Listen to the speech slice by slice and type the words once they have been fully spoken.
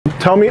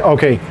tell me,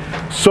 okay,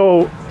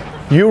 so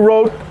you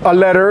wrote a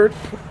letter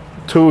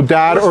to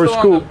dad or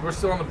school. We're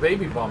still on the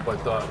baby bump, I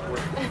thought.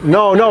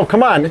 No,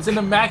 come on. It's an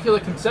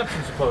immaculate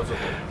conception, supposedly.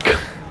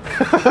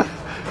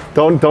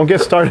 Don't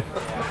get started.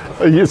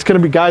 It's gonna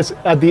be, guys,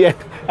 at the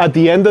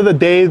end of the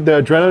day,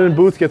 the adrenaline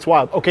booth gets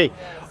wild. Okay,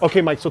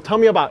 Mike, so tell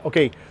me about,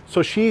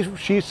 so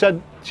she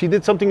said she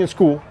did something in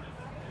school.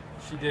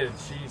 She did.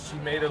 She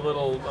made a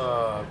little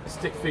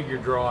stick figure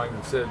drawing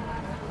that said,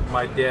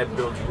 my dad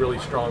builds really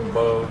strong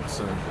boats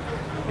and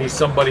he's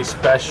somebody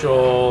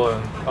special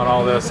and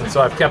all this. And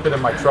so I've kept it in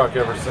my truck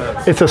ever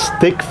since. It's a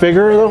stick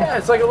figure though? Yeah,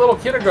 it's like a little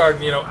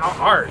kindergarten,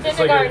 art.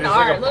 Kindergarten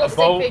art, little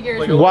stick figures.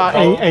 Like wow,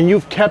 and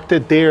you've kept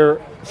it there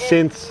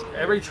since?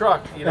 Every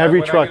truck. When I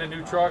get a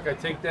new truck, I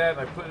take that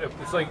and I put it,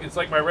 it's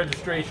like my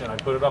registration. I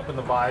put it up in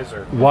the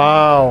visor.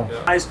 Wow.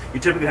 Yeah. You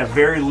typically have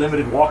very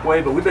limited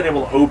walkway, but we've been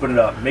able to open it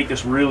up, make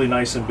this really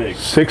nice and big.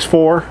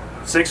 6'4".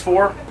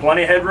 6'4",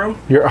 plenty of headroom.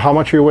 How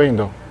much are you weighing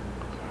though?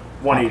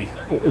 180.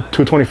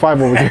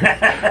 225 over here.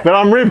 But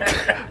I'm ripped.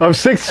 I'm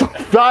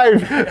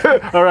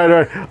 6'5". All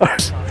right.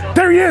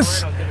 There he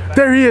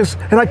is.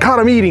 And I caught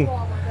him eating.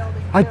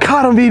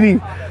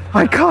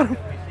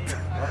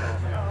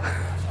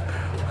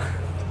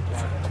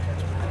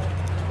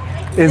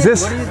 Is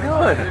this? What are you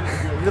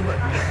doing?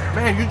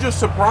 Man, you just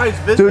surprise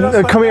visiting us.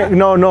 Dude, come here.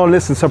 No,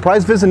 listen.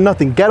 Surprise visit,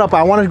 nothing. Get up.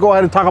 I want to go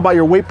ahead and talk about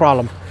your weight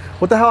problem.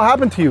 What the hell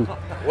happened to you?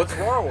 What's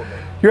wrong with me?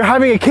 You're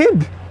having a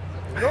kid.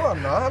 No,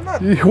 I'm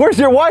not. Where's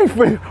your wife?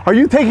 Are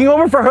you taking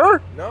over for her?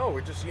 No,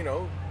 we're just,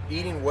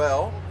 eating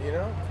well,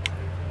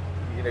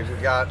 we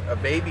got a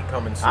baby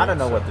coming soon. I don't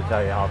know what to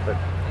tell you, Alfred.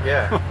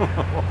 Yeah.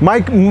 My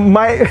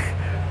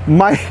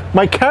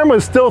camera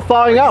is still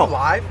thawing out. You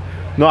live?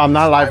 No, I'm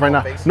not live right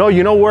now. Facebook? No,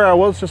 you know where I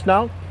was just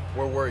now?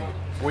 Where were you?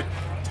 With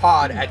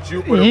Todd at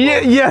Jupiter.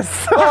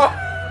 Yes. Oh,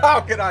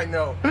 how could I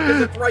know?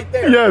 Because it's right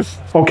there. Yes.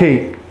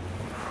 Okay.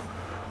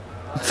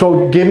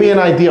 So give me an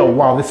idea.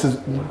 Wow, this is...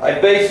 I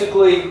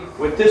basically,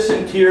 with this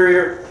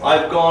interior,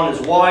 I've gone as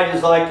wide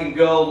as I can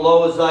go,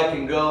 low as I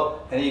can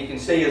go, and you can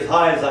see as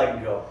high as I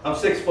can go. I'm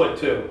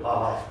 6'2".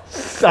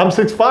 I'm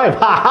 6'5".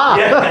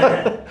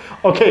 Yeah.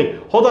 Okay,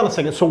 hold on a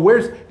second. So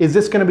is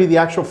this going to be the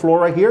actual floor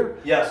right here?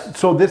 Yes.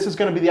 So this is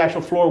going to be the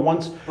actual floor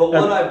once... But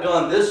what I've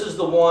done, this is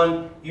the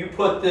one, you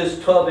put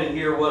this tub in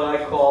here, what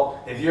I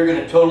call, if you're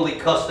going to totally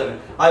custom it.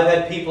 I've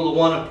had people who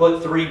want to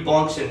put 3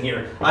 bunks in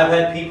here. I've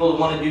had people who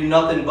want to do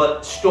nothing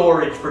but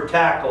storage for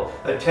tackle,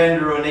 a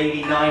tender or an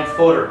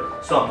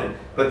 89-footer, something.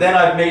 But then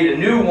I've made a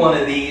new one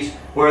of these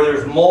where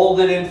there's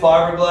molded in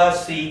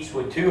fiberglass seats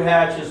with 2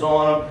 hatches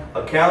on them,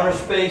 a counter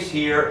space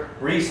here,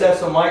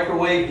 recess a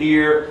microwave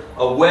here,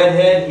 a wet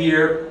head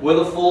here with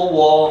a full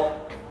wall,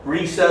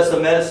 recess a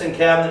medicine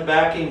cabinet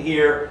back in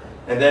here,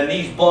 and then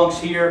these bunks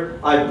here,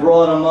 I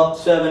brought them up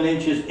 7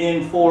 inches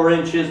in, 4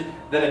 inches,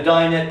 then a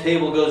dinette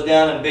table goes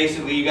down, and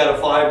basically you got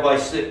a 5 by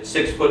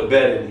 6 foot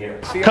bed in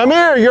here. Come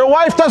here, your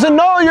wife doesn't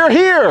know you're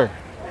here.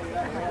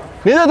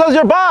 Neither does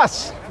your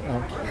boss.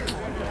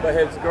 But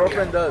his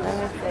girlfriend does.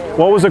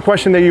 What was the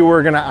question that you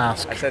were gonna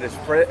ask? I said, is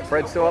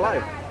Fred still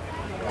alive?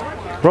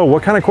 Bro,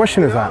 what kind of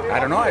question is that? I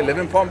don't know. I live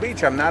in Palm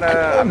Beach. I'm not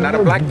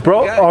a black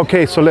bro guy.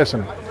 Okay, so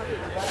listen,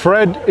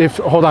 Fred,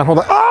 hold on.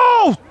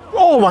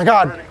 Oh my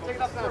God.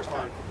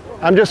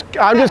 I'm just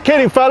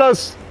kidding,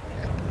 fellas.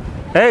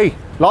 Hey,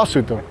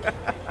 lawsuit though.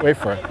 Wait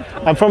for it.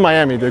 I'm from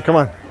Miami, dude. Come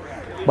on,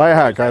 buy a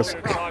hat, guys.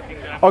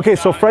 Okay,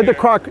 so Fred the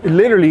Croc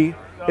literally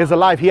is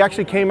alive. He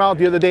actually came out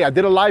the other day. I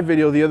did a live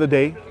video the other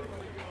day,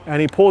 and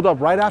he pulled up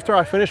right after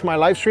I finished my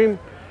live stream.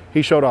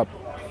 He showed up.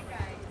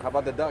 How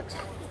about the ducks?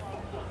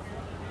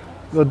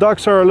 The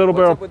ducks are a little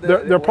bit,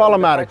 they're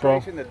problematic, bro.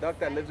 The duck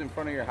that lives in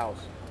front of your house.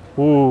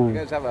 Ooh. You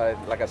guys have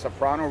a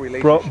soprano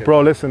relationship.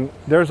 Bro, listen,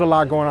 there's a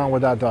lot going on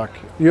with that duck.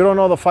 You don't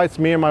know the fights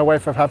me and my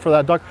wife have had for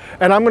that duck.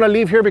 And I'm gonna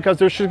leave here because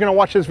she's gonna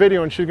watch this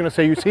video and she's gonna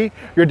say, you see,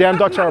 your damn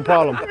ducks are a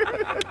problem.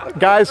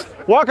 Guys,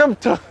 welcome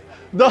to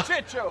the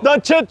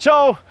Chit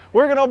Show.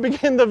 We're gonna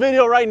begin the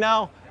video right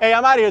now. Hey,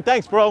 I'm out of here,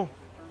 thanks, bro.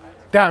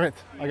 Damn it,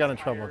 I got in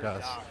trouble,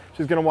 guys.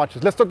 She's gonna watch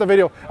this. Let's start the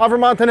video. Alfred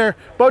Montaner,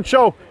 boat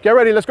show. Get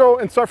ready, let's go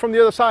and start from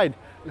the other side.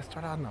 Let's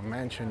start out in the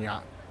mansion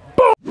yacht.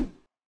 Boom!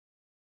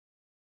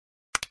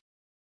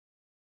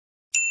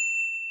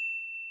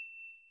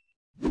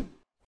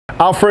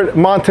 Alfred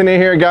Montaner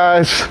here,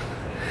 guys,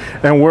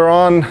 and we're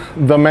on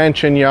the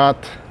mansion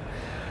yacht.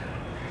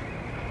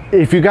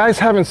 If you guys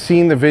haven't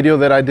seen the video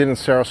that I did in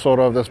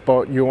Sarasota of this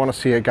boat, you want to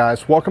see it,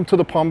 guys. Welcome to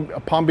the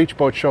Palm Beach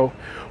Boat Show.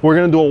 We're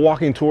going to do a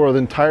walking tour of the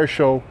entire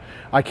show.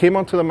 I came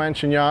onto the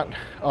mansion yacht.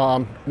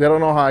 They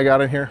don't know how I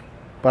got in here,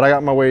 but I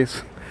got my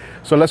ways.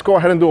 So let's go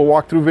ahead and do a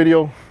walkthrough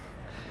video.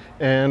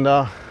 And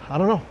I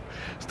don't know,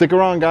 stick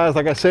around, guys.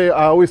 Like I say,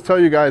 I always tell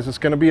you guys, it's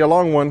going to be a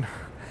long one.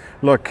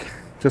 Look,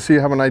 just so you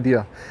have an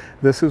idea,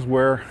 this is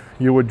where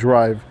you would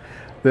drive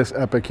this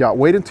epic yacht.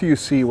 Wait until you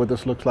see what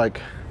this looks like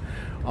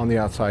on the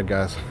outside,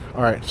 guys.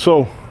 All right,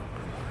 so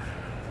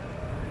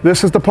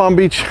this is the Palm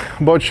Beach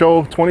Boat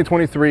Show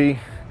 2023,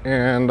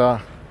 and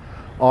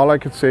all I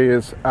could say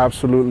is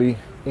absolutely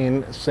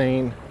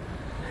insane.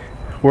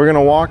 We're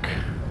gonna walk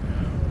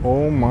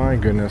Oh my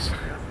goodness.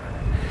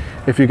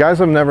 If you guys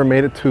have never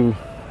made it to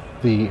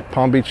the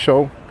Palm Beach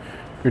show,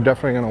 you're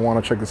definitely gonna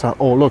wanna check this out.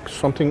 Oh look,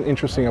 something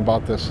interesting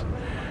about this.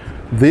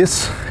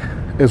 This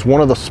is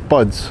one of the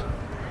spuds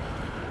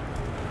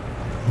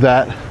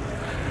that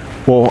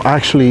will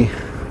actually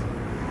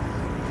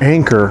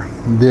anchor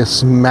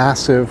this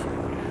massive,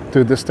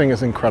 dude, this thing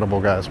is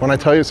incredible, guys. When I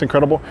tell you it's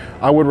incredible,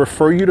 I would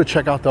refer you to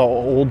check out the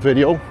old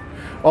video.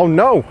 Oh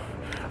no,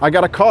 I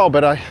got a call,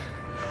 but I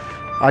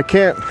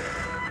can't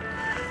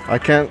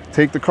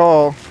take the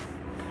call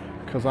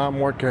because I'm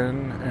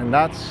working, and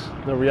that's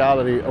the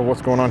reality of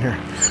what's going on here.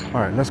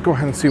 All right, let's go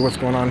ahead and see what's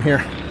going on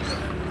here.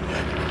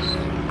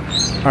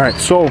 All right,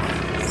 so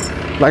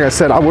like I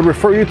said, I would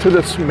refer you to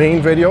this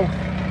main video.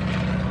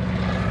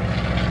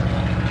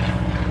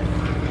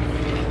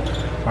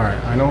 All right,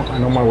 I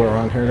know my way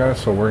around here, guys,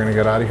 so we're gonna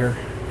get out of here.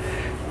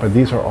 But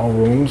these are all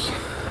rooms,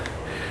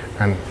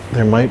 and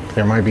there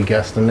might be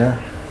guests in there.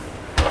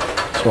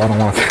 So I don't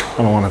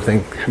want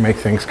to make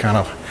things kind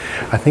of.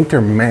 I think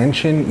they're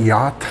mansion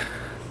yacht.com.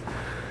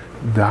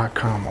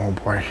 Oh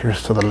boy,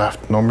 here's to the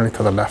left. Normally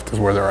to the left is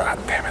where they're at.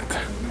 Damn it.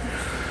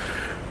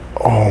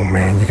 Oh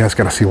man, you guys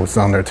gotta see what's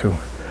down there too.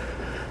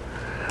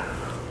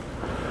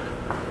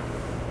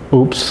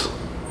 Oops.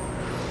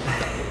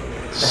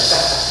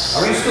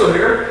 Are you still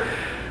here?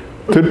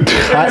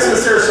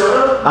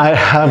 I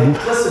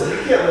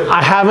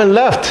haven't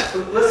left.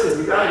 Listen,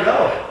 you gotta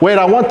go. Wait,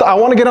 I want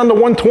to get on the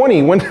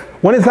 120.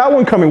 When is that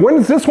one coming? When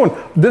is this one?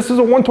 This is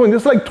a 120.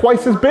 This is like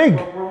twice as big.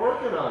 We're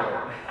working on it.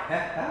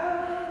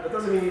 That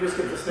doesn't mean you just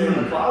get to stay in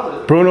the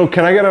closet. Bruno,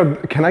 can I get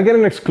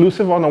an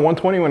exclusive on the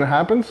 120 when it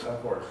happens?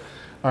 Of course.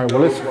 All right,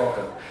 well, let's.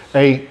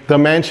 Hey, the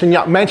mansion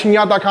yacht,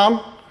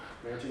 mansionyacht.com.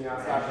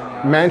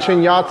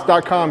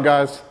 Mansionyachts.com,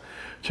 guys.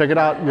 Check it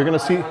out. You're gonna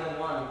see.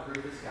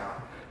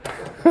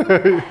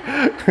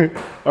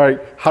 All right,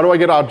 how do I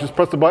get out? Just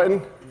press the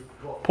button,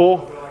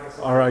 pull.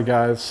 All right,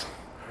 guys,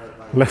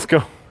 let's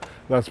go.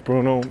 That's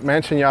Bruno.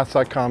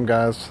 Mansionyachts.com,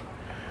 guys.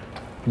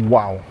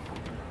 Wow.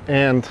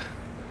 And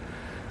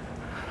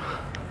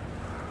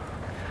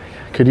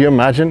could you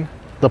imagine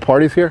the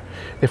parties here?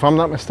 If I'm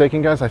not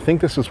mistaken, guys, I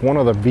think this is one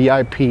of the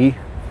VIP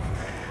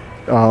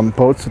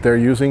boats that they're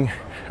using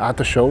at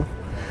the show.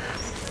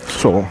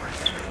 So,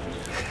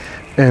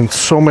 and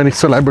so many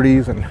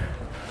celebrities and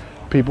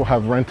people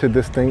have rented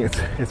this thing.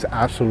 It's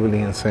absolutely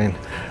insane.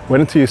 Wait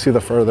until you see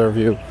the further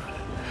view.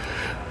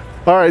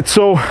 All right,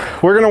 so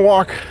we're gonna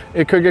walk.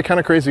 It could get kind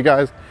of crazy,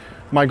 guys.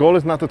 My goal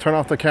is not to turn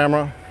off the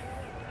camera,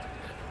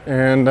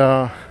 and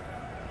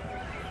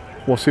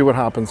we'll see what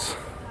happens.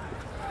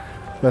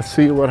 Let's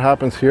see what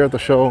happens here at the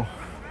show.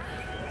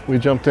 We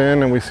jumped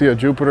in and we see a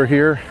Jupiter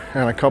here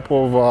and a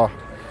couple of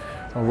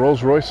a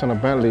Rolls Royce and a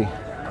Bentley.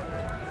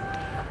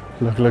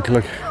 Look, look,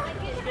 look.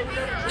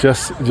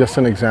 Just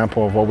an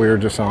example of what we were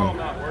just on.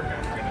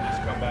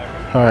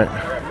 All right.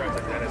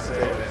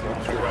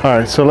 All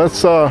right, so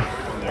let's,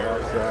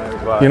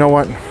 you know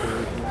what?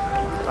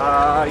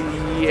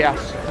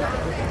 Yes.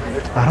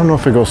 I don't know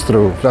if it goes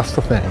through, that's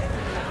the thing.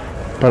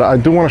 But I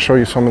do want to show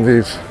you some of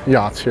these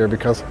yachts here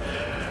because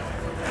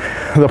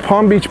the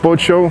Palm Beach Boat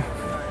Show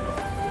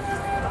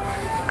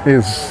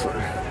is,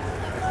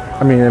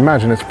 I mean,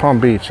 imagine it's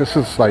Palm Beach. This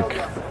is like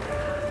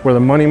where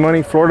the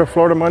money,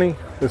 Florida money,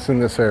 is in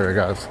this area,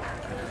 guys.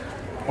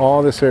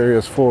 All this area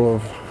is full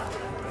of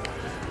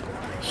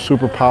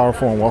super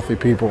powerful and wealthy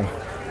people.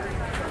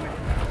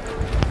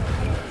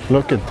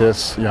 Look at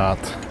this yacht.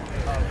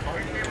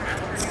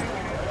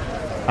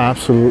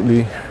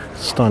 Absolutely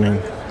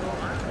stunning.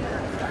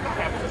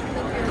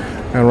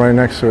 And right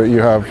next to it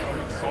you have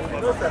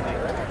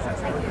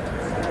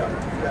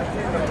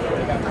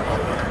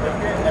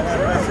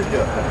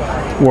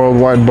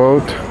Worldwide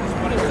Boat.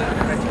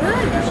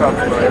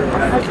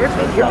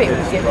 Your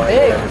baby's getting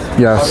big.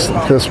 Yes,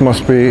 this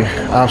must be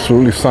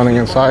absolutely stunning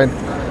inside.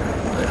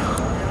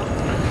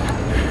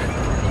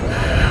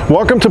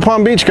 Welcome to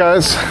Palm Beach,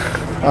 guys.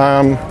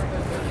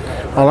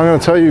 All I'm going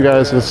to tell you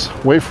guys is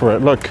wait for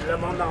it. Look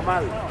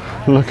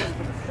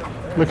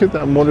at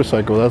that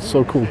motorcycle. That's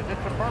so cool.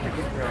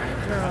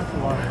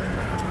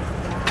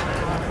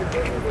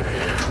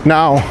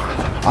 Now,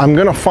 I'm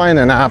going to find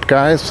an app,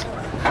 guys,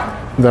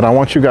 that I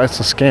want you guys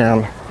to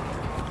scan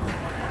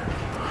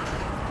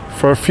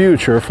for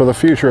the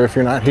future if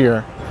you're not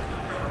here.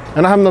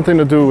 And I have nothing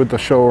to do with the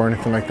show or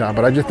anything like that,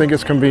 but I just think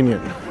it's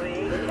convenient.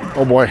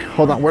 Oh boy,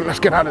 hold on, let's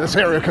get out of this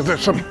area because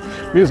there's some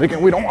music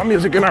and we don't want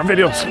music in our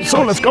videos.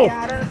 So let's go.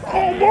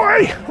 Oh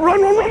boy,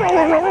 run.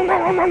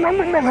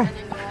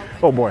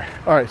 Oh boy.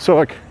 All right, so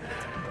like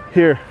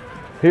here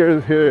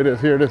it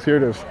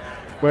is.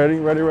 Ready?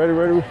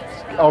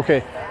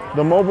 Okay,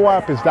 the mobile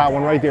app is that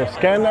one right there.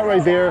 Scan that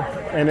right there,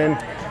 and then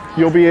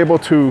you'll be able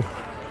to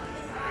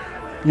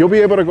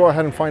go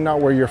ahead and find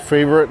out where your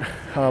favorite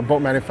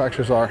boat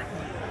manufacturers are.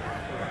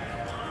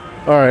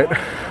 All right,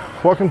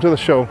 welcome to the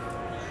show.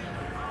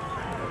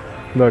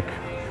 Look,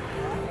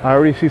 I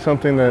already see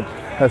something that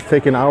has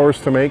taken hours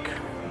to make.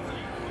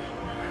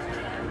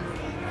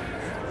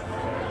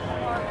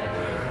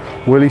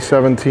 Willie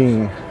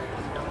 17.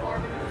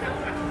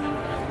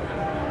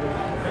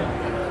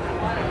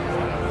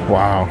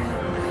 Wow.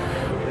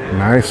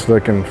 Nice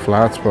looking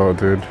flats boat,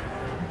 dude.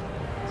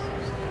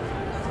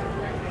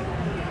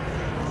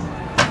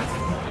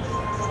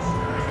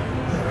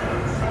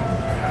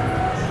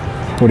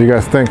 What do you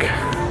guys think?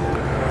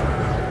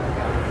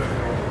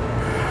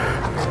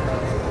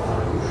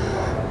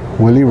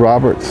 Willie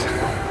Roberts.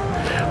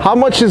 How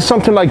much is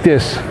something like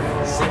this?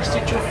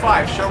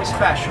 62.5 show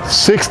special.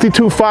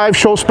 62.5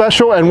 show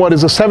special, and what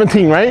is a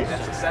 17, right?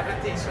 That's a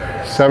 17,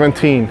 sir.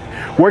 17.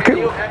 Where can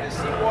You haven't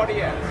seen water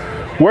yet.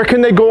 where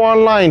can they go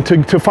online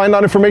to find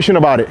out information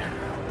about it?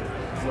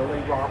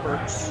 Willie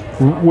Roberts.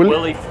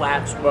 Willie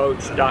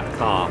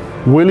WillieFlatsBoats.com.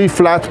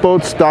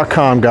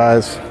 WillieFlatsBoats.com,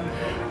 guys.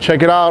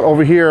 Check it out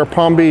over here,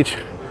 Palm Beach.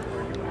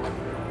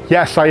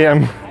 Yes, I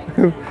am.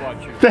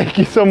 Thank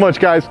you so much,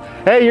 guys.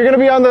 Hey, you're gonna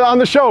be on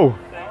the show.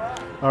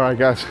 All right,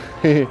 guys.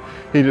 He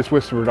just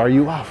whispered, "Are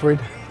you Alfred?"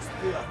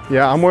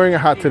 Yeah, I'm wearing a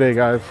hat today,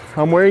 guys.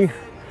 I'm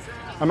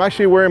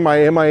actually wearing my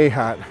MIA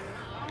hat.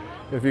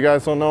 If you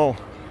guys don't know,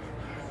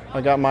 I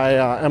got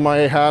my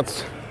MIA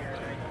hats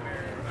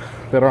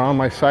that are on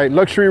my site,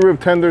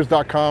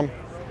 luxuryribtenders.com.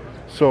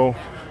 So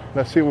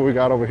let's see what we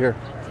got over here.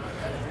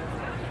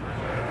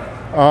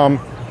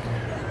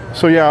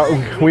 So yeah,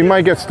 we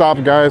might get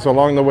stopped, guys,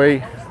 along the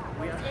way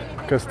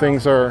because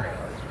things are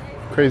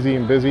crazy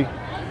and busy,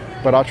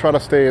 but I'll try to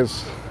stay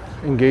as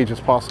engaged as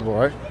possible,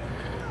 right?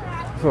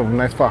 So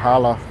nice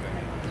Valhalla.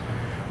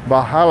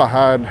 Valhalla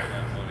had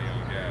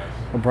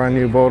a brand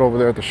new boat over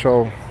there at the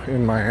show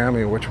in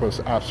Miami, which was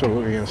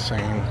absolutely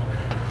insane.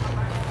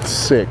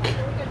 Sick.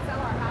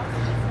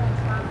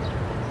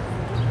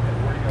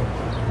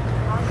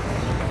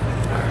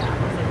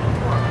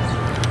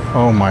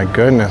 Oh my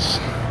goodness.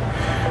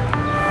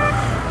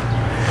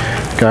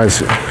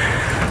 Guys,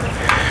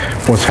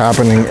 what's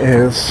happening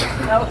is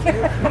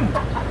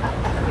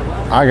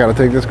I gotta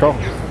take this call.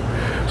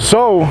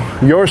 So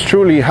yours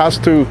truly has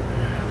to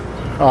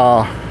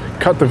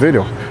cut the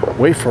video.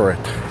 Wait for it.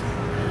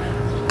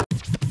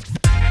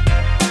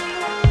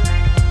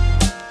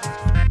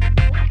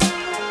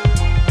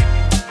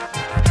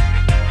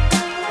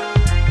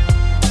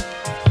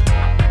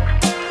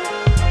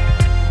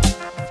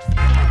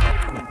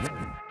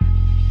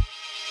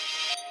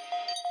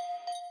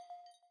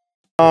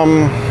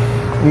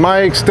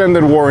 My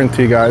extended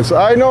warranty, guys.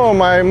 I know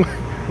my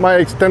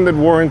extended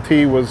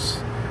warranty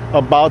was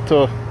about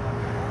to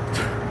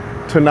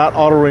not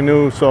auto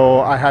renew,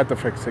 so I had to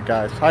fix it,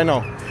 guys. I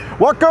know.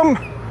 Welcome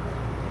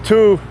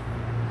to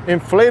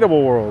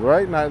inflatable world,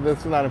 right? This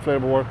is not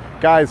inflatable world,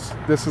 guys.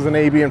 This is an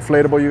AB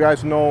inflatable. You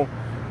guys know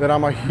that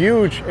I'm a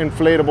huge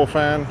inflatable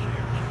fan,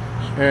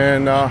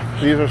 and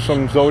these are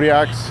some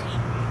Zodiacs.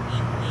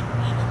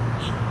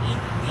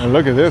 And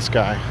look at this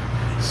guy,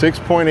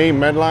 6.8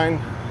 Medline.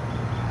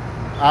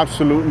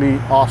 Absolutely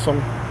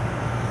awesome.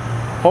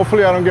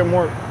 Hopefully I don't get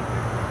more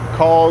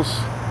calls,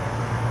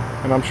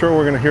 and I'm sure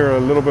we're gonna hear a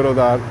little bit of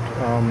that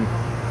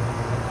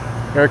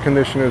air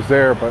conditioners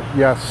there, but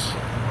yes.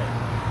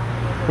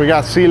 We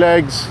got sea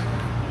legs.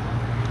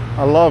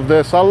 I love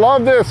this, I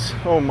love this.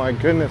 Oh my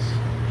goodness.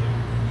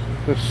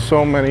 There's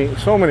so many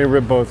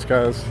rib boats,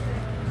 guys.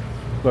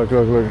 Look,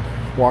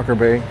 Walker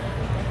Bay.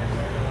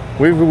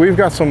 We've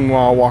got some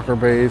Walker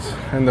Bays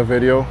in the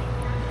video.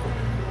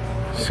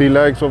 Sea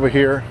legs over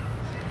here.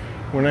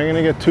 We're not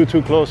gonna get too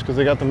close because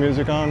they got the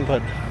music on,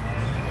 but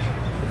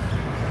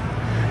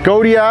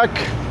Kodiak.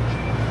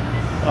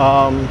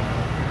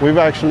 We've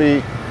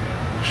actually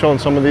shown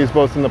some of these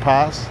boats in the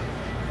past.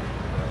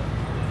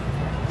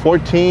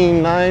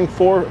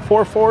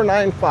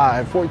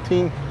 14.94495.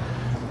 14.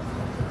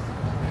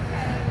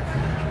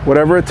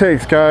 Whatever it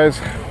takes,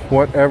 guys.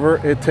 Whatever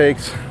it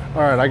takes.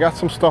 All right, I got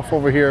some stuff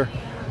over here,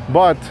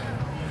 but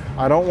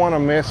I don't want to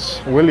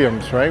miss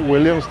Williams, right?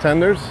 Williams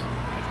tenders.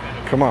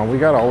 Come on, we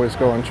gotta always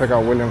go and check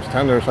out Williams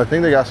tenders. I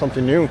think they got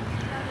something new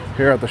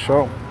here at the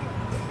show.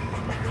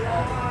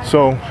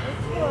 So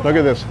look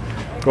at this.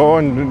 Go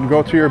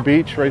to your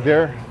beach right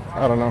there.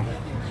 I don't know.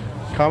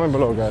 Comment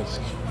below, guys.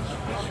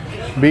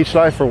 Beach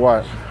life or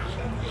what?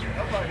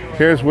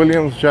 Here's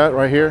Williams jet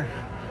right here.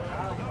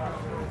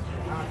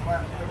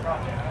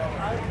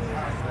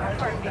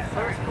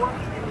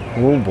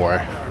 Oh boy.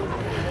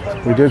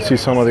 We did see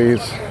some of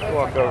these.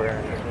 Walk over here.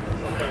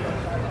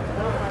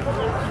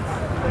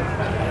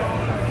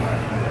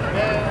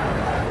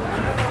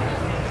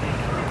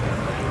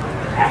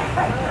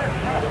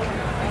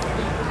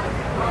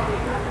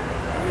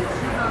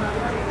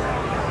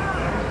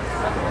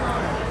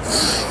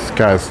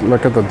 Guys,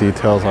 look at the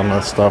details on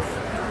this stuff.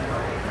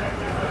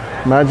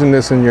 Imagine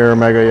this in your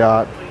mega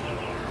yacht.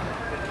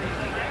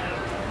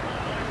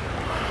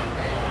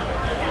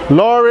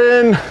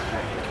 Lauren!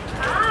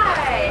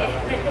 Hi!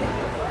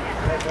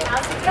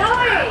 How's it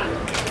going?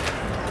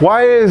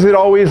 Why is it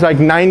always like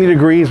 90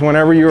 degrees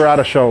whenever you're at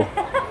a show?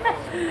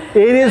 It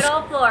is. Good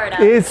old Florida.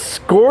 It's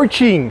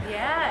scorching.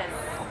 Yes.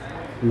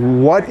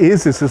 What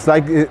is this? It's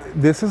like,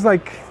 this is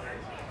like,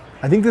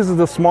 I think this is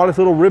the smallest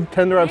little rib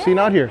tender I've seen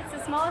out here. It's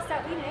the smallest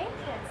that we make.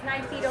 It's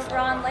 9 feet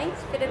overall in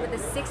length, fitted with a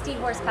 60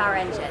 horsepower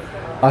engine.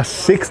 A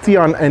 60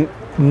 on and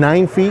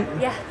 9 feet?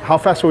 Yeah. How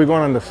fast are we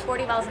going on this?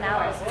 40 miles an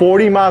hour.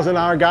 40 miles an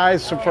hour,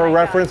 guys. So for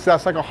reference,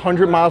 that's like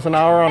 100 miles an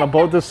hour on a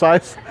boat this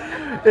size.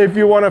 If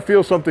you want to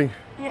feel something.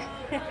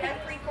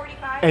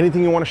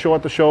 Anything you want to show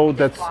at the show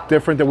that's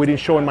different that we didn't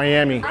show in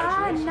Miami?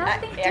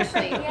 Nothing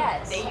different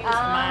yet. They used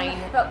mine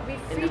but we've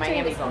in the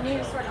Miami this boat.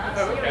 new sort of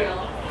material.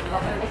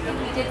 I think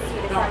we did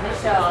see this on the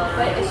show,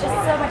 but it's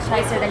just so much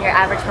nicer than your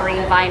average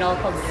marine vinyl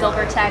called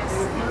Silvertex.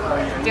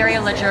 Very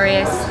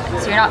luxurious,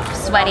 so you're not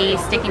sweaty,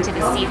 sticking to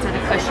the seats or the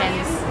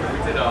cushions.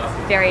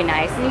 Very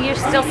nice. And you're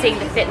still seeing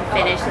the fit and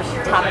finish of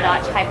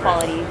top-notch,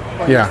 high-quality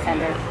Williams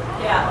tender.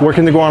 Where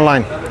can they go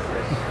online?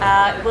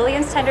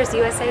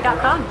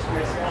 WilliamsTendersUSA.com.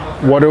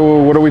 What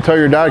do we tell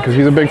your dad? Because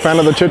he's a big fan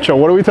of the Chit Show.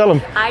 What do we tell him?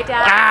 Hi,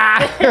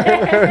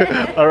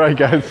 Dad. All right,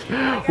 guys.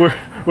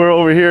 We're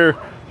over here.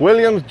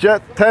 Williams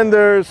Jet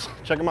Tenders.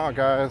 Check them out,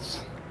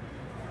 guys.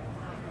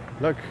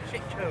 Look.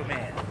 Chit Show,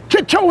 man.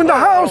 Chit Show in the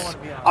house.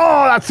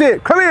 Oh, that's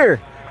it. Come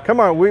here. Come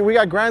on. We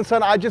got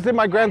grandson. I just did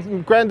my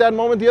granddad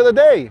moment the other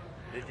day.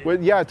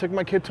 Yeah, I took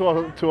my kid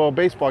to a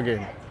baseball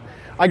game.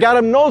 I got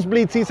him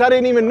nosebleed seats. I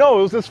didn't even know.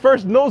 It was his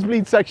first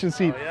nosebleed section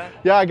seat. Oh, yeah?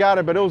 Yeah, I got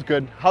it, but it was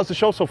good. How's the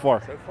show so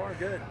far? So far,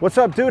 good. What's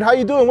up, dude? How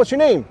you doing? What's your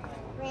name?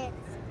 Brance.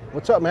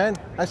 What's up, man?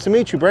 Nice to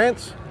meet you,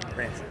 Brance.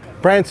 Branson.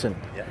 Branson.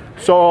 Yeah.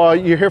 So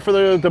you're here for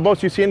the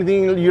boats. You see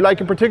anything you like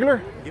in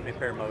particular? Give me a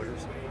pair of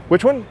motors.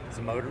 Which one?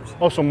 Some motors.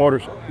 Oh, some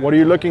motors. What are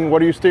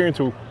you steering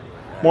to?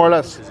 More or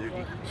less?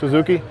 Suzuki.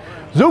 Suzuki?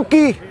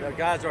 Zuki! The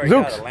guys already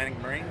Zooks. got Atlantic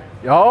Marine.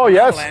 Oh,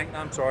 yes. Atlantic,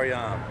 I'm sorry,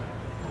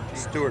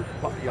 Stewart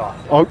Yacht.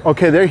 Oh,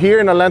 okay, they're here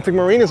in Atlantic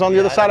Marine. Is on the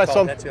other side. I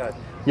saw. That's who I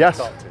Yes.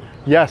 talked to.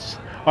 Yes.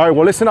 All right,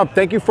 well, listen up.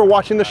 Thank you for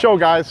watching the show,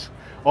 guys.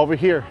 Over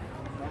here.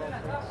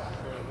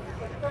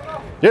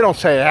 You don't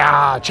say,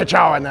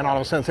 cha-chow, and then all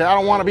of a sudden say, I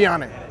don't want to be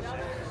on it.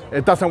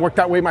 It doesn't work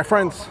that way, my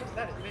friends.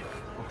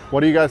 What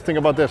do you guys think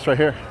about this right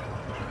here?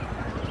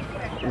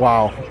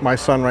 Wow, my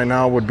son right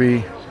now would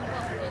be,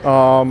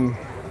 I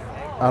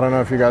don't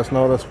know if you guys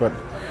know this, but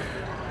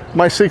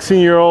my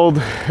 16-year-old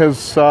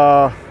has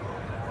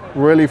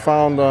really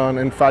found an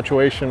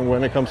infatuation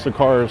when it comes to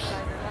cars.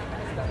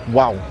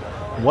 Wow,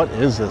 what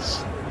is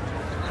this?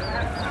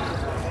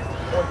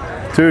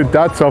 Dude,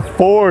 that's a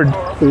Ford.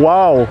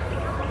 Wow.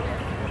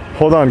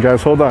 Hold on,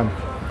 guys, hold on.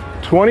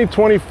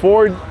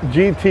 2024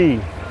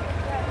 GT.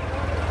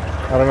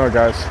 I don't know,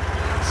 guys.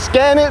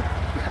 Scan it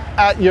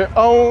at your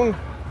own,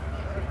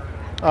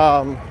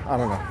 I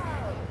don't know.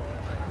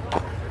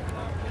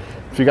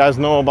 If you guys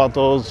know about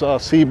those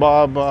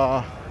C-Bob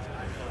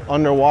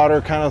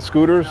underwater kind of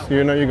scooters,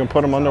 you know you can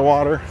put them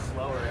underwater.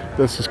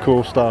 This is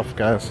cool stuff,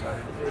 guys.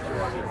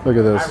 Look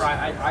at this.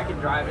 I can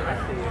drive it.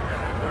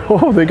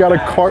 Oh, they got a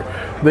cart.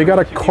 They got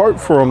a cart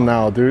for them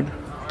now, dude.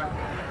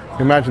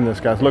 Imagine this,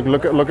 guys.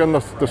 Look on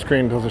the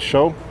screen. Does it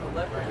show?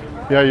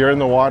 Yeah, you're in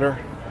the water.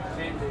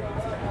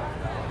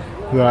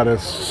 That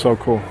is so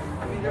cool.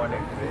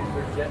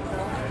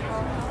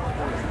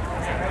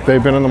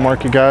 They've been in the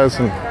market, guys,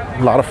 and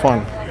a lot of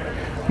fun.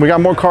 We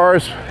got more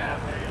cars,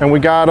 and we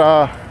got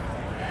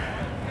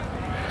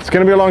it's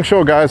gonna be a long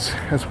show, guys.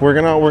 We're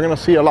gonna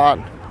see a lot,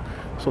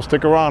 so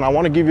stick around. I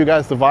want to give you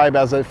guys the vibe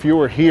as if you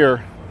were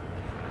here,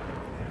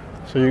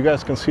 so you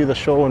guys can see the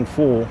show in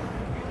full.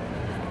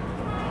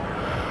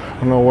 I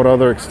don't know what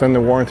other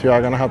extended warranty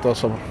I'm gonna have to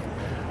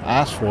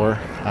ask for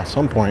at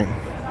some point,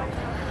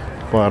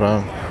 but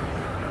I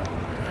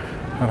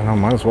don't know,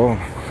 might as well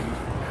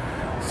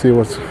see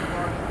what's.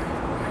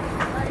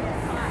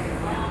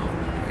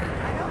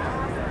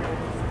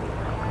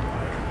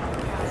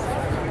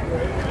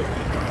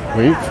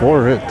 Wait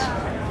for it.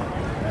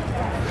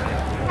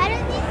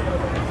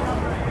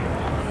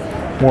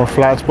 More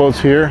flats boats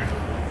here.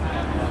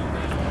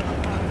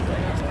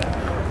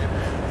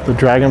 The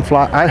Dragonfly.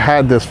 I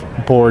had this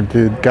board,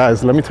 dude.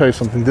 Guys, let me tell you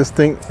something. This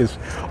thing is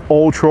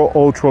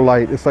ultra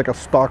light. It's like a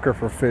stalker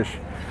for fish.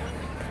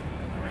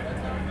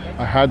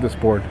 I had this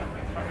board.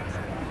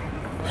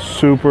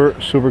 Super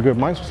good.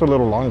 Mine's just a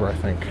little longer, I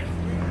think.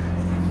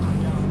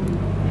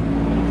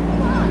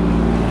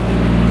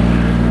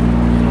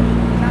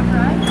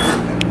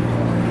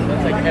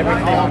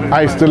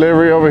 Ice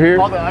delivery over here.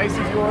 All the ice is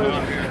yours.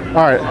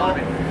 All right.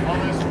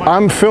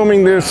 I'm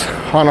filming this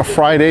on a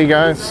Friday,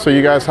 guys, so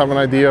you guys have an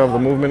idea of the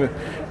movement.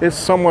 It's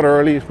somewhat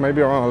early. It's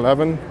maybe around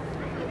 11.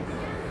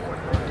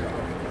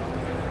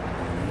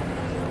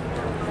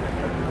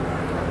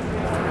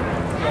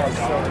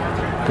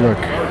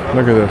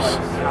 Look at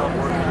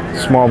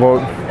this. Small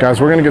boat. Guys,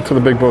 we're going to get to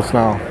the big boats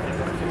now.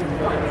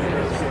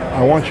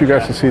 I want you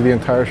guys to see the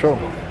entire show.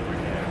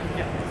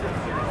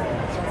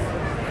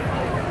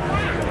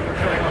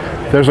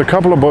 There's a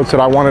couple of boats that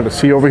I wanted to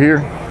see over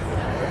here.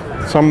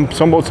 Some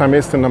boats I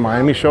missed in the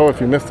Miami show. If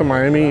you missed the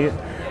Miami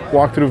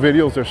walkthrough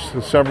videos, there's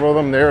several of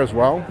them there as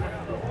well.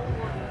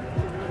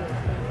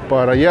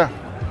 But yeah,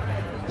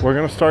 we're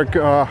gonna start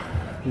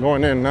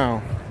going in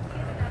now.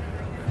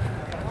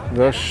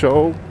 The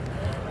show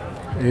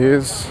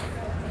is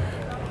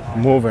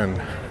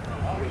moving.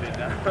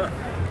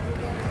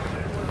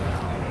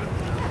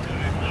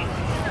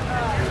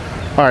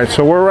 All right,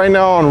 so we're right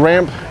now on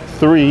ramp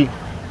 3.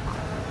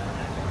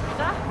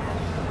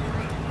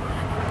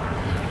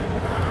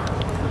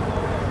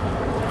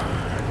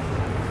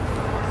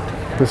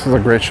 This is a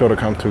great show to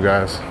come to,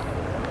 guys.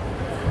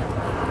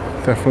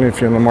 Definitely, if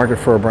you're in the market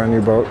for a brand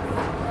new boat,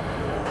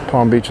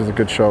 Palm Beach is a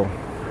good show.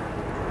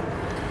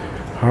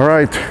 All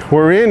right,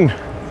 we're in.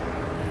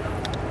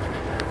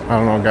 I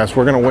don't know, guys.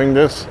 We're gonna wing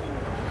this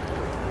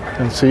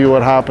and see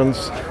what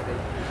happens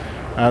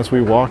as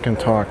we walk and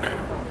talk.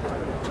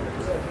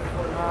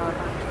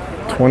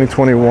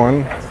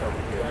 2021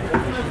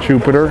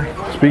 Jupiter.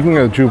 Speaking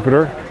of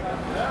Jupiter,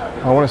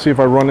 I want to see if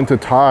I run into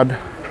Todd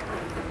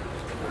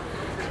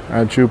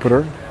at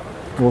Jupiter.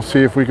 We'll see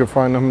if we can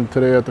find him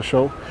today at the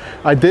show.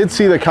 I did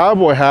see the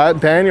cowboy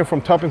hat, Daniel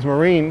from Tuppence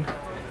Marine.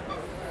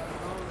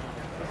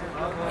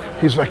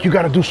 He's like, you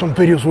got to do some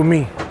videos with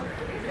me.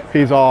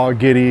 He's all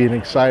giddy and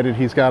excited.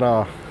 He's got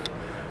a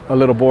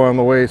little boy on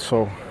the way,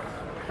 so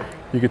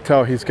you could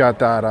tell he's got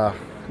that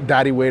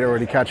daddy weight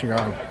already catching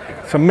on.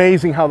 It's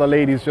amazing how the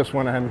ladies just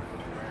went ahead.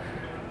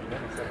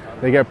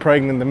 They get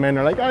pregnant, the men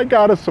are like, I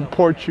gotta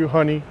support you,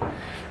 honey.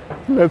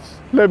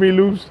 Let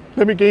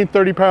me gain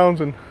 30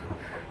 pounds. And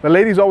the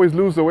ladies always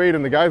lose the weight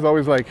and the guys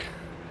always like,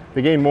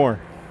 they gain more.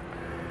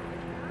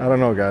 I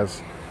don't know,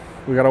 guys.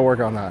 We gotta work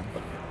on that.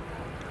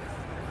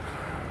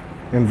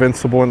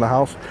 Invincible in the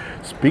house.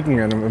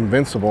 Speaking of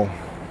Invincible,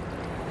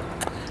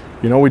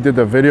 you know, we did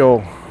the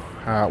video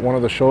at one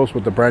of the shows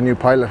with the brand new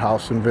pilot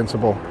house,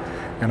 Invincible,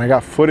 and I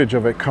got footage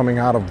of it coming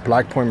out of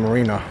Black Point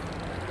Marina.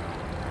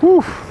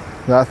 Whew,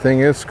 that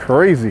thing is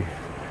crazy.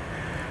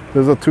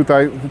 This is a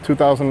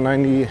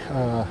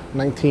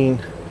 2019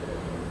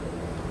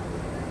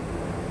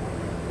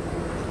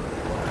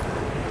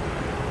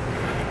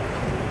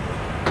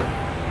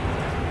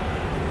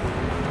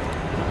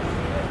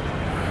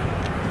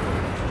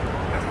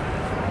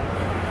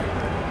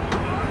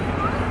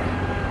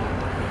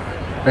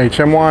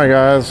 HMY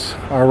guys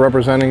are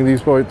representing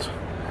these boats.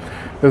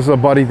 This is a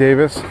Buddy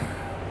Davis.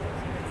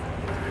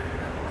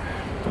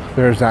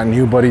 There's that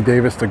new Buddy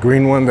Davis, the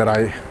green one that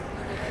I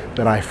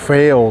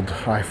failed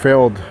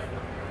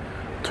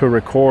to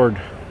record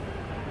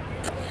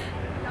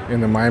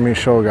in the Miami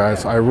show,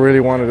 guys. I really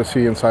wanted to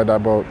see inside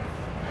that boat.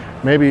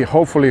 Maybe,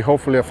 hopefully,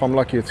 if I'm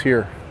lucky, it's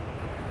here.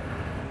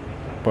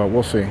 But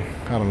we'll see.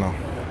 I don't know.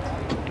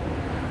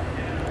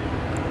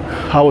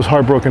 I was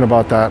heartbroken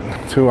about that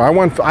too. I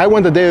went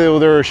the day they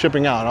were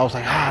shipping out. I was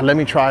like, let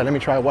me try.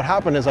 What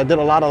happened is I did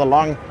a lot of the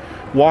long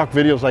walk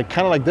videos, like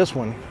kind of like this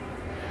one,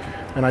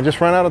 and I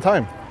just ran out of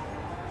time.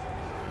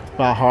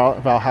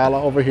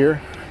 Valhalla over here.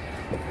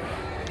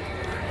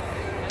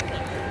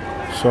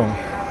 So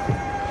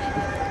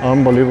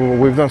unbelievable.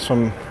 We've done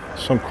some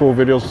cool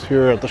videos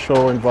here at the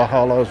show in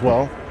Valhalla as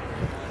well.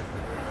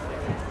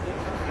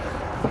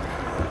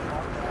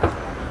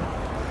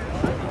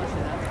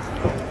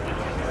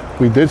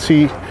 We did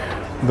see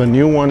the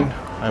new one,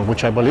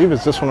 which I believe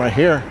is this one right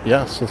here.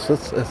 Yes, it's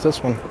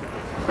this one.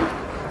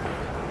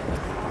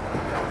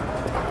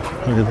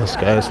 Look at this,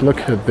 guys.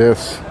 Look at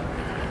this.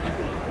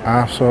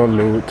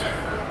 Absolute.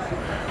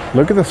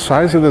 Look at the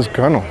size of this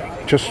gunnel.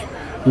 Just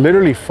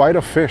literally fight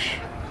a fish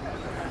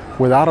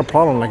without a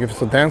problem, like if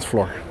it's a dance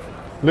floor.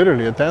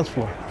 Literally a dance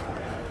floor.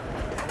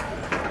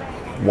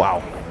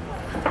 Wow.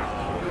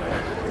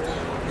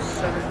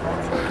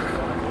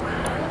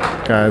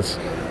 Guys,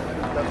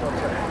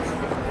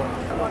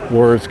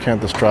 words can't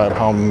describe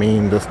how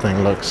mean this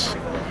thing looks.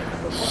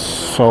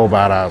 So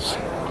badass.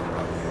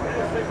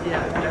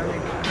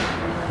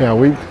 Yeah,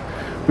 we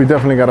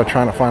definitely got to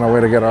try to find a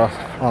way to get off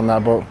on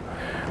that boat.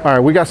 All right,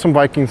 we got some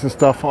Vikings and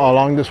stuff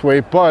along this way,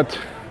 but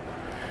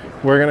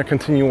we're gonna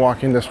continue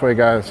walking this way,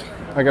 guys.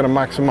 I gotta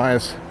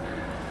maximize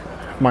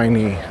my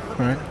knee,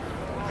 right?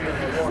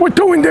 We're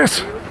doing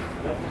this.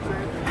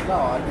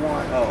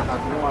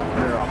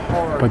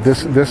 But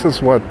this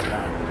is what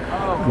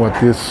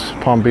this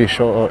Palm Beach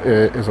show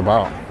is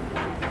about.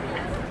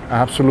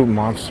 Absolute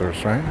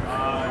monsters, right?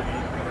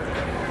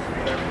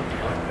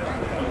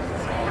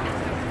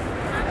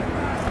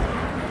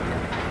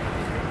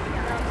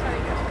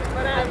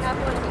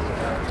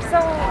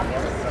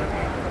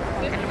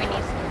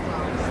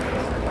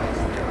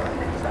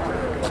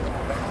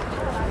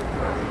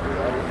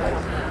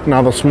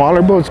 Now the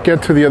smaller boats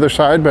get to the other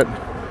side, but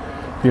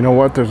you know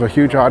what? There's a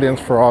huge audience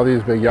for all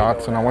these big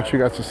yachts, and I want you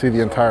guys to see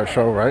the entire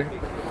show, right?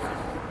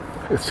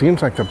 It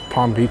seems like the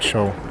Palm Beach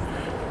show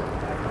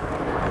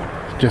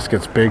just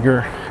gets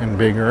bigger and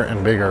bigger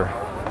and bigger.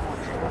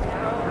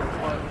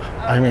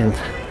 I mean,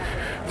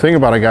 think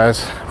about it,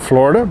 guys.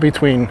 Florida,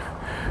 between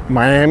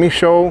Miami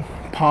show,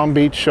 Palm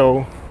Beach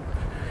show,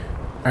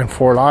 and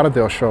Fort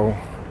Lauderdale show,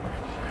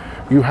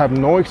 you have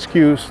no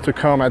excuse to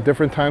come at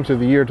different times of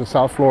the year to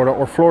South Florida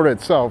or Florida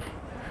itself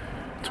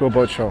to a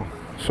boat show.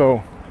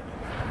 So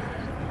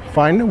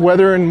find the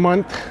weather and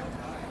month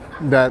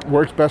that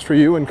works best for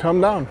you and come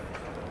down.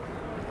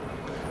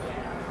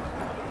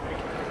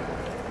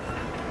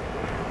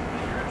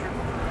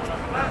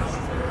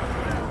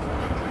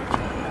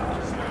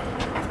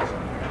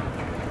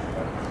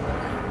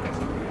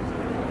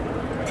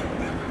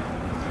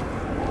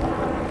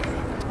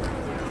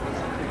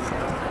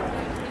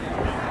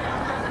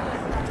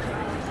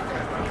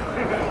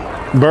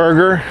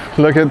 Burger,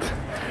 look at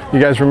You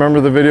guys remember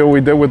the video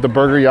we did with the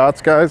burger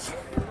yachts, guys?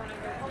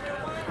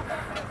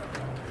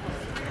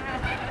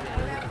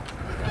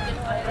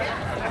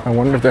 I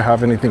wonder if they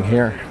have anything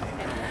here.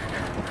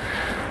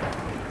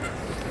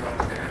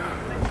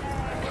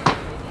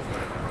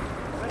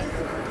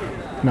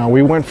 Now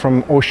we went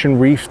from Ocean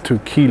Reef to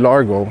Key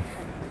Largo.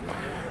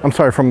 I'm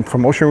sorry,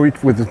 from Ocean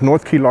Reef with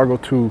North Key Largo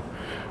to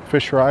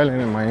Fisher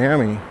Island in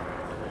Miami.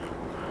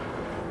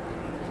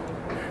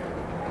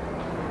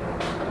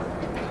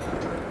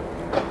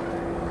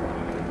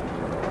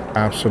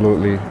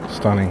 Absolutely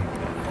stunning.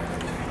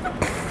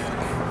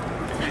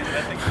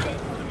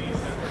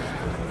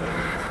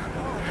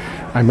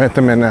 I met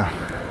them in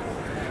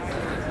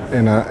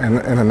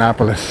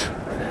Annapolis.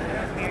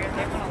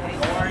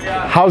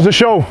 How's the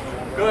show?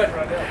 Good.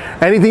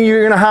 Anything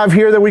you're gonna have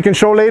here that we can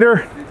show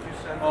later?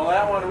 Well,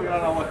 that one we're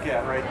gonna look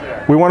at right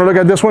there. We want to look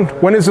at this one.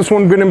 When is this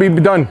one gonna be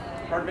done?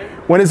 Pardon me?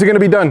 When is it gonna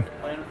be done?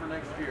 Planning for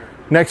next year.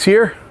 Next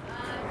year?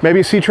 Maybe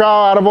a sea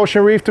trial out of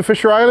Ocean Reef to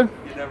Fisher Island?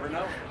 You never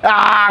know.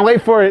 Ah,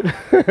 wait for it.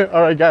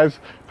 All right, guys.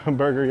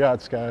 Burger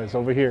Yachts, guys,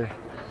 over here.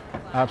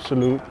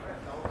 Absolute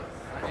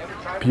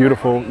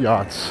beautiful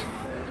yachts.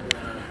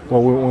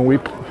 Well, when we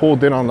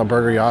pulled in on the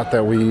burger yacht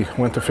that we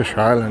went to Fisher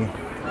Island.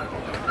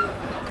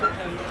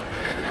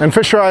 And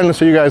Fisher Island,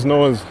 so you guys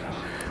know, is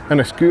an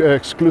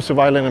exclusive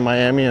island in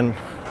Miami, and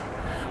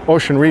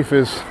Ocean Reef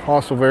is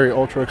also very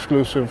ultra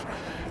exclusive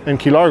in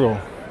Key Largo.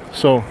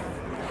 So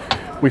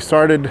we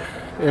started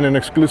in an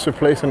exclusive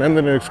place and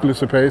ended in an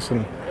exclusive place,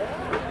 and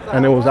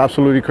it was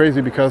absolutely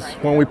crazy because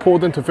when we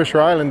pulled into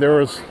Fisher Island, there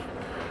was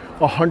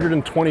a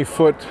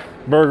 120-foot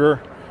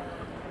burger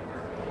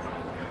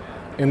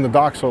in the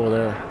docks over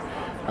there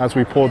as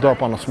we pulled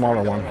up on a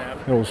smaller one.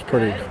 It was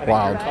pretty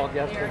wild.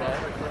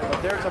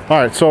 All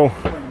right, so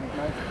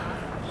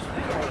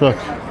look,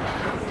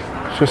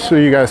 just so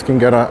you guys can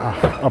get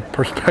a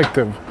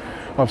perspective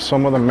of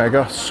some of the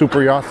mega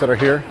super yachts that are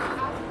here.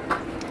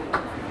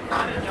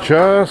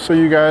 Just so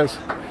you guys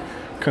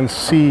can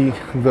see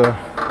the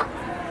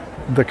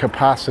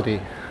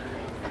capacity.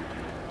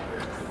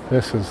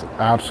 This is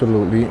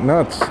absolutely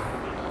nuts.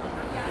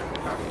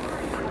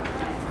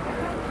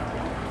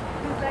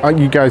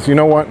 You guys, you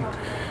know what?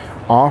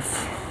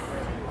 Off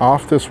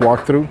this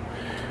walkthrough,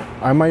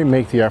 I might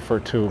make the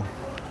effort to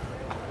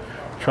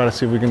try to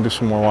see if we can do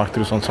some more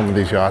walkthroughs on some of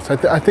these yachts.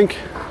 I think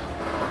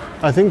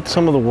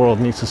some of the world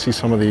needs to see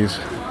some of these.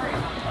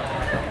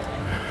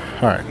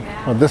 All right,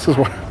 well, this is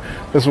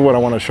what I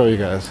want to show you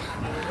guys.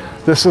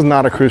 This is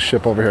not a cruise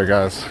ship over here,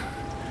 guys.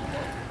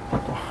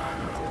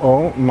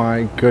 Oh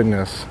my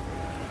goodness.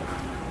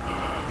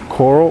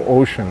 Coral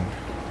Ocean.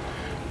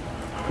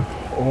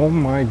 Oh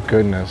my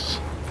goodness.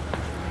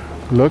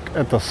 Look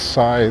at the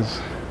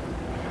size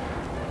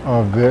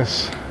of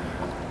this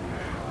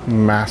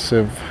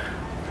massive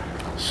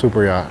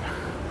super yacht.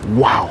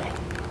 Wow.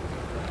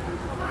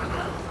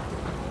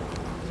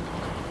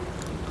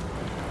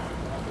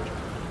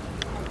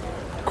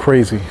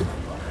 Crazy.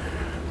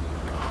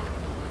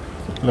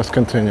 Let's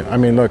continue. I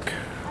mean, look,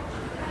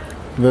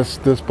 this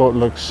boat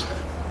looks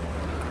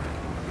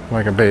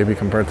like a baby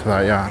compared to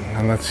that yacht,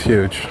 and that's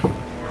huge.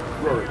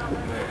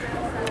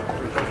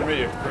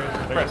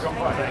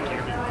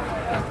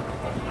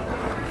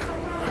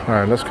 All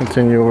right, let's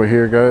continue over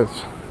here, guys.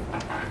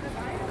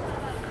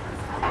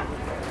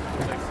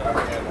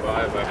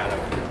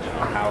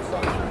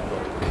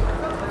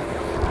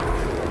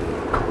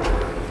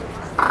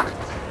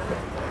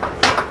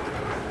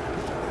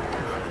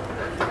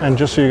 And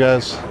just so you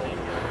guys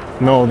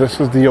know, this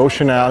is the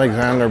Ocean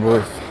Alexander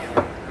booth.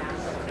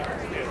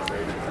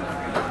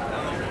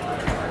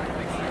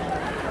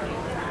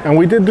 And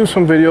we did do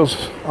some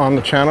videos on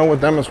the channel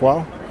with them as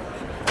well.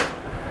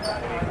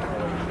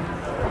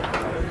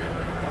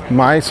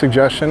 My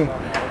suggestion,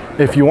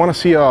 if you want to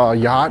see a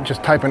yacht,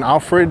 just type in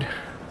Alfred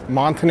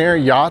Montaner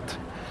yacht,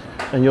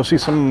 and you'll see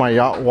some of my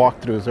yacht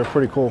walkthroughs. They're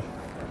pretty cool.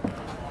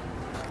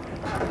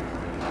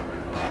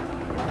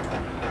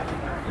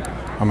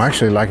 I'm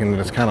actually liking that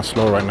it's kind of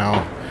slow right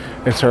now.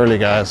 It's early,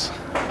 guys.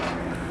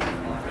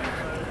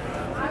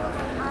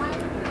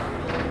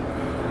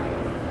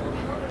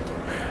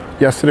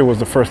 Yesterday was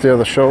the first day of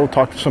the show.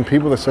 Talked to some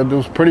people that said it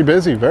was pretty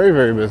busy, very,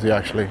 very busy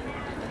actually.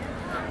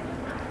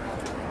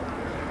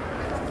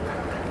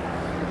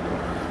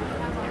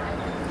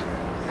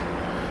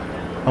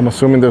 I'm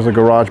assuming there's a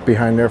garage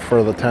behind there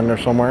for the tender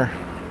somewhere.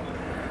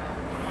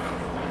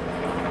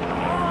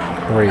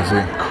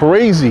 Crazy,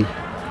 crazy.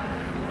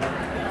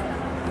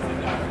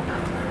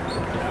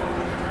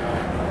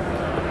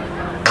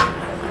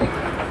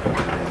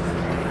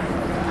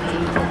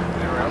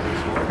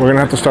 We're gonna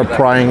have to start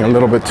prying a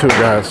little bit too,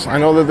 guys. I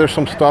know that there's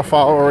some stuff I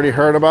already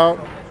heard about,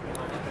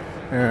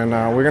 and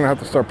we're gonna have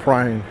to start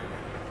prying.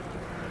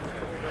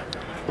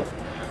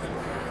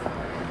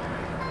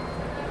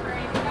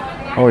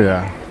 Oh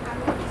yeah.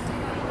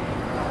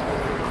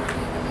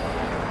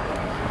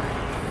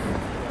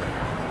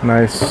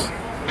 Nice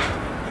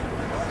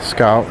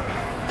Scout.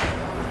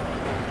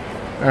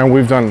 And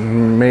we've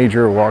done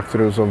major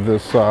walkthroughs of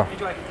this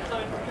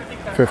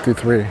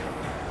 53.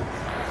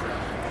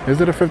 Is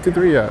it a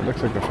 53? Yeah, it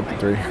looks like a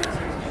 53.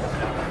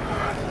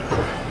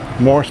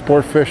 More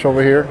sport fish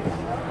over here.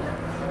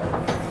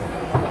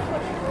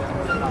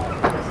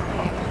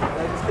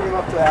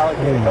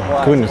 Oh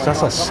my goodness,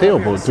 that's a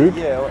sailboat, dude.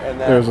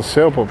 There's a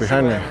sailboat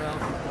behind me.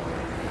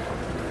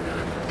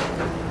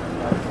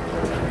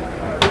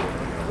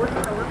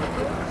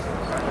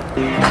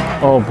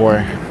 Oh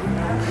boy.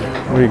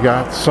 We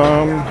got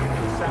some,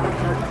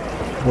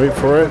 wait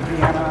for it.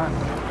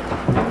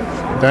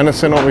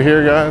 Denison over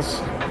here,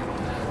 guys.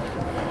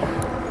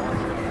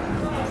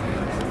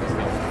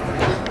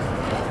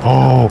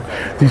 Oh,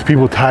 these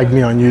people tagged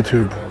me on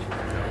YouTube.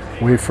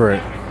 Wait for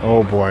it.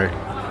 Oh boy,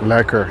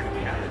 lekker.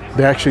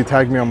 They actually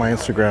tagged me on my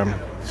Instagram.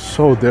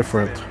 So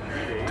different.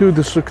 Dude,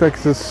 this looks like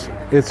this,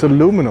 it's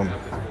aluminum.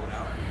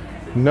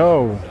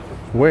 No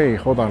way,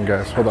 hold on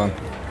guys, hold on.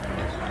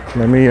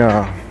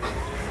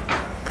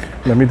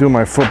 Let me do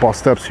my football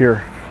steps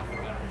here.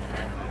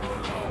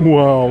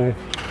 Wow.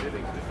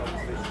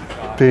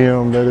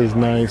 Damn, that is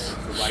nice.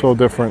 So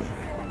different.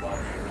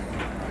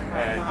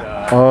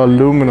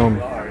 Aluminum.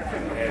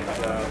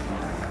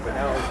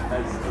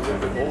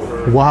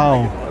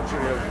 Wow.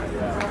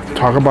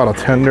 Talk about a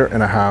tender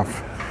and a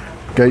half.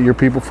 Get your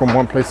people from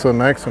one place to the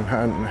next and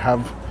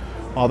have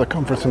all the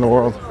comforts in the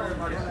world.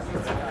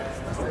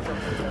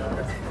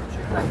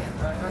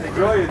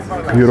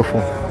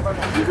 Beautiful.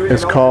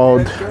 It's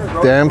called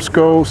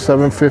Damsco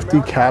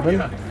 750 Cabin.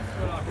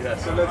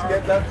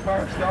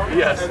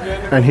 Yes.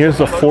 And here's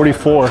the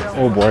 44.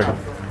 Oh boy.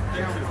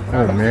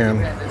 Oh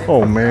man.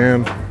 Oh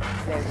man.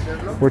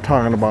 We're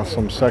talking about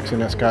some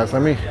sexiness, guys.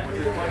 Let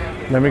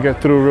me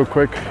get through real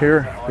quick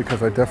here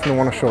because I definitely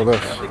want to show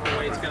this.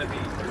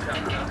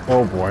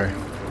 Oh boy.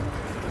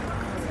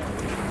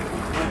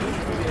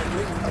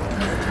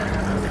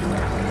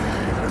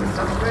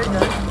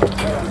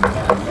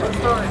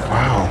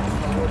 Wow.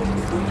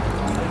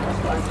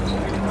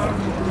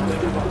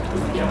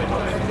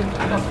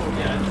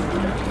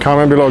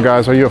 Comment below,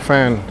 guys. Are you a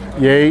fan?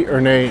 Yay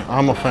or nay?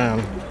 I'm a fan.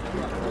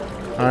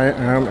 I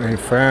am a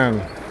fan.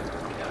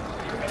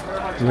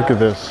 Look at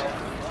this.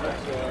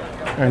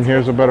 And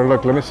here's a better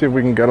look. Let me see if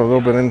we can get a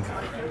little bit in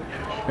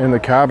the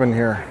cabin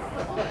here.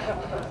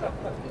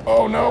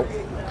 Oh no,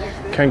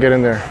 can't get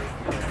in there.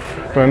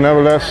 But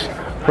nevertheless,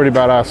 pretty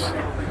badass.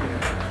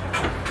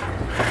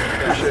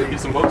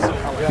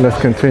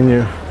 Let's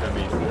continue.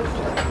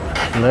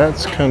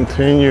 Let's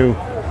continue.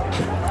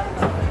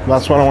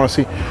 That's what I want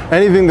to see.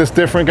 Anything that's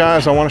different,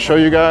 guys, I want to show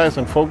you guys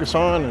and focus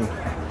on. And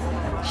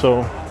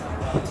so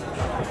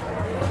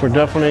we're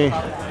definitely,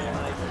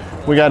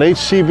 we got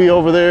HCB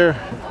over there.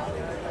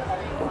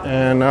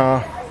 And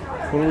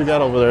what do we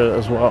got over there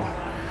as well?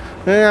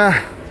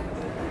 Yeah,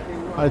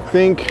 I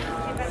think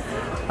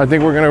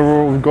we're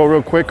gonna go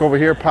real quick over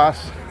here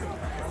past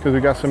because we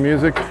got some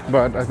music,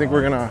 but I think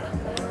we're gonna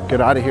get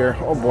out of here.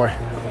 Oh boy,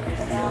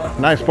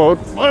 nice boat.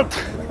 What?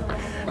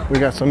 We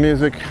got some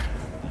music.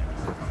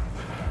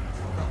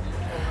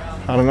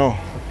 I don't know,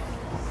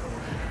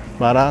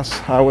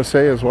 badass, I would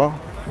say as well.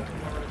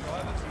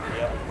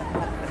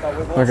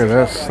 Look at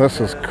this. This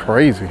is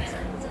crazy.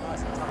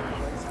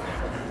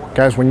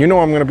 Guys, when you know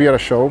I'm going to be at a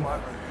show,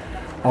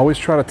 always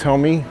try to tell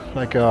me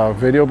like a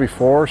video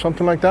before or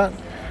something like that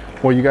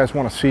what you guys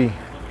want to see.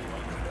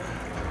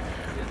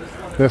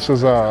 This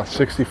is a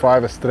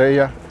 65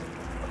 Estrella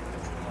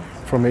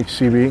from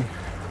HCB.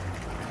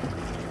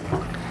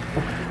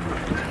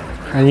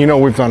 And you know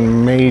we've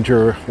done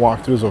major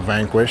walkthroughs of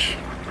Vanquish.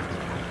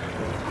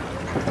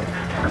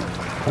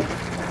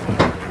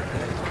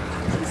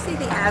 You see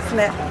the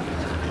Aznet?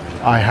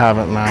 I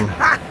haven't, ma'am.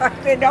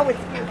 I know it's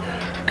you.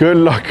 Good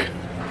luck.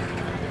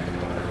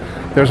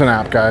 There's an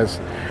app, guys.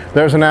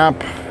 There's an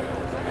app.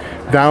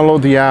 Download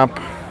the app.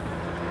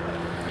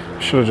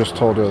 Should have just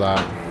told her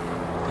that.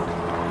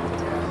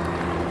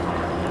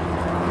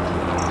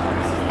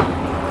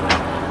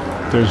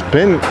 There's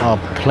been a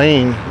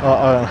plane,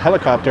 a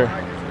helicopter.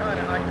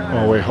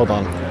 Oh wait, hold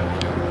on.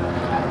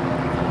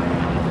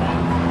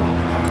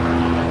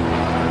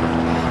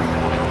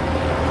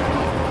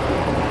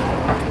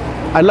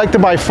 I'd like to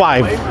buy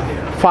five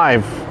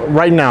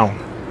right now.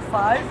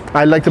 5?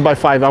 I'd like to buy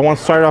 5. I want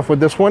to start off with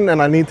this one, and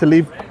I need to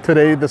leave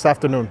today, this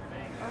afternoon.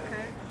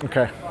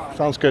 Okay. Okay,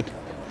 sounds good.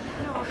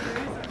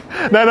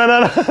 No.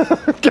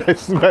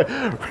 Guys,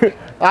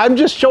 I'm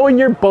just showing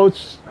your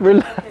boats.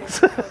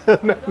 Relax.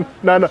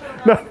 No,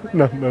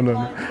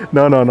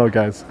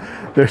 guys.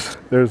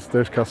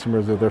 There's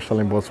customers that they're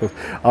selling boats with.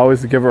 I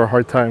always give her a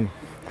hard time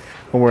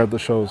when we're at the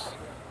shows.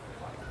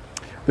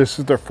 This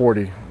is their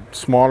 40,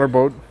 smaller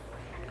boat,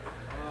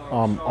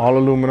 all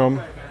aluminum.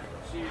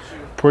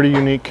 Pretty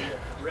unique.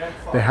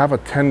 They have a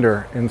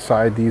tender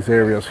inside these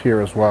areas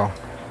here as well.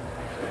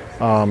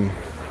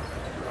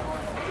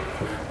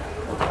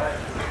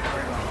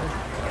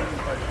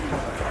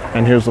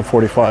 And here's the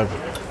 45.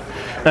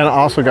 And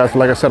also, guys,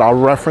 like I said, I'll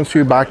reference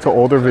you back to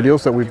older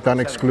videos that we've done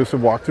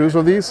exclusive walkthroughs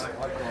of these.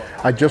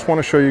 I just want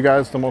to show you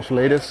guys the most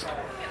latest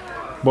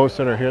boats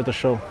that are here at the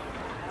show.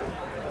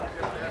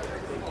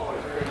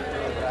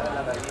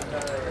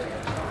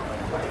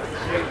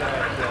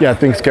 Yeah,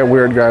 things get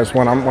weird, guys.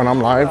 When I'm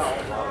live,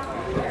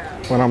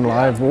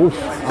 oof,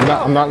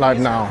 I'm not live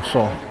now,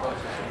 so,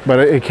 but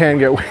it can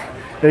get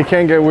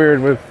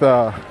weird with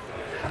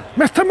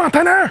Mr.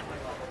 Montaner.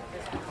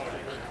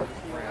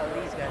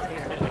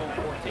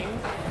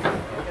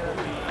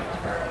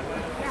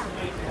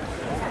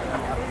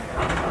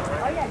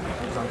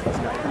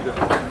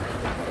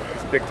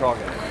 Big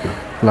target.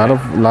 A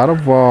lot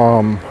of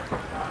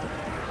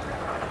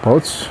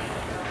boats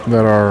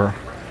that are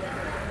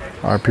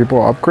people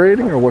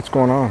upgrading or what's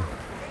going on?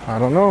 I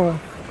don't know.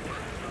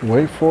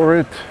 Wait for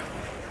it.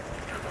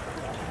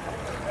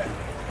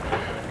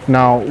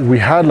 Now we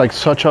had like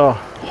such a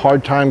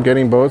hard time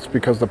getting boats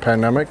because of the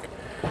pandemic,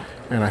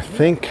 and I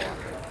think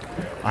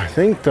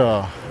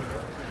the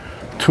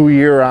 2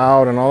 year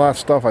out and all that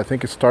stuff, I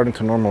think it's starting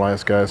to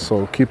normalize, guys.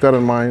 So keep that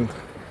in mind.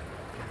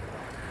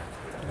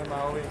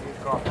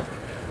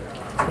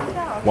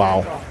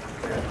 Wow.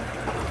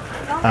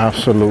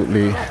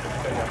 Absolutely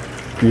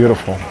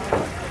beautiful.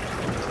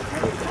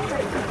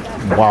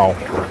 Wow.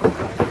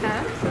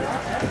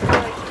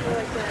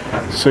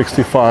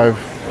 65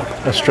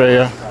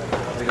 Estrella.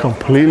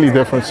 Completely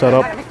different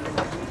setup.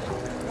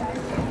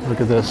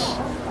 Look at this.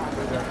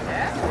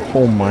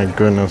 Oh my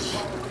goodness.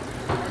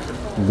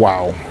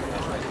 Wow.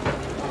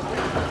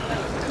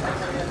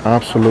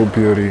 Absolute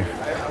beauty.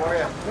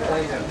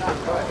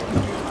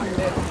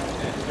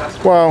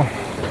 Well,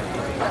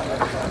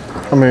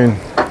 I mean,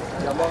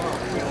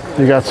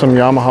 you got some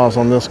Yamahas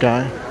on this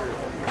guy.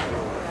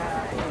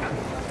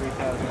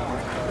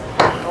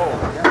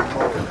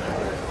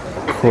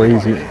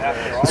 Crazy.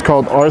 It's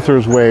called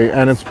Arthur's Way,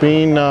 and it's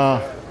being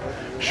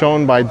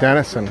shown by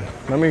Dennison.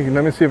 Let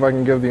me see if I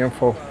can give the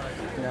info.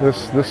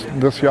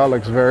 This yacht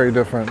looks very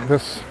different.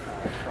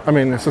 I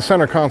mean, it's a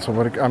center console,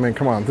 but I mean,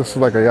 come on, this is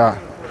like a yacht.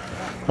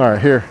 All right,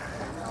 here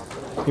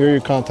are your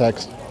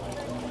contacts.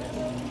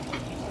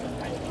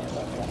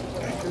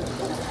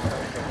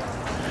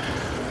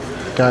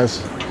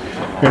 Guys,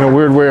 in a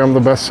weird way, I'm the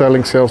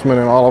best-selling salesman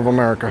in all of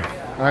America.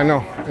 I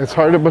know, it's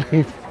hard to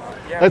believe.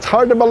 It's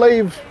hard to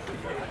believe.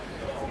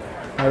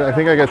 I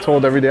think I get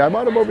told every day, I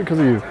bought a boat because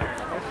of you.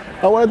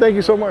 I want to thank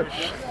you so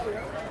much.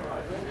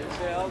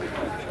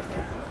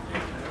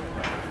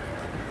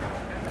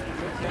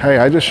 Hey,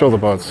 I just show the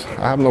boats.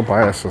 I have no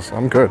biases.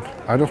 I'm good.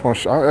 I just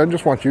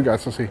want you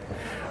guys to see.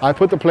 I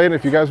put the plate.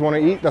 If you guys want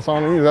to eat, that's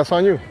on you. That's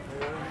on you.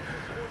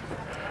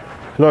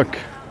 Look.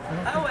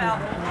 Oh well.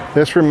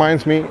 This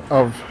reminds me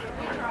of,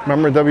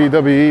 remember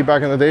WWE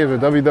back in the days, or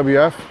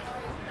WWF,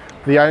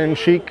 the Iron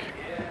Sheik.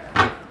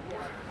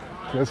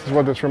 This is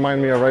what this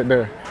reminds me of right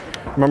there.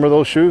 Remember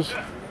those shoes?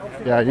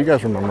 Yeah, you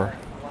guys remember.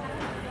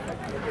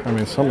 I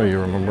mean, some of you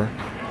remember.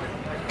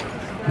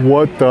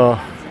 What the,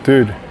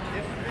 dude?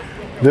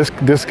 This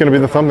is gonna be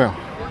the thumbnail.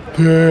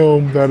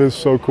 Damn, that is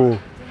so cool.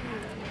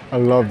 I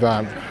love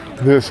that.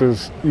 This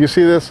is, you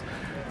see this?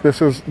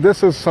 This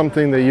is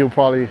something that you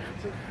probably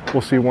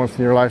will see once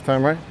in your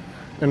lifetime, right?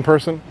 In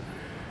person.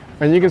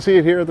 And you can see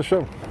it here at the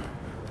show.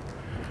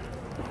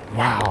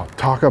 Wow,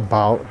 talk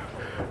about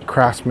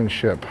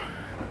craftsmanship.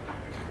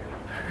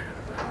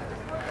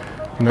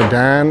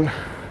 Nadan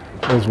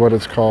is what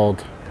it's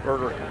called.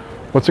 Burger.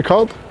 What's it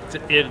called?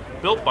 It's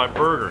built by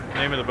Burger. The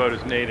name of the boat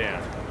is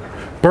Nadan.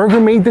 Burger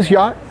made this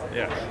yacht?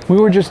 Yes. We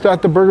were just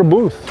at the Burger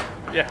booth.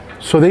 Yeah.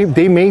 So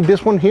they made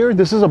this one here?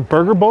 This is a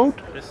Burger boat?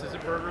 This is a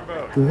Burger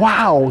boat.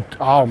 Wow.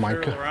 Oh my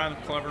God. Around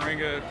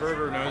Claveringa,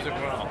 Burger knows it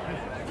well.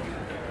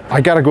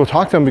 I gotta go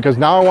talk to him because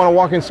now I want to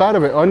walk inside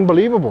of it.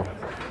 Unbelievable.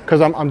 Because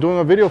I'm doing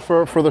a video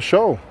for the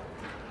show.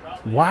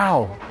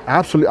 Wow.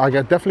 Absolutely.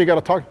 definitely got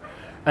to talk.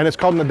 And it's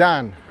called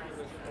Nadan.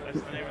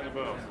 That's the name of the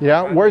boat.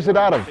 Yeah? Where's it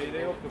out of?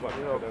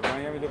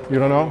 You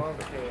don't know?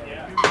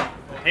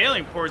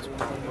 Hailing port's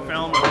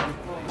Falmouth.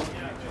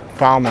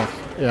 Falmouth,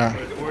 yeah.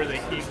 Where they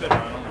keep it,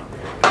 I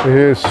don't know. It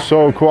is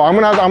so cool. I'm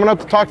gonna have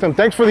to talk to them.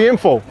 Thanks for the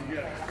info.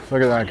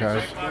 Look at that,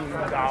 guys.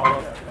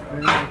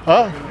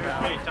 Huh?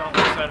 Hey, tell them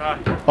I said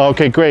hi.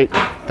 Okay, great.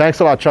 Thanks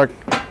a lot, Chuck.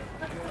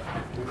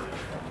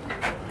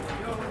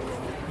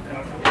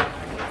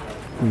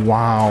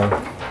 Wow.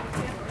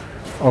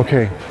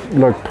 Okay,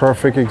 look,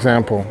 perfect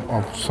example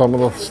of some of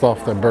the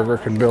stuff that Burger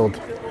can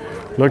build.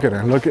 Look at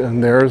it. Look at,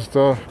 and there's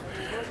the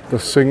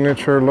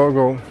signature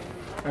logo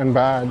and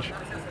badge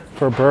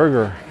for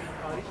Burger.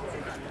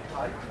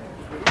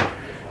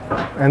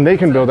 And they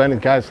can build any,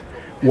 guys.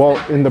 Well,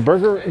 in the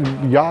Burger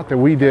yacht that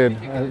we did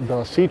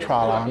the sea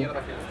trial on,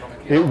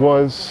 it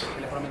was,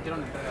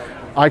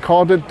 I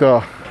called it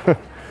the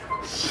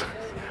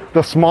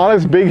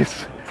smallest,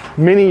 biggest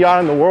mini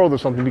yacht in the world or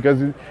something,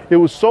 because it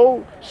was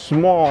so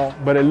small,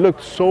 but it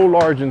looked so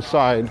large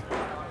inside.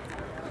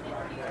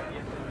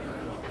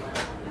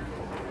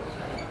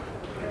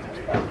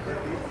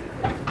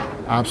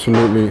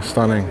 Absolutely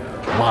stunning.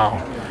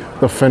 Wow.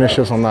 The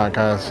finishes on that,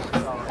 guys.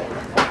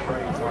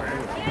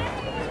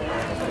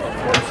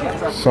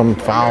 Some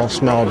foul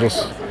smell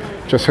just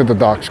hit the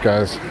docks,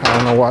 guys. I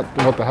don't know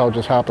what the hell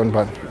just happened,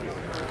 but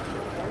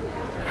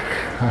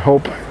I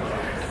hope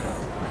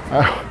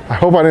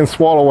I didn't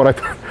swallow what I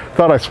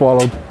thought I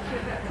swallowed.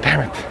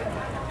 Damn it.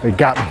 They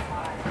got me.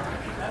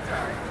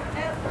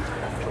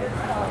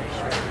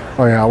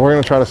 Oh yeah, we're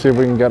gonna try to see if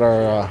we can get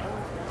our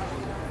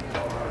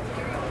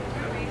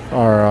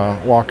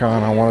walk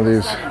on one of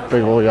these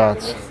big old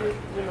yachts.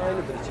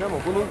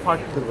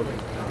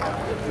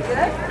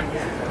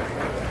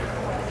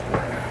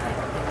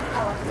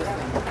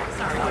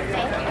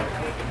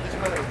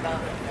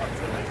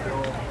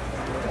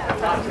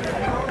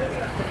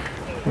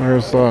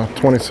 There's the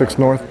 26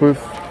 North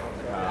booth.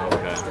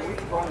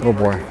 Oh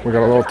boy, we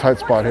got a little tight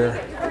spot here.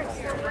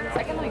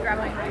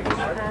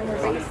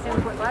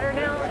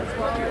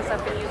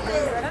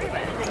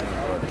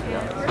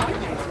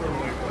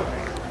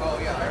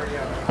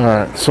 All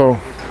right, so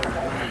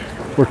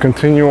we're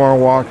continuing our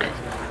walk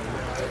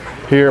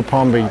here at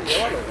Palm Beach.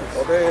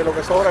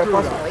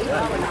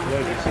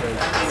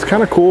 It's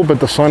kind of cool, but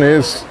the sun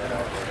is,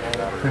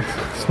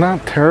 it's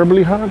not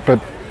terribly hot,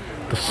 but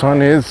the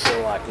sun is,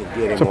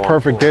 it's a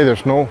perfect day.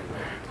 There's not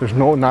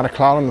a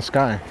cloud in the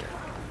sky.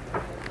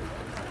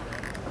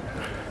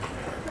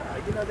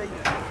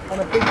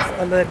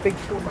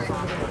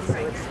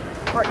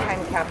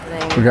 Part-time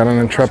captaining. We got an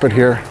Intrepid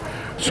here.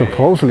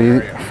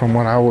 Supposedly, from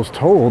what I was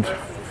told,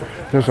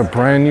 there's a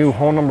brand new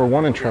hull number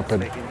 1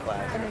 Intrepid.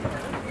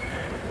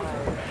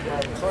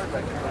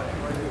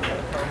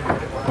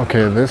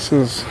 Okay, this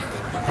is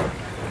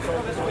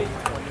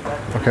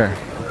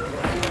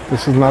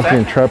not the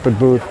Intrepid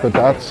booth, but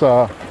that's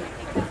all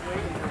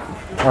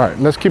right,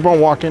 let's keep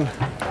on walking.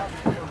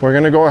 We're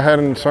gonna go ahead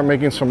and start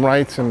making some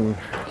rights and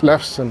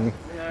lefts, and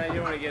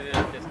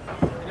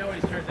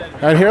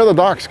here are the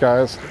docks,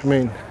 guys. I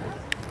mean,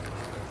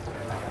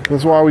 this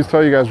is why I always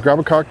tell you guys, grab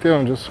a cocktail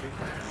and just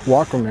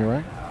walk with me,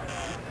 right?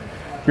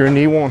 Your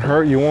knee won't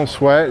hurt, you won't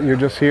sweat, you're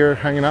just here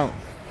hanging out.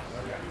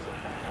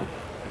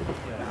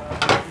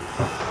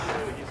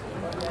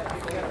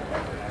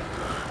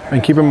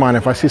 And keep in mind,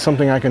 if I see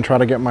something I can try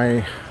to get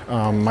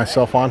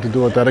myself on to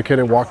do a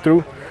dedicated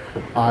walkthrough,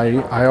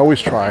 I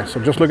always try. So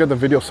just look at the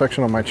video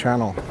section of my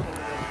channel.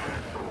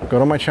 Go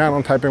to my channel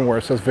and type in where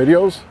it says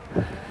videos,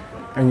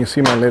 and you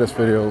see my latest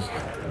videos.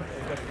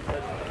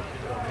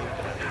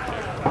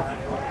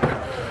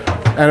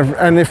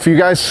 And if you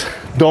guys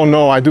don't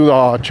know, I do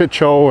the Chit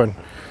show and,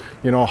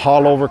 you know,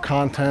 haul over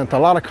content, a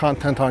lot of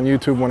content on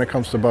YouTube when it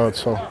comes to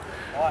boats. So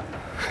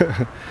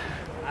I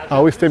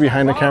always stay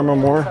behind the camera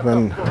more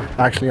than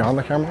actually on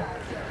the camera.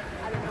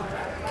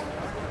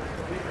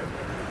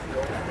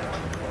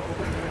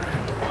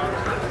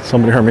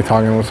 Somebody heard me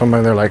talking with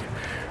somebody, they're like,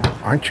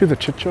 "Aren't you the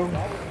Chit show?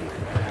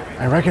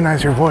 I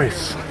recognize your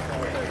voice."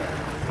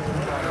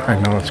 I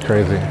know, it's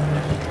crazy.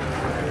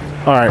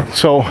 All right,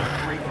 so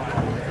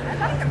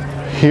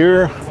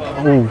here,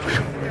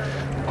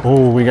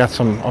 oh, we got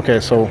some, okay,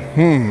 so,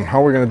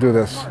 how are we gonna do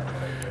this?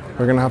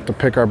 We're gonna have to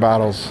pick our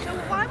battles.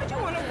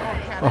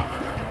 Oh.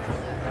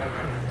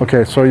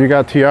 Okay, so you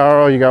got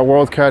Tiara, you got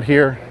World Cat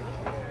here.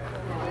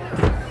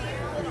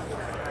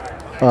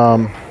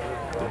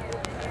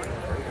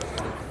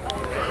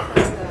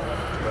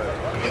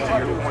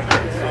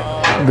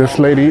 This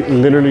lady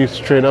literally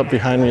straight up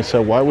behind me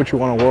said, "Why would you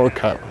want a World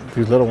Cat,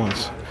 these little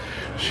ones?"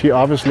 She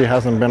obviously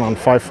hasn't been on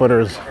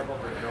 5-footers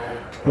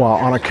while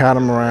on a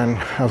catamaran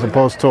as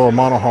opposed to a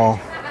monohull.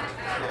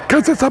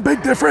 Because it's a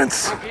big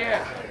difference.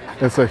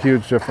 It's a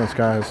huge difference,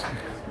 guys.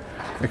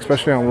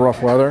 Especially on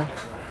rough weather.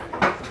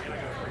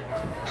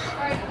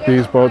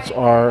 These boats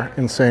are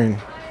insane.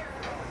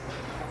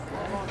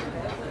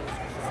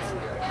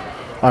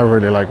 I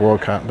really like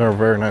World Cat. They're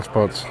very nice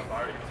boats.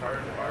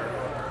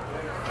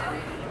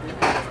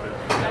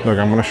 Look,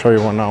 I'm going to show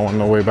you one now on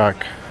the way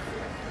back.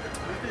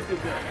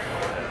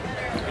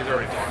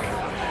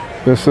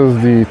 This is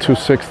the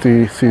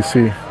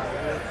 260cc.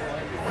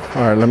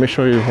 All right, let me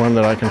show you one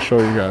that I can show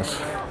you guys.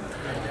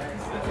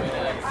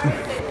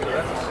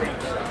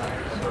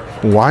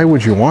 Why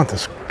would you want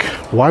this?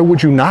 Why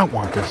would you not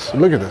want this?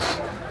 Look at this.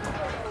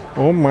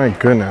 Oh my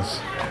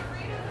goodness.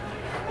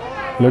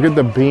 Look at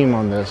the beam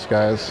on this,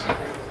 guys.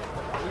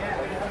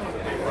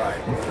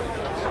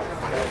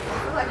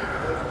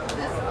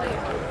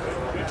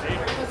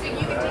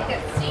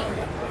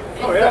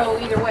 Oh, yeah. Go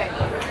either way.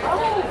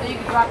 Oh, so you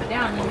can drop it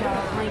down and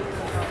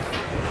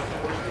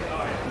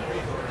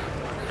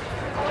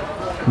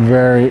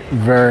Very,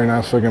 very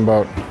nice looking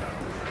boat.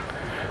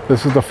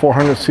 This is the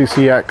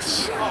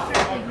 400ccX.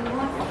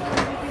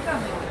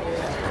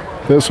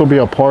 This will be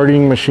a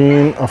partying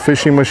machine, a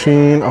fishing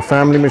machine, a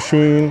family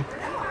machine,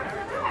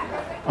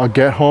 a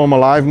get home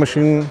alive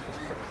machine.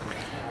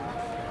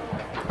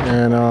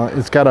 And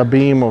it's got a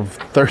beam of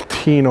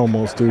 13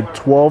 almost, dude.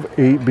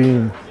 12.8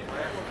 beam.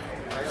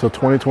 It's a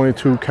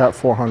 2022 Cat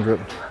 400.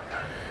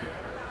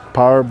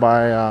 Powered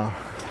by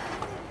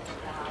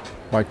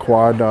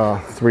quad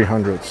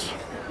 300s.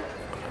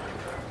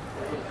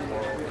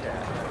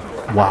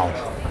 Wow.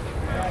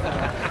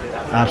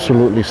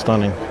 Absolutely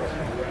stunning.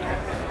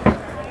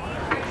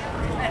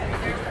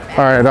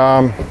 All right,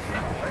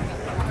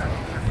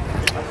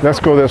 let's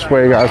go this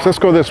way, guys. Let's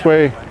go this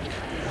way.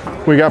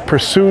 We got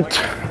Pursuit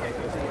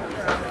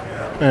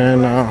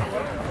and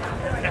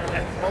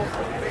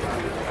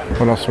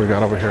What else we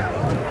got over here?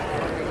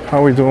 How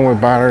are we doing with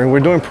battery?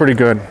 We're doing pretty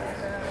good.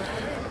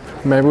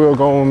 Maybe we'll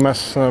go and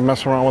mess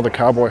around with a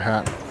cowboy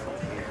hat.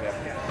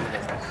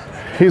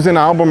 He's in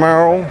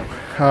Albemarle.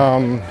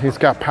 He's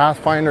got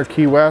Pathfinder,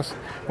 Key West.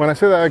 When I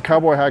say that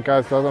cowboy hat,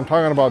 guys, I'm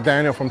talking about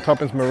Daniel from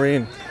Tuppence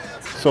Marine.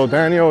 So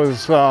Daniel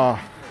is, I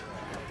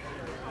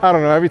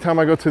don't know, every time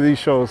I go to these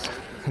shows,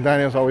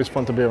 Daniel's always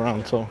fun to be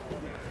around. So,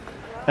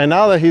 and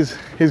now that he's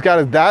got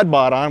his dad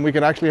bod on, we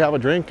can actually have a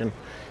drink and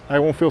I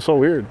won't feel so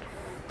weird.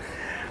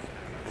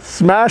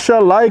 Smash a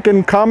like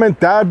and comment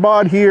dad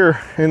bod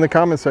here in the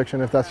comment section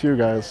if that's you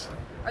guys.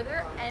 Are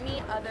there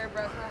any other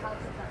broker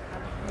houses that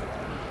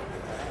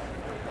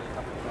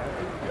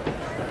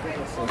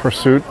come?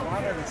 Pursuit.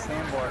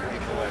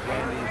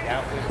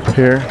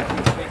 Here.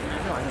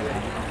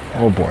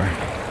 Oh boy.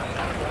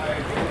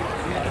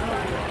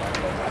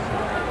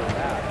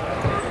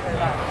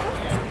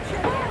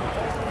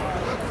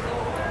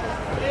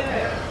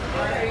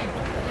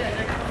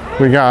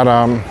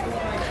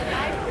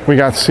 We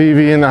got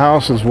CV in the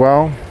house as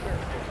well.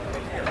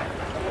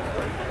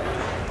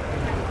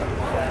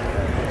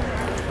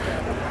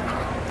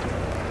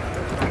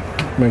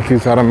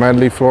 Mickey's out of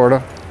Medley,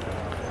 Florida.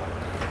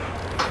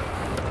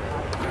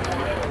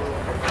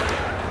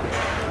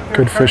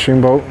 Good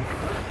fishing boat.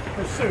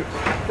 Pursuit.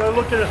 Go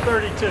look at a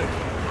 32.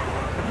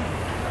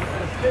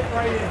 Fit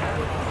right in.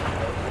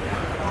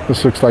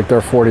 This looks like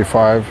they're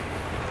 45.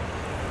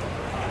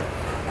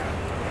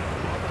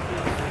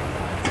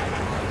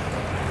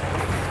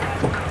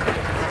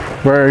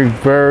 Very,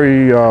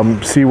 very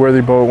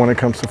seaworthy boat when it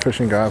comes to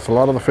fishing, guys. A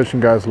lot of the fishing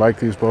guys like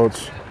these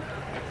boats.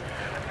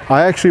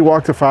 I actually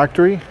walked a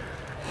factory,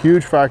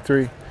 huge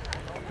factory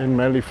in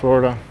Medley,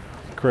 Florida.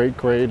 Great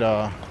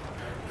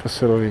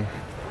facility.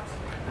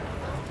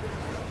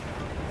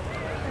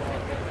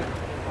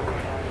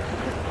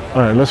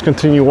 All right, let's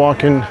continue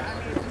walking.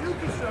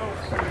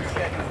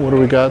 What do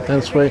we got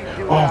this way?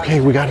 Oh,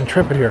 okay, we got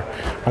Intrepid here.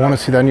 I want to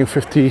see that new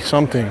 50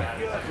 something.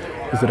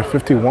 Is it a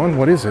 51?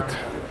 What is it?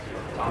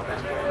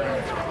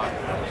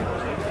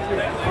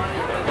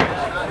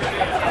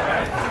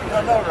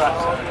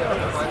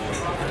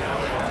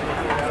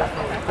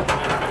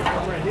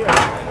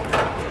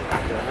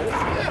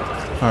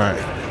 All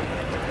right.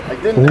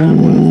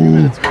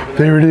 Ooh,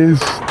 there it is.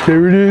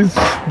 There it is.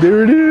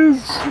 There it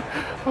is.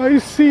 I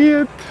see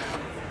it.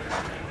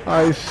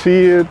 I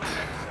see it.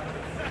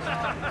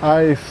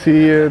 I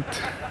see it.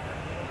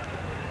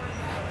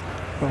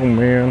 Oh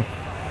man.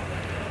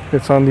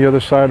 It's on the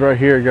other side right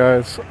here,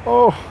 guys.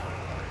 Oh.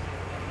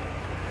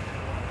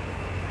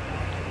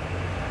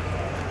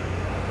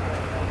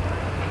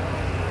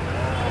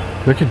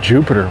 Look at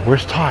Jupiter.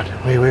 Where's Todd?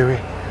 Wait.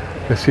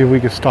 Let's see if we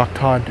can stalk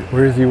Todd.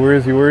 Where is he? Where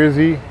is he? Where is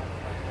he?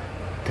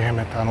 Damn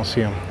it, I don't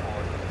see him.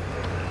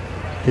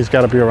 He's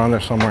got to be around there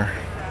somewhere.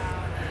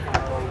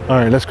 All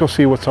right, let's go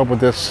see what's up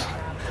with this.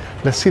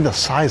 Let's see the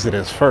size it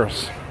is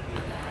first.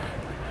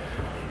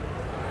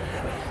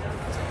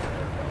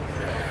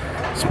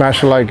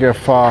 Smash a like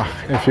if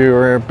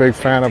you're a big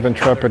fan of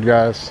Intrepid,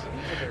 guys.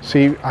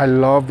 See, I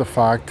love the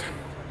fact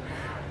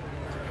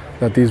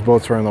that these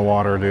boats are in the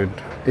water, dude.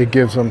 It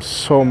gives them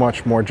so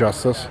much more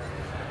justice.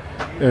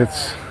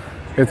 It's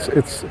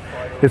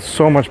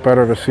so much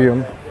better to see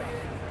them.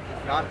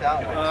 Not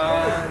that one.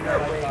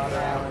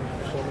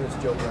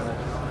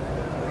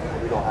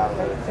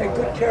 Take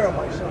good care of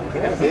my son.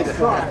 He's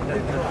trying.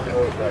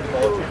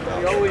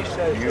 He always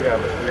says. You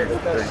have a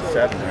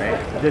 337, right?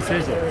 This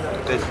is it.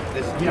 This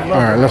All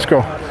right, let's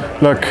go.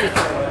 Look,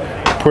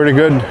 pretty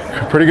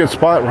good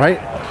spot, right?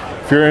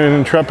 If you're an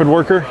Intrepid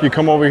worker, you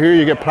come over here,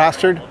 you get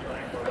plastered,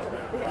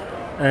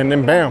 and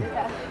then bam,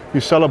 you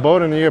sell a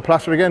boat and you get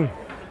plastered again.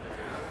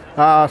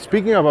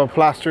 Speaking of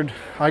plastered,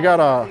 I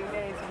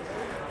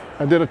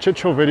did a Chit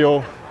show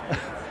video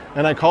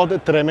and I called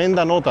it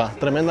Tremenda Nota.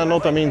 Tremenda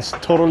Nota means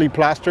totally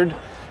plastered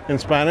in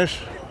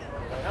Spanish.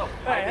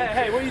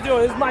 Hey, what are you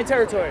doing? This is my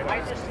territory.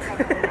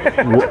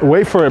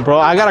 Wait for it, bro.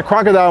 I got a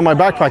crocodile in my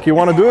backpack. You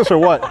want to do this or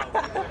what?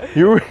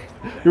 You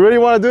really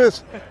want to do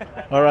this?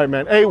 All right,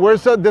 man. Hey,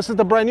 this is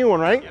the brand new one,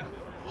 right? Yeah.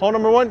 Hole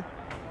number 1?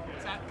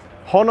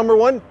 Hole number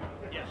 1?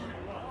 Yes.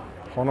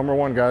 Hole number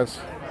 1, guys.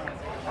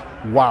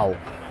 Wow.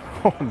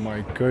 Oh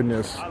my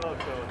goodness.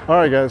 All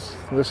right, guys.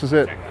 This is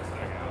it.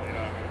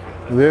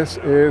 This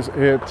is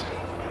it.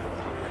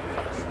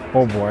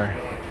 Oh boy.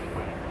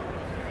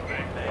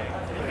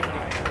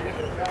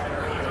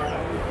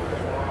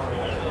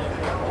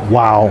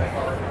 Wow.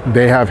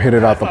 They have hit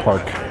it out the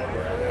park.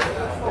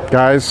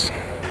 Guys.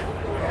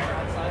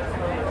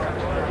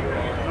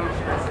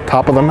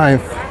 Top of the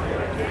 9th.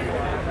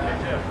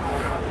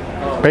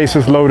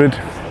 Bases loaded.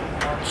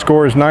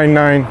 Score is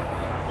 9-9.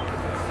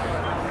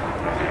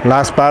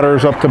 Last batter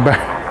is up to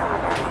bat.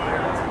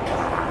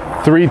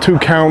 3-2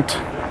 count.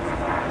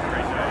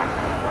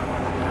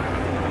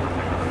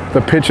 The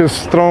pitch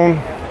is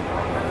thrown.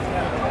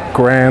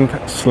 Grand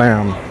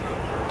slam.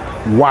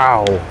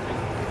 Wow.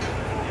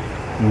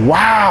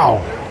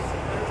 Wow.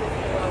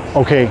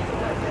 Okay,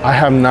 I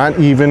have not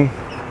even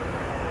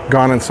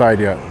gone inside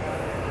yet.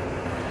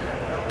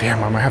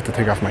 Damn, I might have to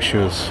take off my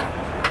shoes.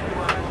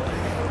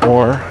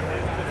 Or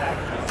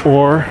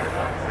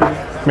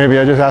maybe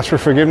I just ask for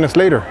forgiveness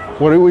later.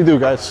 What do we do,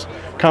 guys?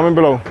 Comment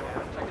below.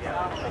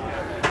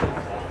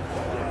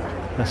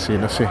 Let's see.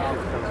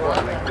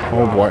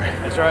 Oh boy.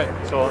 That's right.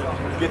 So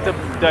get the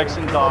decks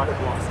and dock.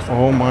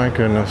 Oh my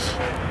goodness.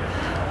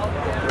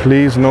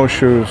 Please, no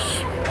shoes.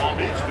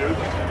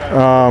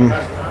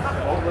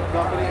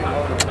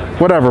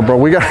 Whatever, bro.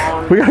 We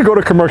gotta go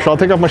to commercial. I'll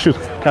take off my shoes.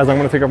 Guys, I'm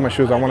gonna take off my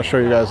shoes. I wanna show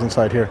you guys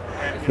inside here.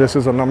 This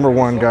is a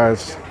 #1,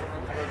 guys.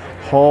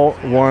 Hall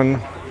 1.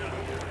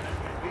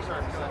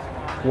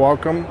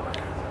 Welcome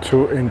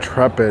to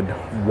Intrepid.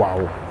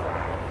 Wow.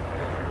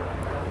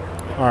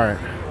 All right.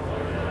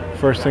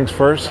 First things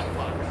first.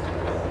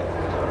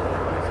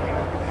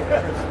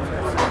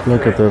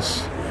 Look at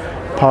this.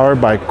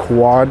 Powered by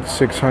Quad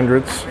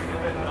 600s.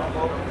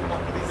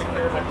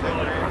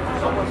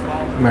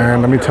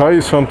 Man, let me tell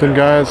you something,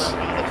 guys.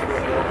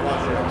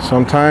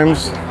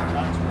 Sometimes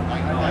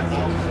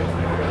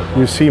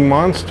you see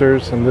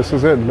monsters, and this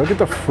is it. Look at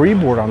the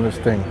freeboard on this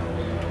thing.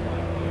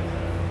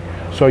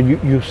 So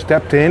you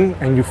stepped in,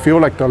 and you feel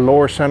like the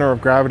lower center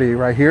of gravity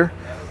right here,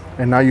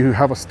 and now you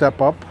have a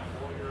step up.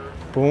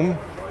 Boom.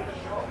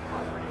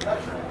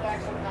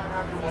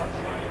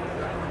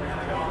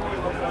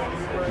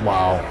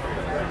 Wow.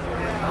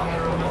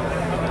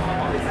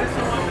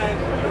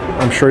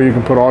 I'm sure you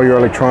can put all your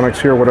electronics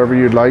here, whatever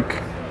you'd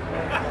like.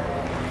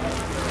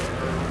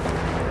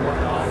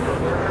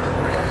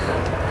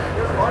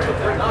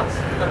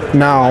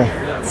 Now,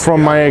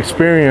 from my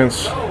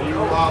experience,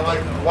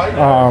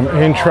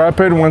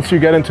 Intrepid, once you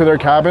get into their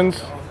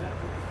cabins,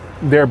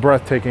 they're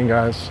breathtaking,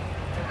 guys.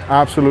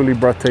 Absolutely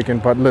breathtaking.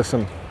 But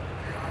listen,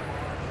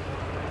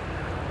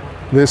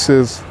 this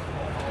is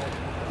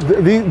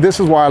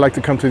why I like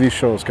to come to these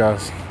shows,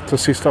 guys, to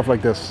see stuff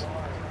like this.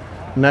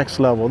 Next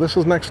level. This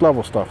is next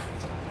level stuff.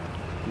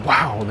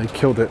 Wow, they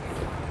killed it.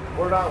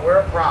 We're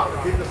proud.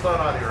 Keep the sun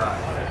out of your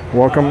eyes.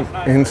 Welcome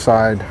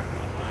inside.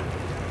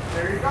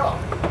 There you go.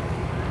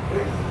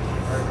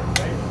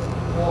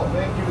 Well,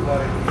 thank you,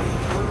 buddy.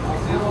 I'll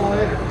see you a little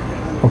later.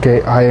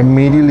 Okay, I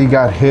immediately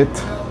got hit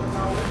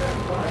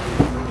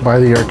by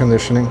the air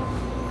conditioning.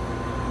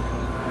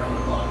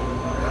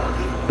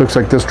 Looks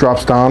like this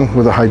drops down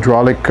with a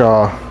hydraulic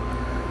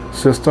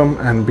system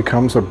and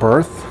becomes a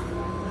berth.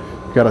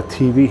 You got a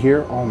TV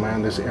here. Oh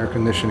man, this air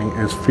conditioning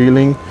is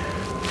feeling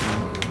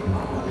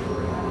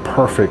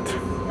perfect.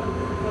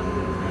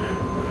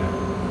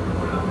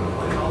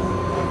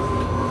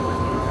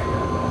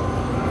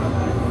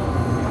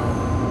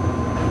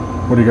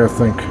 What do you guys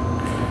think?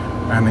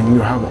 And then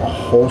you have a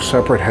whole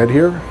separate head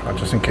here,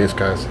 just in case,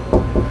 guys.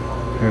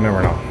 You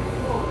never know.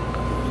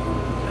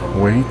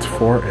 Wait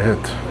for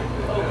it.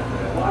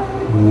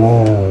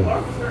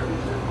 Whoa.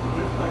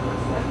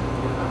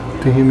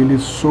 Damn, it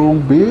is so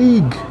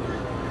big.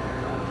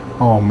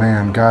 Oh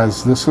man,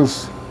 guys,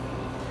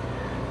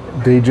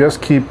 they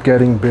just keep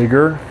getting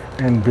bigger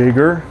and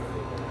bigger.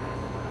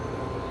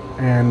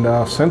 And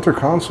center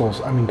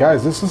consoles, I mean,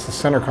 guys, this is the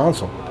center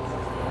console.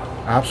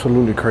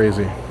 Absolutely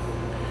crazy.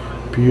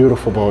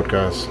 Beautiful boat,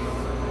 guys.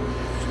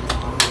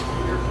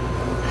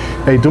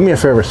 Hey, do me a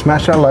favor,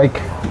 smash that like.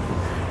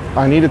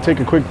 I need to take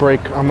a quick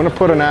break. I'm gonna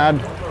put an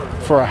ad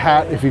for a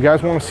hat. If you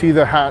guys wanna see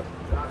the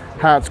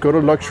hats, go to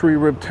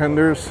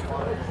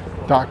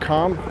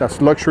luxuryribtenders.com. That's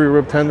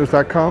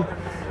luxuryribtenders.com.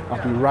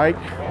 I'll be right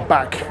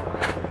back.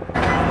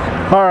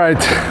 All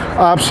right,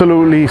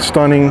 absolutely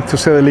stunning to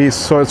say the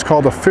least. So it's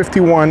called the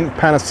 51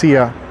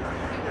 Panacea.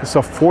 It's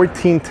a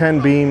 1410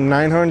 beam,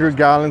 900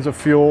 gallons of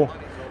fuel,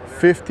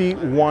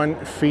 51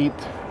 feet,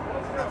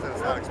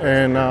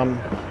 and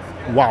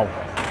wow.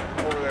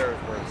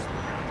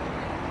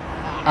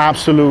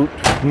 Absolute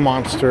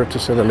monster to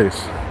say the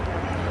least.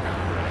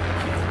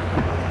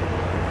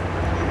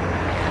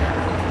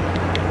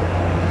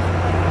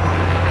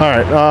 All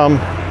right,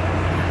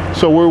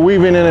 so we're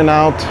weaving in and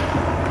out.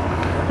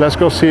 Let's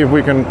go see if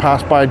we can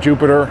pass by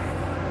Jupiter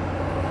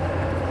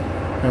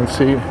and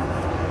see.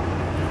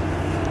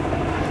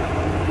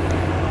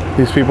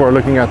 These people are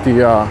looking at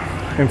the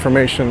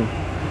information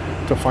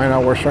to find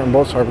out where certain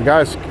boats are. But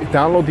guys,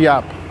 download the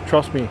app.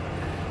 Trust me,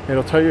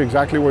 it'll tell you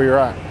exactly where you're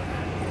at.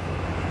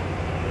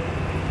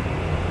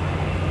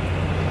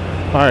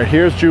 All right,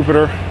 here's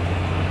Jupiter.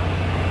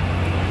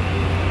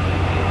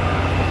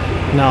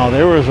 Now,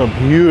 there was a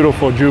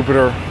beautiful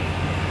Jupiter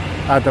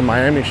at the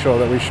Miami show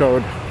that we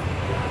showed,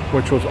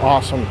 which was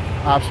awesome.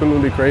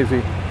 Absolutely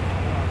crazy.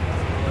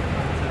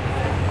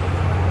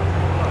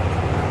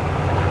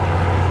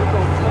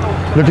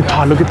 Look at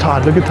Todd, look at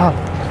Todd, look at Todd,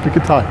 look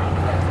at Todd.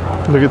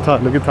 Look at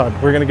Todd, look at Todd.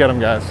 We're gonna get him,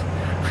 guys.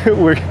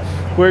 we're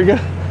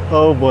gonna,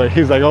 oh boy,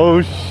 he's like,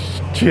 oh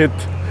shit.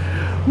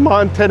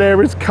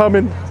 Montaner is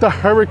coming, the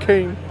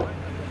hurricane.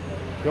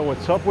 Yo,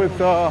 what's up with,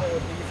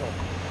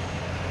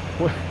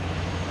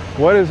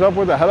 what is up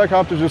with the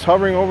helicopter just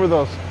hovering over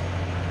those?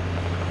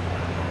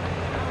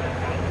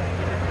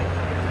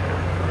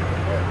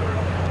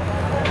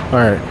 All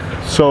right,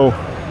 so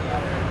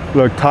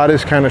look, Todd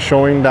is kind of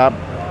showing that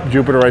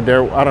Jupiter right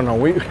there. I don't know,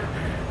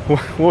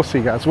 We'll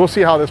see, guys. We'll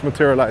see how this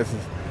materializes.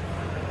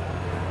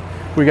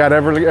 We got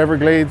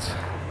Everglades.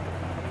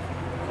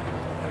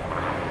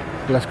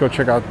 Let's go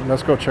check out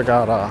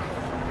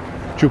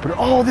Jupiter.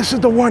 Oh, this is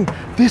the one.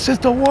 This is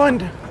the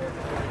one.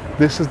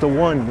 This is the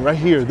one right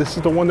here. This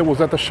is the one that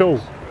was at the show.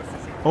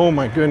 Oh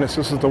my goodness,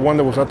 this is the one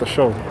that was at the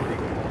show.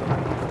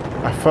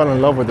 I fell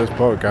in love with this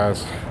boat,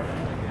 guys.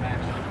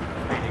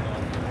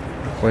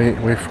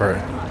 Wait for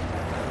it.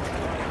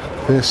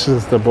 This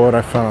is the boat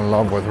I fell in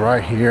love with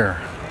right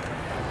here.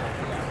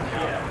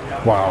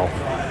 Wow.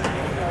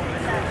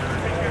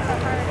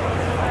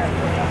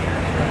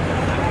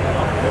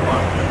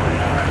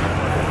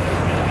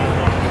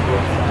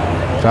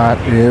 That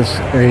is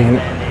a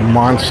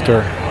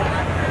monster.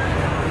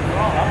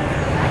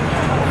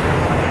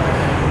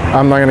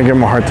 I'm not gonna give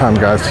him a hard time,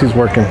 guys. He's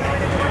working.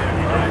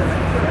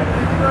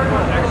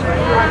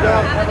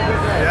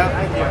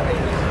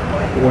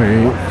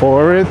 Wait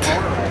for it.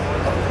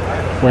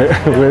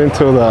 Wait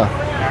until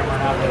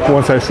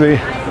once I see.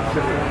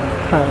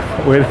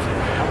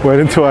 Wait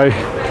until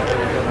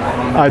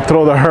I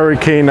throw the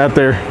hurricane at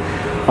there.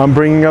 I'm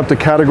bringing up the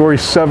Category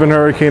 7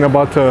 hurricane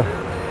about to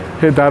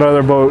hit that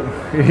other boat.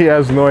 He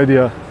has no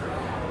idea.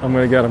 I'm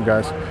gonna get him,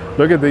 guys.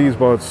 Look at these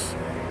boats.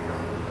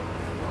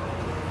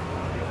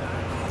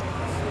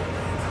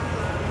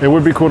 It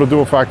would be cool to do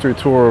a factory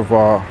tour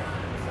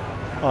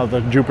of the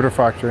Jupiter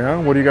factory, huh?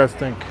 What do you guys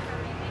think?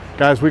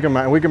 Guys, we can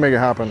make it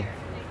happen.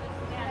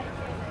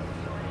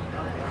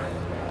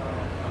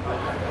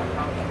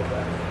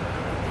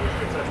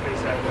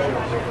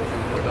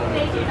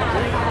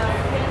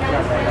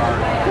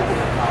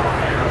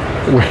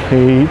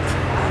 Wait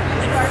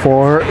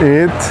for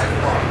it.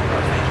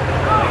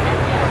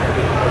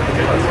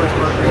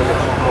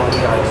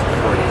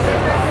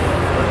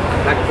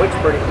 That looks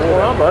pretty cool.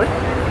 Hold on, buddy.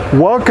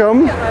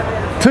 Welcome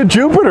to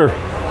Jupiter.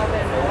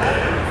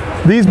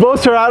 These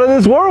boats are out of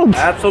this world.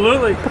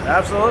 Absolutely,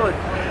 absolutely.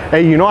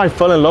 Hey, you know, I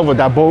fell in love with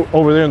that boat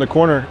over there in the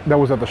corner that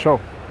was at the show.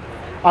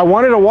 I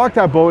wanted to walk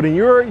that boat, and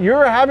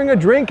you're having a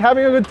drink,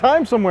 having a good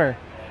time somewhere.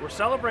 We're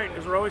celebrating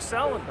because we're always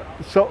selling.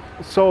 So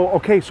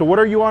okay, so what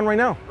are you on right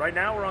now? Right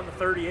now we're on the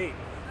 38.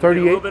 38?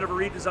 A little bit of a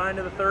redesign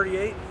of the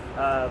 38.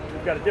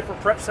 We've got a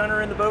different prep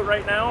center in the boat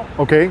right now.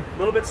 Okay. A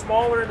little bit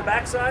smaller in the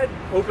backside,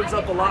 opens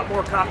up a lot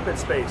more cockpit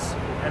space.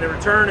 And in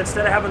return,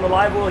 instead of having the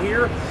live well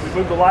here, we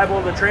moved the live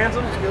well to the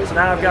transom. So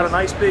now I've got a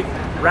nice big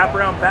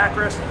wraparound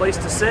backrest, place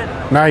to sit.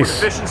 Nice. When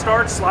the fishing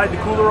starts, slide the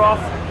cooler off,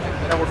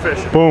 and we're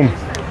fishing. Boom.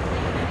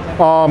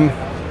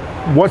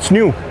 What's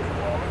new?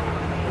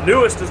 The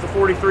newest is the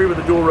 43 with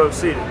the dual row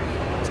seating.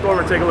 Let's go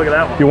over and take a look at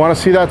that one. You want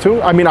to see that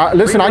too? I mean,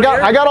 listen, I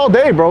got all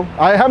day, bro.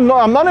 I'm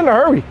not in a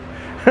hurry.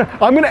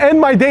 I'm gonna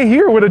end my day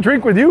here with a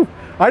drink with you.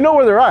 I know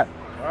where they're at.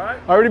 All right.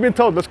 I already been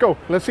told. Let's go.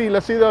 Let's see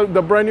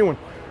the brand new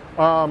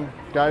one,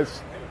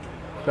 guys.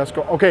 Let's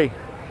go. Okay.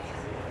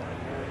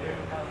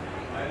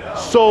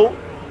 So,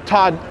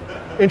 Todd,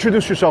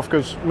 introduce yourself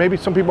because maybe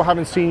some people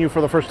haven't seen you for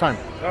the first time.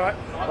 All right.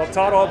 Well,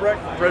 Todd Albrecht,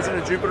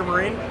 president of Jupiter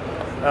Marine.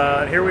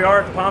 Here we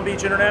are at the Palm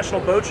Beach International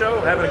Boat Show,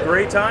 having a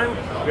great time.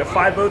 We got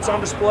 5 boats on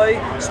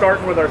display,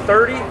 starting with our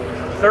 30,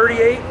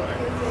 38,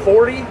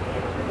 40,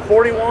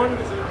 41,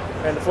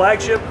 and the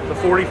flagship, the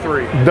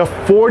 43. The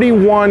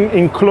 41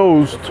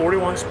 enclosed.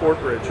 41 Sport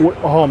Bridge.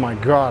 Oh my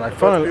God, I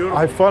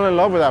fell in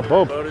love with that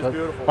boat. The boat is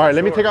beautiful. All right,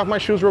 let me take off my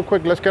shoes real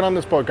quick. Let's get on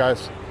this boat,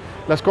 guys.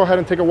 Let's go ahead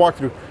and take a walk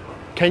through.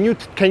 Can you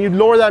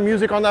lower that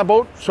music on that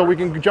boat so we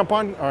can jump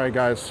on? All right,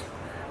 guys.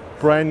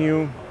 Brand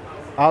new,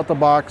 out the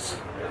box.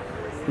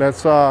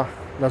 Let's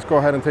go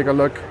ahead and take a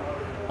look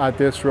at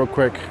this real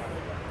quick.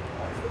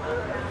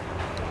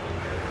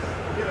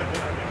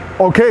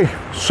 Okay,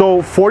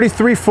 so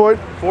 43 foot.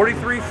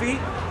 43 feet.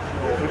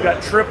 We've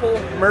got triple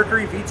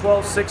Mercury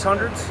V12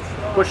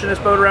 600s, pushing this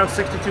boat around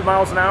 62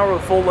 miles an hour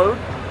with full load.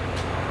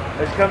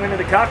 As you come into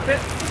the cockpit,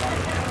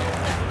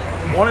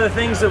 one of the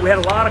things that we had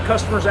a lot of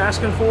customers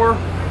asking for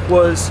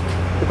was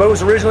the boat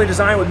was originally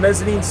designed with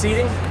mezzanine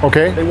seating.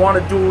 Okay. They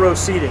wanted dual row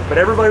seating, but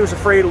everybody was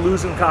afraid of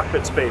losing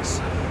cockpit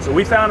space. So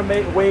we found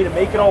a way to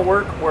make it all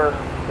work where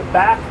the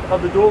back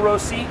of the dual row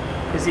seat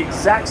is the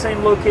exact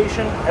same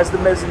location as the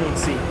mezzanine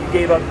seat. You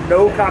gave up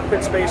no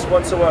cockpit space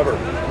whatsoever,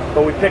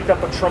 but we picked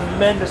up a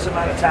tremendous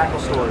amount of tackle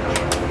storage.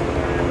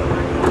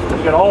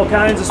 You got all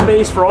kinds of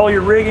space for all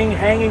your rigging,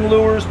 hanging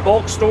lures,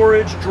 bulk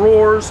storage,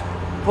 drawers,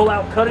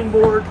 pull-out cutting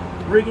board,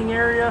 rigging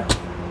area,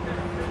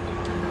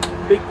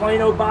 big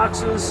Plano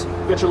boxes,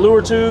 you got your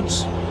lure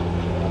tubes,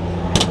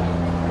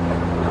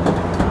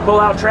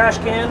 pull-out trash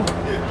can,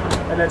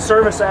 and then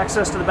service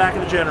access to the back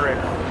of the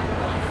generator.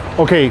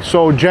 Okay,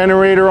 so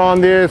generator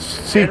on this,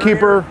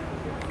 Seakeeper.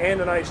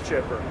 And an ice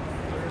chipper.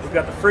 We've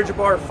got the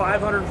Frigibar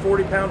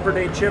 540 pound per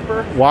day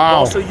chipper. Wow. We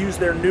also use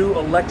their new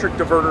electric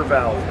diverter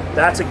valve.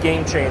 That's a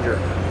game changer.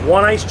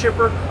 One ice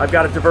chipper, I've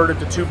got it diverted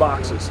to 2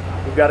 boxes.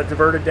 We've got it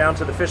diverted down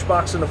to the fish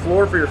box in the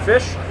floor for your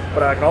fish,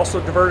 but I can also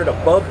divert it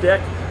above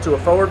deck to a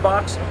forward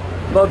box.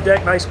 Above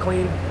deck, nice,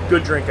 clean,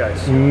 good drink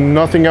ice.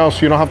 Nothing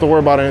else. You don't have to worry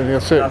about anything.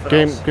 That's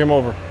it. Game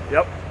over.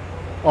 Yep.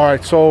 All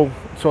right, so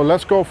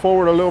let's go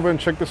forward a little bit and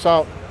check this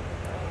out.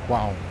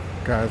 Wow.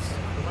 Guys,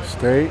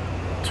 stay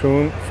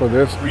tuned for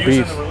this We're beast.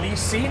 using the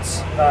release seats.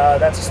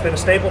 That's been a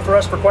staple for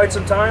us for quite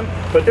some time.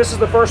 But this is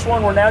the first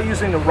one. We're now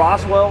using the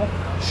Roswell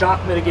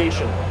shock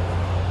mitigation.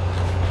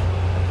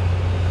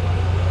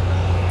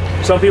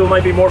 Some people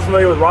might be more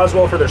familiar with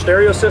Roswell for their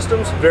stereo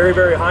systems. Very,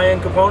 very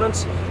high-end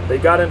components. They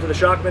got into the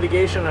shock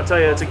mitigation. I'll tell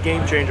you, it's a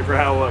game changer for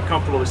how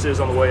comfortable this is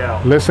on the way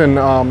out. Listen,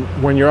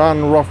 when you're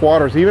on rough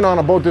waters, even on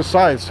a boat this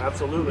size,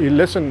 absolutely. You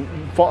listen.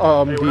 Hey,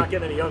 we're not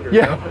getting any younger.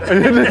 Yeah.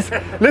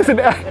 Listen,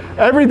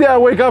 every day I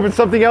wake up and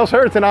something else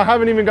hurts, and I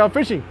haven't even gone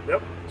fishing.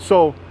 Yep.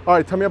 So, all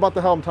right, tell me about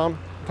the helm,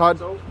 Todd.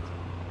 So,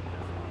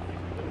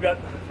 we've got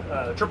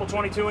triple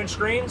 22-inch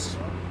screens.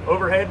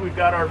 Overhead, we've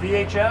got our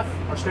VHF,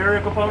 our stereo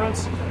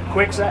components,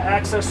 quick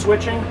access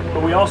switching,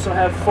 but we also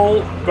have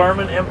full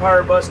Garmin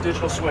Empire Bus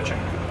digital switching.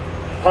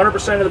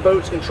 100% of the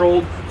boat's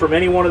controlled from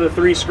any one of the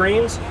 3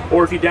 screens,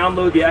 or if you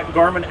download the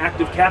Garmin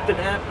Active Captain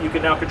app, you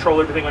can now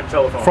control everything on your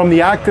telephone. From the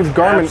Active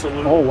Garmin?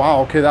 Absolutely. Oh,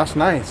 wow, okay, that's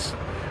nice.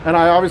 And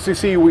I obviously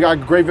see we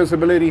got great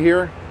visibility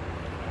here.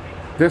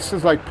 This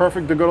is like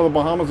perfect to go to the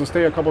Bahamas and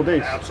stay a couple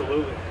days.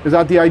 Absolutely. Is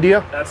that the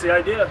idea? That's the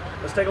idea.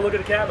 Let's take a look at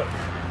the cabin.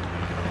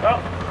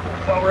 Well,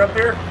 while we're up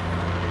here,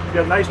 we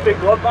got a nice big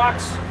glove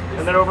box,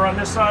 and then over on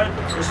this side,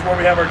 this is where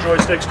we have our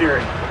joystick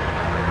steering.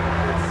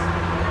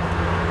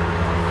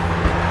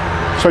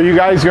 So you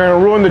guys are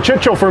gonna ruin the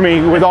Chit show for me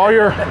with all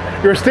your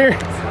steering.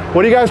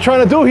 What are you guys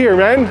trying to do here,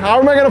 man? How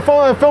am I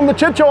gonna film the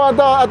Chit show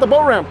at the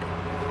boat ramp?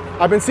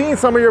 I've been seeing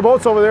some of your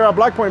boats over there at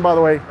Black Point, by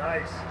the way.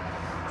 Nice.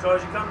 So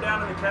as you come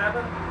down in the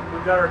cabin,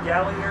 we've got our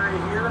galley area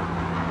here.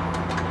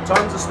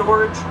 Tons of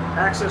storage,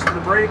 access to the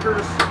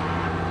breakers.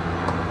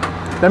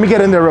 Let me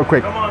get in there real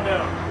quick. Come on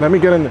down. Let me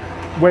get in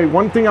there. Wait,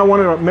 one thing I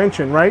wanted to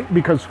mention, right?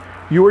 Because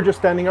you were just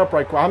standing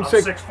upright. I'm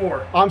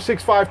 6'4". I'm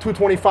 6'5",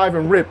 225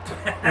 and ripped.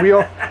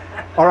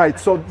 All right,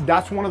 so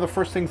that's one of the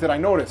first things that I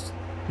noticed.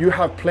 You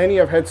have plenty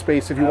of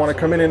headspace if you want to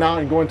come in and out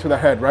and go into the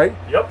head, right?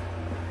 Yep.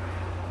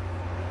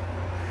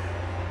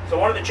 So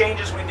one of the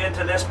changes we did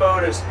to this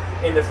boat is,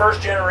 in the first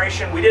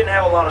generation, we didn't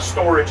have a lot of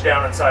storage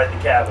down inside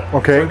the cabin.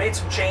 Okay. So we made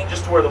some changes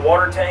to where the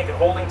water tank and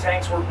holding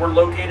tanks were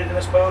located in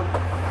this boat.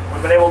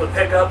 We've been able to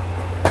pick up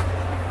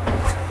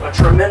a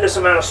tremendous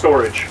amount of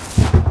storage.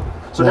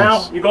 So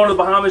nice. now, you go to the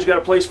Bahamas, you got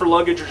a place for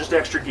luggage or just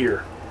extra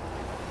gear.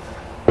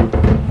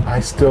 I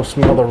still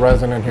smell the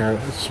resin in here.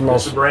 It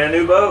smells. It's a brand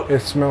new boat.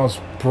 It smells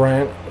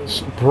brand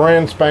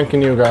spanking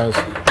new, guys.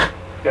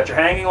 Got your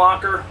hanging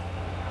locker.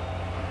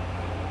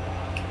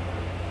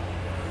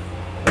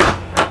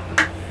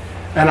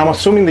 And I'm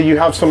assuming that you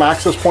have some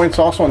access points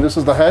also, and this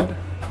is the head?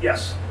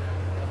 Yes.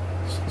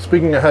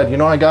 Speaking of head, you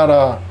know, I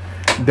got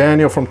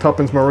Daniel from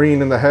Tuppence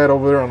Marine in the head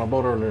over there on a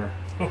boat earlier.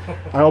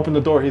 I opened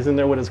the door, he's in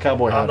there with his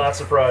cowboy hat. I'm not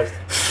surprised.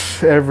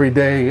 Every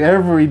day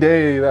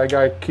that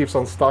guy keeps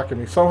on stalking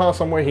me. Somehow,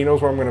 some way, he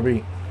knows where I'm going to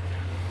be.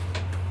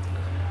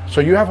 So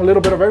you have a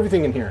little bit of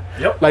everything in here.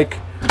 Yep. Like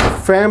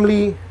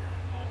family.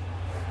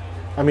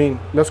 I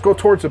mean, let's go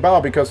towards the bow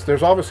because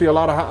there's obviously a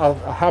lot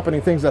of happening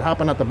things that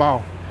happen at the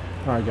bow.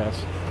 All right,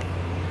 guys.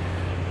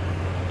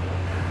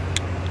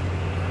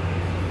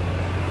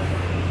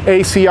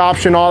 AC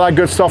option, all that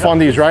good stuff on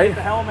these, right?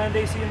 The helm and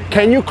AC.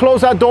 Can you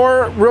close that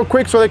door real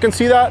quick so they can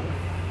see that?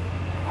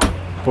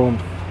 Boom.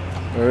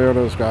 There it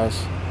is,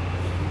 guys.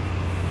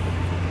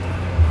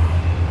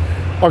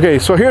 Okay,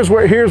 so here's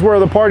where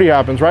the party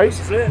happens, right?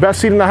 This is it.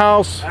 Best seat in the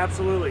house.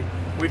 Absolutely.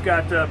 We've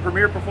got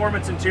Premier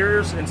Performance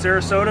Interiors in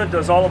Sarasota,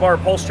 does all of our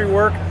upholstery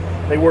work.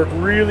 They work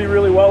really,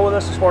 really well with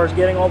us as far as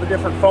getting all the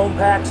different foam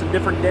packs and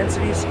different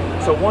densities.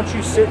 So once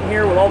you sit in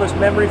here with all this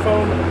memory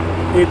foam,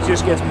 it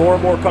just gets more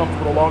and more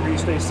comfortable the longer you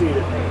stay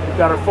seated. We've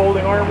got our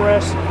folding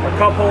armrests, our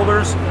cup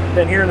holders.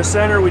 Then here in the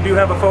center, we do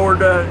have a forward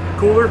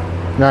cooler.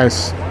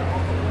 Nice.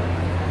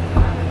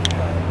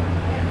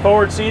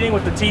 Forward seating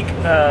with the teak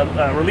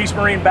Release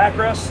Marine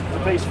backrest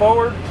to face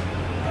forward.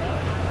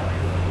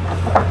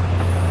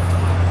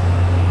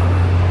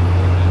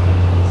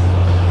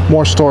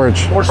 More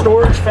storage. More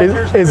storage.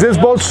 Is this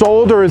boat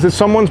sold or is it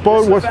someone's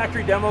boat? It's a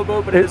factory demo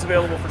boat, but it is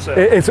available for sale.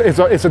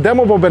 It's a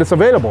demo boat, but it's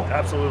available.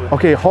 Absolutely.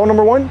 Okay, hull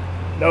number 1?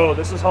 No,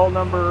 this is hull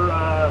number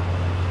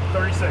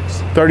 36.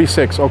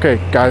 36.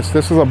 Okay, guys,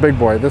 this is a big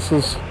boy. This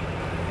is.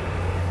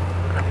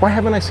 Why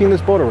haven't I seen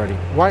this boat already?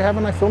 Why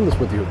haven't I filmed this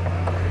with you?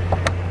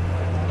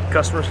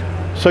 Customers.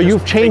 So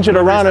you've changed it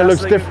around. It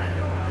looks different.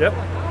 Yep.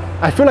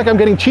 I feel like I'm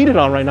getting cheated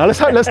on right now. Let's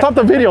stop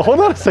the video. Hold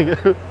on a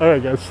second. All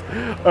right, guys.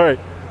 All right.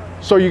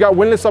 So you got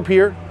windlass up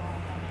here,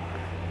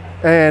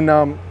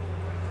 and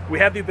we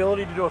have the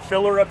ability to do a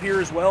filler up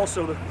here as well.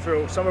 So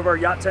for some of our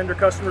yacht tender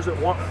customers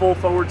that want full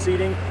forward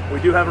seating,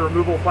 we do have a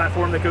removable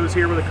platform that goes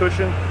here with a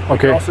cushion. We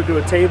can also do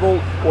a table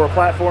or a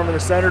platform in the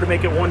center to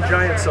make it one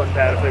giant sun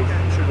pad if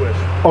they should wish.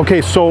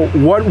 Okay, so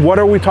what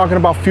are we talking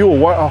about fuel?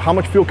 How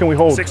much fuel can we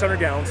hold? 600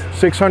 gallons.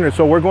 600.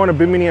 So we're going to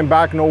Bimini and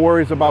back. No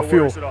worries about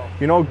fuel. Worries at all.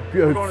 You know,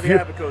 we're going to the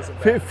Abacos and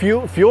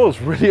back. Fuel is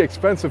really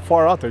expensive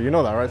far out there. You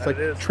know that, right? It's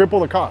like triple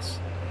the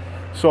cost.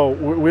 So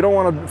we don't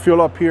want to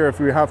fuel up here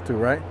if we have to,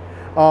 right?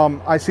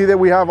 I see that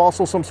we have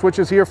also some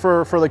switches here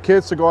for the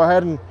kids to go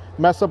ahead and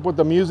mess up with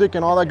the music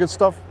and all that good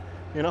stuff.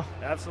 you know?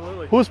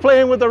 Absolutely. Who's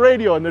playing with the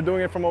radio and they're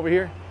doing it from over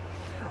here?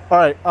 All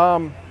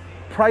right,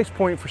 price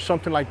point for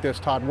something like this,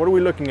 Todd. What are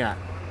we looking at?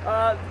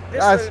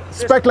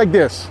 Spec like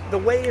this. The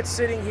way it's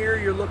sitting here,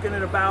 you're looking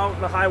at about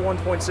the high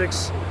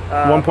 1.6.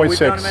 1.6. We've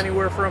done them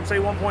anywhere from say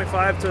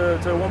 1.5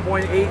 to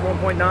 1.8,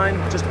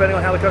 1.9, just depending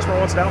on how the customer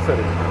wants it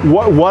outfitted.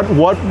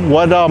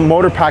 What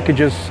motor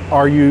packages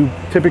are you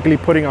typically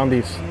putting on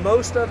these?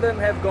 Most of them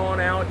have gone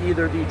out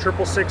either the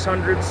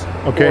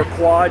 600s okay. or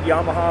quad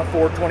Yamaha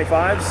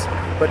 425s.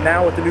 But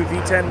now with the new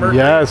V10 Mercury,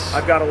 yes.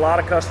 I've got a lot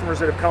of customers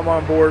that have come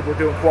on board. We're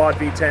doing quad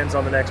V10s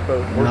on the next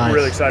boat. We're nice.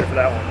 Really excited for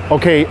that one.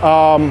 Okay.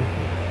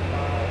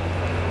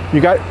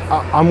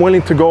 I'm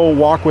willing to go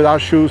walk without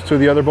shoes to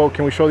the other boat.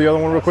 Can we show the other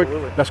one real quick?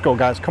 Absolutely. Let's go,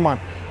 guys. Come on.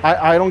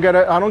 I don't get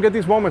it. I don't get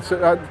these moments.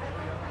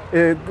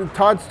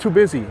 Todd's too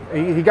busy.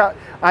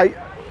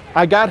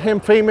 I got him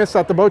famous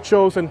at the boat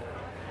shows, and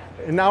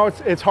now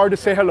it's hard to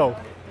say hello.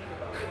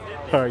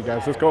 All right,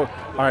 guys, let's go.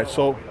 All right,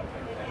 so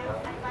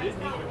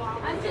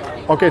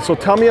okay, so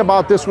tell me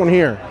about this one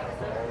here.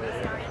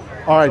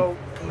 All right. So,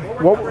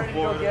 what we're ready to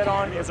go get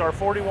on is our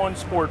 41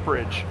 Sport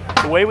Bridge.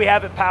 The way we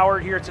have it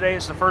powered here today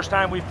is the first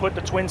time we've put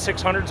the twin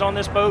 600s on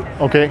this boat.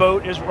 Okay. The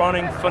boat is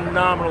running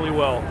phenomenally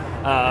well.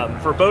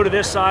 For a boat of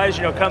this size,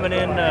 you know, coming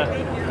in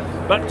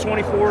about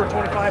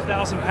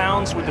 25,000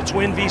 pounds with the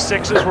twin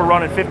V6s, we're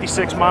running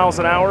 56 miles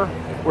an hour.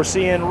 We're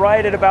seeing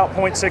right at about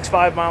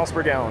 0.65 miles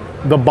per gallon.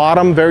 The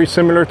bottom very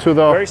similar to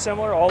the... Very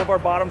similar. All of our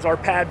bottoms are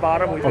pad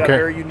bottom. We've got a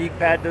very unique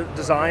pad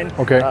design.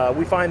 Okay.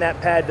 We find that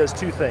pad does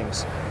two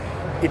things.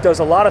 It does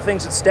a lot of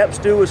things that steps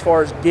do as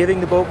far as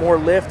giving the boat more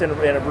lift and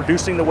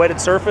reducing the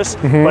wetted surface,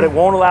 but it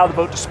won't allow the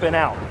boat to spin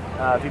out.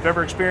 If you've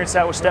ever experienced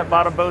that with step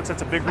bottom boats,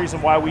 that's a big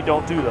reason why we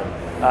don't do them.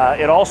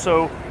 It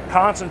also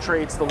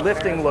concentrates the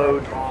lifting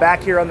load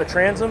back here on the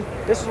transom.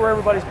 This is where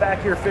everybody's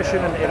back here fishing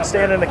and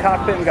standing in the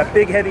cockpit. We've got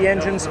big heavy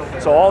engines,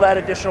 so all that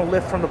additional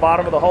lift from the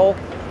bottom of the hull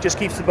just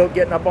keeps the boat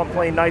getting up on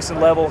plane nice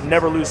and level,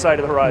 never lose sight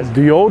of the horizon.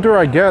 The older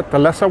I get, the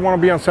less I want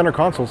to be on center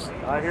consoles.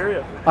 I hear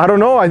you. I don't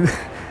know.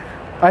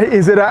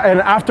 Is it an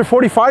after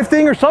 45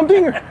 thing or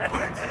something?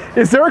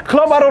 Is there a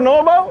club I don't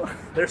know about?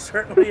 There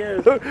certainly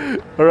is.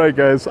 All right,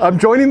 guys. I'm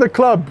joining the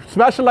club.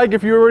 Smash a like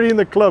if you're already in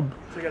the club.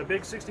 So you got a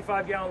big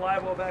 65-gallon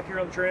live well back here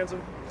on the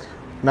transom.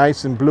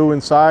 Nice and blue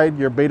inside.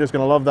 Your beta's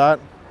going to love that.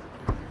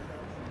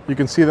 You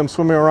can see them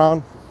swimming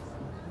around.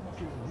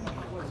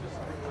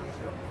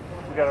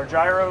 We got our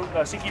gyro,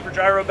 Seakeeper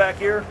gyro back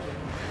here.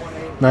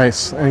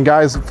 Nice. And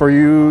guys, for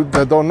you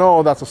that don't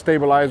know, that's a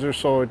stabilizer,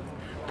 so it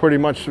pretty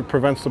much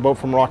prevents the boat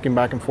from rocking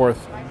back and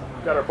forth.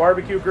 Got our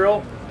barbecue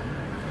grill.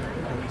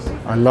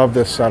 I love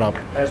this setup.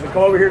 As we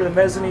come over here to the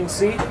mezzanine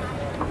seat,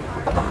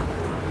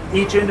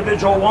 each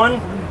individual one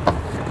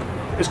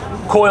is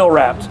coil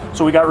wrapped.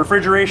 So we got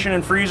refrigeration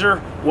and freezer,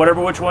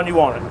 whatever which one you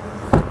wanted.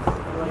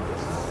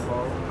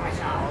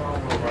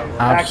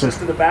 Access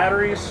to the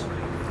batteries,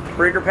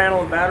 breaker panel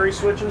and battery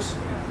switches.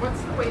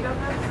 What's the weight on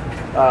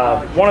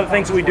that? One of the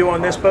things that we do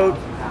on this boat,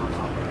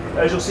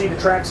 as you'll see the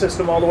track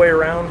system all the way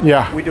around,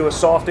 we do a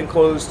soft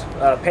enclosed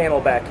panel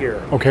back here.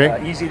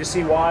 Okay. Easy to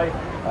see why.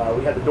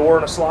 We have the door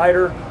and a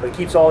slider, but it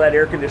keeps all that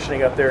air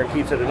conditioning up there and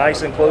keeps it a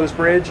nice enclosed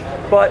bridge.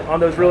 But on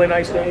those really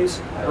nice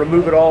days,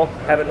 remove it all,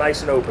 have it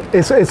nice and open.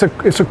 It's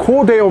a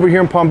cool day over here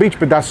in Palm Beach,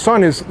 but that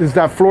sun is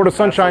that Florida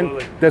sunshine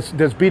that's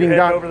beating You're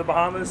down over the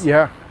Bahamas.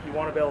 Yeah. You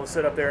want to be able to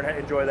sit up there and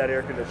enjoy that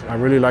air conditioning. I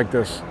really like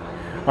this.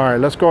 All right,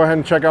 let's go ahead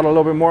and check out a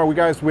little bit more. We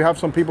have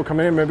some people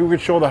coming in. Maybe we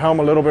could show the helm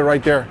a little bit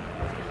right there.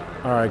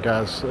 All right,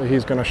 guys,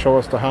 he's going to show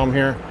us the helm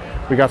here.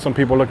 We got some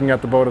people looking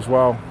at the boat as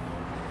well.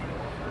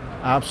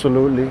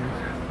 Absolutely.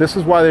 This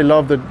is why they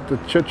love the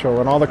Chit show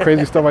and all the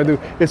crazy stuff I do.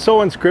 It's so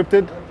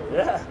unscripted.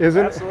 Yeah,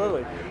 isn't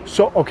absolutely. It?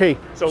 So, okay.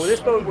 So with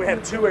this boat, we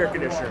have two air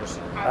conditioners.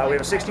 We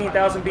have a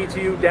 16,000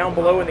 BTU down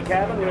below in the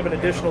cabin. We have an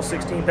additional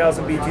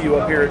 16,000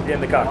 BTU up here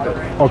in the cockpit.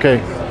 Okay.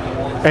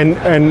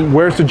 And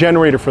where's the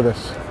generator for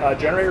this?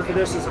 Generator for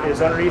this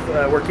is underneath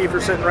where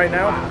Kiefer's sitting right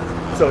now.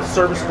 So it's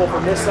serviceable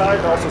from this side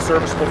and also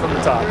serviceable from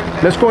the top.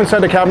 Let's go inside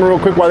the cabin real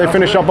quick while they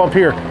finish up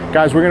here.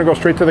 Guys, we're going to go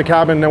straight to the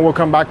cabin, then we'll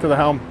come back to the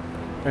helm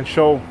and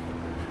show.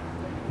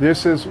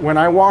 This is, when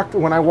I walked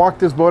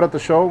this boat at the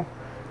show,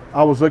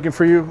 I was looking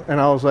for you and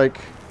I was like,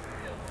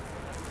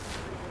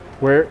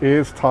 where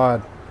is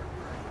Todd?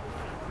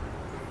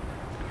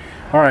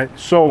 All right,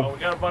 so. Well, we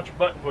got a bunch of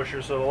button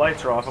pushers, so the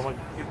lights are off. I'm going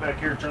to get back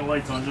here and turn the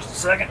lights on in just a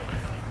second.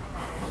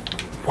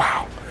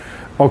 Wow.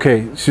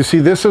 Okay, so you see,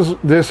 this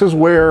is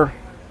where,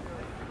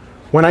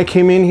 when I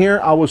came in here,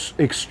 I was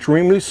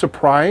extremely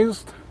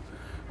surprised,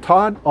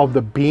 Todd, of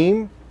the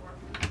beam.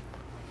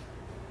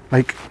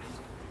 And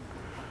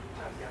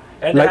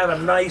to have a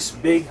nice,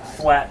 big,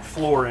 flat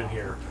floor in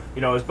here.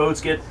 You know, as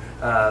boats get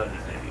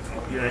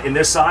in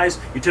this size,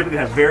 you typically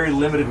have very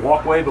limited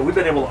walkway, but we've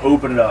been able to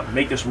open it up,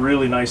 make this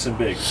really nice and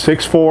big.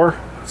 6'4".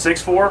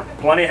 6'4",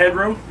 plenty of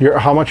headroom.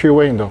 How much are you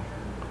weighing, though?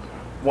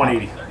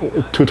 180.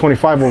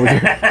 225 over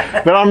here.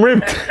 But I'm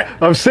ripped.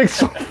 I'm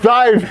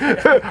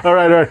 6'5". All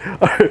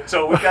right.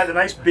 So we've got a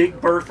nice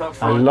big berth up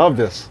front. I love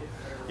this.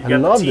 You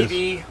got the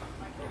TV.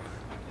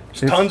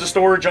 There's tons of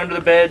storage under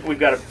the bed. We've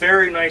got a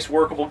very nice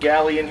workable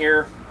galley in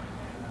here.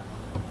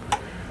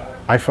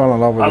 I fell in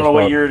love with this. I don't know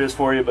boat. what year it is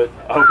for you, but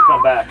I hope you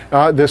come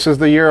back. This is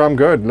the year I'm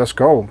good. Let's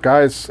go.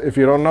 Guys, if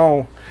you don't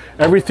know,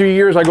 every 3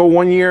 years I go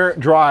 1 year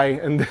dry,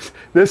 and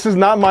this is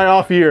not my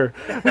off year.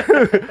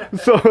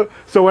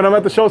 so when I'm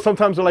at the show,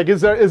 sometimes they're like,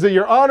 is it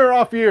your on or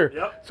off year?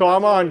 Yep. So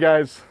I'm on,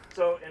 guys.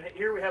 So, and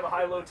here we have a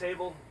high-low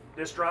table.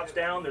 This drops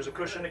down. There's a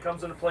cushion that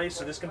comes into place,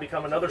 so this can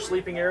become another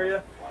sleeping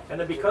area. And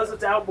then because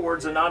it's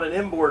outboards and not an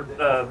inboard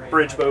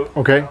bridge boat,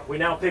 okay, we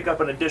now pick up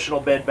an additional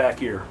bed back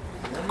here.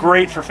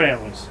 Great for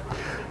families.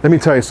 Let me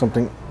tell you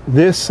something.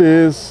 This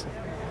is,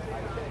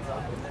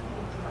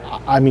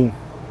 I mean,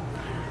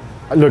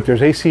 look,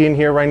 there's AC in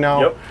here right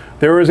now. Yep.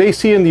 There is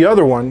AC in the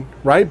other one,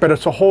 right? But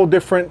it's a whole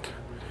different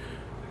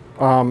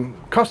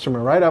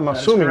customer, right? I'm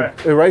assuming,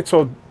 right?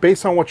 So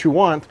based on what you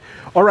want.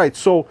 All right,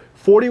 so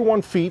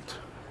 41 feet.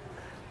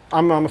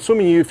 I'm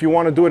assuming if you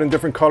want to do it in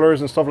different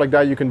colors and stuff like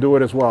that, you can do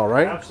it as well,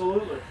 right?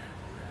 Absolutely.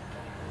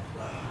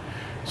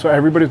 So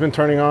everybody's been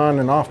turning on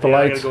and off the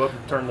lights. I gotta go up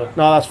and turn the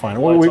no, that's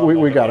fine.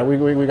 We got it.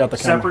 We got the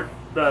camera.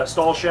 Separate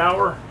stall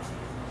shower.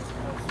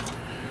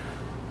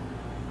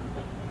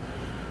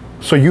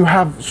 So you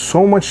have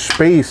so much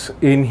space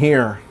in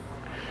here.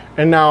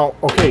 And now,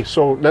 okay,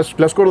 so let's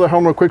go to the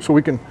helm real quick so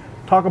we can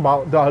talk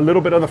about a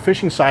little bit of the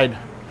fishing side,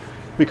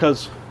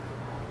 because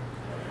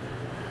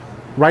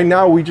right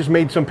now we just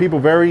made some people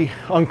very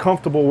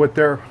uncomfortable with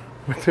their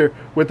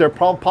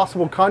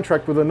possible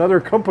contract with another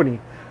company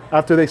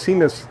after they seen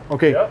this.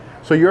 Okay, yep.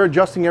 So you're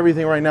adjusting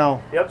everything right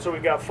now. Yep, so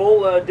we've got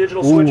full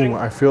digital switching.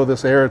 I feel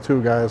this air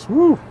too, guys.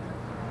 Woo.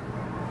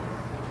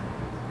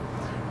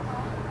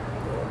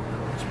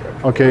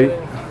 Okay.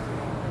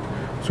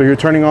 So you're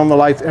turning on the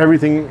lights,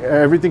 everything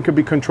could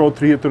be controlled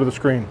through the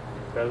screen.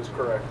 That is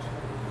correct.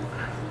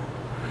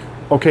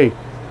 Okay,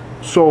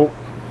 so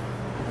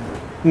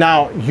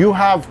now you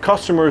have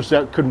customers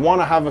that could want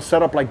to have a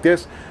setup like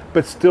this,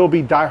 but still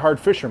be diehard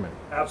fishermen.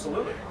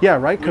 Absolutely. Yeah,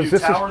 right. Because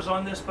this towers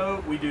on this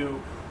boat. We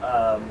do,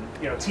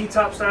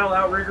 T-top style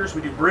outriggers.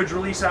 We do bridge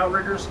release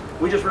outriggers.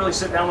 We just really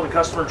sit down with the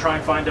customer and try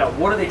and find out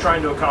what are they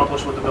trying to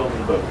accomplish with the build of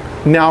the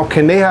boat. Now,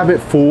 can they have it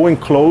full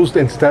enclosed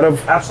instead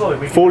of absolutely?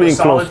 We can fully do a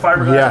solid enclosed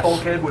fiberglass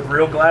bulkhead with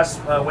real glass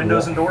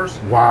windows and doors.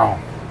 Wow.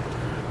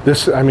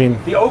 This, I mean,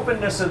 the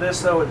openness of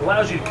this, though, it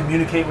allows you to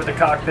communicate with the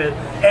cockpit.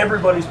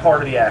 Everybody's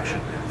part of the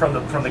action, from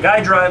the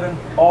guy driving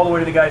all the way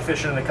to the guy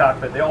fishing in the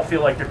cockpit. They all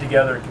feel like they're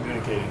together and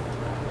communicating.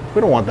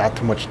 We don't want that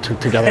too much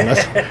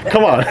togetherness.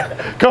 Come on,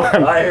 come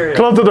on. I hear you.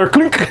 Come up to the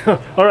clink.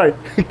 All right,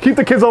 keep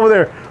the kids over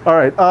there. All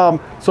right.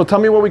 So tell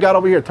me what we got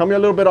over here. Tell me a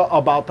little bit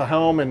about the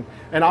helm, and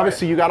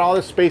obviously you got all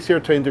this space here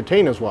to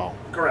entertain as well.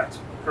 Correct.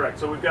 Correct.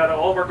 So we've got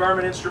all of our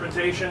Garmin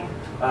instrumentation.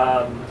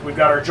 We've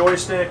got our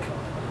joystick.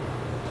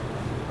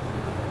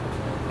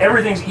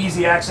 Everything's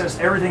easy access.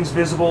 Everything's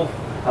visible.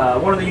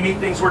 One of the unique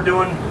things we're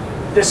doing.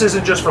 This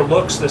isn't just for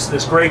looks,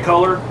 this gray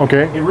color.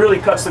 Okay. It really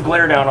cuts the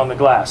glare down on the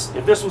glass.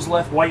 If this was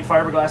left white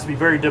fiberglass, it'd be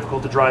very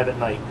difficult to drive at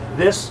night.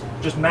 This,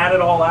 just mat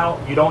it all out,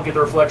 you don't get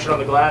the reflection on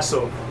the glass,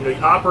 so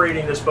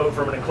operating this boat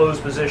from an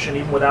enclosed position,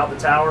 even without the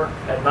tower,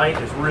 at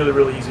night is really,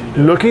 really easy to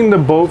do. Looking the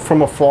boat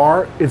from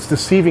afar, it's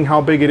deceiving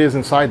how big it is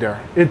inside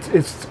there. It's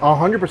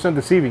 100%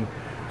 deceiving.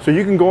 So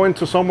you can go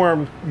into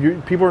somewhere,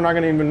 people are not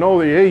going to even know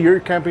that, hey, you're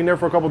camping there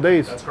for a couple of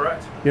days. That's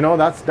correct.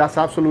 That's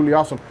absolutely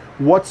awesome.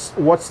 What's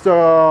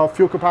the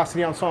fuel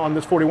capacity on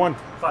this 41?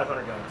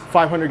 500 gallons.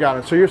 500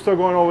 gallons. So you're still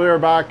going over there,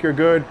 back, you're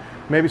good.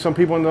 Maybe some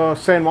people in the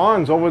San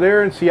Juans over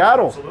there in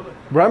Seattle. Absolutely.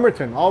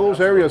 Bremerton, all those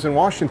areas in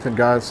Washington,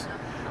 guys.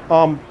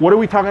 What are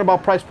we talking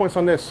about price points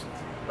on this?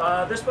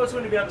 This boat's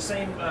going to be at the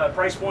same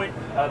price point.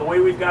 The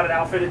way we've got it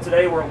outfitted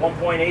today, we're at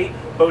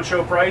 1.8. Boat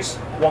show price,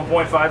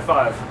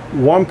 1.55.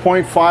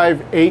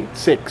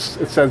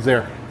 1.586, it says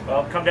there.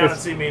 Well, come down and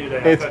see me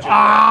today. Look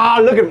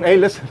at me. Hey,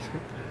 listen.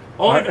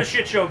 Only the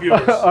shit show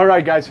viewers. All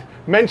right, guys.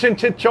 Mention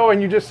Chit Show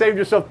and you just saved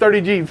yourself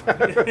 30 G's. All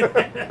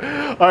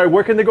right,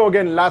 where can they go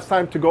again last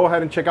time to go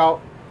ahead and check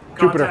out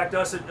Jupiter? Contact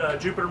us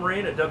at Jupiter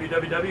Marine at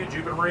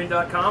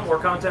www.jupitermarine.com or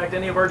contact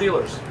any of our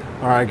dealers.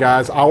 All right,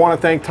 guys. I want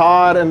to thank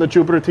Todd and the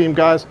Jupiter team,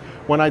 guys.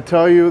 When I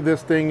tell you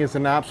this thing is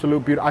an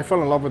absolute beauty, I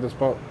fell in love with this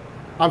boat.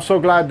 I'm so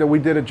glad that we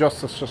did it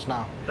justice just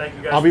now. Thank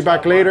you, guys. I'll be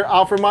back later.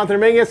 Alfred Montaner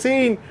making a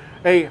scene.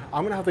 Hey,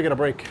 I'm going to have to get a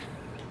break.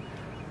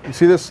 You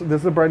see this?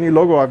 This is a brand new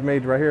logo I've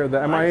made right here.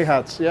 The MIA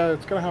hats. Yeah,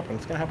 it's gonna happen.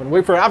 It's gonna happen.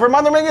 Wait for Alfred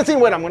Montaner making a scene.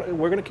 Wait,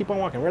 we're gonna keep on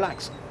walking.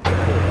 Relax.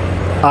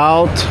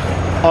 Out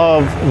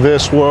of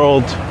this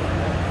world.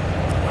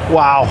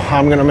 Wow,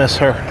 I'm gonna miss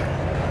her.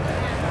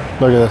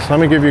 Look at this.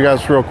 Let me give you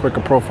guys real quick a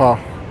profile.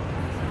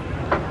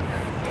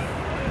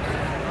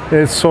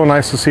 It's so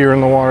nice to see her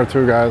in the water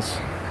too, guys.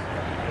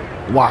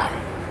 Wow.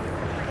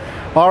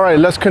 All right,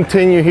 let's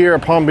continue here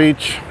at Palm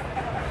Beach.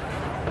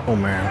 Oh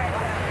man.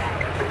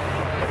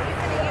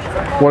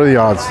 What are the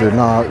odds, dude?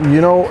 Nah,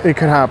 it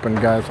could happen,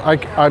 guys.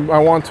 I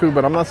want to,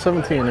 but I'm not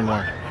 17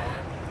 anymore.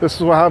 This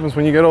is what happens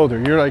when you get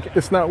older. You're like,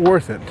 it's not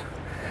worth it.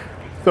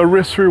 The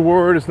risk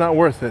reward is not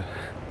worth it.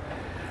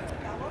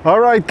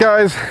 All right,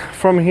 guys,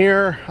 from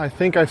here, I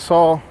think I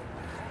saw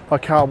a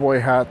cowboy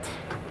hat.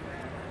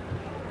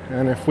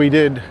 And if we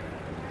did,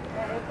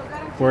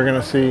 we're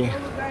gonna see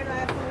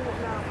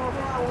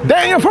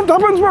Daniel from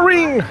Tuppence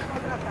Marine.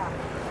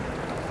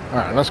 All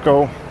right, let's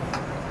go.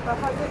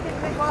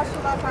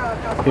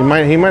 He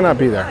might not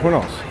be there. Who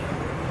knows?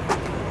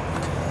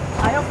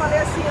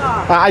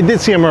 I did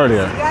see him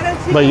earlier,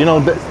 but you know,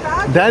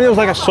 Daniel's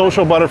like a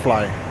social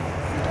butterfly,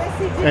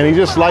 and he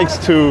just likes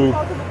to.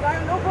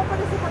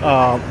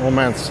 Oh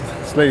man,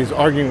 this lady's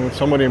arguing with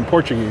somebody in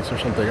Portuguese or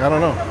something. I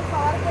don't know.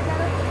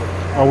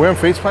 Are we on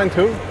FaceTime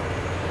too?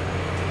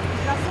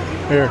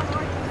 Here,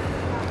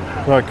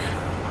 look.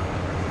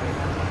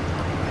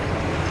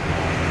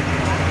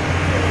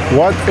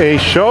 What a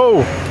show!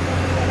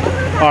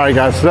 All right,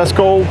 guys, let's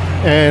go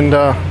and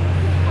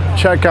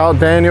check out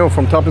Daniel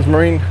from Tuppence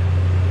Marine.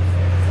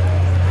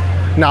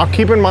 Now,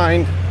 keep in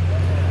mind,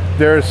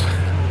 there's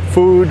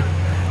food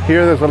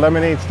here. There's a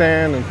lemonade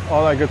stand and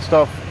all that good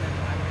stuff.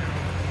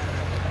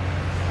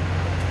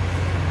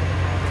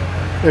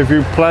 If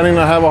you're planning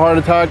to have a heart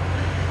attack,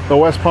 the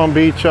West Palm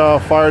Beach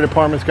Fire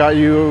Department's got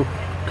you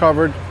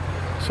covered,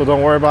 so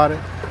don't worry about it.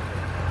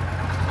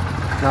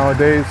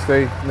 Nowadays,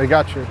 they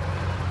got you.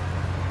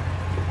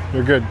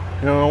 You're good.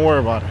 You know, don't worry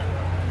about it.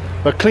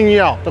 They'll clean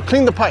you out. They'll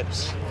clean the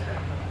pipes.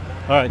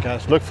 All right,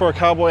 guys, look for a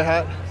cowboy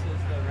hat.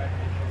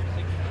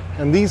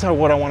 And these are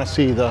what I want to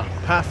see, the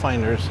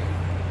Pathfinders.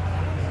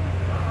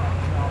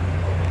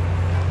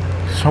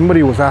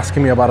 Somebody was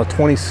asking me about a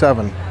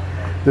 27.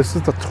 This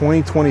is the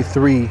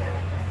 2023.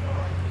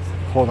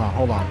 Hold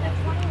on.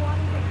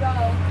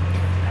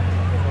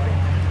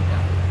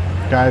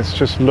 Guys,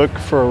 just look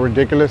for a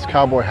ridiculous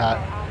cowboy hat.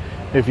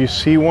 If you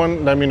see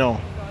one, let me know.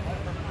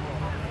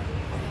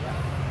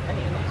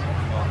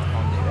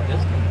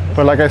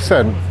 But like I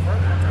said,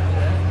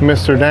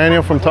 Mr.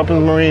 Daniel from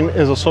Tuppence Marine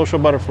is a social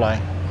butterfly.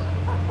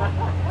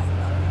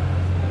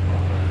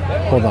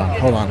 Hold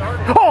on.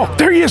 Oh,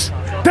 there he is!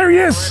 There he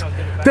is!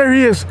 There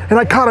he is! And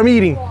I caught him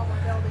eating.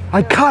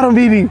 I caught him.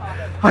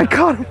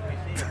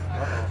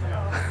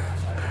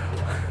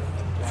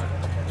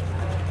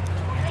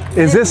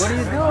 Is this? What are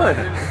you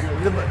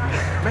doing?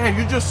 Man,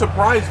 you just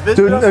surprise visited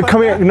Dude, us like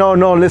come here. that?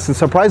 No, listen.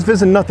 Surprise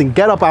visit, nothing.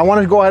 Get up. I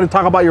want to go ahead and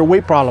talk about your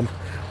weight problem.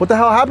 What the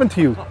hell happened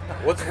to you?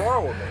 What's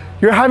wrong with me?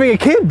 You're having a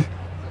kid.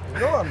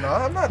 No, I'm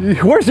not. I'm not.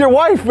 Where's your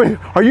wife?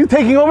 Are you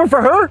taking over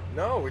for her?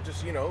 No, we're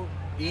just,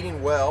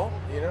 eating well,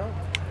 we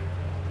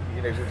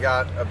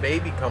got a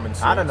baby coming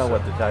soon. I don't know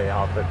what to tell you,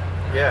 Alfred.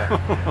 Yeah.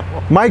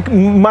 My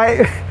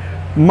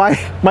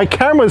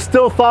camera is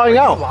still thawing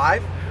out. Are you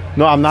live?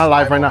 No, I'm not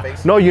live right now.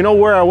 Facebook? No, you know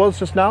where I was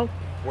just now?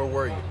 Where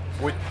were you?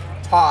 With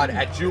Todd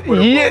at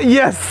Jupiter.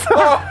 Yes.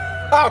 Oh,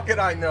 how could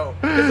I know?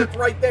 Because it's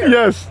right there.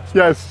 Yes.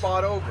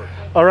 Spot over.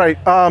 All right.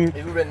 It would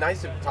have been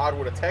nice if Todd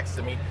would have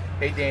texted me,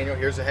 hey Daniel,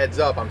 here's a heads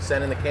up. I'm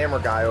sending the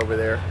camera guy over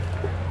there.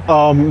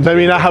 Let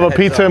me not have a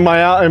pizza in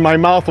my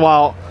mouth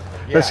while.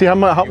 Yeah. Let's see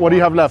what do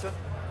you have left? Pizza?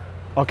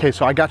 Okay,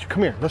 so I got you.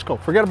 Come here. Let's go.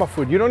 Forget about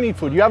food. You don't need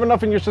food. You have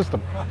enough in your system.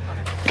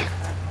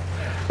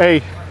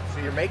 Hey.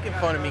 So you're making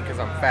fun of me because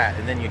I'm fat,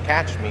 and then you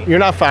catch me. You're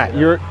not fat.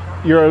 You're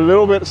a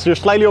little bit. So you're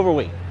slightly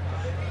overweight.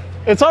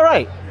 It's all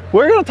right.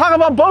 We're gonna talk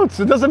about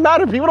boats. It doesn't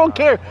matter. People don't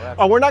care.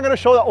 Well, we're not gonna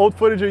show the old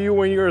footage of you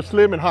when you're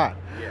slim and hot.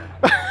 Yeah.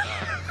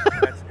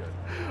 That's good.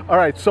 All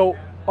right. So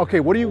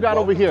okay, what do you got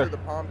over here? Welcome to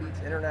the Palm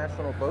Beach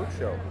International Boat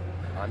Show.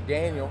 I'm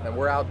Daniel, and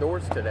we're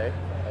outdoors today.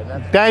 And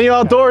that's Daniel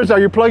Outdoors. Are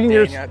you plugging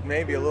yours?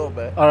 Maybe a little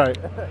bit. All right.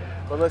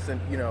 But listen,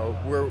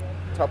 we're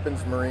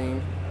Tuppence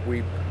Marine.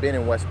 We've been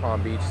in West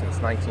Palm Beach since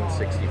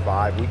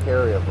 1965. We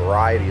carry a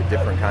variety of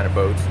different kind of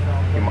boats.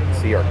 You might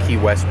see our Key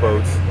West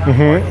boats,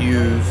 our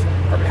Hughes,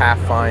 our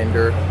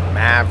Pathfinder,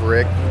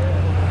 Maverick,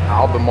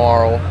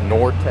 Albemarle,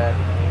 Nortec.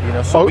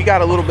 So we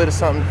got a little bit of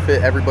something to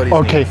fit everybody's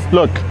needs. Okay,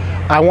 look,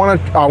 I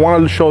want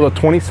to show the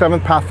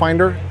 27th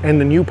Pathfinder and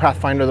the new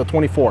Pathfinder, the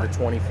 24. The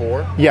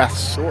 24?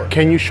 Yes. Sure.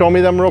 Can you show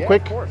me them real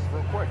quick? Of course,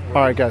 real quick.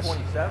 All right, guys.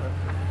 27.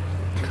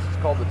 This is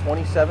called the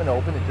 27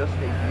 Open. It just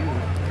debuted.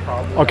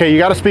 Probably Okay, you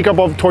got to speak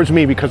up towards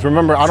me because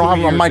remember, I don't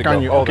have a mic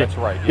on you. Oh, okay. that's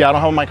right. Yeah, I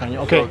don't have a mic on you.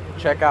 Okay. So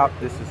check out,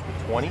 this is the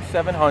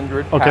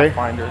 2700 Okay.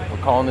 Pathfinder. We're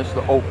calling this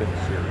the Open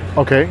Series.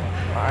 Okay.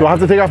 Do I have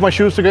to take off my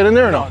shoes to get in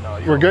there or no? No,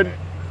 We're good? okay.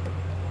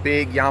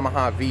 Big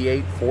Yamaha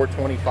V8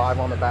 425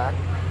 on the back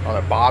on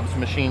a Bob's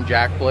Machine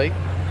jack plate.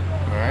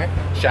 All right.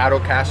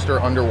 Shadowcaster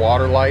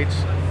underwater lights,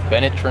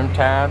 Bennett trim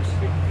tabs.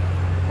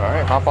 All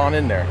right, hop on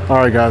in there. All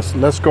right, guys,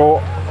 let's go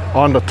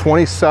on the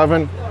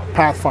 27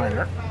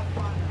 Pathfinder.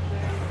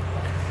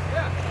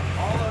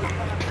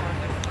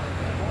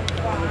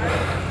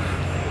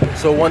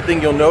 So one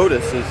thing you'll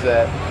notice is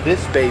that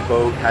this bay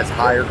boat has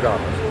higher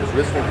guns because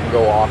this one can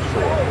go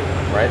offshore,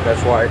 right?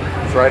 That's why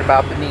it's right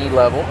about the knee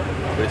level,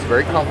 but it's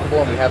very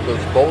comfortable, and we have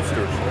those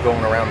bolsters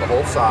going around the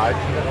whole side,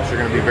 so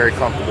you're going to be very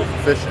comfortable for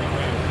fishing.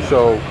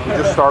 So we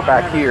just start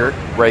back here,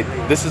 right?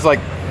 This is like,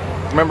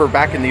 remember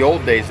back in the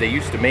old days, they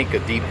used to make a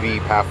deep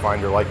V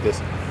Pathfinder like this,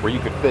 where you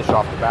could fish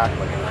off the back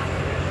like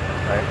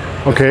that, right?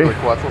 Okay. Really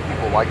cool. That's what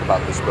people like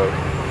about this boat.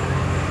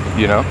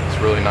 It's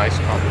really nice,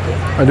 comfortable.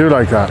 I do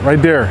like that. Right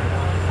there.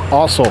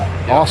 Also,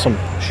 awesome.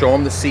 Show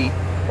them the seat.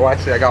 Well,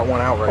 actually, I got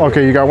one out right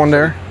Okay, here. you got one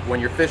there? When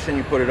you're fishing,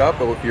 you put it up,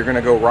 but if you're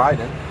gonna go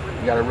riding,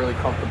 you got a really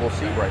comfortable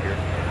seat right here.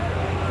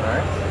 All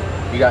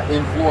right. You got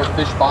in-floor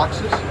fish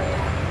boxes.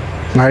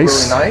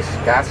 Nice. Really nice.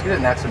 Gasket,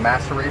 and that's a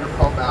macerator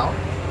pump out.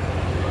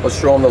 Let's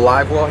show them the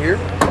live well here.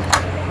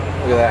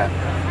 Look at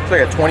that. It's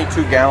like a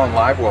 22-gallon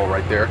live well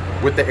right there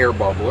with the air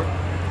bubbler.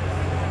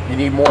 You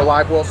need more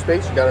live well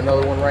space, you got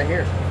another one right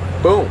here.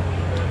 Boom.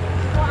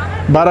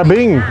 Bada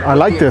bing. I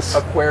like this.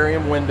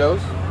 Aquarium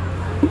windows.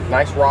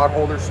 Nice rod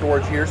holder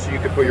storage here, so you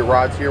can put your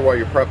rods here while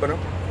you're prepping them.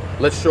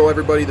 Let's show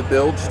everybody the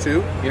bilge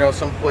too. You know,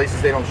 some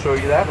places they don't show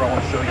you that, but I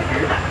want to show you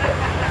here.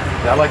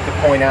 And I like to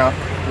point out,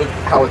 look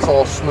how it's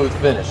all smooth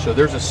finish. So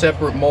there's a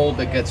separate mold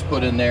that gets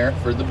put in there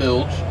for the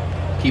bilge.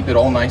 Keep it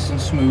all nice and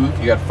smooth.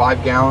 You got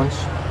 5 gallons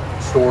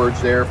storage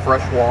there,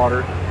 fresh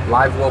water,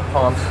 live well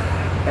pumps.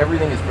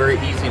 Everything is very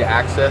easy to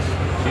access,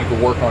 so you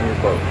can work on your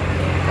boat.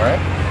 All right?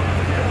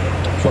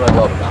 That's what I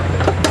love about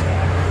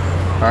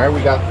it. All right,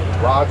 we got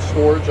rod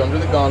storage under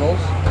the gunnels.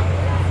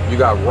 You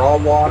got raw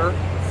water,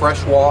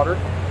 fresh water,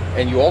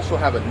 and you also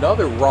have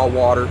another raw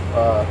water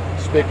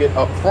spigot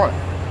up front.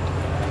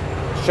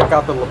 Check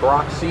out the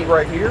LeBrock seat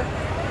right here.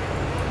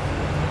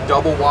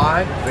 Double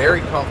wide,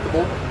 very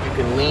comfortable. You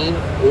can lean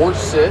or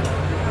sit.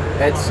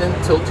 Edson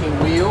tilting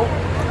wheel,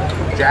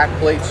 jack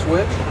plate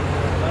switch,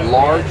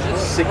 large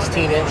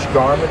 16-inch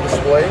Garmin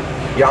display,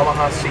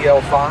 Yamaha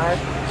CL5,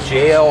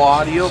 JL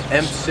audio,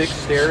 M6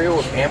 stereo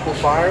with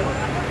amplifier.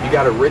 You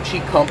got a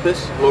Ritchie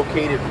compass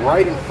located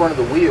right in front of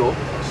the wheel,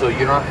 so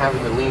you're not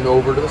having to lean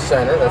over to the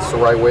center. That's the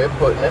right way of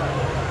putting it.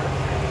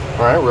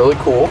 All right, really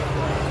cool.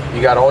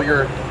 You got all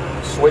your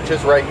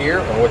switches right here,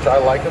 in which I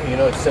like them. You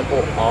know, it's simple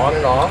on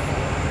and off.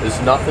 There's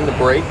nothing to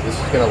break. This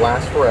is going to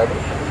last forever.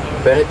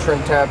 Bennett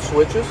trim tab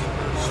switches,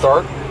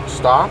 start,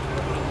 stop.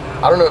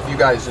 I don't know if you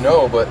guys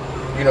know, but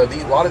you know,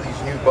 a lot of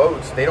these new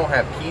boats, they don't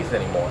have keys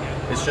anymore.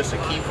 It's just a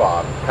key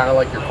fob, kind of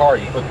like your car.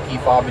 You put the key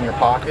fob in your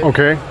pocket.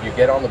 Okay. You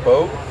get on the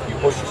boat, you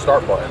push the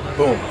start button.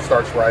 Boom, it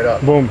starts right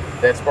up. Boom.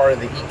 That's part of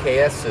the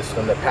EKS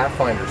system that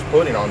Pathfinder's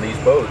putting on these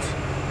boats,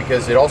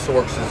 because it also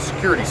works as a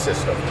security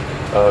system.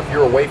 If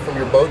you're away from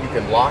your boat, you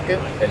can lock it,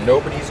 and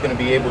nobody's going to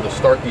be able to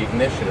start the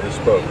ignition of this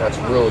boat. That's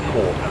really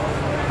cool.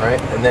 All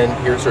right, and then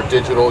here's our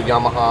digital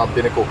Yamaha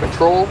binnacle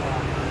control,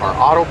 our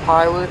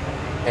autopilot,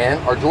 and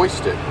our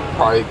joystick.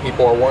 Probably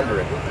people are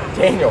wondering,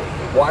 Daniel,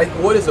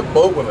 what is a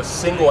boat with a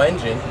single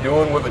engine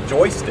doing with a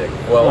joystick?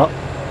 Well,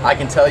 I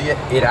can tell you,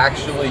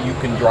 you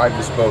can drive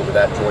this boat with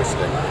that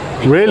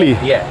joystick. Really?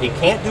 Yeah, it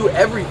can't do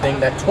everything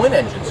that twin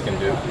engines can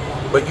do,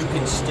 but you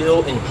can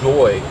still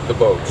enjoy the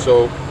boat.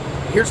 So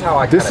here's how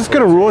I. This is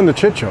going to ruin the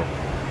Chit show.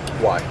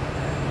 Why?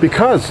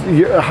 Because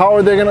how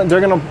are they gonna? They're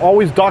gonna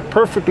always dock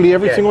perfectly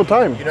every single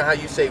time. You know how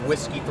you say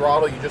whiskey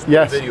throttle? You just put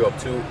a video up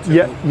to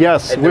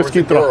yes, and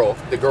whiskey throttle.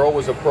 The girl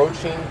was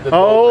approaching the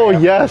boat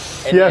ramp,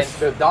 yes, and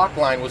the dock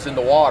line was in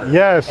the water.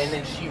 Yes, and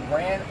then she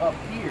ran up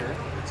here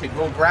to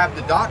go grab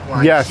the dock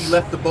line. Yes, she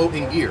left the boat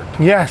in gear.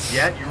 Yes.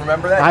 Yeah, you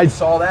remember that? I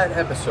saw that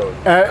episode.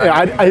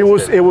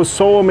 It was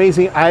so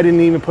amazing. I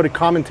didn't even put a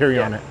commentary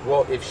on it.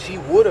 Well, if she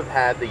would have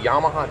had the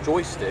Yamaha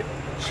joystick.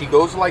 She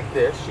goes like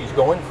this, she's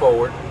going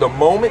forward. The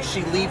moment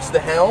she leaves the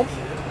helm,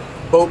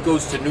 boat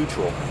goes to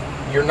neutral.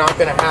 You're not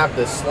gonna have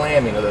the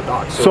slamming of the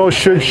dock. So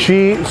should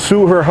she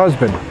sue her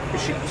husband?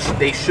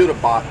 They should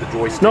have bought the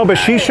joystick. No, but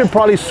she should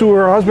probably sue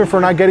her husband for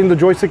not getting the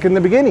joystick in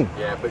the beginning.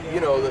 Yeah, but you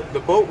know, the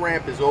boat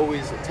ramp is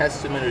always a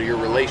testament to your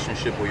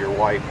relationship with your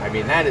wife. I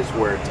mean, that is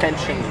where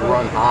tensions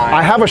run high.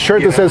 I have a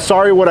shirt that says,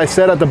 sorry what I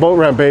said at the boat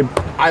ramp, babe.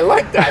 I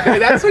like that.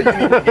 That's what you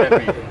need to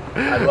get me.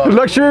 I love it.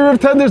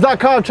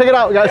 LuxuryRiftenders.com. Check it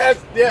out, guys.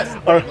 Yes, yes.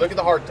 All right. Look at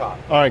the hard top.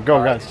 All right, go,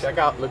 guys. Check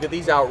out. Look at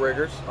these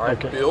outriggers. All right,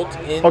 built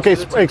in. Okay,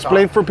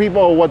 explain for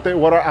people what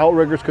are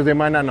outriggers, because they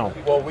might not know.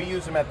 Well, we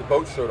use them at the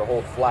boat show to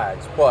hold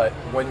flags, but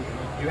when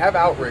you have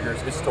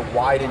outriggers, it's to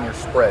widen your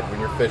spread when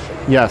you're fishing.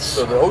 Yes.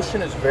 So the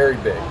ocean is very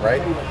big,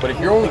 right? But if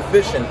you're only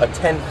fishing a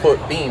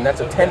 10-foot beam, that's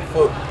a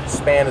 10-foot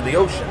span of the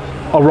ocean.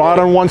 A rod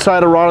on one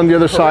side, a rod on the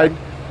other side.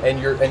 And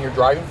you're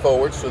driving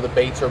forward, so the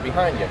baits are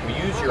behind you. We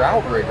use your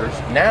outriggers.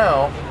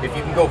 Now, if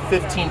you can go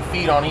 15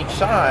 feet on each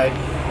side,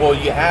 well,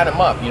 you add them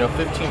up. You know,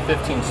 15,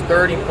 15 is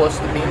 30 plus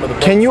the beam of the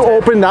boat. Can you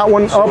open that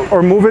one up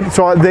or move it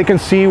so they can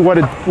see what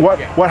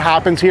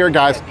happens here,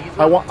 guys?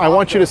 I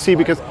want you to see,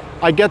 because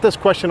I get this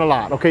question a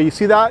lot. Okay, you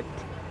see that?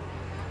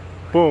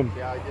 Boom.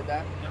 Yeah, I did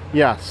that.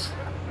 Yes.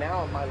 Now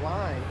on my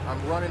line,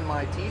 I'm running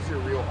my teaser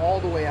reel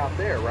all the way out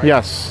there, right?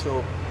 Yes.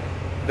 So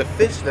the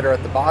fish that are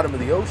at the bottom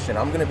of the ocean,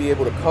 I'm going to be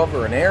able to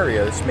cover an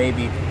area that's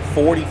maybe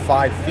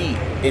 45 feet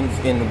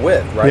in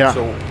width, right? Yeah.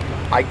 So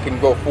I can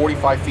go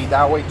 45 feet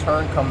that way,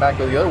 turn, come back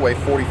the other way,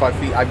 45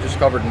 feet. I've just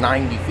covered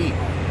 90 feet.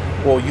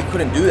 Well, you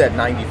couldn't do that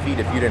 90 feet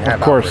if you didn't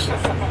have outriggers,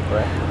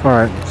 right? All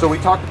right. So we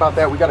talked about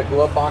that. We got a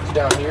glove box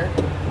down here.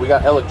 We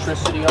got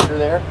electricity under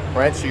there,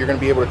 right? So you're going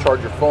to be able to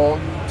charge your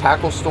phone.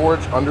 Tackle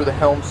storage under the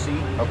helm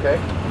seat, okay?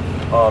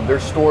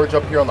 There's storage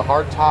up here on the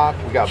hard top.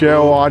 We got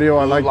JL audio,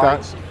 I like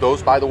lights. That.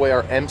 Those, by the way,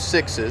 are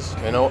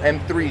M6s. You know,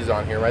 M3s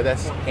on here, right?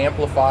 That's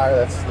amplifier.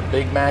 That's the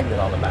big magnet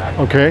on the back.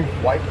 Okay.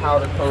 White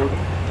powder coat.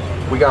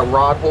 We got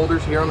rod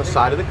holders here on the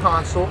side of the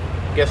console.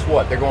 Guess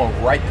what? They're going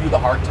right through the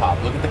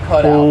hardtop. Look at the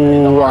cutout.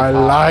 Oh, I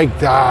like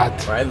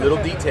that. Right,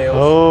 little details.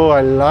 Oh,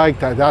 I like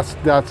that. That's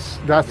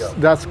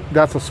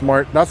a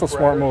smart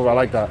move. I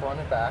like that. Front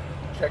and back.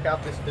 Check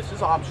out this. This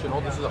is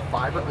optional. This is a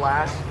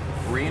fiberglass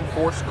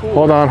reinforced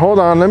cooler. Hold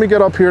on. Let me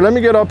get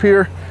up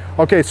here.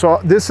 Okay,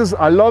 so this is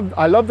I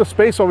love the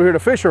space over here to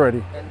fish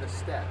already. And the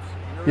steps.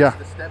 Yeah.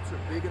 The steps are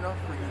big enough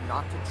for you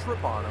not to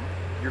trip on them.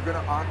 You're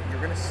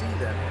gonna see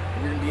them.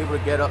 And you're gonna be able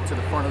to get up to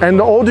the front of the boat. And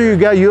the older you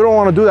get, you don't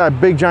want to do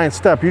that big giant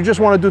step. You just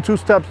want to do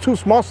two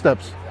small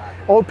steps.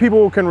 Exactly. Old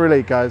people can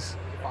relate, guys.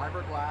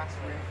 Fiberglass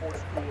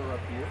reinforced cooler up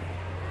here.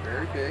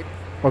 Very big.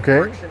 Okay.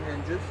 Friction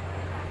hinges.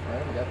 All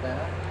right, we got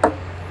that.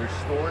 There's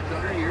storage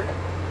under here.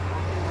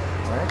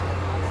 All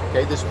right.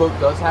 Okay, this boat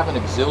does have an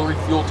auxiliary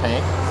fuel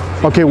tank.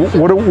 So okay,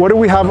 what do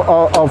we have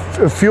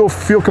of fuel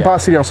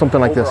capacity on something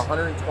like over this?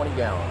 120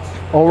 gallons.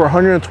 Over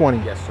 120.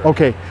 Yes, sir.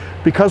 Okay,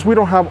 because we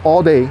don't have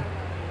all day,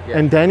 Yeah.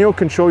 and Daniel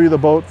can show you the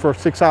boat for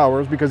 6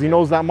 hours because he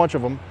knows that much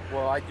of them.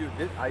 Well, I do.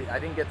 I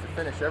didn't get to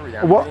finish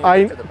everything. Well,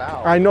 I get to the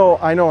bow. I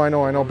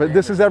know. But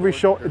this is every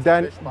show,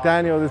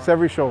 Daniel. It's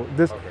every show.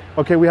 This.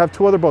 Okay, we have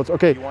 2 other boats.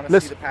 Okay, you want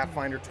to see the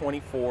Pathfinder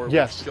 24?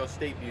 Yes. Which just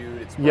debuted.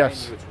 It's brand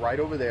new. It's right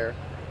over there.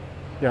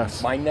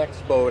 Yes. My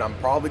next boat, I'm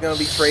probably going to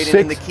be trading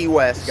in the Key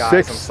West,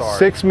 guys. I'm sorry.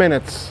 6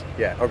 minutes.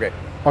 Yeah. Okay.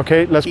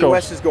 Okay, let's go. Key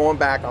West is going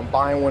back. I'm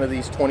buying one of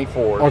these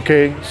 24s.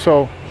 Okay,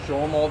 so. Show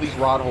them all these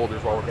rod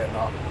holders while we're getting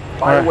off.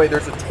 By the way,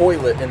 there's a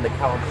toilet in the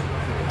couch.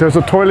 There's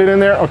a toilet in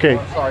there? Okay.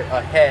 Oh, sorry,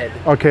 a head.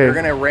 Okay. You're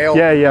going to rail.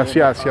 Yeah, yes.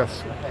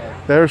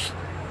 There's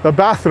the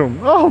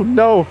bathroom. Oh,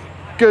 no.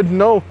 Good,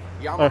 no.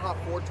 Yamaha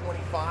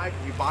 425.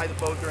 You buy the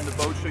boat during the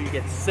boat show, you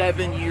get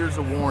 7 years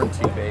of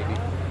warranty, baby.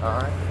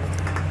 All right.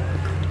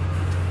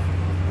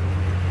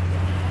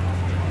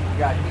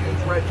 You got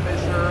Hughes Red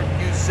Fisher,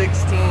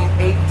 U16,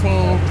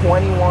 18,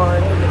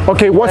 21.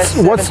 Okay, what's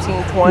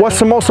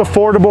the most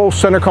affordable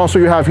center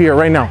console you have here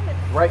right now?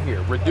 Right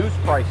here, reduced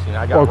pricing.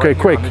 I got okay, right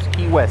quick. Here on this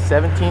Key West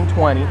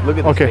 1720. Look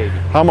at this baby.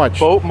 How much?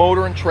 Boat,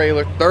 motor, and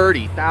trailer,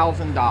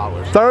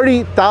 $30,000.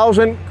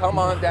 30,000. Come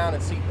on down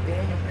and see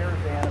Daniel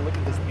Caravan. Look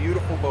at this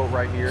beautiful boat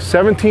right here.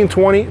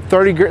 1720,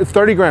 30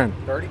 grand.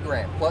 30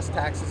 grand plus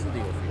taxes and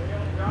dealer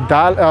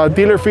fee.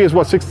 Dealer fee is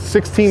what?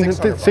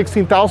 16,000?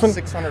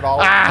 $600.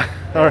 Ah.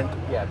 All right.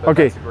 Yeah.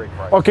 Okay. That's a great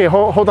price. Okay.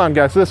 Hold on,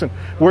 guys. Listen,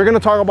 we're gonna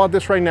talk about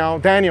this right now.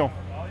 Daniel.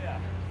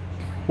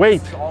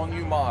 Wait. It's all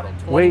new model.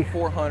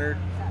 2400.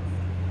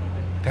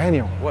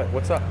 Daniel.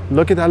 What's up?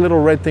 Look at that little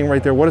red thing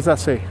right there. What does that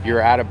say? You're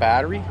out of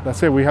battery?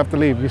 That's it. We have to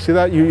leave. You see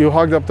that? You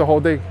hogged up the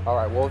whole day. All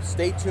right. Well,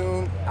 stay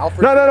tuned.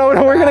 Alfred.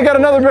 No. We're gonna get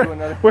another.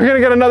 We're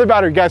gonna get another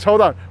battery, guys. Hold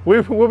on.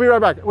 We'll be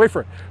right back. Wait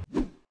for it.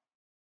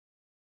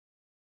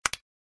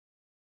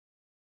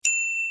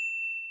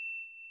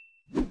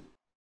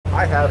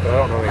 I have, but I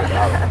don't know anything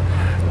about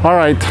it. All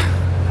right.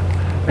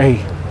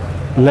 Hey,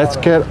 let's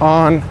get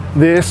on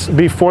this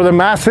before the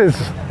masses.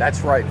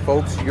 That's right,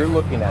 folks. You're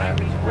looking at,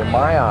 in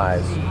my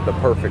eyes, the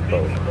perfect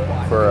boat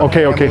for a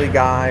family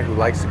guy who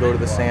likes to go to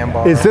the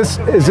sandbar. Is this?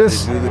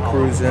 Do the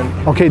cruising.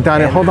 Okay,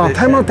 Daniel, hold on.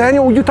 Time out,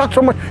 Daniel. You talk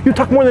so much. You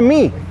talk more than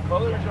me.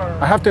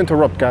 I have to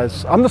interrupt,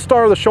 guys. I'm the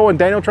star of the show, and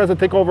Daniel tries to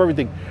take over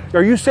everything.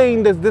 Are you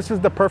saying that this is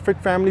the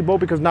perfect family boat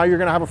because now you're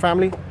gonna have a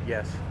family?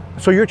 Yes.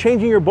 So you're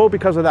changing your boat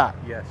because of that?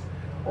 Yes.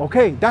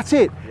 Okay, that's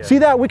it. Yes. See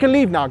that? We can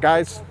leave now,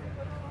 guys.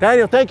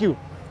 Daniel, thank you.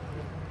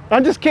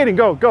 I'm just kidding.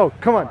 Go.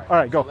 Come on. All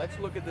right, go. So let's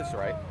look at this,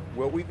 right?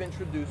 What we've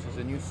introduced is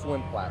a new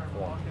swim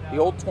platform. The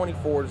old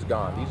 24 is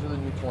gone. These are the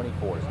new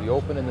 24s, the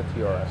Open and the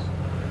TRS.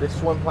 This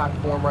swim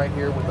platform right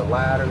here with the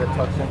ladder that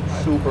tucks in,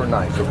 super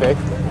nice, okay?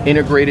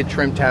 Integrated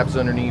trim tabs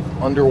underneath,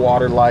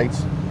 underwater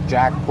lights,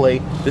 jack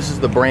plate. This is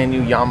the brand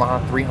new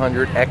Yamaha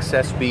 300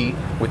 XSB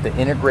with the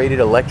integrated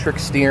electric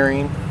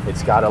steering.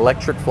 It's got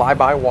electric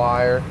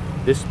fly-by-wire.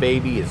 This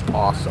baby is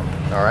awesome,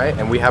 all right?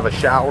 And we have a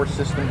shower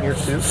system here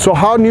too. So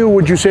how new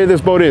would you say this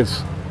boat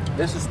is?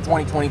 This is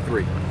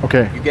 2023.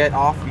 Okay. You get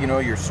off,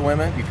 you're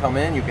swimming, you come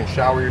in, you can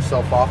shower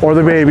yourself off. Or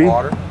the baby.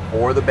 Water,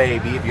 or the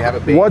baby, if you have a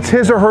baby. What's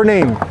his or her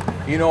name?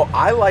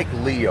 I like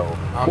Leo.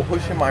 I'm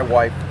pushing my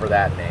wife for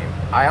that name.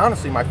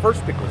 Honestly, my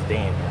first pick was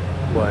Daniel,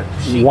 but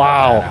she cut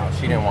that out.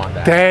 She didn't want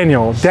that.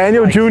 Daniel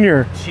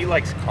Jr. She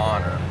likes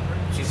Connor.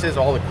 She says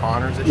all the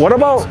Connors that she meets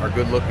are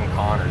good-looking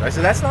Connors. I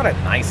said, that's not a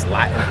nice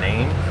Latin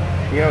name.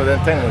 Then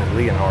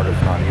technically Leonardo's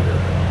not either.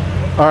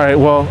 All right,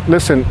 well,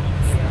 listen.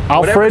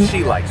 Alfred. Whatever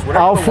she likes.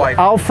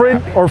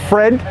 Alfred or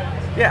Fred?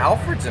 Yeah,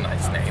 Alfred's a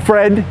nice name.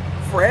 Fred,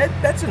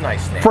 that's a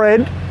nice name.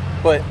 Fred.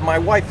 But my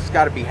wife's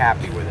got to be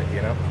happy with it,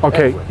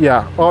 Okay, Edward.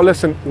 yeah. Well,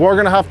 listen, we're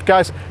going to have to,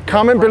 guys,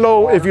 comment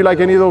below if you like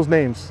any of those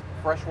names.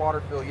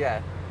 Freshwater Phil,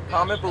 yeah.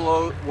 Comment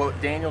below what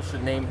Daniel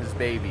should name his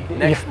baby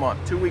next month,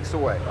 2 weeks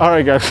away. All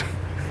right, guys.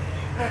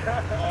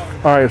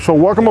 All right, so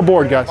welcome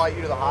aboard, guys. We're going to invite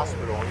you to the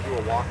hospital and do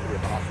a walkthrough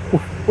of the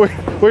hospital.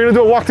 We're going to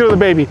do a walkthrough of the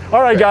baby.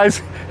 All right,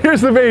 guys,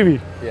 here's the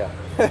baby. Yeah.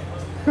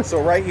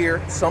 So right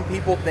here, some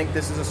people think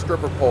this is a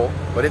stripper pole,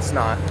 but it's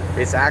not.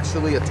 It's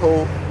actually a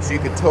tow, so you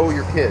can tow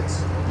your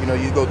kids.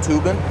 You go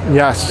tubing.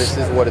 Yes. This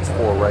is what it's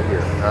for right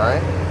here, all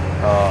right?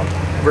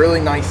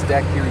 Really nice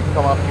deck here. You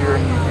come up here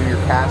and you do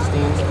your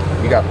castings.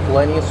 You got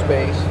plenty of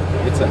space.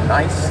 It's a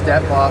nice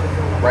step up,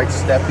 right?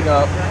 Stepping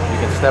up. You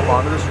can step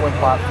onto the swim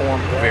platform.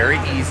 Very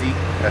easy.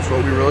 That's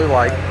what we really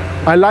like.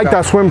 I like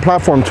that swim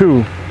platform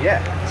too.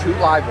 Yeah, 2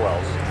 live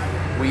wells.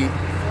 We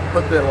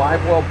put the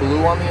live well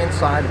blue on the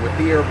inside with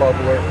the air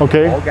bubbler.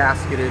 Okay. All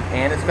gasketed,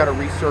 and it's got a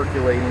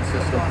recirculating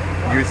system.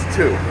 Use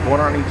 2, 1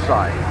 on each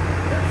side.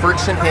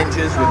 Friction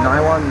hinges with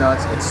nylon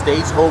nuts. It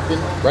stays open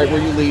right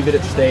where you leave it.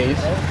 It stays.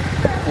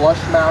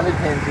 Flush mounted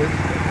hinges.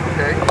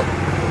 Okay.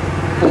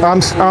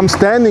 I'm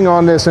standing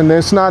on this and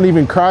it's not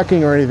even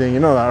cracking or anything. You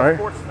know that, right? Of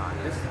course not.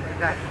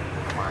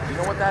 Come on. You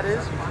know what that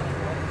is?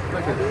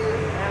 Look at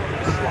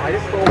this. Slide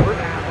it forward.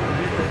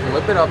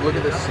 Flip it up. Look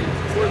at this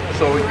seat.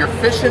 So you're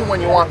fishing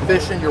when you want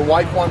fishing. Your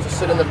wife wants to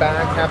sit in the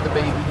back, have the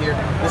baby here.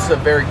 This is a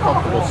very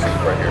comfortable seat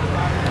right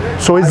here.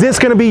 So is this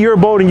going to be your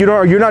boat, and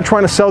you're not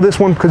trying to sell this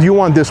one because you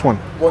want this one?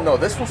 Well, no,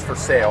 this one's for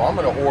sale. I'm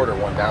going to order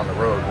one down the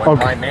road when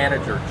my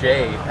manager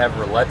Jay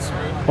ever lets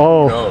me.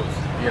 Oh. Who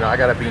knows? You know, I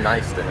got to be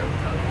nice to him.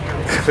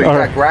 So you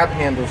got grab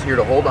handles here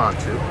to hold on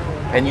to,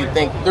 and you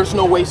think there's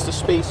no waste of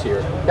space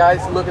here,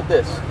 guys. Look at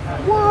this.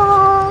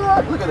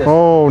 What? Look at this.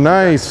 Oh,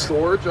 nice.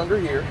 Storage under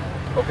here.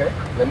 Okay,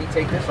 let me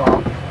take this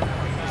off.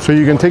 So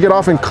you can take it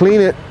off and clean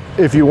it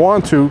if you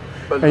want to.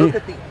 But look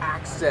at the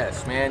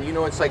access, man. You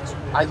know, it's like,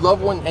 I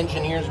love when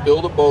engineers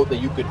build a boat that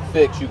you could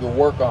fix, you could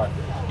work on.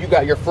 You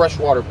got your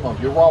freshwater pump,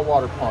 your raw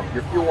water pump,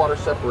 your fuel water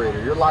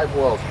separator, your live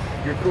wells,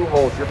 your through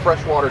holes, your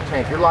freshwater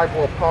tank, your live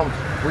well pumps,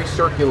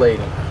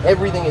 recirculating.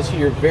 Everything is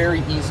here,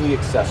 very easily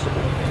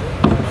accessible.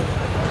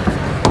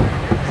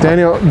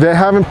 Daniel, they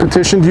haven't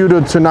petitioned you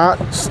to not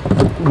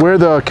wear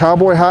the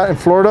cowboy hat in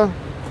Florida?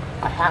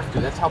 I have to.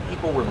 That's how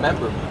people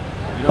remember me.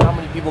 You know how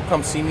many people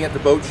come see me at the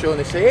boat show and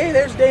they say, hey,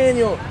 there's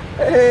Daniel.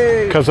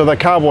 Hey. Because of the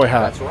cowboy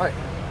hat. That's right.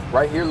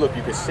 Right here, look,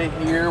 you can sit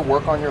here,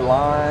 work on your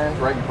lines,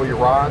 right? You put your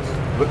rods.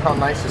 Look how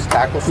nice this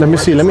tackle storage is. Let me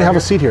see. Let me have here.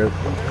 a seat here.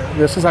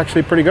 This is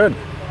actually pretty good.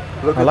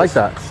 Look I like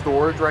that.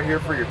 Storage right here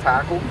for your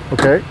tackle.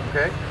 Okay.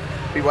 Okay.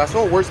 People ask,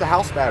 oh, where's the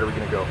house battery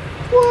going to go?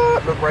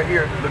 What? Look right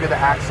here. Look at the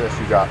access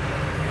you got.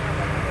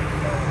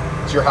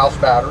 It's your house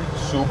battery.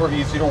 Super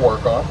easy to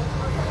work on.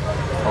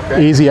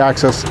 Okay. Easy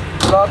access.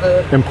 Love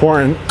it.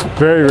 Important.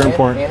 Very, very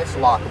important. And it's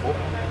lockable.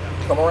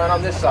 Come around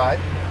on this side.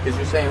 Is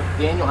you're saying,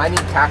 Daniel, I need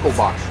tackle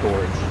box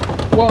storage.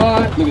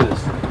 What? Look at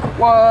this.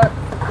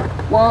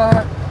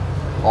 What?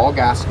 All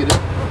gasketed.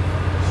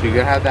 So you're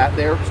gonna have that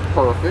there. It's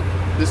perfect.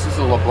 This is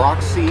a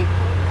LeBrock seat.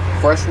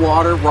 Fresh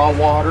water, raw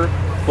water,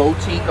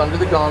 faux teak under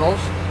the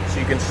gunnels. So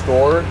you can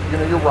store, you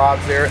know, your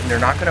rods there, and they're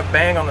not gonna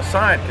bang on the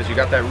side because you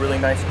got that really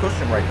nice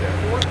cushion right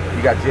there.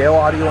 You got JL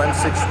Audio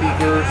M6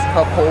 speakers,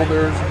 cup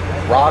holders,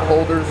 rod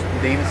holders.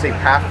 They even say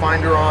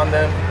Pathfinder on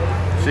them.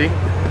 See?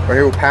 Right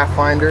here with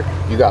Pathfinder,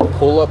 you got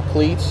pull-up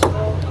cleats,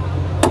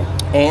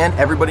 and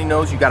everybody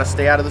knows you got to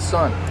stay out of the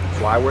sun. That's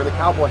why I wear the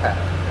cowboy hat.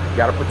 You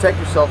got to protect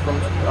yourself from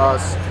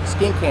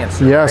skin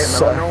cancer.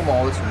 Yes. Right? Melanoma,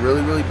 all this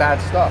really, really bad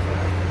stuff.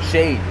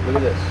 Shade, look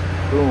at this.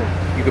 Boom.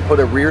 You can put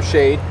a rear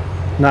shade.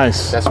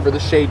 Nice. That's for the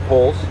shade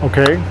poles.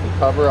 Okay. You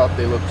cover up.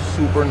 They look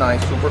super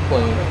nice, super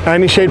clean.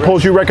 Any shade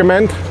poles you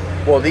recommend?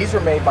 Well, these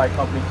are made by a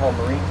company called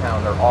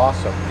Marinetown. They're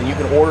awesome. And you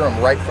can order them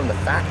right from the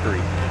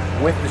factory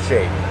with the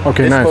shade.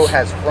 Okay, this nice. boat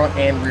has front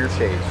and rear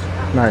shades.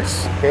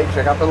 Nice. Okay,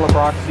 check out the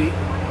LeBrock seat.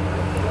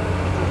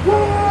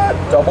 What?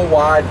 Double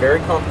wide, very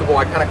comfortable.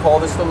 I kind of call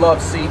this the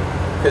love seat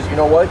because you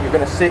know what? You're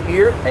going to sit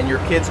here and your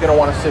kid's going to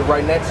want to sit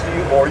right next to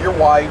you or your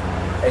wife,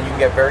 and you can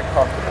get very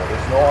comfortable.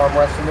 There's no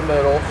armrest in the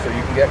middle, so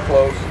you can get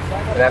close,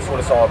 and that's what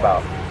it's all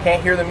about.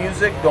 Can't hear the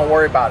music? Don't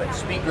worry about it.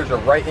 Speakers are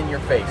right in your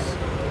face.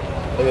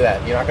 Look at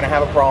that. You're not going to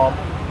have a problem.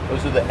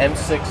 Those are the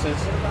M6s.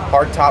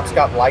 Hard top's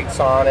got lights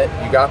on it.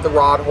 You got the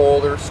rod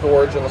holder,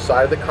 storage on the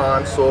side of the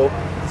console.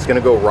 It's gonna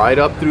go right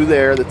up through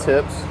there, the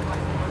tips.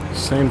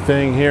 Same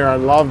thing here. I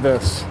love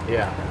this.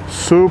 Yeah.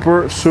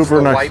 Super,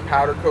 super nice. White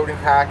powder coating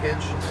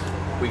package.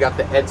 We got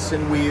the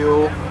Edson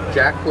wheel,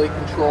 jack plate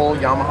control,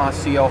 Yamaha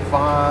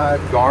CL5,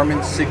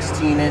 Garmin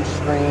 16-inch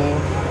screen,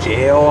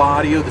 JL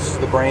Audio. This is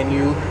the brand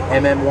new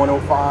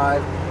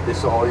MM105. This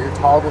is all your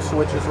toggle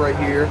switches right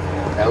here.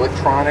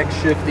 Electronic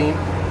shifting.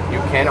 You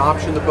can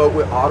option the boat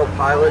with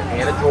autopilot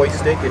and a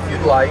joystick if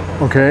you'd like.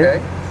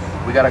 Okay.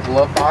 We got a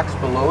glove box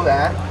below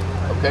that.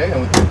 Okay,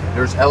 and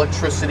there's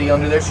electricity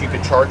under there so you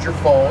can charge your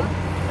phone.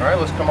 All right,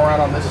 let's come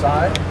around on this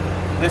side.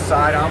 This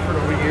side, Alfred,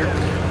 over here.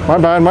 My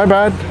bad, my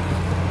bad.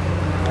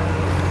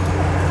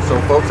 So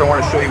folks, I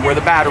want to show you where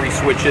the battery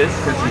switch is,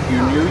 because if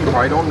you knew, you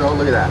probably don't know.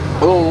 Look at that.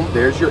 Boom,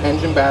 there's your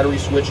engine battery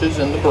switches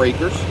and the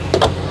breakers.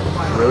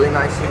 Really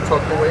nicely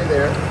tucked away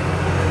there.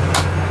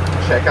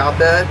 Check out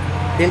that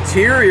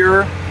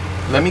interior.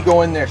 Let me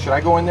go in there. Should I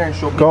go in there and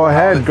show people? Go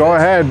ahead, go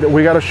ahead.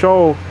 We got to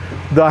show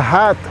the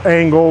hat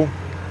angle.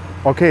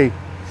 Okay.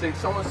 So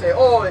someone say,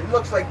 oh, it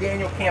looks like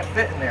Daniel can't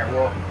fit in there.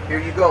 Well, here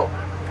you go.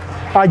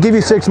 I give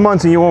you 6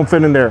 months and you won't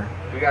fit in there.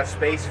 We got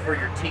space for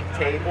your teak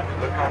table.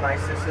 Look how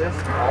nice this is.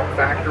 All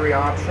factory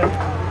option.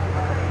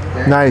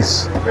 Okay.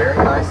 Nice. Very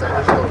nice.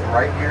 That just goes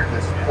right here.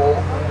 This whole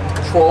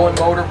control and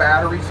motor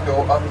batteries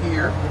go up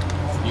here.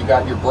 You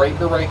got your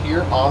breaker right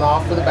here, on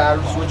off for the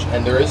battery switch,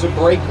 and there is a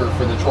breaker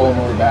for the trolling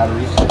motor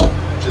batteries,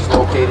 which is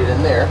located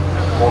in there.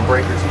 More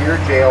breakers here,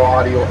 JL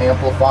audio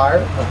amplifier,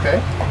 okay?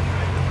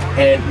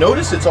 And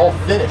notice it's all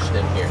finished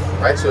in here,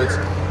 right? So it's,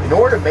 in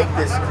order to make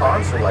this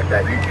console like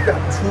that, you got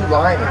two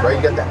linings, right?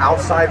 You got the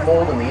outside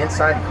mold and the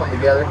inside come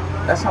together.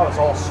 That's how it's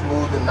all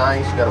smooth and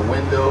nice. You got a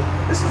window.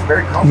 This is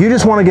very comfortable. You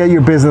just want to get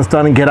your business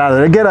done and get out of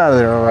there. Get out of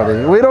there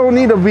already. We don't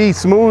need to be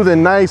smooth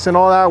and nice and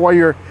all that while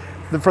you're,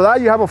 for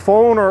that you have a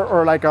phone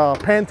or like a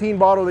Pantene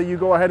bottle that you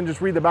go ahead and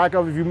just read the back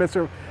of if you miss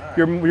your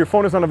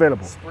phone is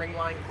unavailable. Spring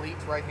line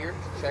cleats right here.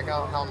 Check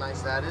out how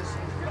nice that is.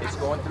 It's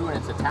going through and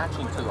it's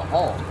attaching to the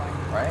hull,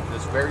 right?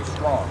 It's very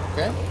strong,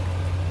 okay?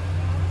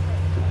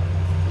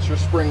 It's your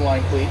spring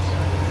line cleats.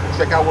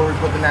 Check out where we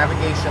put the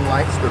navigation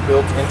lights. They're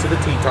built into the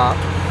T-top.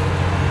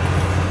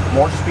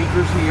 More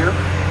speakers here.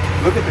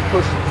 Look at the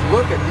cushions.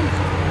 Look at these.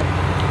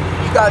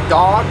 You got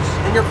dogs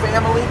in your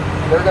family,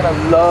 they're gonna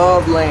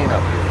love laying up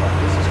here.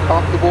 This is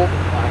comfortable.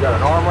 You got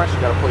an armrest,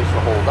 you got a place to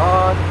hold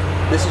on.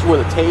 This is where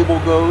the table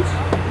goes.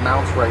 It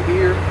mounts right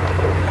here.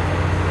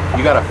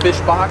 You got a fish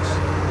box.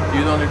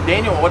 You know,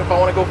 Daniel, what if I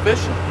want to go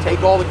fishing?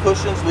 Take all the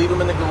cushions, leave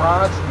them in the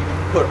garage. You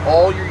can put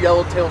all your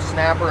yellowtail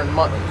snapper and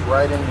muttons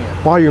right in here.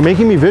 Wow, you're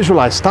making me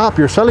visualize. Stop,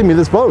 you're selling me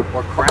this boat.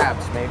 Or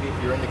crabs, maybe,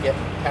 if you're into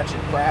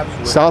catching crabs.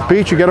 With South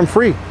Beach, you get them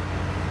free.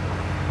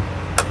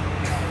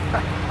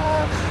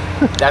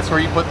 That's where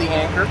you put the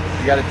anchor.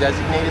 You got a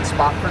designated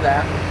spot for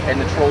that. And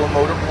the trolling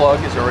motor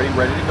plug is already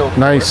ready to go.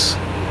 Nice.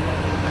 All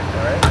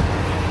right.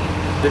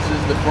 This is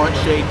the front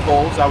shade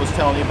poles I was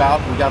telling you about.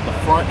 We got the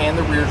front and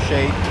the rear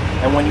shade.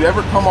 And when you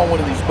ever come on one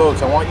of these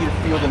boats, I want you to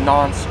feel the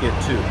non-skid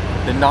too.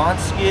 The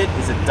non-skid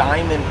is a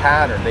diamond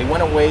pattern. They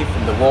went away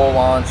from the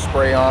roll-on,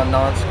 spray-on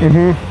non-skid.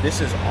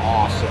 This is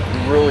awesome.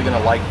 You're really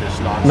gonna like this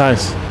non-skid.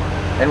 Nice.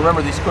 And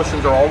remember, these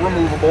cushions are all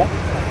removable.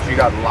 So you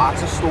got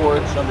lots of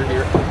storage under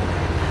here.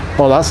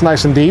 Oh, that's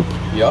nice and deep.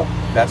 Yep,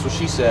 that's what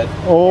she said.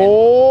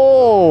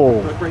 Oh.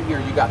 And look right here,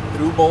 you got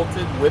through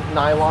bolted with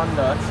nylon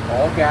nuts,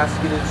 all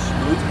gasketed,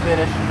 smooth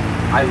finish.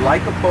 I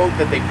like a boat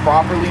that they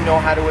properly know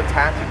how to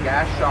attach a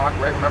gas shock,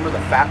 right? Remember,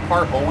 the fat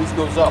part always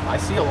goes up. I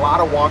see a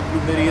lot of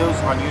walkthrough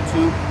videos on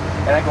YouTube,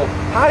 and I go,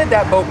 how did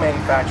that boat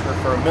manufacturer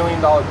for $1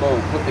 million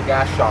boat put the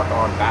gas shock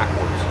on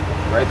backwards,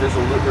 right?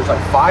 There's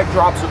like 5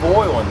 drops of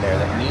oil in there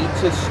that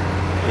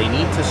they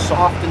need to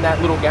soften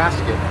that little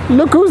gasket.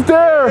 Look who's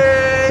there!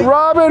 Hey.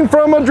 Robin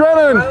from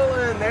Adrenaline.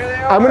 There they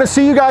are. I'm gonna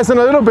see you guys in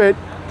a little bit.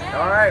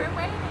 All right.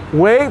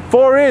 Wait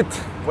for it.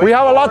 We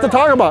have a lot to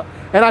talk about.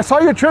 And I saw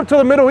your trip to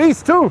the Middle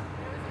East too.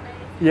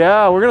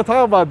 Yeah, we're gonna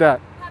talk about that.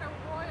 Had a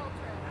royal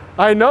trip.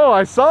 I know,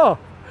 I saw.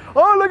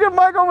 Oh, look at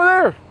Mike over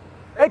there.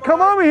 Hey,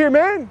 come over here,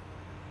 man.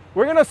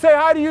 We're gonna say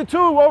hi to you too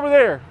over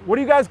there. What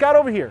do you guys got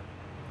over here?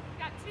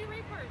 Got 2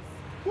 Reapers.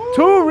 Woo.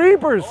 2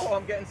 Reapers. Oh,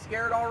 I'm getting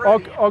scared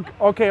already.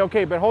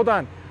 Okay, but hold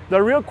on.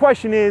 The real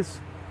question is,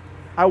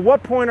 at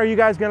what point are you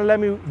guys gonna let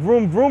me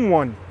vroom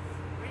one?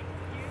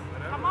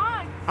 Come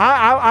on.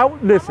 I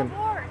listen.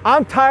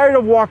 I'm tired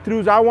of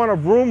walkthroughs. I want a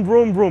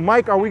vroom.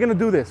 Mike, are we gonna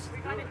do this?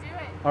 We're gonna do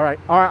it. All right.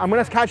 I'm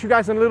gonna catch you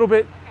guys in a little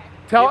bit.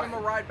 Give him a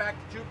ride back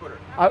to Jupiter.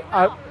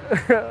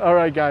 All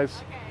right,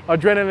 guys. Okay.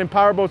 Adrenaline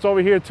powerboats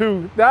over here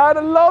too. I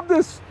love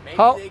this. Maybe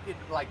they could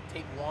like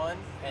take one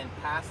and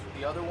pass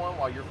the other one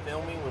while you're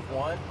filming with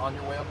one on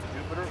your way up to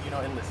Jupiter. You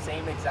know, in the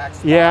same exact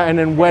spot. Yeah, and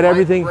then wet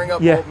everything. Bring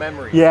up old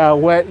memories. Yeah,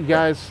 wet,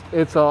 guys.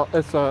 It's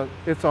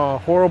a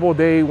horrible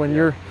day when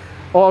you're.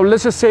 Oh,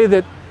 let's just say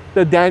that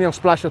Daniel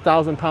splashed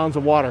 1,000 pounds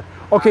of water.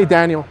 Okay,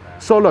 Daniel.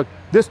 So look,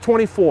 this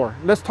 24.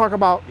 Let's talk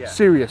about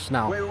serious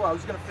now. Wait, I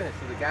was gonna finish.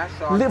 So the gas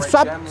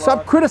shock.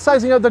 Stop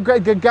criticizing of the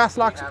gas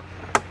locks.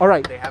 All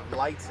right. They have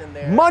lights in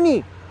there.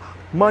 Money,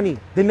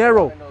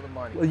 dinero.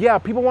 Yeah,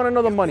 people want to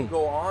know the money. You can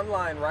go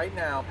online right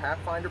now,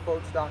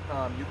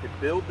 pathfinderboats.com. You could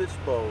build this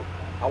boat.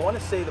 I want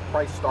to say the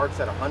price starts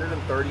at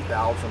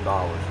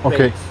 $130,000.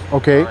 Okay.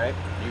 Okay. All right.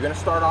 You're gonna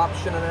start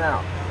optioning it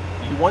out.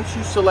 Once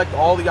you select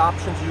all the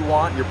options you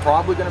want, you're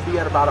probably going to be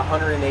at about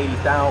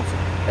 $180,000,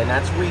 and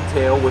that's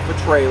retail with a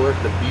trailer,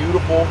 the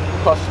beautiful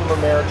custom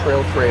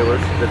Ameritrail trailers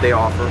that they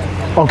offer.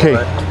 Okay.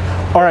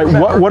 All right.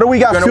 Remember, what do we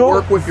got? You're going to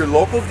work with your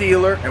local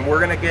dealer, and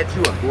we're going to get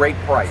you a great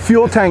price.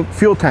 Fuel tank.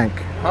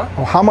 Huh?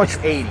 Oh, how much?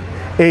 80.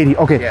 80.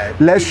 Okay. Yeah,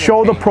 let's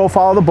show the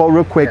profile of the boat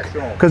real quick,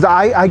 because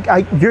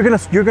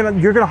you're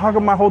gonna hog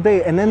up my whole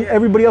day, and then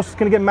everybody else is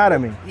gonna get mad at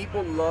me.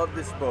 People love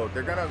this boat.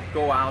 They're gonna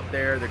go out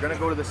there. They're gonna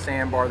go to the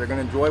sandbar. They're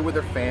gonna enjoy with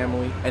their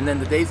family, and then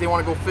the days they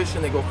want to go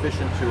fishing, they go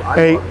fishing too.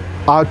 Hey,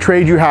 I'll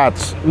trade you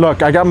hats.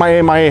 Look, I got my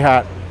MIA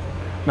hat.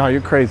 No,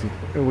 you're crazy.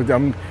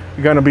 I'm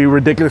gonna be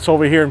ridiculous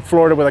over here in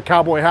Florida with a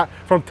cowboy hat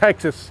from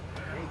Texas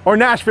or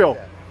Nashville.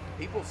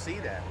 People see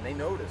that and they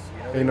notice.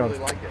 They really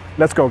like it.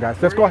 Let's go, guys.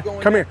 Let's go.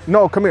 Come here.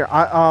 No, come here.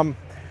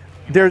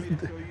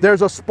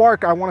 There's a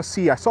Spark I want to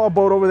see. I saw a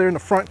boat over there in the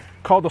front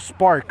called the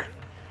Spark.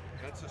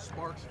 That's a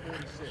Sparks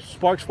 46.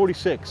 Sparks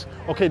 46.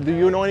 Okay, do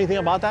you know anything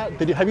about that?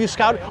 Have you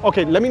scouted?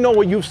 Okay, let me know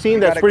what you've seen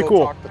that's pretty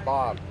cool. Talk to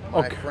Bob,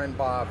 my friend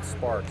Bob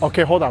Sparks.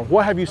 Okay, hold on.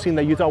 What have you seen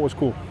that you thought was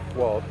cool?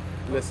 Well,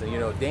 listen, you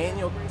know,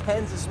 Daniel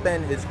tends to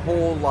spend his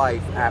whole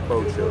life at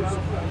boat shows.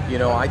 You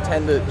know, I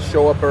tend to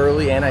show up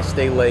early and I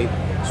stay late,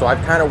 so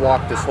I've kind of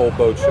walked this whole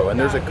boat show. And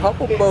there's a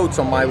couple boats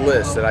on my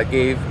list that I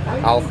gave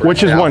Alfred.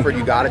 Which is Alfred, one?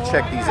 you got to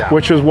check these out.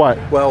 Which is what?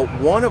 Well,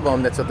 one of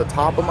them that's at the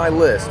top of my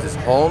list is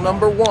hull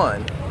number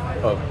 1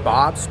 of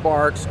Bob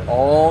Sparks'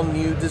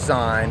 all-new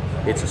design.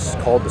 It's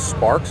called the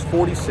Sparks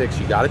 46.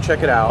 You got to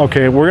check it out.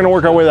 Okay, we're gonna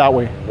work our way that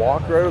way.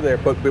 Walk right over there.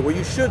 But what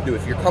you should do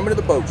if you're coming to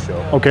the boat show.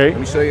 Okay. Let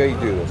me show you how you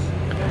do this.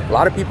 A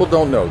lot of people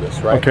don't know this,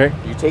 right? Okay.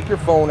 You take your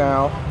phone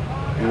out.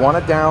 You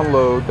want to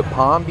download the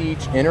Palm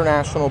Beach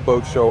International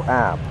Boat Show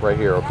app right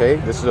here. Okay.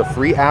 This is a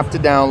free app to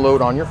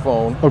download on your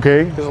phone.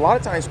 Okay. Because a lot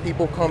of times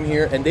people come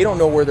here and they don't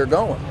know where they're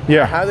going.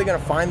 Yeah. How are they going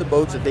to find the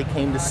boats that they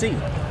came to see?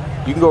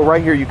 You can go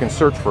right here. You can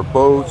search for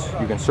boats.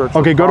 You can search.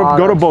 Okay, for go to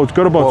products. boats.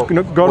 Go to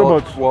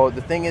boats. Well, the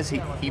thing is,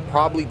 he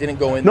probably didn't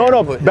go in. No, there no.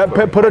 and put his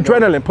boat. Put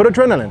adrenaline. Put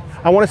adrenaline.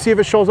 I want to see if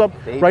it shows up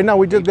right now.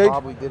 We did. They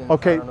probably didn't.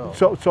 Okay, I don't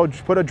know. so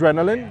just put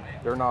adrenaline.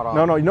 They're not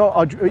on. No.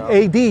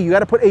 AD. You got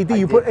to put AD.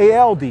 You put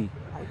ALD. I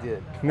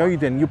did. No, you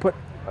didn't. You put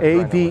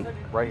Adrenaline.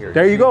 AD. Right here.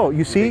 There you go.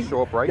 You see? They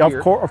show up right Yeah,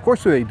 here. Of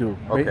course they do.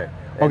 Okay.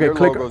 And Okay. their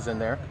Click. logo's in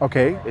there.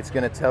 Okay. It's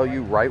going to tell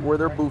you right where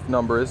their booth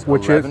number is.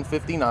 Which is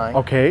 1159.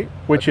 Okay.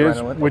 Which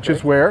Adrenaline,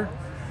 is where?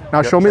 Now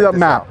Yep, show me check that this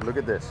map. out. Look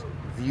at this.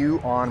 View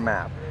on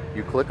map.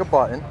 You click a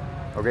button.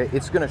 Okay.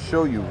 It's going to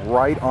show you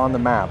right on the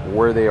map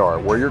where they are,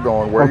 where you're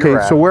going, where you're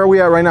at. Okay. So where are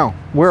we at right now?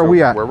 Where are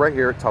we at? We're right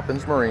here at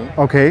Tuppence Marine.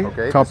 Okay.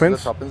 Okay. Tuppence. This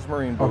is the Tuppence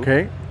Marine booth.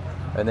 Okay.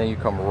 And then you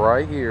come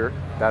right here.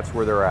 That's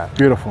where they're at.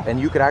 Beautiful. And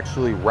you could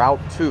actually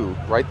route to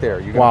right there.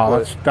 You're Wow,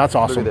 gonna that's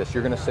Look awesome. at this.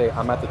 You're going to say,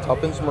 I'm at the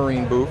Tuppence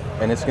Marine booth,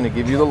 and it's going to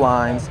give you the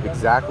lines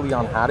exactly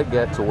on how to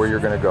get to where you're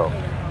going to go.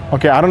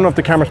 Okay, I don't know if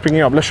the camera's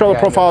picking up. Let's show the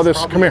profile of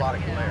this. Come here.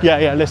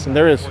 Yeah, listen,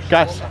 there is.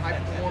 Guys.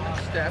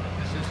 Step.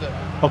 This is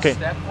a Okay.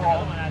 step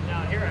crawl.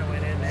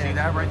 See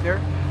that right there?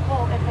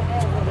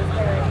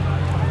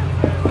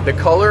 The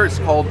color is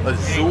called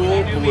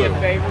Azul Blue.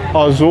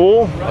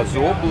 Azul.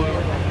 Azul Blue.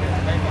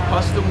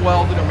 Custom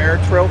welded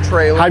Ameritrail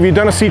trailer. Have you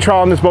done a sea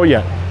trial on this boat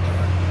yet?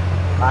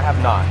 I have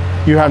not.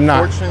 You have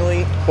not.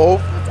 Unfortunately,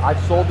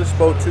 I've sold this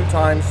boat 2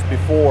 times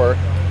before,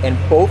 and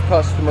both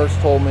customers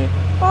told me,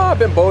 oh, I've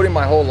been boating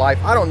my whole life.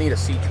 I don't need a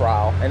sea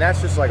trial. And that's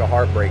just like a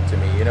heartbreak to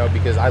me, you know,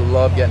 because I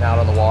love getting out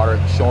on the water,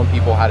 showing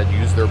people how to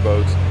use their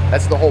boats.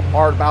 That's the whole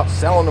part about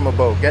selling them a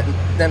boat, getting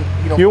them,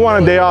 you know. You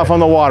want a day off on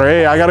the water.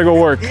 Hey, I got to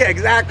go work. Yeah,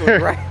 exactly,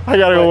 right. I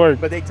got to go work.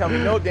 But they tell me,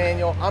 no,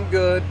 Daniel, I'm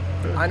good.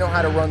 I know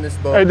how to run this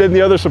boat. And then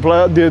the other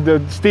supplier,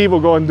 the Steve will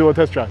go and do a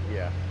test drive.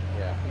 Yeah,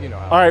 you know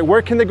how. All right,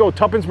 where can they go?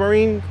 Tuppence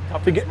Marine?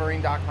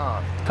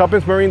 TuppenceMarine.com.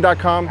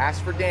 TuppenceMarine.com.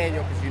 Ask for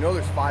Daniel, because you know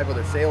there's 5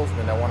 other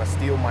salesmen that want to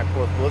steal my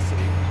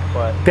publicity.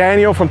 But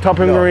Daniel from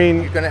Tuppence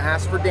Marine. You're going to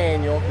ask for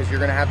Daniel, because you're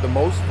going to have the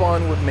most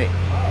fun with me.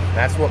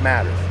 That's what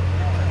matters.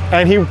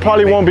 And he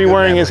probably won't be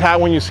wearing his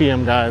hat when you see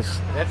him, guys.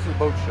 That's the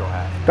boat show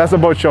hat. That's the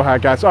boat show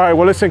hat, guys. All right,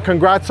 well, listen,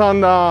 congrats on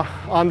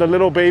the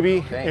little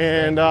baby. Thanks,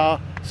 and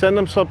send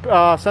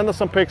us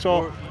some pics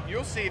on.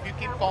 You'll see if you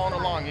keep following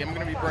along. I'm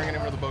going to be bringing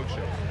him to the boat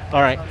show.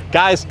 All right,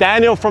 guys,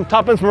 Daniel from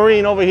Tuppence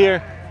Marine over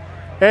here.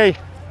 Hey,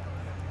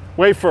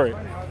 wait for it.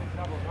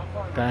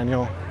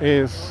 Daniel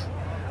is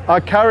a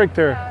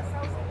character.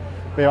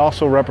 They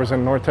also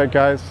represent Nortec,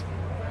 guys.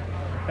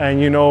 And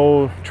you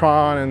know,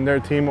 Tron and their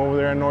team over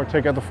there in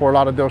Nortec at the Fort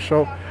Lauderdale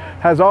show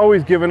has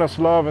always given us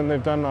love, and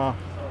they've done a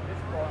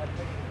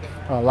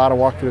lot of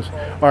walkthroughs.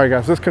 All right,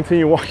 guys, let's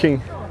continue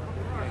walking.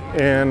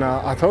 And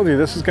I told you,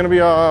 this is going to be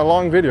a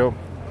long video.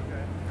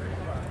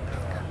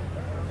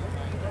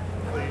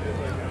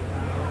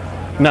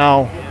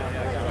 Now,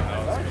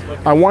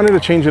 I wanted to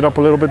change it up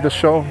a little bit this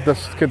show.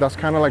 That's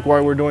kind of like why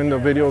we're doing the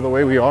video the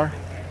way we are.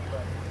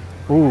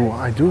 Ooh,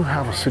 I do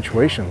have a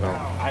situation though.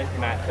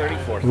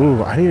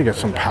 Ooh, I need to get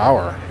some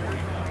power.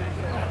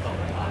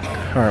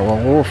 All right, well,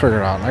 we'll figure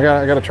it out. I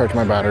gotta charge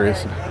my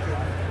batteries.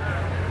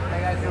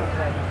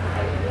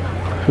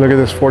 Look at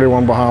this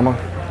 41 Bahama.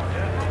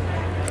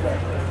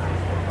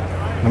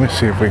 Let me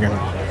see if we can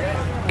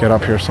get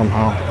up here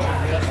somehow.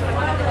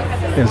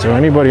 Is there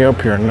anybody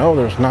up here? No,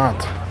 there's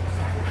not.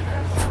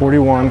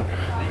 41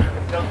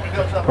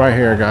 right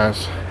here,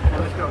 guys.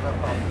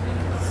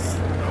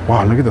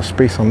 Wow, look at the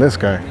space on this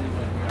guy.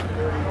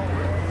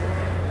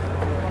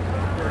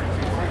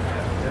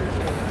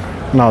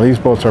 No, these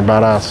boats are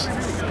badass.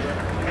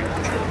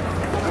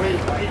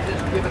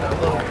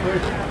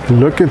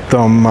 Look at the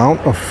amount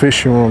of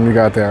fishing room you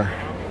got there.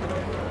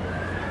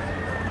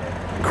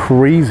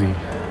 Crazy.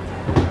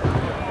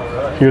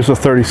 Here's a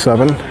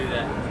 37.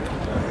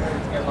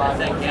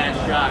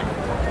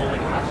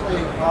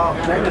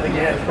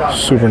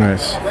 Super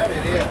nice.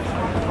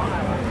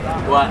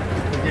 What?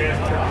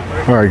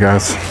 All right,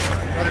 guys.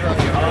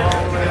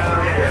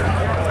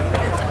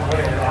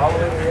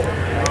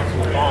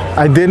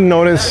 I did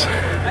notice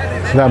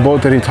that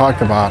boat that he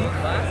talked about.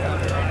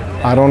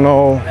 I don't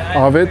know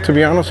of it, to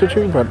be honest with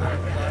you, but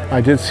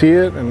I did see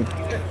it. And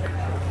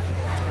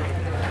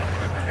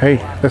hey,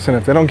 listen,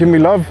 if they don't give me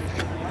love,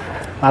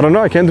 I don't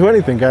know. I can't do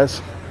anything,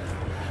 guys.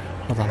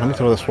 Hold on, let me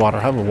throw this water.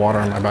 I have a water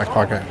in my back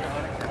pocket.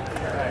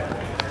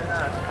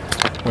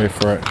 Wait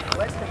for it.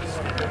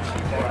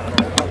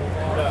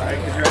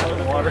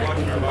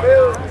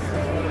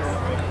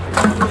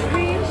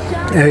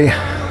 Hey,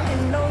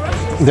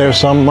 there's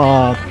some.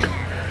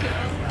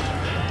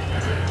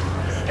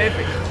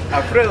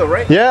 Alfredo,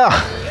 right? Yeah.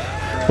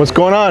 What's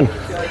going on?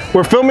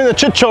 We're filming the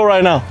Chit show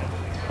right now.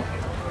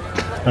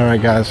 All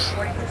right, guys.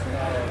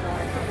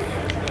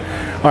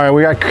 All right,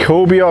 we got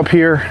Cobia up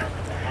here.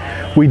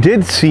 We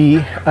did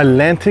see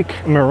Atlantic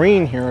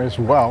Marine here as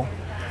well.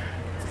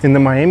 In the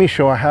Miami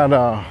show, I had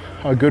a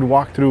good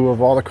walkthrough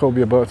of all the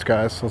Cobia boats,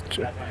 guys. So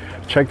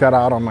check that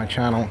out on my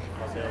channel.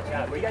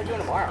 What are you guys doing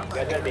tomorrow? You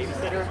guys got a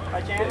babysitter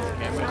by chance?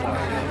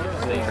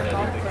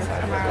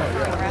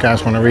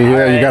 Guys, whenever you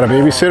got a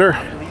babysitter,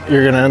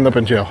 you're gonna end up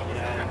in jail.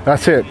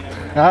 That's it.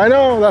 I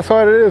know, that's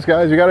what it is,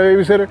 guys. You got a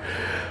babysitter.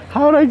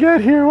 How'd I get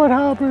here? What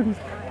happened?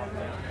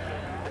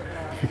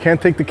 If you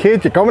can't take the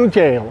kids, you're coming to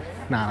jail.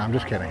 Nah, I'm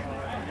just kidding.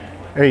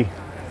 Hey.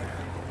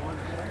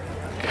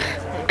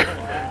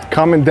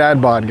 Common dad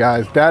bod,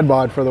 guys. Dad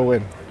bod for the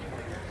win.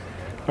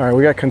 All right,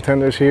 we got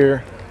contenders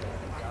here.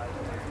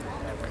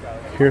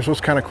 Here's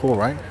what's kind of cool,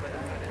 right?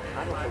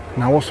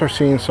 Now we'll start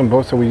seeing some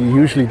boats that we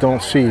usually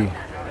don't see.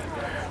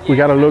 We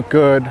got to look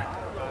good.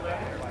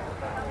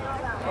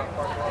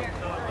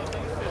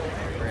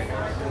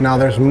 Now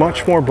there's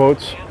much more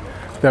boats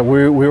that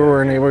we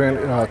weren't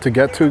able to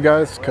get to,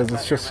 guys, because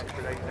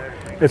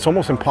it's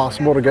almost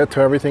impossible to get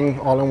to everything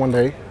all in one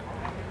day.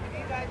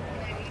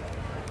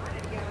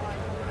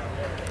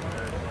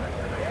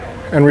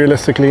 And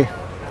realistically,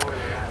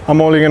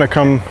 I'm only gonna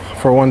come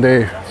for one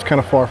day. It's kind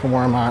of far from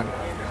where I'm at.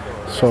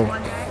 So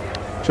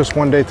just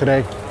one day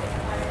today.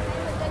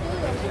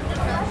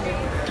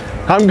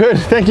 I'm good,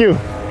 thank you.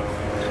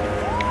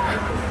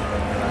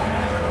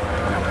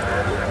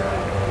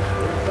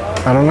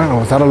 I don't know,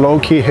 is that a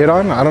low-key hit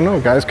on? I don't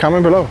know, guys,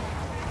 comment below.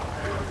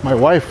 My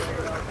wife,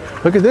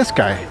 look at this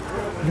guy.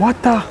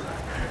 What the?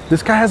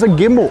 This guy has a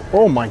gimbal.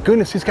 Oh my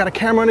goodness, he's got a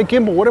camera and a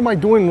gimbal. What am I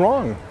doing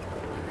wrong?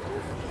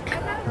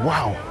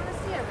 Wow.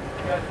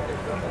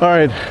 All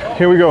right,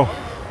 here we go.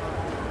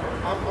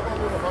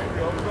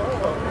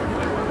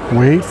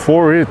 Wait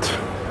for it.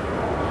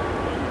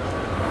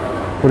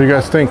 What do you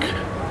guys think?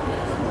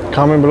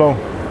 Comment below.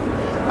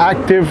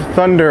 Active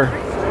Thunder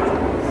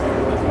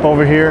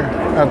over here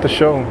at the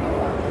show.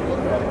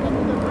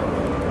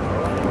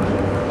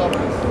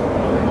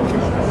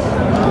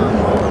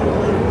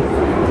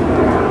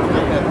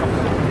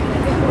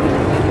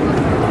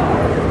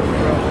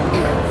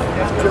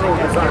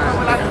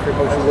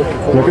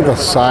 Look at the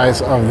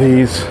size of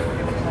these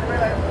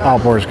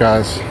outboards,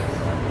 guys.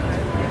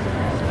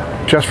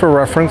 Just for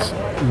reference,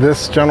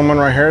 this gentleman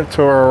right here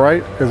to our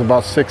right is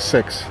about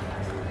 6'6".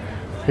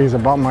 He's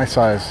about my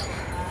size.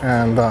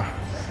 And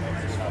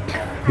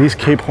these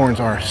Cape Horns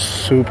are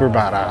super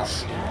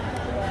badass.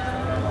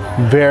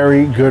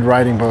 Very good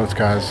riding boats,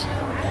 guys.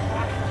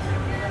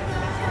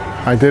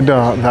 I did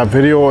that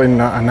video in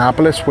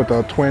Annapolis with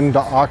the twin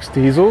Ox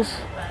diesels.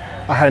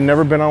 I had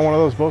never been on one of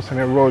those boats and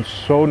it rode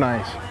so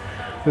nice.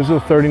 This is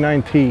a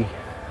 39T.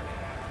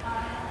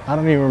 I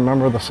don't even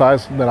remember the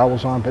size that I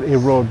was on, but it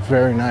rode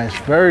very nice.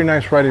 Very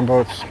nice riding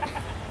boats.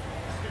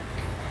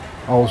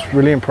 I was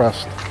really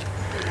impressed.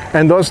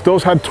 And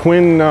those had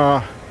twin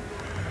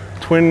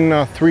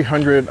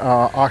 300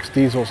 Ox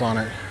diesels on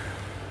it.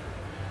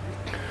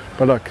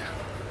 But look,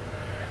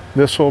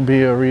 this will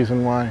be a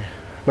reason why.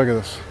 Look at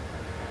this.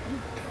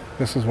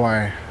 This is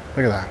why.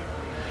 Look at that.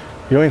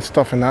 You ain't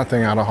stuffing that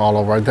thing out of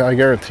hollow, right there. I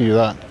guarantee you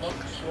that.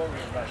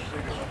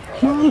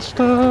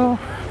 Monster.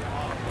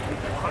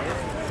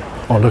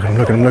 Oh, look at him,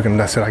 look at him, look at him.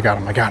 That's it. I got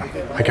him. I got him.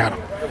 I got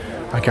him.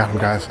 I got him,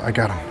 guys. I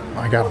got him.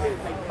 I got him.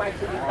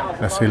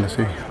 Let's see. Let's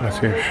see. Let's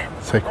hear.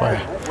 Stay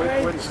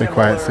quiet. Stay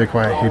quiet. Stay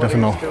quiet. He doesn't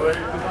know.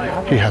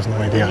 He has no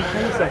idea.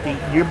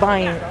 You're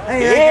buying.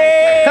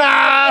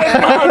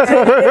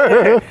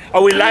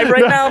 Are we live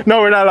right now? No,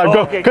 we're not live.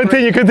 Go. Okay,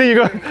 Continue.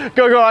 Continue.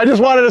 Go. I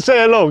just wanted to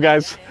say hello,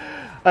 guys.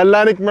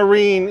 Atlantic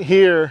Marine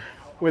here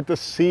with the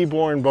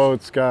Seaborn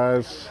boats,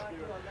 guys.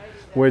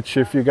 Which,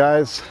 if you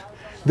guys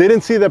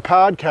didn't see the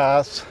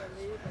podcast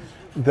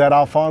that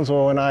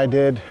Alfonso and I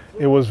did,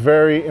 it was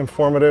very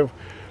informative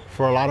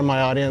for a lot of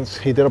my audience.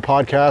 He did a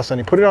podcast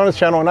and he put it on his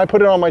channel, and I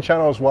put it on my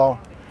channel as well.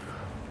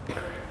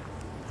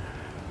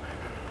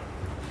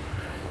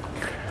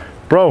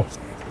 Bro,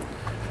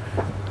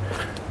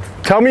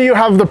 tell me you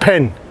have the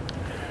pen.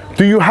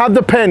 Do you have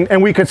the pen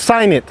and we could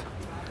sign it?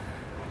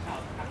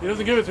 He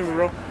doesn't give it to me,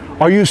 bro.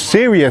 Are you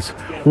serious?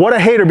 What a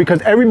hater,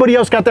 because everybody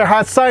else got their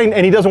hat signed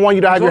and he doesn't want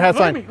you to have your hat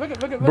signed.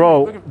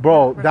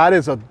 Bro, that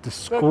is a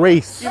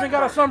disgrace. Even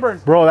got a sunburn.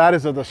 Bro, that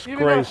is a disgrace.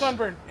 Even got a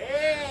sunburn.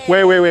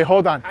 Wait,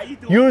 hold on.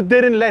 You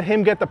didn't let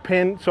him get the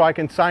pin so I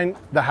can sign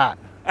the hat.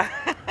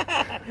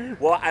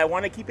 Well, I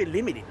want to keep it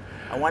limited.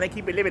 I want to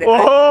keep it limited.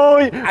 Oh,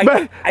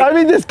 I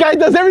mean, this guy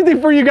does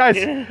everything for you guys.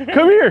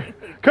 Come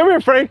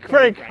here, Frank.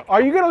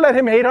 Are you gonna let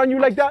him hate on you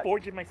like that?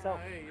 Forging myself.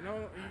 Hey, you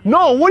know,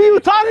 No, what are you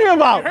talking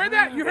about? You heard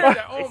that? You heard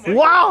that? Oh my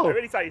Wow. I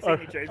already saw your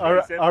signature. It's All very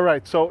right, simple. all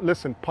right, so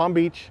listen, Palm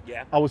Beach.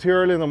 Yeah. I was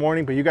here early in the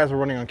morning, but you guys are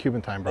running on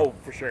Cuban time, bro. Oh,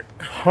 for sure.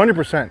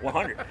 100%.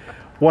 100.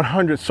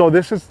 100. So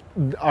this is,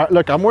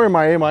 look, I'm wearing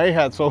my MIA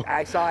hat, so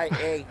I saw it.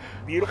 Hey,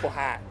 beautiful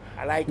hat.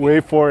 I like it.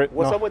 wait for it.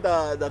 What's No. up with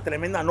the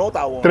tremenda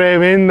nota one?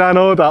 Tremenda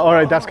nota. All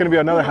right, that's going to be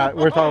another hat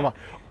we're talking about.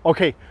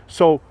 Okay,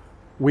 so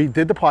we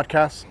did the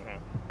podcast.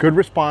 Good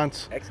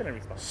response. Excellent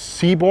response.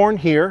 Seaborn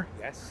here.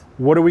 Yes.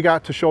 What do we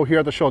got to show here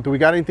at the show? Do we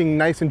got anything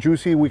nice and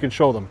juicy we can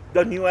show them?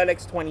 The new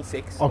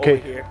LX26 Okay.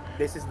 over here.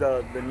 This is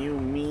the new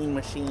mean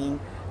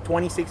machine.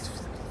 26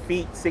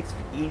 feet,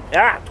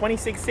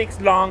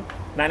 26.6 long,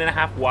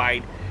 9.5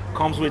 wide.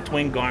 Comes with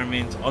twin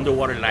garments,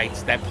 underwater lights,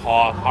 step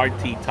hog, hard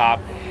T-top,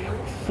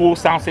 full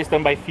sound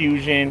system by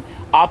Fusion,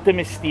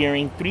 Optimus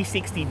steering,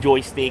 360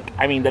 joystick.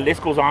 I mean, the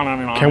list goes on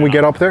and on. Can we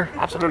get up there?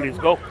 Absolutely,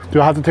 let's go. Do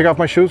I have to take off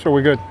my shoes or are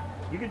we good?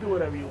 You can do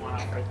whatever you want,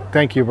 Alfred.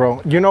 Thank you,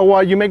 bro. You know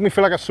what? You make me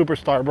feel like a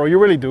superstar, bro. You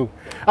really do.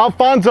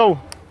 Alfonso.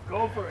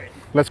 Go for it.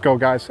 Let's go,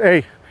 guys.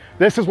 Hey,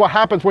 this is what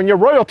happens when you're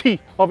royalty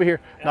over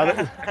here. Now,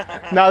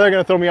 now they're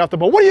going to throw me off the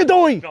boat. What are you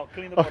doing? No,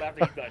 clean the boat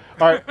after you're done.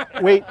 All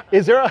right, wait.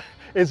 Is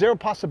there a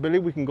possibility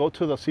we can go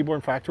to the Seaborn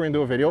factory and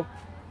do a video?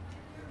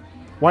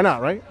 Why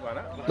not, right? Why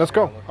not? Let's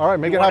go. All right,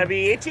 make You it want to happen.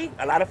 be itchy?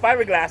 A lot of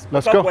fiberglass. Let's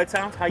What's up, go. Wet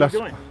Sounds? How Let's, you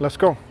doing? Let's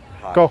go.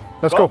 Go.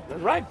 Let's go.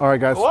 That's right. All right,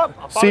 guys. Go up.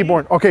 I'll follow you.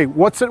 Seaborn. Okay,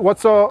 what's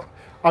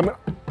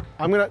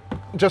I'm gonna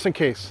just in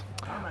case.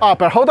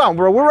 But hold on,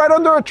 bro. We're right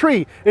under a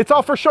tree. It's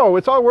all for show.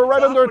 We're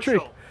right under a tree.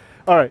 Show.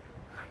 All right.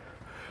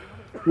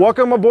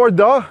 Welcome aboard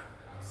the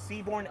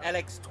Seaborn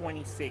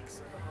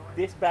LX26.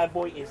 This bad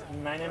boy is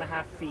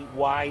 9.5 feet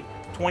wide,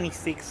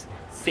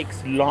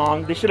 26.6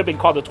 long. This should have been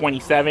called a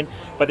 27,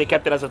 but they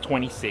kept it as a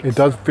 26. It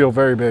does feel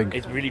very big.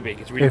 It's really big.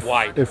 It's really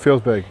wide. It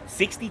feels big.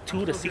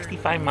 62 to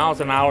 65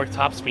 miles an hour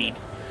top speed.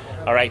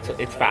 All right, so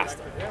it's fast.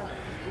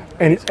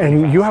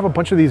 And you have a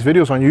bunch of these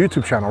videos on your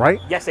YouTube channel, right?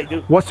 Yes, I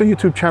do. What's the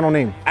YouTube channel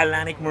name?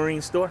 Atlantic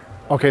Marine Store.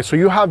 Okay, so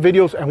you have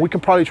videos, and we can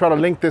probably try to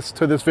link this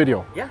to this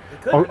video. Yeah, we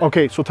could.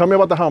 Okay, so tell me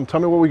about the helm. Tell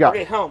me what we got.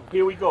 Okay, helm.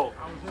 Here we go.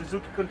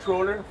 Suzuki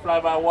controller,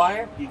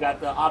 fly-by-wire. You got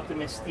the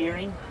Optimus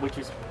steering, which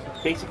is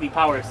basically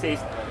power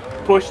assist.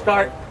 Push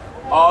start.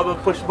 All the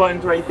push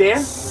buttons right there.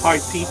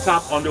 Hard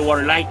T-top,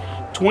 underwater light.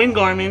 Twin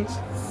garments.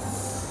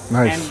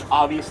 Nice. And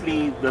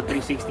obviously the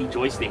 360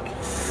 joystick.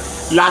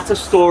 Lots of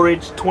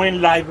storage, twin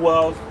live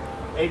wells.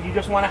 If you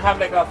just want to have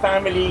like a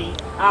family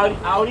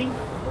outing,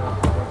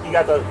 you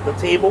got the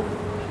table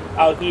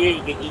out here.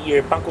 You can eat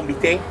your pan con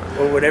vite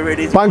or whatever it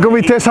is. Pan con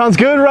vite sounds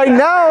good right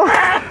now.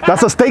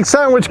 That's a steak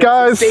sandwich,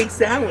 guys. Steak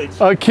sandwich.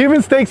 A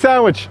Cuban steak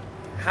sandwich.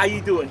 How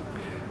you doing?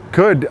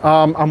 Good.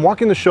 I'm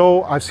walking the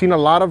show. I've seen a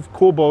lot of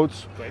cool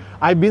boats. Okay.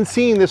 I've been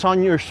seeing this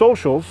on your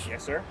socials.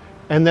 Yes, sir.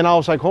 And then I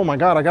was like, oh my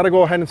God, I got to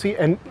go ahead and see.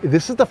 And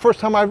this is the first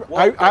time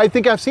I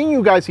think I've seen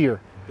you guys here.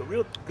 The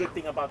real good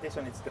thing about this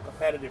one is the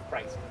competitive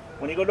price.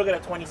 When you go look at a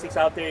 26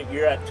 out there,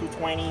 you're at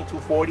 220,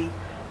 240.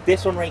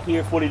 This one right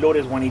here, fully loaded,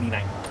 is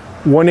 189.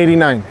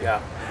 189.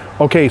 Yeah.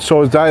 Okay,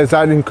 so is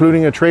that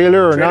including a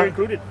trailer or Trailer not?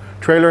 included.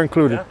 Trailer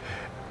included.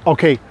 Yeah.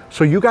 Okay,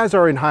 so you guys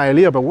are in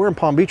Hialeah, but we're in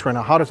Palm Beach right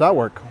now. How does that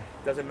work?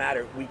 Doesn't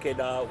matter. We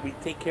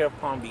take care of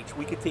Palm Beach.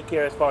 We could take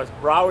care as far as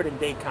Broward and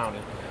Dade County.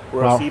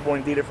 We're Wow. a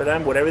Seaborn dealer for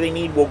them. Whatever they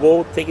need, we'll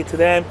go take it to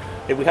them.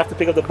 If we have to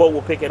pick up the boat,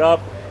 we'll pick it up.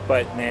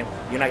 But man,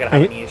 you're not gonna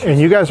have any issues. And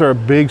you guys are a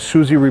big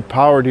Suzuki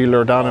repower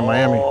dealer down in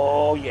Miami.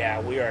 Oh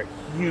yeah, we are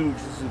a huge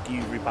Suzuki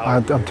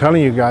repower. I'm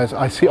telling you guys,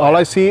 all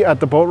I see at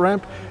the boat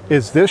ramp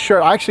is this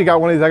shirt. I actually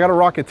got one of these. I got to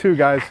rock it too,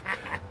 guys.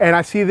 And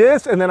I see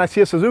this, and then I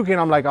see a Suzuki, and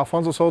I'm like,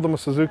 Alfonso sold them a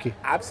Suzuki.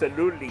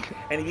 Absolutely.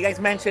 And if you guys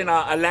mention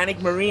Atlantic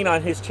Marine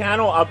on his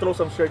channel, I'll throw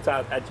some shirts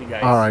out at you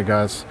guys. All right,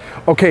 guys.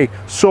 Okay,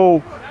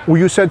 so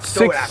you said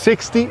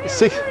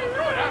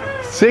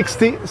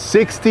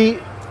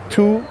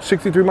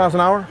 63 miles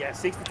an hour? Yeah,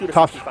 62 to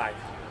Top. 65.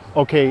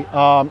 Okay,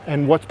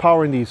 and what's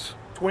powering these?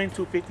 Twin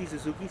 250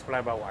 Suzuki's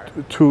fly-by-wire.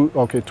 Twin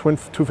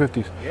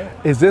 250s. Yeah.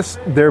 Is this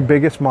their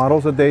biggest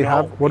models that they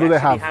have? What do they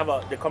have?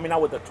 They're coming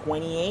out with a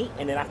 28,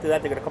 and then after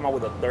that, they're gonna come out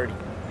with a 30.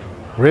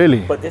 Really?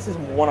 But this is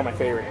one of my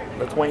favorite.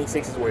 The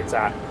 26 is where it's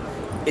at.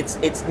 It's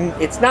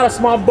not a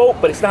small boat,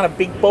 but it's not a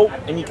big boat,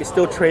 and you can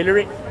still trailer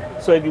it.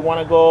 So if you want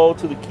to go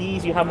to the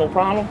Keys, you have no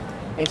problem.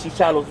 And she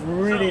shallows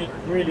really,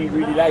 really,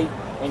 really light,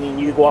 and then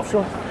you go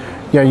offshore.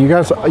 Yeah, you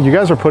guys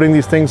are putting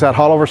these things at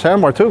Haulover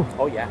Sandbar too.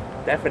 Oh yeah,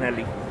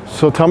 definitely.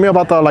 So tell me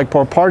about the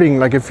partying.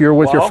 Like if you're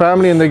with your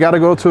family and they got to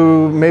go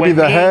to maybe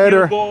the head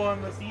or. Go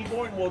on the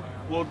Seaborn,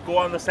 we'll go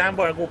on the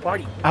Sandbar and go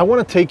party. I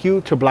want to take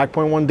you to Black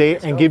Point one day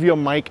and give you a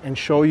mic and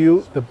show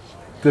you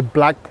the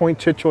Black Point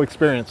Chit Show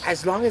experience.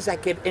 As long as I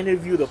can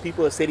interview the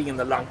people that are sitting in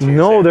the long chairs.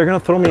 No, they're gonna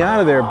throw me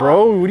out of there,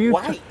 bro. What do you?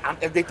 Why?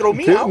 If they throw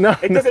me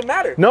out, it doesn't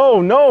matter.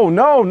 No.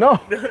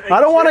 I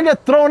don't want to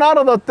get thrown out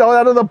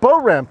of the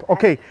boat ramp.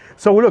 Okay,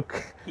 so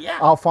look,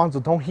 Alfonso,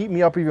 don't heat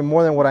me up even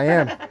more than what I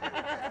am.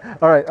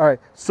 All right.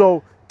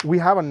 So we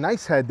have a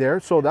nice head there.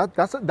 So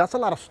that's a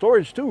lot of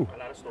storage too. A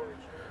lot of storage.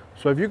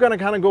 So if you're gonna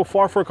kind of go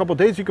far for a couple of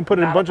days, you can put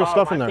a bunch of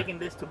stuff in there. I'm taking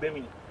this to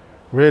Bimini.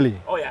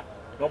 Really? Oh yeah.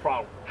 No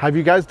problem. Have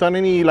you guys done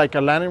any like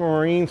Atlantic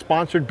Marine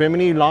sponsored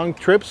Bimini long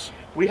trips?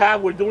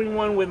 We're doing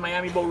one with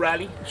Miami Boat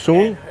Rally.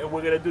 Soon? And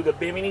we're going to do the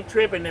Bimini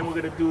trip, and then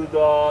we're going to do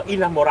the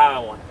Isla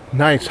Morada one.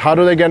 Nice. How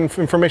do they get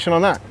information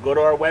on that? Go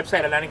to our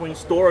website, Atlantic Marine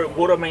Store, or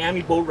go to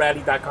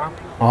MiamiBoatRally.com.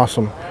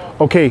 Awesome.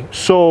 Okay,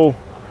 so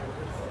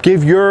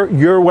give your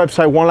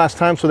website one last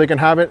time so they can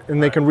have it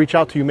and they can reach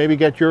out to you. Maybe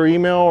get your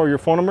email or your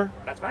phone number.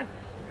 That's fine.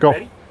 Go.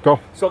 Ready? Go.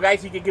 So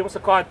guys, you can give us a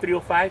call at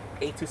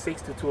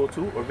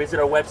 305-826-2202 or visit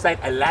our website,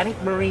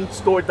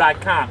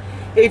 AtlanticMarineStore.com.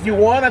 If you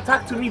want to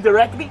talk to me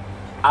directly,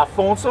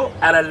 Alfonso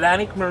at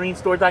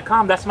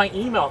AtlanticMarineStore.com. That's my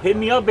email. Hit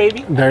me up,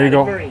 baby. There you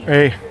go. Marine.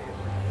 Hey,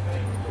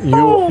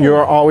 you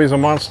are always a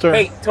monster.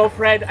 Hey, tell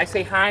Fred I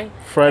say hi.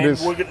 Fred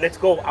is. Let's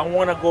go. I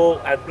want to go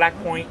at Black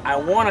Point. I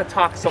want to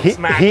talk some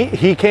smack.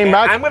 He came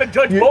back. I'm going to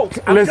judge boats.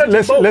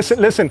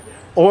 Listen.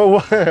 Oh,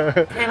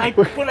 Can I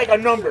put like a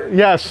number?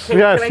 Yes.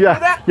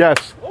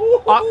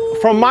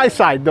 From my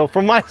side, though.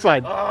 From my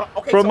side.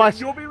 Okay, from so my.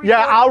 you'll be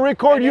Yeah, I'll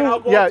record you. I'll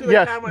go to the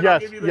camera and I'll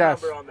give you the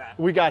yes. number on that.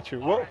 We got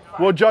you.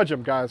 We'll judge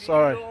him, guys.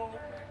 All right.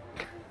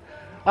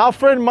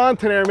 Alfred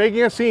Montaner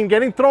making a scene,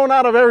 getting thrown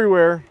out of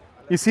everywhere.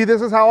 You see,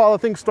 this is how all the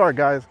things start,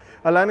 guys.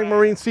 Atlantic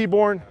Marine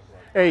Seaborn.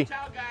 Hey,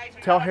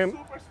 tell him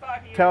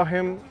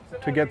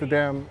to get the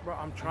damn. Bro,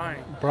 I'm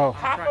trying. Bro,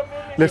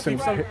 listen.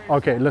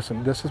 Okay,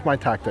 listen. This is my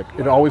tactic.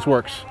 It always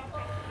works.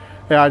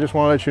 Yeah, I just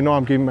want to let you know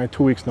I'm giving my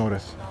 2 weeks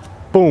notice.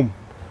 Boom.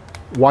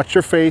 Watch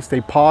your face.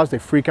 They pause. They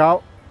freak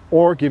out,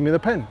 or give me the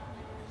pen.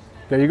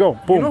 There you go.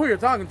 Boom. You know who you're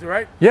talking to,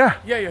 right? Yeah.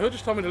 Yeah. He'll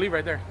just tell me to leave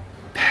right there.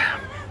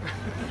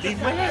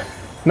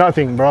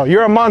 Nothing, bro.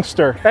 You're a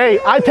monster. Hey,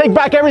 I take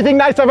back everything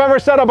nice I've ever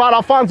said about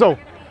Alfonso.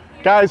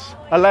 Guys,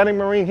 Atlantic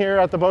Marine here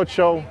at the boat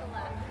show.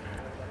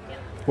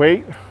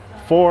 Wait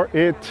for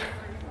it.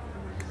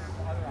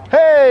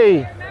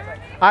 Hey,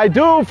 I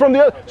do from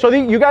the. So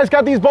you guys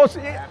got these boats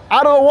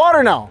out of the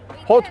water now.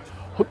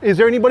 Is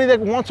there anybody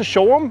that wants to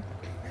show them?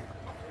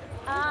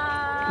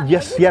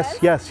 Yes.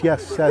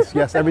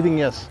 Everything,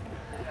 yes.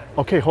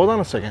 Okay, hold on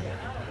a second.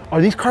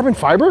 Are these carbon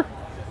fiber?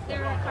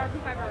 They're a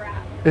carbon fiber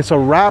wrap. It's a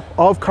wrap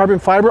of carbon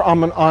fiber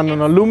on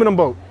an aluminum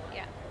boat.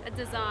 Yeah, a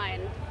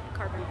design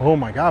carbon fiber. Oh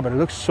my God, but it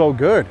looks so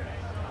good.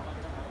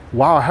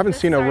 Wow, I haven't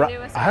seen a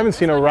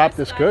wrap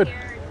this good. A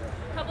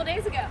couple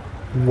days ago.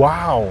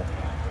 Wow.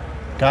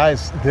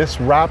 Guys, this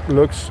wrap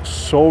looks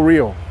so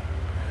real.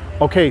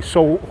 Okay,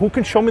 so who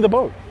can show me the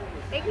boat?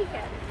 Iggy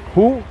can.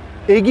 Who?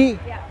 Iggy?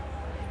 Yeah.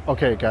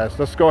 Okay, guys,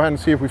 let's go ahead and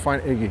see if we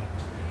find Iggy.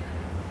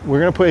 We're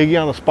gonna put Iggy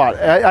on the spot.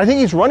 I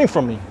think he's running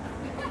from me.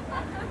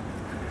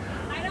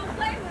 I don't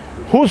blame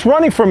him. Who's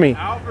running from me?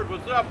 Alfred,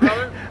 what's up,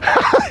 brother?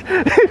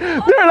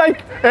 They're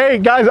like, hey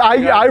guys,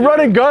 I run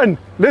and gun.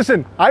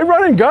 Listen, I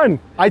run and gun.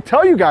 I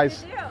tell you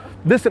guys.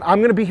 Listen, I'm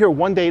gonna be here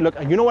one day. Look,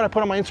 you know what I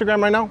put on my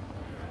Instagram right now?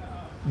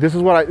 This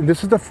is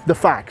the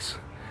facts.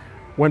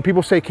 When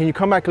people say, can you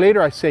come back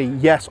later? I say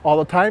yes all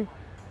the time,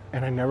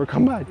 and I never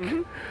come back.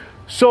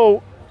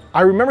 So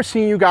I remember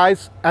seeing you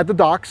guys at the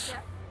docks.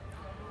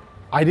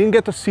 I didn't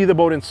get to see the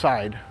boat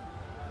inside.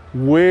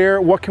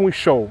 What can we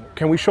show?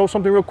 Can we show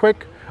something real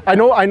quick? I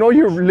know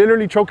you're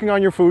literally choking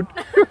on your food.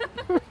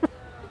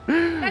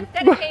 That's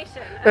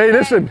dedication. Hey,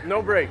 listen.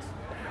 No breaks.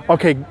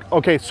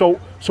 Okay, so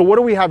what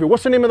do we have here?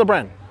 What's the name of the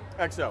brand?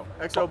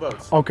 XO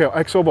boats. Okay,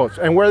 XO boats.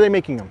 And where are they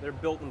making them? They're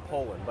built in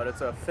Poland, but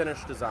it's a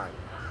finished design.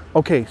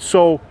 Okay,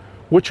 so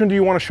which one do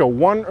you want to show?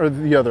 One or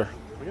the other?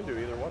 We can do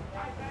either one.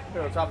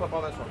 Here, let's hop up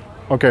on this one.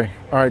 Okay,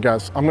 all right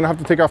guys. I'm gonna have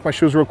to take off my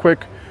shoes real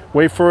quick.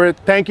 Wait for it.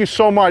 Thank you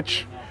so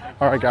much.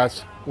 All right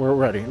guys, we're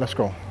ready. Let's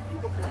go.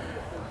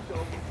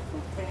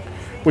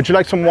 Would you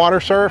like some water,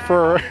 sir,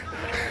 for...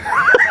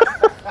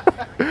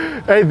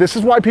 Hey, this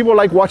is why people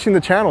like watching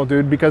the channel,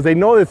 dude, because they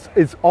know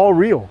it's all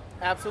real.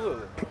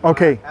 Absolutely.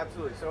 Okay.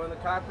 Absolutely. So in the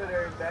cockpit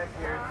area back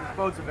here, this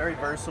boat's a very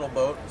versatile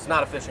boat. It's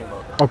not a fishing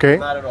boat. Okay.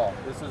 Not at all.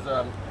 This is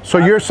So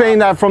you're saying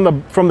that from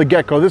the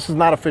get-go, this is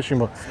not a fishing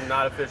boat. It's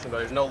not a fishing boat.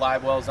 There's no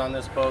live wells on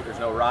this boat. There's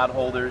no rod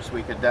holders.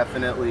 We could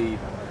definitely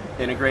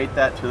integrate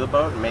that to the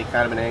boat and make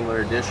kind of an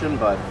angler edition,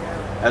 but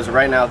as of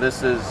right now,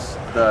 this is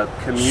the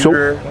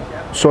commuter.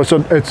 So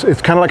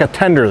it's kind of like a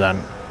tender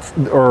then,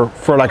 or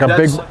for like a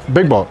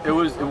big boat. It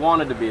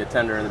wanted to be a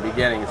tender in the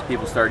beginning as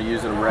people started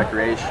using them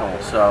recreational.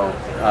 So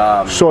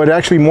so it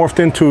actually morphed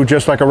into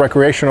just like a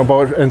recreational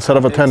boat instead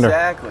of a tender.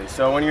 Exactly.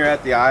 So when you're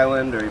at the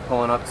island or you're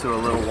pulling up to a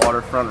little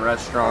waterfront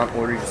restaurant,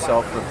 order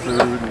yourself the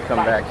food and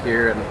come back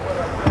here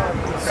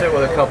and sit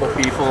with a couple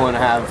people and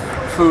have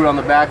food on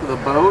the back of the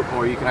boat,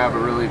 or you can have a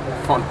really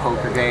fun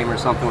poker game or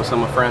something with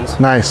some of friends.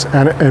 Nice.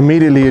 And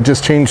immediately it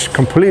just changed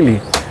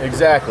completely.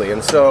 Exactly.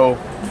 And so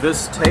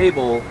this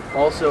table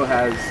also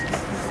has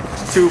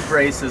two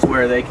braces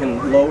where they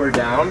can lower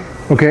down.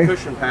 Okay.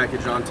 Cushion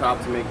package on top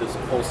to make this a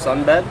full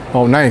sunbed.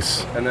 Oh,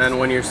 nice. And then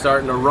when you're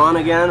starting to run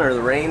again, or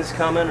the rain's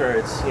coming, or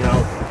it's, you know,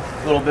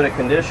 a little bit of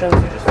conditions,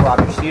 you just flop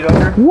your seat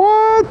under.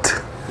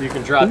 What? You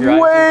can drop your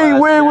Wait.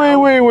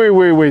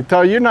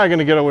 You're not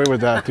gonna get away with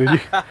that, dude.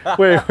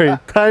 Wait.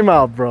 Time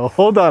out, bro.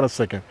 Hold on a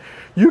second.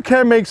 You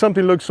can't make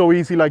something look so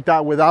easy like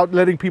that without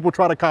letting people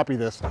try to copy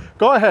this.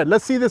 Go ahead,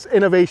 let's see this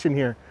innovation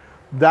here.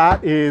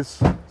 That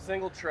is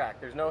single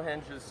track. There's no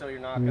hinges, so you're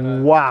not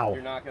gonna. Wow.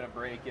 You're not gonna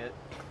break it.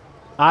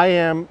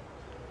 I'm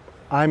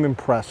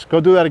impressed.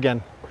 Go do that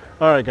again.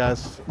 All right,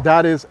 guys,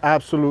 that is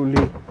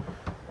absolutely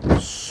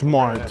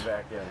smart. Bring that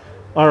back in.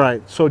 All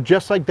right, so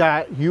just like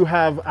that, you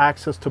have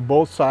access to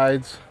both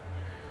sides.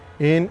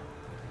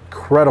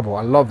 Incredible,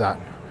 I love that.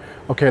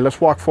 Okay, let's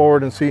walk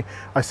forward and see.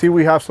 I see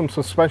we have some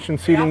suspension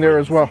seating there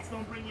as well.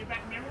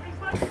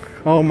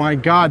 Oh my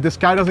God, this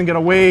guy doesn't get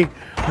away.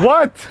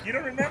 What? You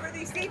don't remember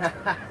these seats?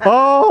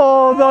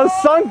 Oh, the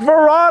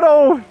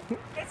Sunferrado.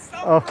 It's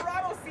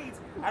Sunferrado seats.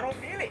 I don't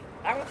feel it.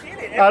 I don't feel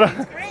it.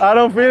 I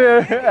don't feel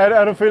it.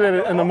 I don't feel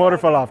it, and the motor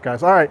fell off,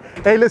 guys. All right.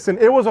 Hey, listen,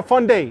 it was a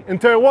fun day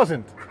until it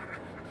wasn't.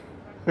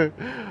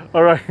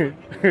 All right.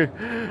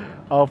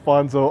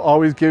 Alfonso,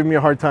 always giving me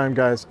a hard time,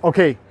 guys.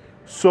 Okay,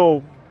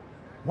 so,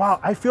 wow,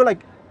 I feel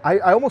like, I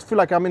almost feel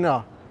like I'm in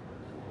a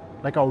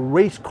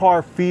race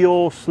car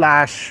feel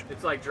slash.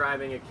 It's like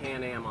driving a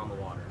Can-Am on the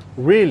water.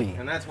 Really?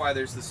 And that's why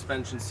there's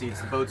suspension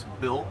seats. The boat's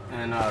built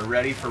and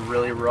ready for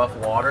really rough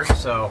water,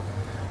 so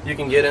you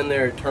can get in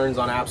there. It turns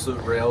on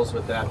absolute rails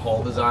with that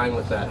hull design,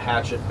 with that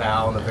hatchet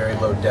bow and the very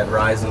low dead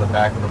rise in the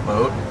back of the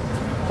boat.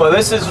 But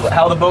this is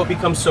how the boat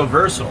becomes so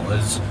versatile,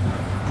 is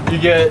you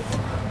get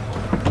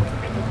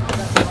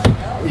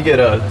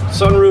a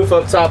sunroof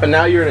up top, and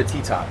now you're in a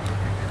T-top.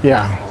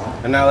 Yeah.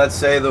 And now let's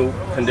say the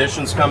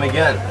conditions come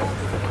again.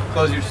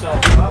 Close yourself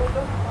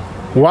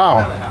up.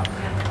 Wow.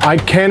 I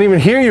can't even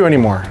hear you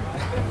anymore.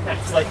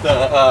 It's like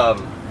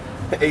the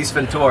Ace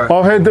Ventura.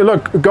 Oh, hey,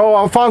 look, go,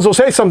 Alfonso,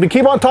 say something.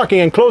 Keep on talking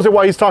and close it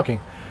while he's talking.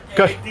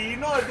 Hey, do you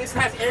know if this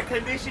has air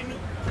conditioning?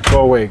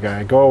 Go away,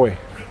 guy. Go away.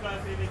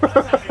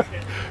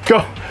 Go.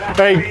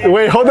 Hey,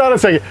 wait, hold on a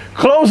second.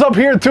 Close up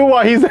here too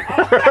while he's no.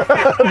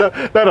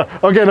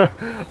 Okay, no.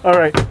 All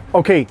right.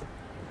 Okay.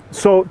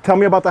 So tell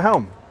me about the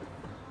helm.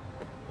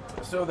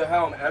 So the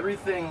helm,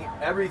 everything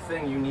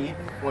you need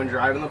when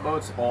driving the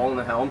boat's all in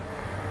the helm.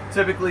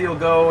 Typically you'll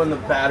go and the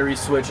battery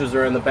switches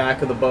are in the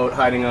back of the boat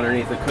hiding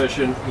underneath the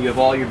cushion. You have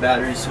all your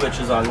battery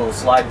switches on little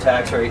slide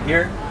tacks right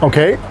here.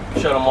 Okay.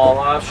 Shut them all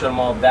off, shut them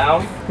all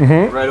down.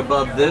 Mm-hmm. Right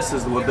above this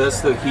is the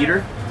Webisto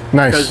heater.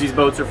 Nice. Because these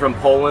boats are from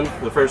Poland,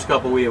 the first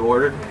couple we have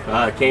ordered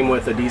came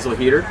with a diesel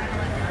heater.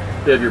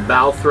 You have your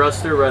bow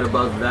thruster right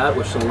above that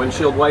with some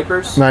windshield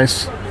wipers.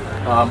 Nice.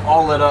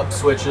 All lit up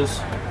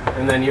switches.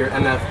 And then your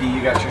MFD,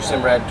 you got your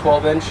Simrad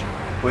 12-inch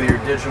with your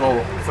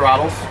digital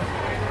throttles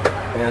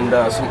and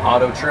some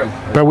auto trim.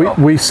 But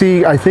we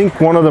see, I think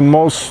one of the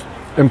most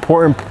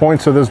important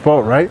points of this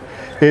boat, right,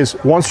 is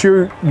once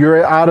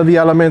you're out of the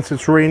elements,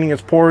 it's raining,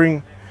 it's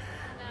pouring,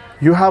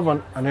 you have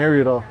an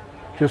area to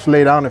just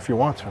lay down if you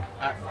want to.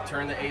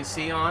 Turn the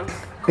AC on.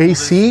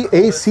 AC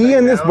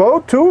in this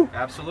boat too?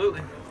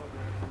 Absolutely.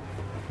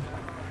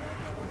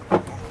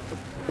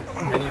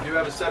 And you do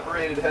have a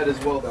separated head as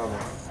well down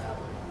there.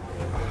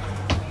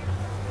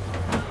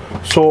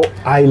 So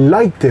I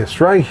like this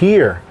right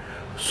here.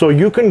 So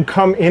you can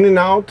come in and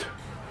out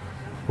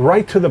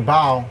right to the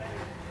bow.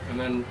 And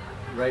then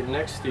right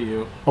next to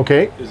you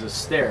is a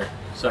stair.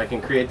 So I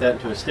can create that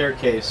into a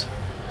staircase.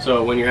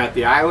 So when you're at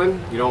the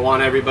island, you don't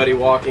want everybody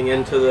walking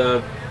into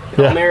the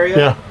helm area.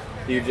 Yeah.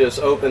 You just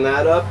open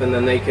that up and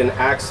then they can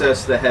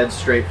access the head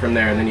straight from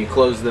there, and then you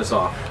close this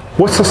off.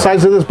 What's the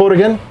size of this boat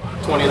again?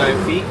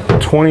 29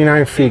 feet.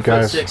 29 feet,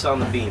 guys. 8'6" on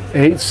the beam.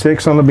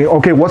 8'6" on the beam.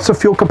 Okay, what's the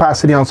fuel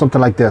capacity on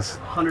something like this?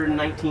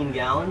 119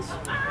 gallons.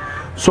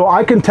 So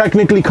I can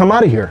technically come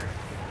out of here.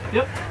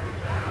 Yep.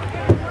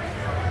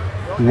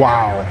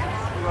 Wow.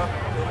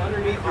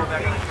 Underneath your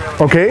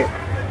back, Okay.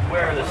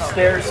 where the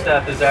stair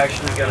step is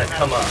actually going to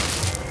come up.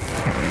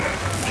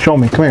 Show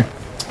me. Come here.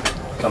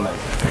 Come in.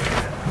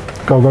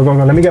 Go.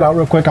 Let me get out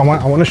real quick. I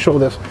want to show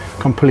this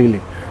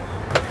completely.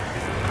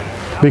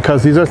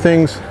 Because these are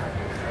things.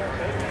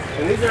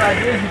 And these are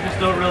ideas you just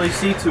don't really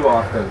see too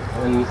often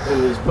in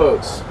these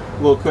boats.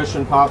 A little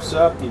cushion pops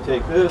up, you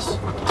take this.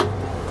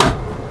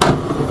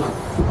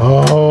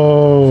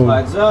 Oh.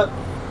 Slides up.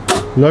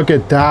 Look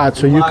at that.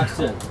 So you Locks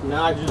in.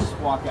 Now I just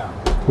walk out.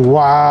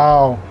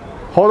 Wow.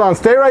 Hold on,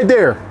 stay right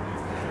there.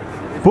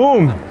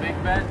 Boom.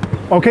 Big bend.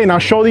 Okay, now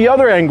show the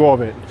other angle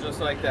of it. Just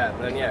like that.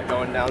 Then yeah,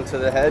 going down to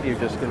the head, you're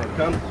just gonna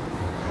come.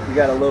 You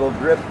got a little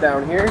grip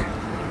down here,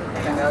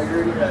 and now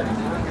you're ready.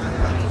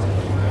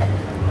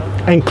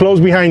 And close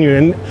behind you,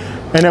 and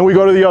then we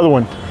go to the other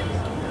one.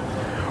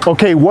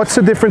 Okay, what's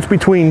the difference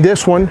between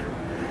this one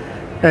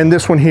and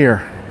this one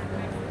here?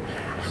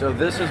 So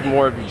this is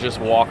more of just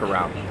walk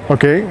around.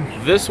 Okay.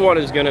 This one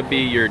is going to be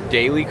your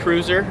daily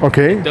cruiser.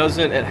 Okay.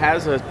 It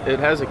has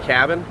a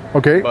cabin.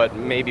 Okay. But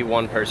maybe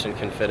one person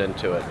can fit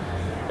into it.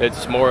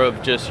 It's more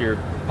of just your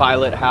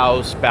pilot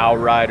house, bow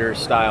rider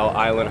style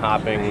island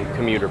hopping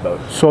commuter boat.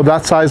 So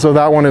that size of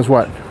that one is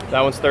what? That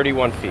one's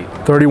 31 feet.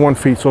 31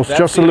 feet, so it's That's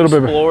just a little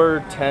bit.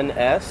 Explorer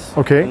 10S.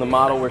 Okay. And the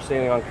model we're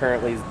standing on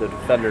currently is the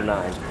Defender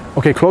 9.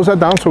 Okay, close that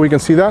down so we can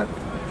see that.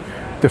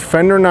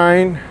 Defender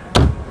 9.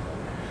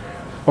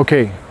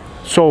 Okay,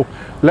 so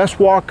let's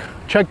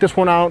check this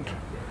one out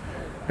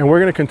And we're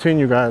gonna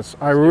continue, guys.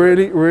 I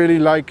really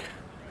like.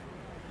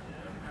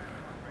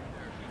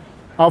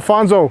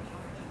 Alfonso,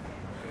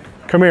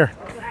 come here.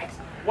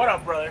 What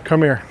up, brother?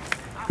 Come here.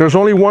 There's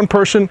only one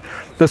person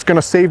that's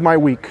gonna save my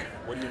week.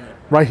 What do you need?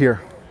 Right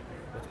here.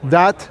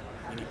 That.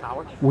 You need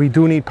power? We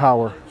do need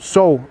power.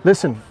 So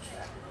listen.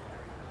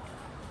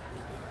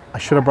 I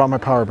should have brought my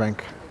power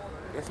bank.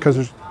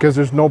 Because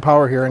there's no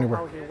power here anywhere.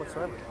 Power here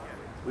whatsoever.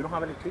 We don't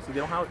have any electricity.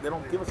 They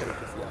don't give us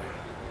electricity.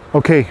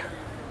 Okay.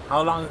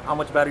 How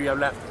much battery you have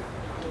left?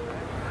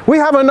 We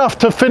have enough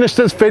to finish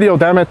this video,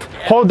 damn it.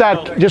 Hold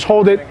that, just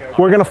hold it.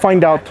 We're gonna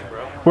find out.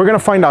 We're gonna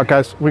find out,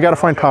 guys. We gotta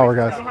find power,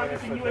 guys.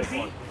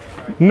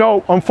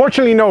 No,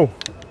 unfortunately, no. All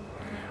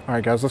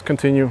right, guys, let's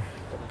continue.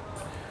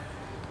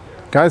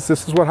 Guys,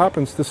 this is what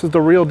happens. This is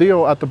the real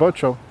deal at the boat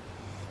show.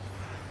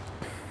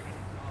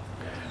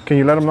 Can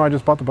you let them know I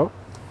just bought the boat?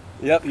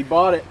 Yep, he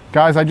bought it.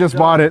 Guys, I just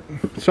bought it.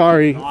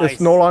 Sorry, Nice.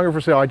 It's no longer for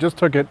sale. I just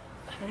took it.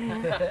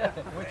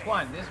 Which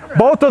one? This one?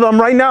 Both of them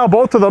right now,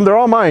 both of them, they're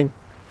all mine.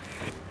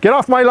 Get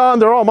off my lawn,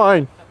 they're all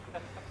mine.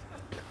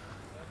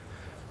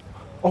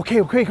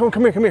 Okay,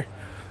 come here.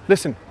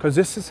 Listen, because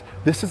this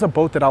is a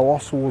boat that I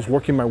also was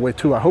working my way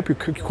to. I hope you're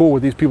cool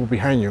with these people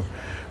behind you,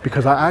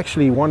 because I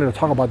actually wanted to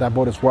talk about that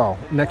boat as well,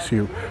 next to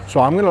you.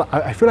 So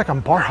I feel like I'm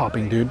bar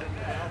hopping, dude.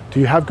 Do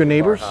you have good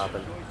neighbors?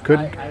 Good.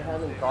 I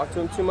haven't talked to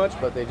them too much,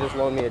 but they just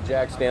loaned me a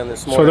jack stand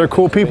this morning. So they're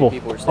cool people.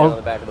 People were standing on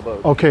the back of the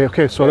boat.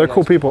 Okay, so they're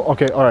cool people.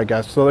 Okay, all right,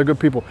 guys. So they're good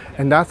people,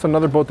 and that's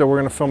another boat that we're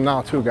gonna film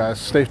now too, guys.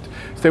 Stay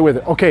with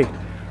it. Okay.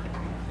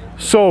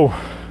 So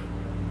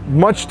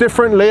much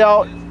different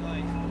layout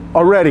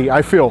already,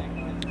 I feel.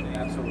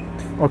 Absolutely.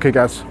 Okay,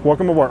 guys,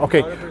 welcome aboard.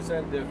 Okay.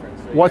 100% different.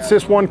 So What's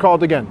this one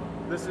called again?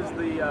 This is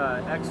the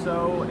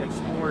XO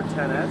Explorer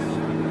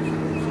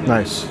 10S.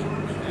 Nice.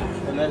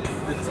 And then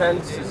the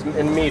tent is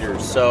in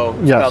meters, so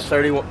it's Yes. about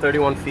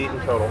 31 feet in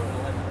total.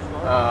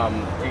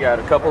 You got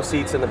a couple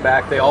seats in the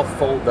back. They all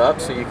fold up,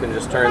 so you can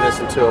just turn this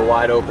into a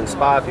wide open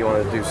spot if you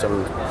want to do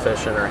some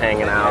fishing or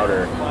hanging out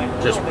or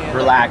just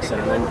relaxing.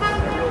 And then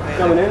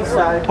coming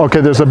inside.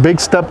 Okay, there's a big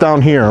step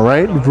down here,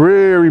 right?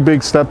 Very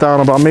big step down,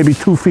 about maybe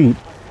 2 feet.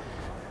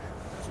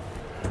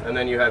 And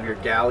then you have your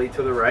galley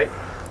to the right.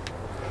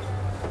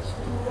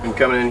 And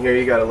coming in here,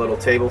 you got a little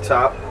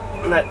tabletop.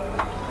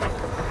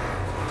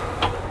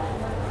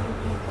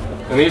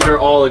 And these are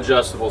all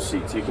adjustable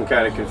seats. You can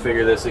kind of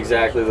configure this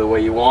exactly the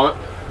way you want.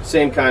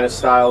 Same kind of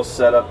styles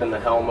set up in the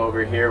helm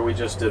over here. We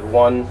just did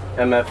one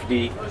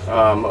MFD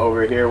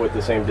over here with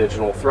the same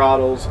digital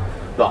throttles,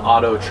 the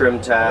auto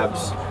trim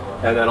tabs,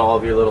 and then all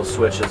of your little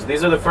switches.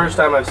 These are the first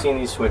time I've seen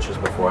these switches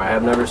before. I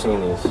have never seen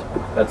these.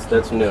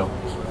 That's new.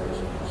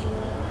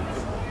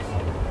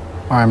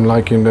 I'm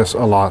liking this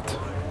a lot.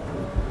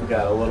 We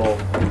got a little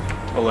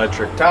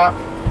electric top.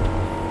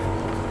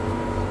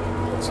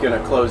 It's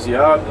gonna close you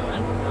up,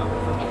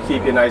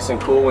 keep you nice and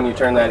cool when you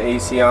turn that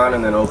AC on,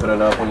 and then open it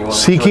up when you want.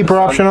 Seakeeper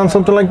option on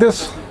something like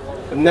this?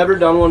 I've never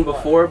done one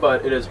before,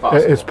 but it is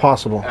possible. It's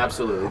possible.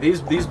 Absolutely.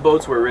 These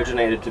boats were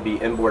originated to be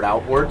inboard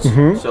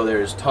outboards, so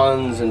there's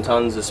tons and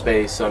tons of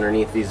space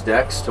underneath these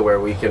decks to where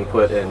we can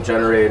put in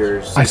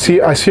generators. I see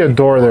a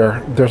door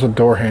there. There's a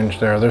door hinge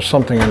there. There's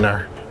something in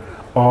there.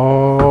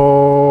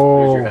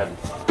 Oh. Here's your head.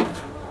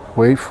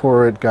 Wait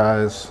for it,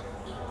 guys.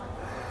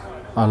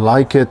 I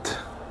like it.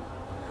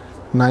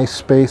 Nice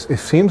space. It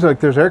seems like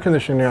there's air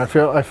conditioning here. I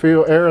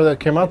feel air that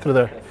came out through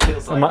there.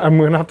 I'm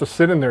gonna have to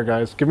sit in there,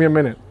 guys. Give me a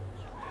minute.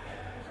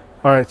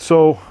 All right,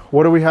 so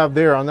what do we have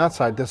there on that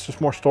side? That's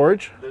just more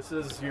storage? This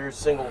is your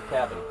single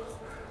cabin,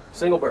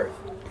 single berth.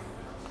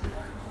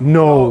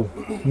 No,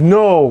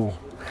 no.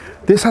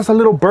 This has a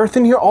little berth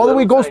in here. All the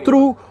way goes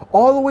through,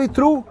 all the way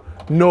through.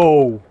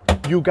 No,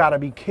 you gotta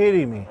be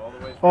kidding me.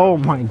 Oh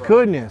my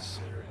goodness.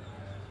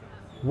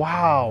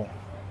 Wow.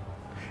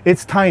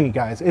 It's tiny,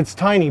 guys. It's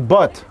tiny,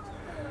 but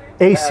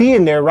AC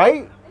in there,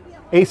 right?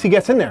 AC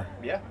gets in there.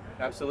 Yeah,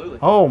 absolutely.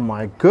 Oh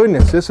my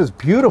goodness, this is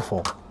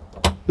beautiful.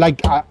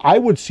 Like, I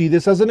would see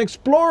this as an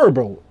Explorer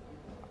boat.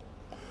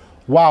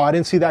 Wow, I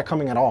didn't see that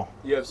coming at all.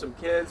 You have some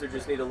kids or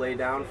just need to lay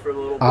down for a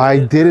little bit. I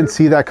didn't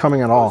see that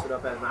coming at all. Close it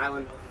up at an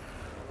island.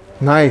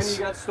 Nice. And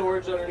you got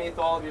storage underneath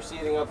all of your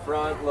seating up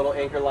front, little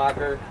anchor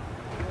locker.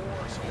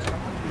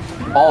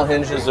 All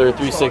hinges are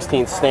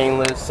 3/16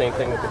 stainless, same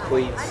thing with the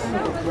cleats.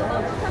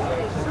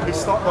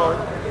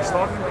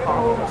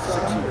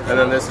 And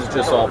then this is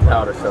just all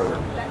powder coated.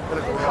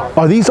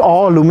 Are these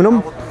all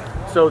aluminum?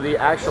 So the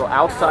actual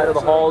outside of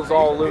the hull is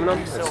all aluminum.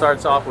 It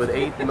starts off with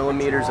 8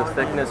 millimeters of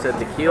thickness at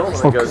the keel, and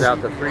it goes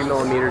out to 3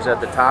 millimeters at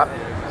the top.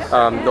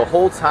 The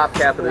whole top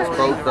cap of this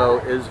boat, though,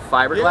 is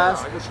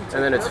fiberglass,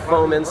 and then it's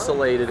foam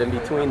insulated in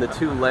between the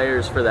 2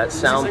 layers for that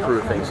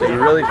soundproofing. So you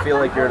really feel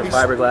like you're in a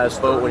fiberglass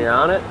boat when you're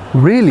on it.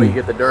 Really? But you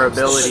get the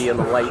durability and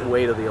the light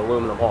weight of the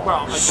aluminum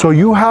hull. So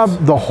you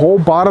have the whole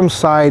bottom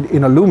side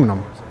in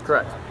aluminum.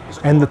 Correct.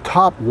 And the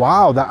top,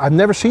 wow, I've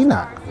never seen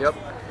that. Yep.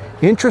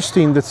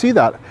 Interesting to see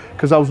that,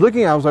 because I was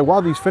looking, I was like, wow,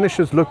 these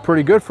finishes look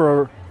pretty good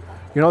for,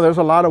 you know, there's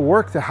a lot of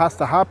work that has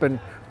to happen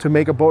to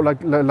make a boat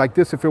like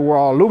this if it were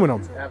all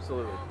aluminum.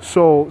 Absolutely.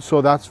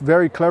 So that's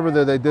very clever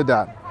that they did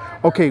that.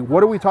 Okay,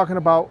 what are we talking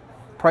about?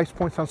 Price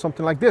points on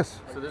something like this?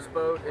 So this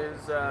boat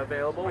is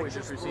available. We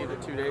just received it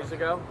 2 days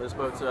ago. This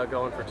boat's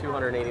going for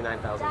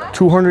 $289,000.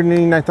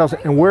 289,000.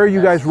 And where are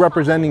you guys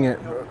representing it?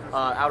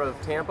 Out of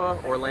Tampa,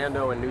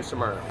 Orlando, and New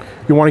Smyrna.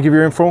 You want to give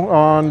your info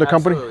on the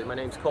company? Absolutely. My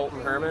name's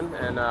Colton Herman,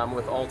 and I'm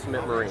with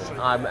Ultimate Marine.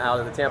 I'm out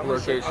of the Tampa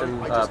location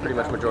pretty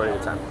much majority of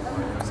the time.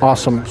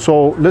 Awesome.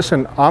 So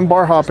listen, I'm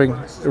bar hopping,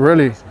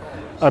 really.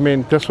 I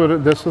mean, this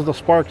is the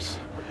Sparks.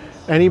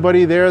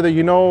 Anybody there that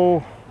you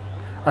know?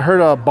 I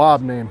heard a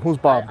Bob name. Who's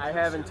Bob? I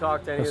haven't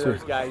talked to any of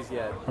those guys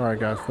yet. All right,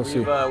 guys, let's see.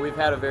 We've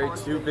had a very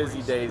 2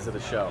 busy days of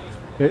the show.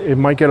 It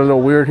might get a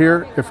little weird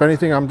here. If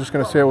anything, I'm just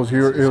gonna say it was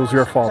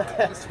your fault.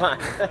 That's fine.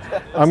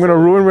 I'm gonna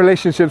ruin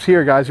relationships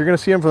here, guys. You're gonna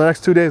see him for the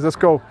next 2 days. Let's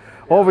go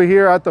over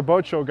here at the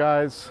boat show,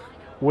 guys.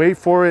 Wait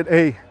for it.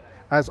 Hey,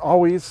 as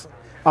always,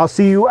 I'll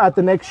see you at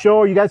the next show.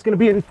 Are you guys gonna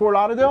be in Fort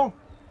Lauderdale?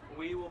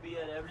 We will be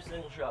at every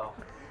single show.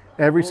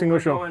 Every single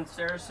show. We'll go in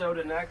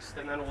Sarasota next,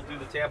 and then we'll do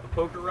the Tampa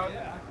Poker Run.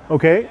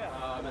 Okay.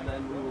 And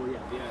then we will,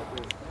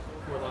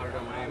 Fort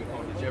Lauderdale, Miami,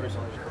 Palm Beach, every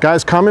single show.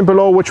 Guys, comment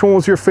below which one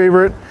was your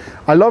favorite.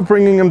 I love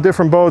bringing them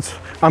different boats.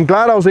 I'm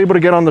glad I was able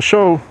to get on the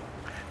show,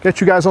 get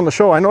you guys on the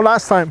show. I know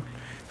last time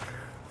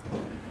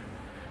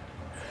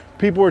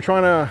people were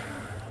trying to.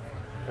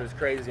 It was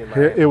crazy in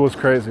Miami. It was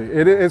crazy.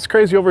 It's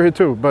crazy over here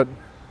too. But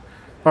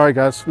all right,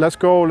 guys, let's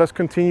go. Let's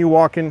continue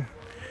walking.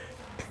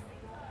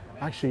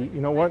 Actually,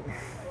 you know what?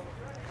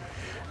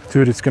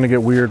 Dude, it's gonna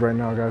get weird right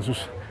now, guys.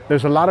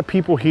 There's a lot of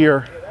people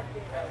here.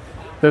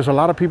 There's a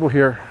lot of people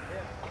here.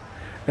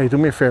 Hey, do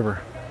me a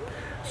favor.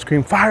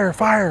 Scream, fire,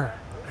 fire.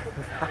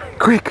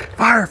 Quick,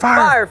 fire,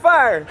 fire. Fire,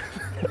 fire.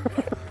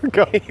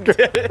 Go.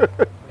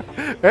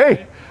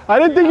 Hey, I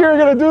didn't think you were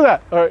gonna do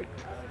that. All right.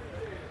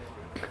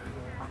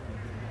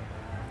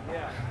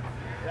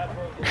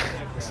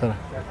 So.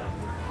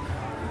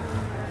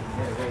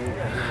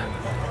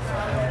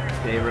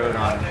 They rode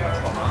on.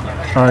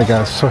 All right,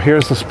 guys, so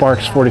here's the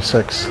Sparks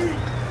 46.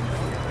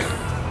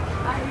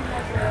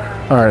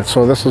 All right,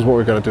 so this is what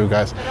we gotta do,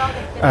 guys.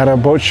 At a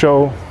boat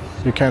show,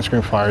 you can't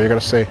scream fire. You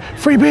gotta say,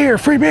 free beer,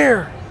 free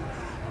beer.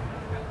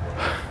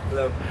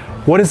 Hello.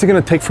 What is it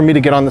gonna take for me to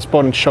get on this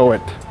boat and show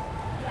it?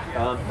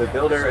 The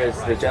builder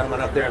is the gentleman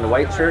up there in the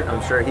white shirt.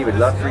 I'm sure he would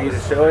love for you to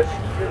show it.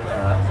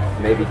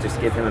 Maybe just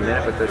give him a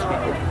minute with those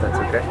people, if that's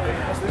okay.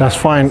 That's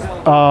fine.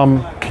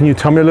 Can you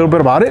tell me a little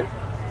bit about it?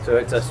 So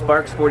it's a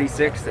Sparks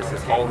 46. This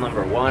is hull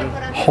number 1.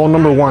 Hull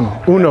number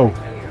 1, Uno.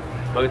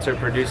 Boats are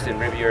produced in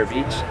Riviera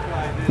Beach.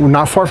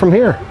 Not far from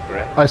here.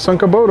 Correct. I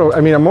sunk a boat,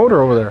 a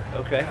motor over there.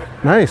 Okay.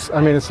 Nice.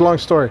 I mean, it's a long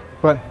story,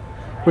 but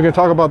we can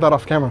talk about that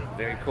off camera.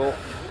 Very cool.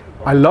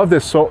 I love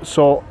this.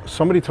 So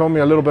somebody told me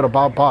a little bit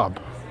about Bob.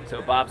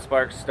 So Bob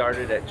Sparks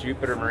started at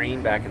Jupiter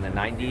Marine back in the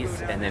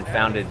 90s and then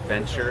founded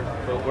Venture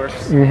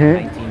Boatworks in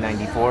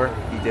 1994.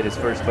 He did his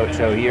first boat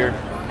show here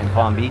in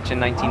Palm Beach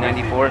in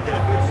 1994.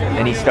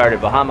 Then he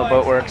started Bahama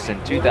Boatworks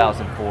in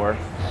 2004.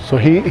 So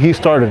he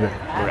started it.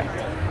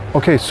 Correct.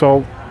 Okay,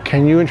 so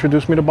can you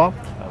introduce me to Bob?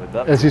 I would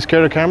love Is to. he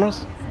scared of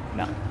cameras?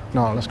 No.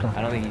 No, let's go.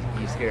 I don't think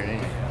he's scared of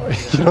anything.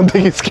 You don't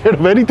think he's scared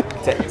of anything?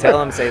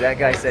 Tell him, say that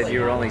guy said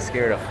you were only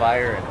scared of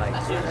fire and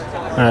heights.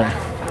 All right.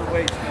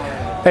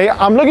 Hey,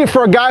 I'm looking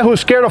for a guy who's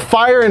scared of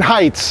fire and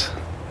heights.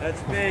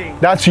 That's me.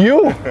 That's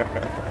you?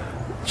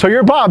 So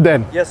you're Bob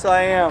then? Yes,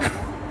 I am.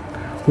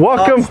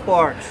 Welcome. Bob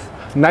Sparks.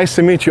 Nice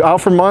to meet you,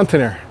 Alfred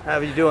Montaner. How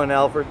you doing,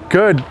 Alfred?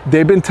 Good.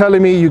 They've been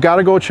telling me you got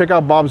to go check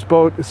out Bob's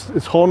boat.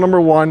 It's hull number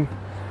 1.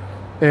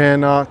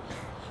 And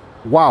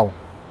wow.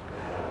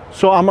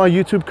 So I'm a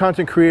YouTube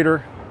content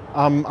creator.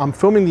 I'm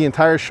filming the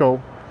entire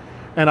show.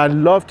 And I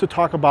love to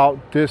talk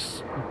about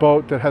this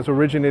boat that has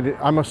originated.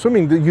 I'm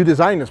assuming that you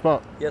designed this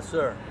boat. Yes,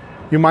 sir.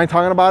 You mind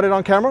talking about it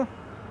on camera?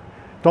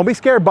 Don't be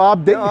scared,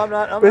 Bob. No, I'm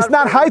not. It's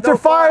not heights or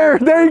fire.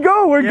 There you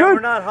go. We're good.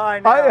 We're not high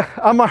now.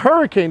 I'm a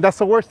hurricane. That's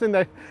the worst thing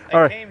that.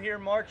 I came here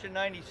March in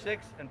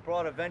 '96 and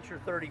brought a Venture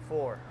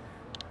 34.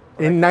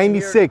 In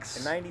 '96.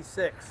 In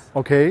 '96.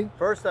 Okay.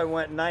 First, I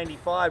went in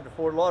 '95 to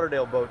Fort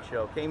Lauderdale Boat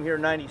Show. Came here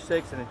in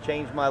 '96 and it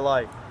changed my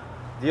life.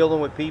 Dealing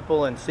with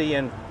people and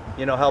seeing,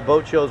 how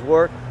boat shows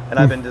work. And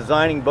I've been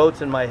designing boats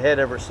in my head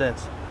ever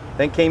since.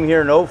 Then came here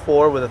in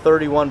 '04 with a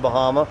 31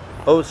 Bahama,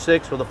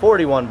 '06 with a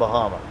 41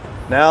 Bahama.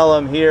 Now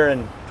I'm here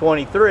in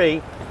 '23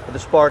 with the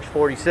Sparks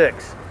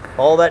 46.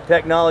 All that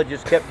technology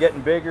just kept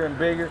getting bigger and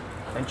bigger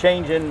and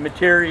changing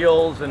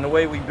materials and the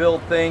way we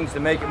build things to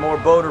make it more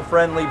boater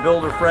friendly,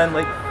 builder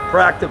friendly,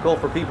 practical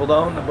for people to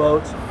own the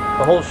boats,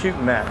 the whole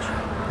shooting match.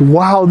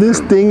 Wow,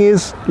 this thing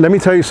is, let me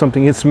tell you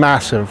something, it's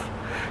massive.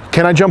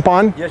 Can I jump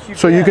on? Yes, you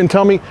so can. You can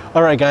tell me,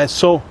 all right guys,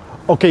 so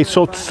if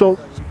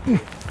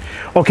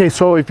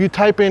you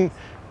type in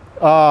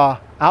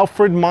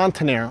Alfred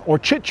Montaner or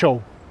Chit,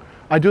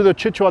 I do the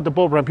Chit at the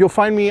boat ramp, you'll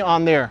find me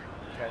on there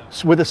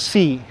with a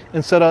C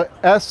instead of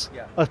S,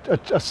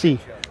 a C,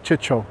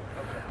 Chit.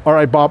 All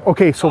right, Bob.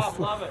 Okay, so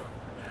love it.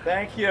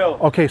 Thank you.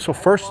 Okay, so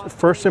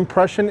first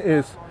impression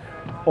is,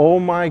 oh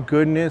my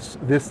goodness,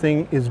 this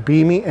thing is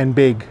beamy and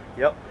big.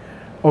 Yep.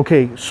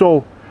 Okay,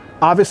 so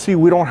Obviously,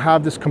 we don't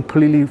have this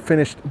completely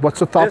finished. What's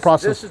the thought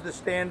process? This is the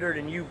standard,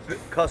 and you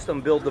custom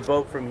build the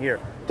boat from here.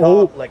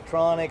 Oh. Top,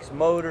 electronics,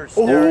 motors,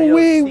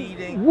 stereo,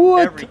 seating,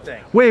 what?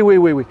 everything.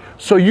 Wait.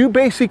 So you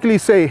basically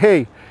say,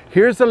 hey,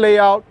 here's the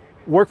layout.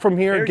 Work from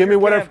here. Here's give me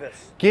your whatever.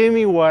 canvas. Give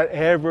me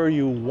whatever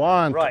you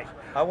want. Right.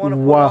 I want to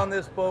put on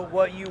this boat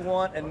what you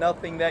want and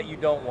nothing that you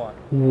don't want.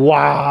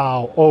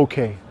 Wow.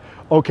 Okay.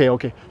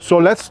 So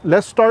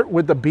let's start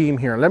with the beam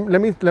here. Let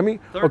me.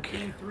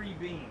 13.3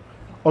 beam.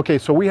 Okay.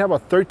 So we have a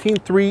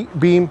 13.3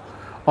 beam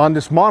on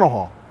this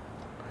monohull,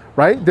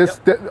 right?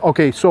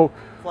 Okay. So.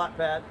 Flat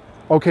pad.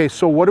 Okay.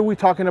 So what are we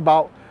talking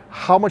about?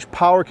 How much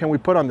power can we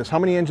put on this? How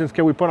many engines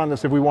can we put on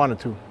this if we wanted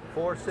to?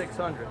 4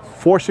 600s.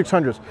 4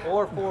 600s.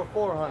 Or 4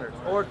 400s.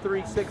 Or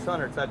 3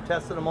 600s. I've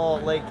tested them all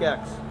at Lake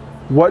X.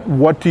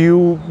 What do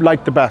you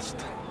like the best?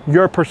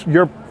 Your 4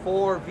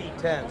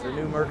 V10s, a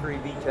new Mercury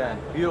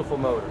V10. Beautiful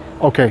motor.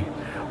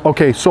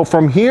 Okay. So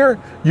from here,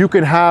 you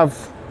can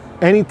have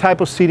any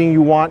type of seating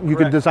you want. You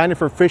can design it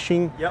for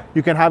fishing. Yep.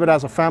 You can have it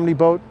as a family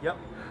boat. Yep.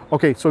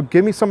 Okay, so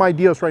give me some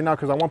ideas right now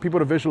because I want people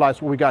to visualize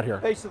what we got here.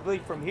 Basically,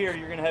 from here,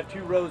 you're going to have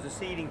 2 rows of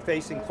seating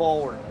facing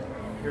forward.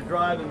 You're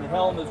driving, the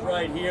helm is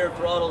right here,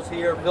 throttle's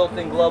here,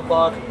 built-in glove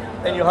box.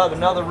 Then you'll have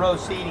another row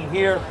seating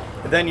here,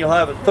 and then you'll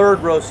have a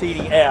 3rd row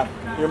seating aft.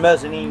 Your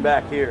mezzanine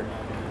back here.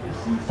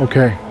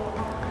 Okay.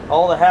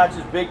 All the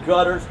hatches, big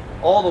gutters.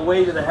 All the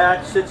weight of the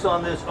hatch sits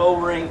on this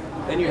O-ring.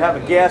 Then you have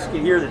a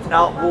gasket here that's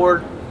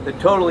outboard that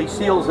totally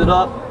seals it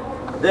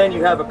up. Then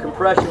you have a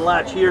compression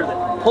latch here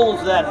that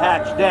pulls that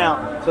hatch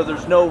down so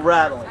there's no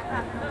rattling.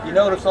 You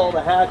notice all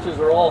the hatches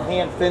are all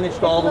hand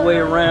finished all the way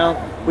around.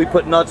 We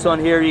put nuts on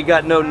here. You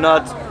got no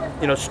nuts,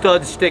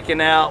 studs sticking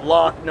out,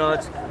 lock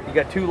nuts. You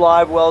got 2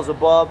 live wells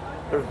above.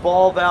 There's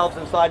ball valves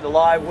inside the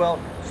live well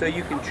so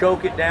you can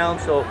choke it down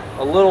so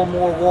a little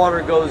more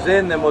water goes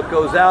in than what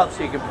goes out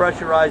so you can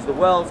pressurize the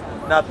wells,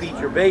 not beat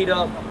your bait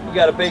up. You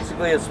got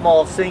basically a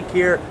small sink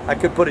here. I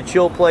could put a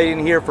chill plate in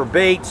here for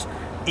baits.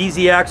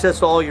 Easy access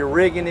to all your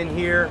rigging in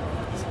here.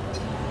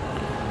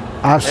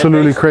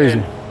 Absolutely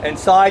crazy. And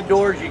side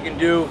doors, you can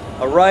do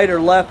a right or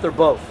left or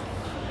both.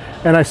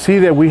 And I see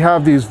that we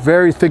have these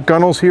very thick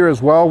gunnels here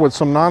as well with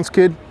some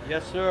non-skid.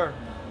 Yes, sir.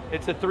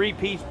 It's a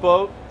 3-piece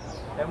boat.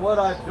 And what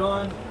I've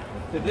done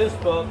to this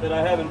boat that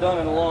I haven't done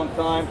in a long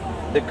time,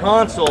 the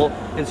console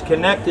is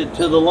connected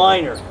to the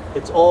liner.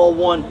 It's all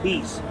one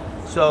piece.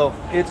 So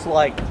it's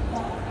like...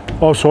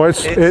 Oh, so it's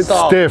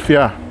stiff,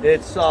 yeah.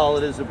 It's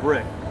solid as a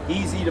brick.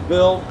 Easy to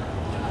build.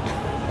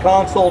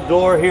 Console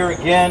door here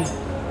again,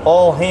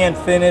 all hand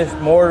finished,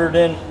 mortared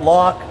in,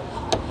 lock.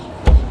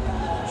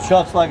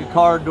 Shuts like a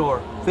car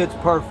door, fits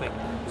perfect.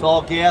 It's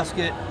all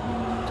gasket,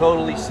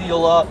 totally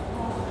seal up.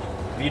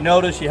 If you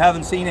notice, you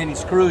haven't seen any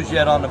screws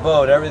yet on the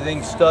boat.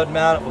 Everything's stud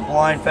mounted with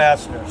blind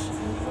fasteners.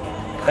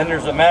 Then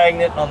there's a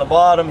magnet on the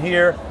bottom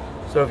here.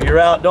 So if you're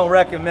out, don't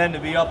recommend to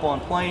be up on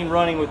plane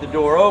running with the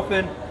door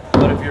open.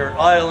 But if you're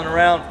idling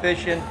around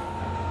fishing,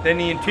 then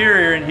the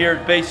interior in here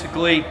is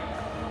basically...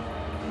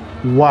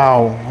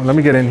 Wow, let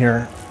me get in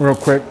here real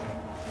quick.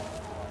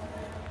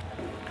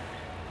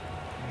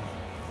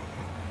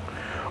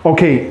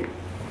 Okay,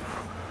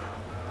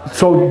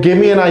 so give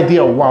me an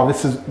idea. Wow,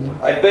 this is...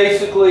 I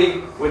basically,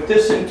 with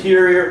this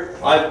interior,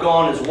 I've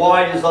gone as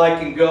wide as I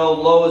can go,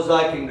 low as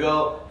I can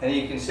go, and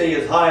you can see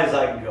as high as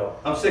I can go.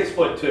 I'm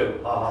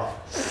 6'2".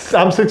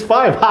 I'm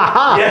 6'5".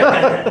 Ha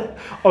Yeah.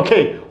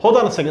 Okay, hold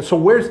on a second.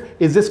 So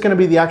is this going to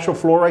be the actual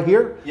floor right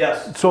here?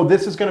 Yes. So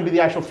this is going to be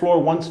the actual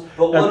floor once...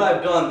 But what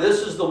I've done,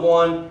 this is the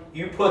one,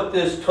 you put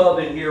this tub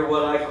in here,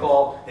 what I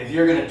call, if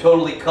you're going to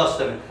totally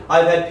custom it.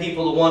 I've had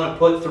people that want to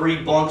put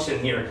 3 bunks in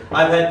here.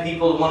 I've had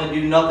people that want to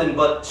do nothing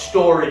but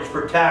storage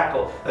for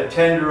tackle, a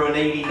tender or an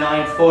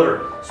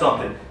 89-footer,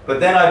 something. But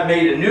then I've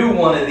made a new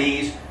one of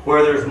these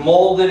where there's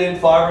molded in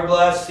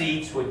fiberglass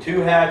seats with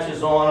 2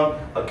 hatches on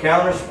them, a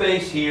counter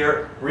space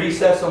here,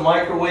 recess a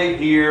microwave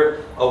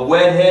here, a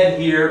wet head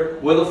here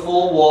with a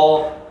full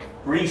wall,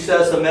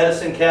 recess a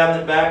medicine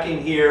cabinet back in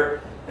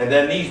here, and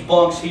then these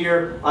bunks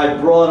here, I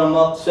brought them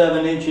up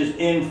 7 inches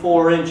in,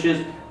 4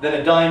 inches,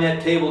 then a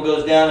dinette table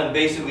goes down, and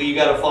basically you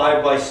got a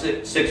 5 by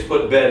 6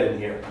 foot bed in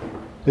here.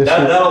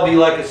 That'll be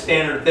like a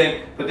standard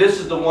thing, but this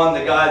is the one,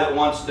 the guy that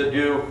wants to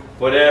do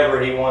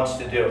whatever he wants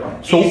to do.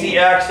 So, easy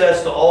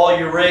access to all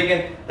your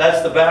rigging.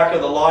 That's the back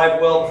of the live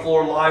well, the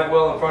floor live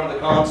well in front of the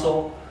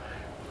console.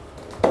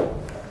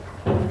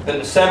 Then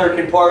the center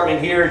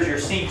compartment here is your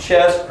seat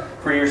chest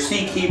for your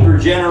seakeeper,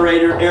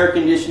 generator, air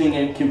conditioning,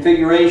 and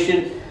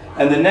configuration.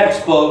 And the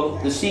next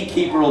boat, the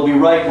seakeeper will be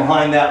right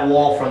behind that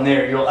wall from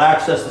there. You'll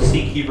access the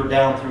seakeeper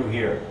down through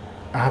here.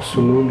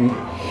 Absolutely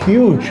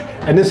huge.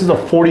 And this is a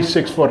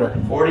 46-footer.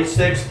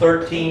 46,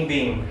 13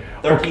 beam.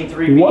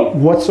 13.3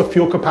 beam. What's the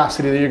fuel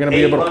capacity that you're going to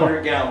be able to put?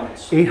 800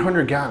 gallons.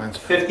 800 gallons.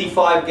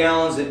 55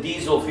 gallons of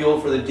diesel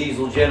fuel for the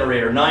diesel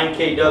generator. 9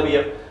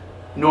 kW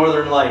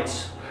Northern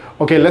Lights.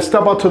 Okay, let's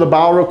step out to the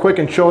bow real quick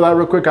and show that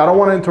real quick. I don't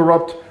want to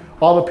interrupt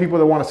all the people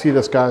that want to see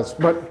this, guys,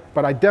 but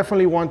I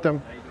definitely want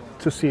them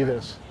to see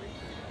this.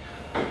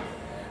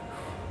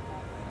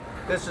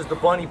 This is the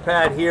bunny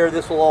pad here.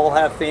 This will all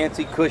have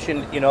fancy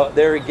cushioned, you know,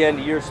 there again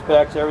to your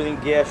specs, everything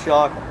gas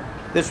shock.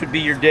 This would be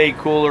your day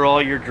cooler, all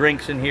your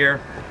drinks in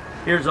here.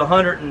 Here's a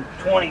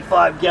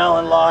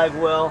 125-gallon live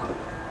well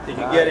that you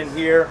get in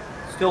here.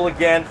 Still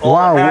again,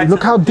 all the Wow,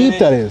 look how deep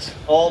that finished, is.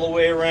 all the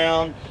way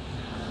around.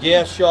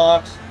 Gas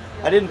shocks.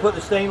 I didn't put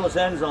the stainless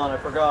ends on, I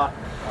forgot.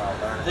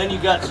 Then you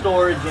got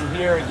storage in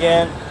here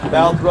again.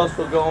 Valve thrust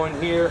will go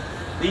in here.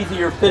 These are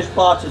your fish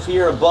boxes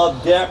here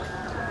above deck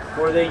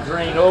where they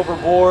drain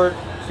overboard,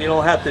 so you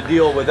don't have to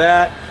deal with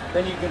that.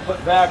 Then you can put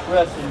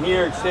backrests in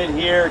here, sit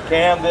here,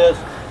 canvas,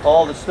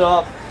 all the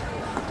stuff.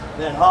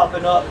 Then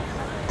hopping up.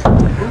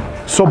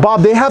 So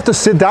Bob, they have to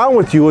sit down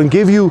with you and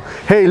give you,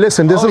 hey,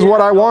 listen, this is what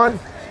I want.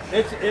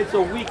 It's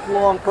a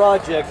week-long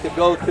project to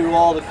go through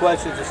all the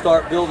questions to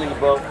start building a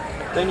boat.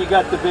 Then you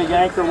got the big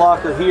anchor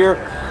locker here.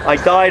 I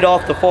dyed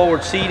off the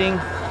forward seating,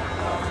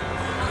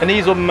 and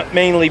these will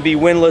mainly be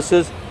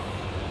windlasses.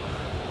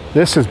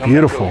 This is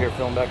beautiful. Here,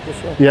 film back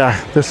this way.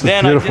 Yeah, this is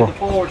then beautiful. I did the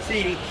forward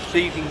seating so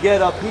you can get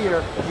up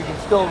here. You can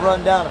still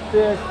run down a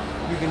fish.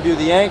 You can do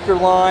the anchor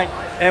line.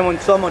 And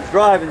when someone's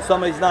driving,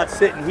 somebody's not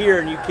sitting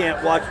here and you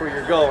can't watch where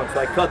you're going.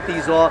 So I cut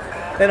these off.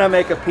 Then I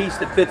make a piece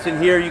that fits in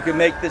here. You can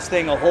make this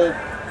thing a whole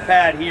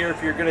pad here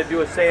if you're going to do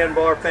a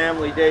sandbar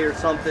family day or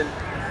something.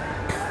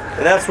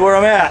 So that's where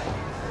I'm at.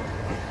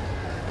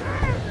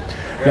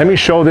 Let me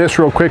show this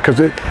real quick because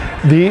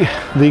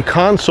the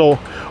console.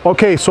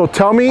 Okay, so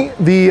tell me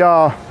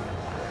the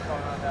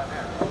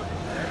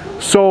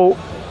so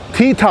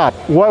T-top.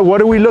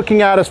 What are we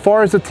looking at as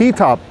far as the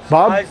T-top,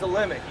 Bob? Sky's the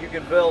limit. You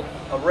can build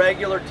a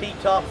regular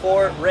T-top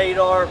for it,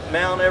 radar,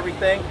 mount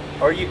everything,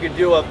 or you could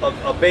do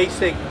a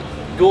basic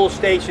dual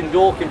station,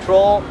 dual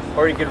control,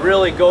 or you could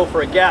really go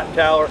for a gap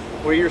tower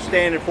where you're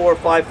standing 4 or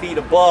 5 feet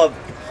above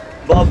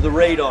the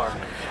radar.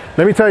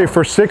 Let me tell you,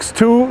 for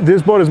 6'2",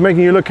 this boat is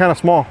making you look kind of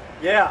small.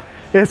 Yeah.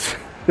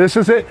 This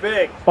is it.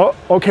 Big. Oh,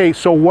 okay,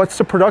 so what's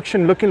the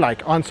production looking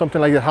like on something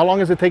like that? How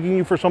long is it taking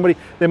you for somebody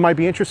that might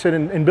be interested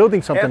in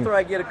building something? After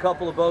I get a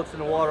couple of boats in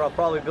the water, I'll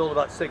probably build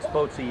about 6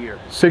 boats a year.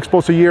 6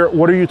 boats a year.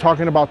 What are you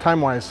talking about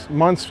time-wise?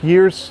 Months,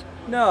 years?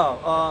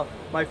 No,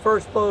 my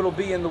first boat will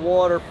be in the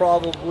water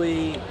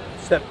probably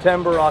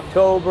September,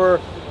 October.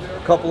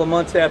 A couple of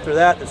months after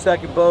that, the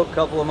second boat. A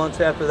couple of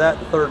months after that,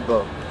 the third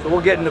boat. So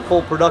we'll get into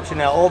full production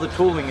now. All the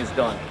tooling is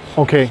done.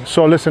 Okay,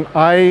 so listen,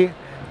 I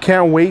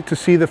can't wait to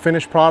see the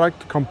finished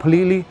product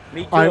completely.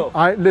 Me too.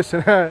 I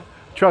listen,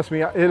 trust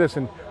me,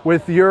 listen,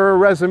 with your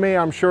resume,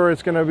 I'm sure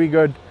it's gonna be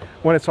good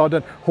when it's all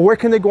done. Where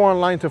can they go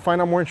online to find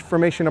out more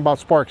information about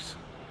Sparks?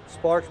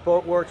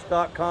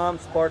 SparksBoatWorks.com,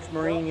 Sparks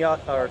Marine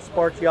Yacht, or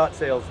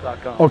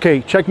SparksYachtSales.com.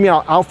 Okay, check me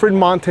out, Alfred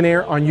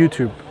Montaner on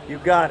YouTube. You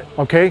got it.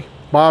 Okay,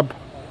 Bob,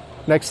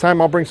 next time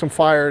I'll bring some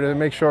fire to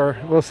make sure,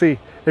 we'll see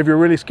if you're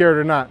really scared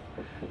or not.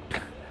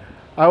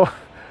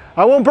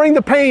 I won't bring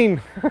the pain.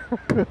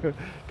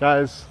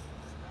 Guys,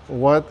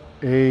 what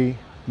a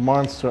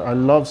monster. I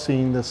love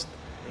seeing this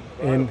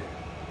in.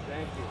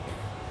 Thank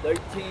you.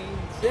 13,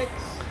 6,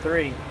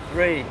 3,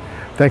 3.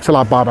 Thanks a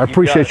lot, Bob. I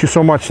appreciate you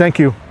so much. Thank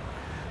you.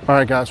 All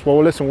right, guys.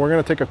 Well, listen, we're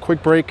going to take a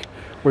quick break.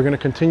 We're going to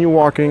continue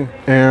walking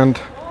and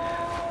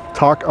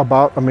talk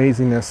about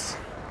amazingness.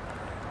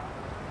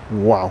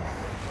 Wow.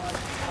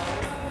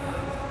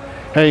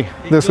 Hey,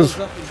 this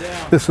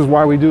is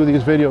why we do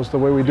these videos the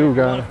way we do,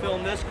 guys. Want to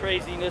film this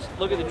craziness?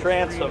 Look at the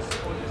transom.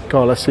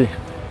 Go, let's see.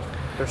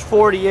 There's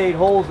 48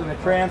 holes in the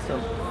transom.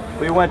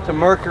 We went to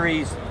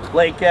Mercury's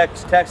Lake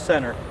X Test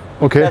Center.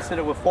 Okay. Tested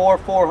it with 4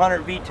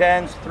 400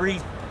 V10s, 3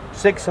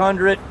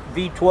 600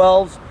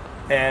 V12s,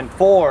 and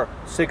 4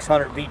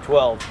 600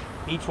 V12s.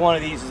 Each one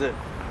of these is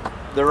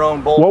their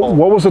own bolt hole.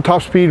 What was the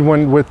top speed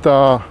when with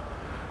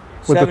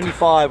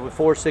 75 with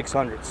 4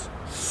 600s.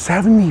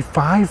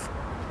 75?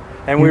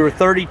 And we were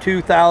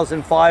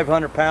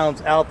 32,500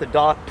 pounds at the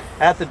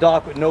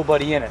dock with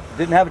nobody in it.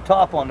 Didn't have a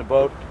top on the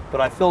boat, but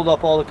I filled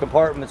up all the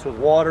compartments with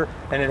water,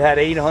 and it had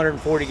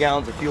 840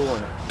 gallons of fuel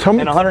in it,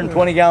 and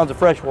 120 gallons of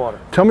fresh water.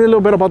 Tell me a little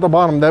bit about the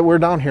bottom that we're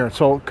down here.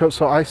 So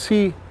I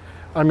see,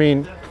 I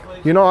mean,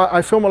 you know,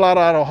 I film a lot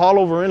out of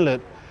Haulover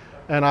Inlet,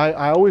 and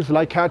I always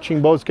like catching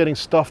boats getting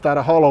stuffed out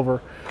of Haulover.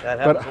 That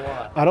happens a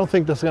lot. I don't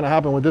think that's going to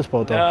happen with this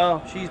boat, though.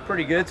 No, she's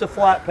pretty good. It's a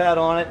flat pad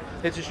on it.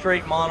 It's a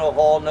straight mono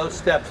hull, no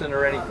steps in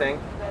or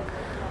anything.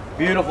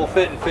 Beautiful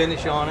fit and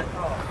finish on it.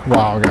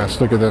 Wow,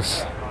 guys, look at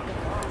this.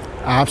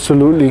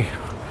 Absolutely.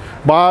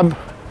 Bob,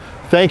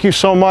 thank you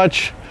so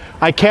much.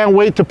 I can't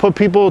wait to put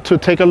people to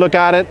take a look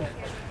at it.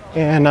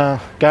 And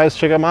guys,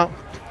 check them out.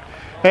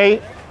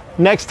 Hey,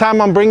 next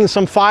time I'm bringing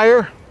some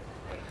fire.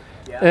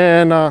 Yeah.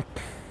 And the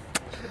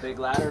big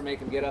ladder, make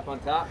him get up on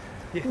top.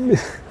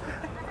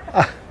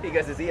 He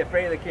goes, is he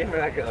afraid of the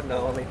camera? I go,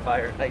 no, only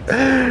fire and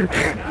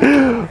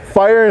heights.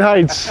 Fire and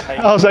heights.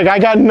 I was like, I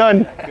got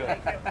none.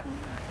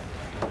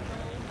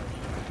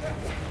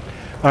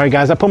 All right,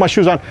 guys, I put my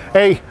shoes on.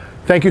 Hey,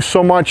 thank you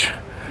so much.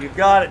 You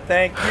got it,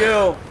 thank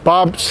you.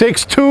 Bob,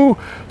 6'2",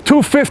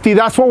 250,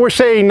 that's what we're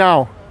saying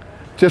now.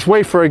 Just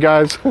wait for it,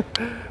 guys.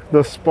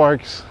 The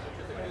Sparks.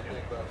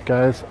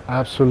 Guys,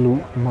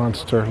 absolute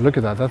monster. Look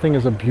at that, that thing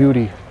is a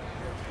beauty.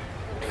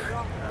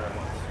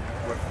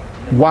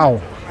 Wow.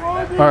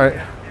 All right.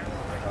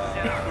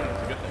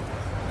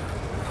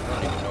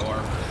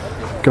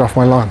 Get off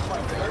my lawn.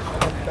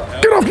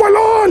 Get off my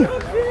lawn!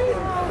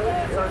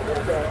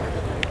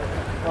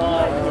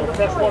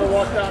 Freshwater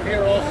walk down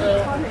here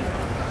also.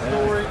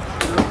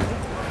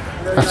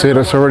 That's it.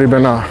 It's already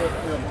been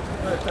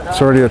it's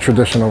already a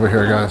tradition over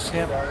here, guys.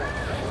 Can't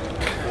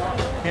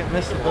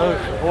miss the boat.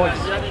 Voice.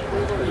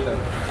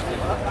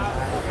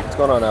 What's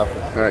going on,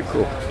 Alfred? All right,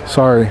 cool.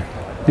 Sorry,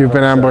 you've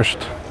been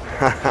ambushed.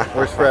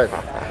 Where's Fred?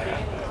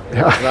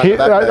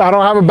 Yeah, I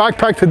don't have a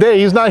backpack today.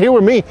 He's not here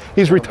with me.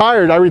 He's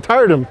retired. I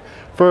retired him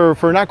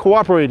for not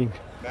cooperating.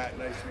 Matt,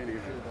 nice meeting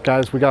you.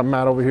 Guys, we got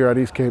Matt over here at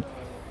East Cape.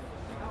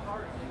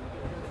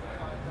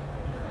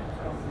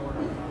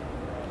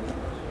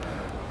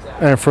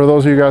 And for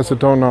those of you guys that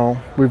don't know,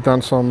 we've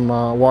done some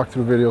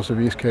walkthrough videos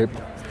of East Cape.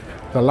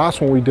 The last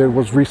one we did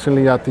was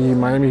recently at the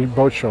Miami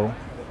Boat Show.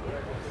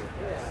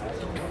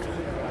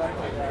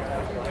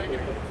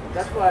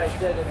 That's why I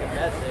said in the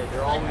message,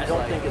 I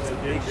don't think it's a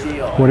big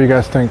deal. What do you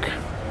guys think?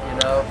 You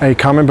know? Hey,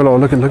 comment below.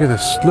 Look at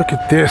this. Look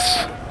at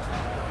this.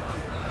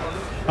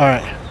 All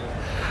right.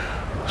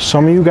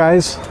 Some of you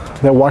guys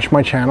that watch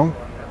my channel,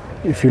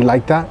 if you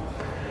like that,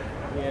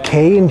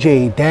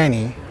 K&J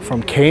Danny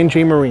from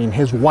K&J Marine,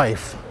 his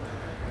wife,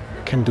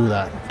 can do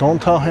that.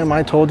 Don't tell him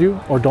I told you,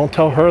 or don't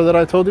tell her that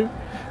I told you,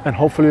 and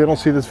hopefully they don't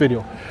see this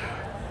video.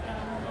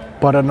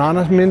 But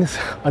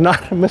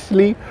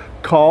anonymously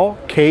call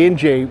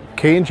K&J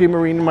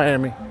Marine in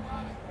Miami.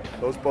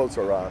 Those boats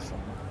are awesome.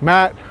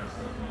 Matt,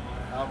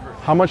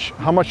 how much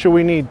should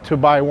we need to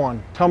buy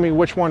one? Tell me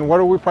which one. What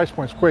are we price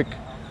points? Quick.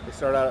 They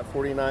start out at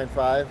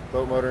 $49,500,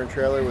 boat, motor, and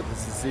trailer with the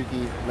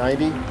Suzuki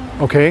 90.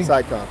 Okay.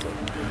 Side console.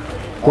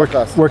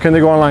 Where can they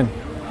go online?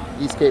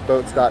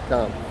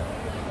 EastCapeBoats.com.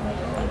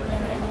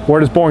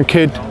 Word is born,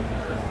 kid.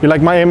 You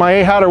like my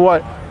MIA hat or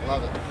what?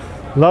 Love it.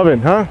 Love it,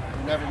 huh?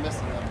 You're never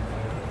missing them.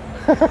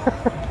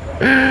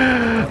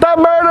 The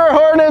Murder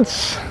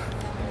Hornets!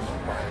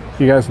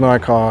 You guys know I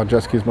call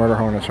jet skis Murder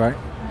Hornets, right?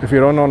 If you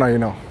don't know, now you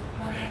know.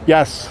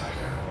 Yes.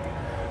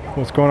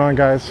 What's going on,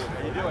 guys?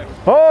 How you doing?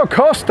 Oh,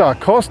 Costa.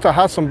 Costa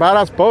has some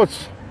badass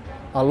boats.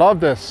 I love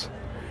this.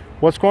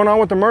 What's going on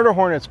with the Murder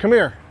Hornets? Come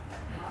here.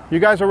 You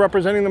guys are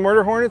representing the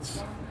Murder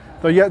Hornets?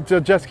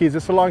 The jet skis.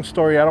 It's a long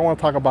story. I don't want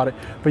to talk about it.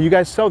 But you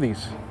guys sell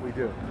these. We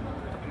do.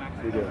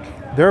 We do.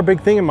 They're a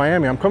big thing in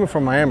Miami. I'm coming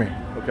from Miami.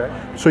 Okay.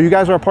 So you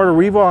guys are a part of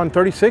Riva on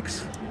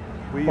 36?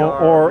 We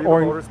are Riva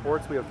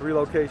Motorsports. We have 3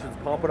 locations: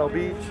 Pompano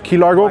Beach, Key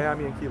Largo,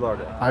 Miami, and Key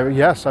Largo.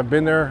 Yes, I've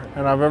been there,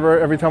 and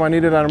every time I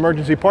needed an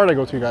emergency part, I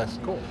go to you guys.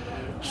 Cool.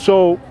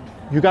 So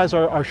you guys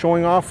are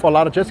showing off a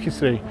lot of jet skis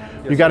today.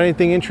 You got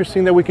anything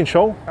interesting that we can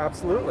show?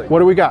 Absolutely. What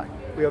do we got?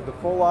 We have the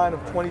full line of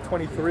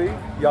 2023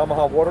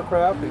 Yamaha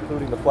watercraft,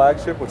 including the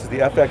flagship, which is the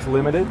FX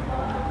Limited.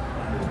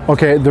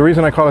 Okay, the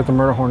reason I call it the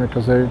Murder Hornet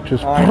because they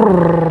just,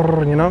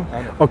 you know?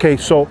 Okay,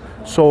 so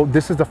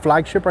this is the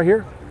flagship right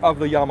here? Of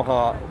the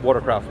Yamaha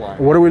watercraft line.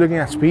 What are we looking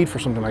at speed for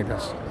something like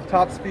this?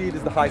 Top speed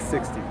is the high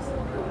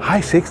 60s. High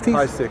 60s?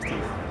 High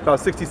 60s. About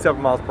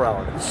 67 miles per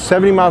hour.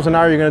 70 miles an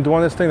hour you're going to do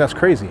on this thing? That's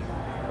crazy.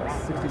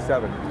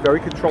 67. Very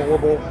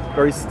controllable,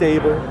 very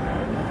stable.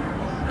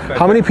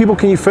 How many people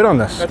can you fit on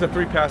this? That's a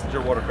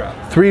 3-passenger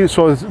watercraft. 3,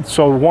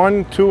 so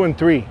 1, 2, and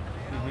 3.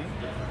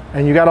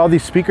 And you got all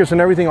these speakers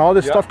and everything. All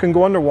this stuff can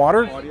go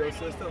underwater. Audio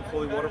system,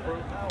 fully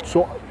waterproof.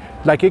 So,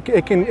 like you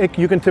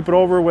can tip it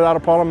over without a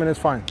problem and it's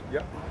fine.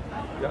 Yep.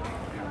 Yep.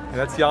 And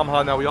that's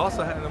Yamaha. Now we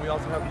also have, the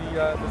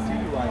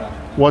Sea-Doo lineup.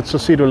 What's the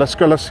Sea-Doo? Let's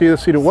go. Let's see the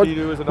Sea-Doo.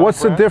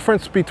 What's the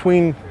difference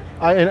between?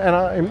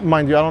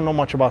 Mind you, I don't know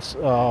much about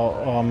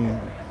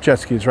jet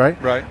skis, right?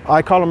 Right.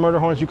 I call them Murder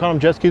Hornets. You call them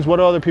jet skis. What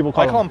do other people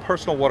call them? I call them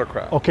personal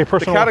watercraft. Okay,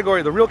 personal.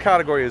 The real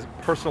category is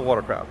personal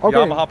watercraft. Okay.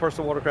 Yamaha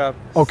personal watercraft.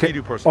 Okay.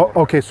 Sea-Doo personal.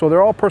 Okay, so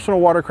they're all personal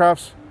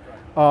watercrafts.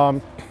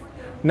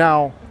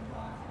 Now,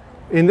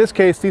 in this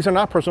case, these are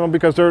not personal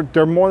because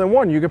they're more than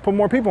one. You can put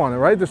more people on it,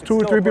 right? There's 2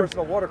 or 3 people.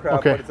 Personal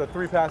watercraft, but it's a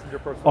 3-passenger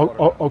personal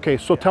watercraft. Okay,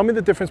 so tell me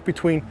the difference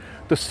between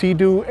the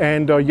Sea-Doo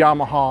and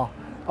Yamaha.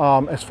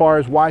 As far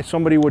as why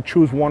somebody would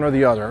choose one or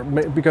the other,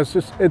 because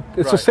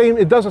it's the same.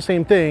 It does the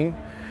same thing.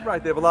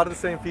 Right. They have a lot of the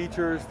same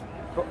features.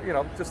 You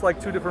know, just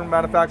like 2 different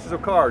manufacturers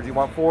of cars. You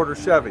want Ford or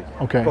Chevy.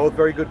 Okay. Both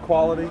very good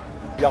quality.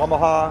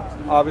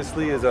 Yamaha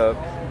obviously is a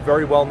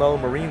very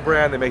well-known marine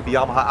brand. They make the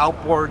Yamaha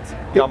outboards,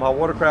 Yamaha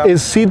watercraft.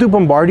 Is Sea-Doo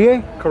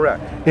Bombardier?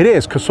 Correct. It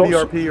is.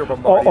 BRP or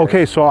Bombardier.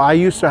 Okay, so I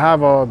used to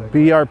have a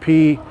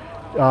BRP.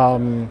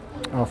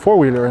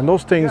 4-wheeler, and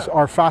those things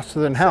are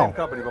faster than hell. Same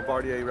company,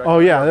 Bombardier. Oh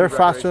yeah, they're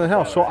faster than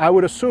hell. So I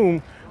would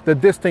assume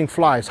that this thing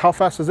flies. How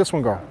fast does this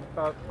one go?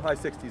 High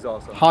 60s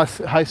also.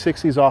 High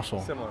 60s also.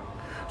 Similar.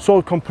 So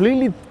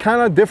completely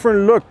kind of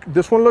different look.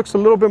 This one looks a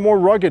little bit more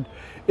rugged.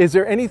 Is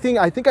there anything?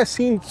 I think I've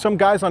seen some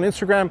guys on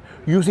Instagram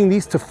using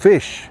these to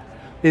fish.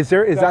 That's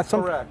that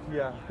something? Correct.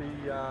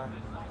 Yeah.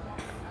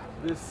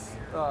 This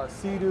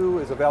Sea-Doo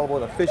is available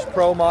in a Fish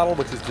Pro model,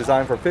 which is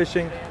designed for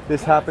fishing.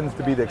 This happens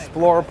to be the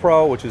Explorer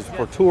Pro, which is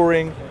for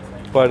touring.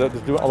 But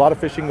there's a lot of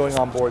fishing going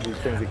on board these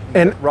things.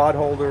 And rod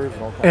holders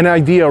and all kinds. An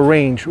idea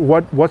range.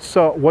 What's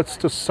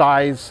the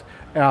size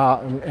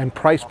and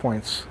price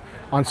points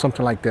on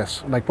something like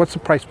this? Like, what's the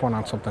price point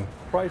on something?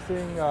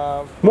 Pricing,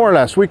 More or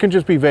less. We can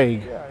just be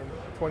vague. yeah,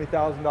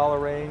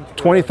 $20,000 range.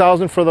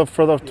 20,000 for the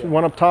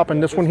one up top,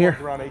 and this one here.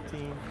 one's around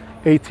 18.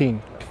 18.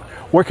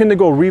 Where can they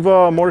go?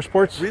 Riva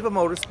Motorsports. Riva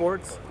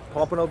Motorsports,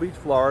 Pompano Beach,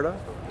 Florida,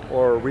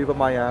 or Riva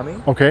Miami.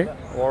 Okay.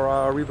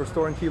 Or Riva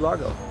store in Key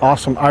Largo.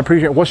 Awesome. I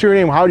appreciate it. What's your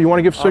name? How do you want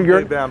to give I'm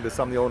your? Dave Bambis.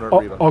 I'm the owner of Oh,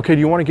 Riva. okay. Do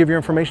you want to give your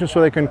information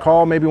so they can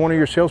call maybe one of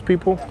your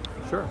salespeople?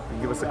 Sure. You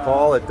can give us a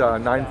call at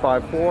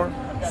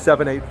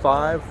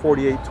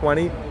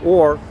 954-785-4820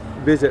 or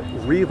visit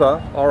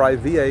Riva,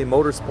 R-I-V-A,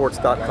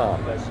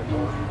 motorsports.com.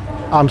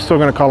 I'm still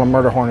going to call them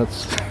Murder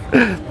Hornets.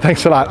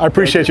 Thanks a lot. I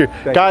appreciate you.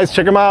 Thank Guys,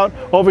 check them out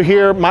over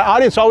here. My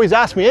audience always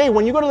asks me, hey,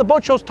 when you go to the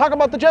boat shows, talk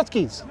about the jet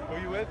skis. Who are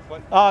you with?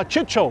 What?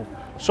 Chit Show.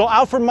 So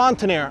Alfred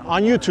Montaner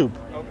on YouTube.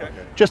 Okay.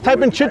 Just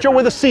type in Chit Show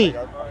with a C.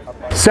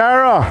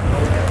 Sarah,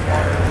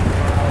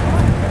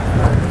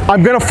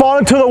 I'm going to fall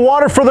into the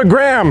water for the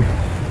gram.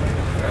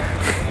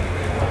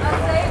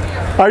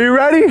 Are you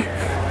ready?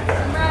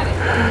 I'm ready.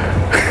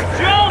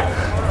 Jump!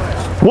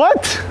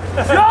 What?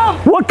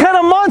 Jump! What kind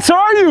of monster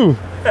are you?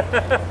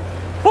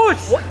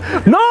 Push!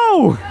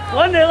 No!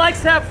 One that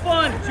likes to have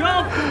fun.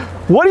 Jump!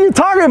 What are you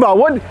talking about?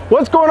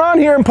 What's going on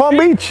here in Palm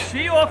Beach?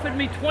 She offered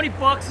me 20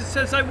 bucks and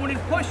says I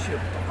wouldn't push you.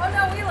 Oh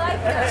no, we like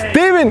it.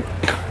 Steven,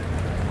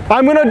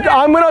 I'm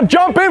gonna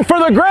jump in for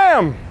the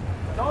gram.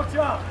 Don't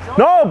jump.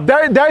 No,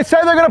 they say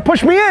they're gonna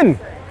push me in.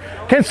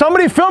 Can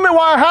somebody film it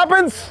while it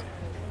happens?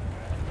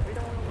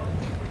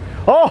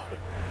 Oh,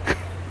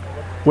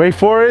 wait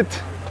for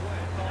it.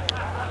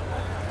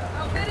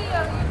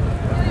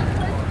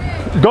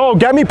 Go,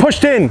 get me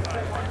pushed in.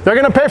 They're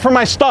gonna pay for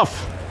my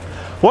stuff.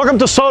 Welcome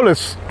to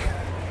Solus.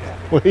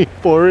 Wait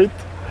for it.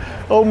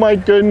 Oh my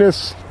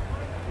goodness.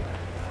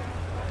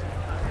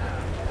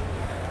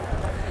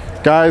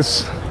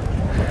 Guys,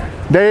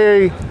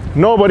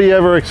 nobody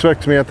ever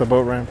expects me at the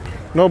boat ramp.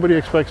 Nobody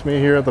expects me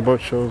here at the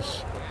boat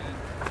shows.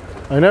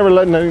 I never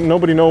let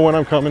nobody know when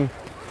I'm coming.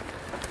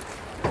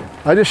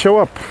 I just show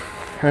up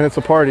and it's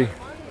a party.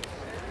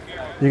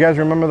 You guys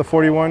remember the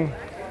 41?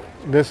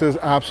 This is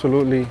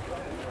absolutely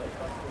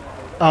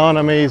an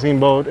amazing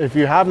boat. If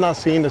you have not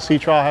seen the sea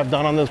trial I have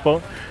done on this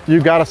boat,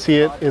 you gotta see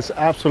it. It's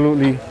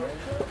absolutely,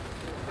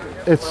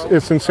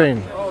 it's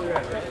insane.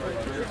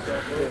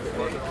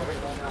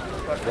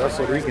 That's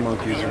what these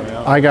monkeys are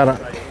now. I gotta.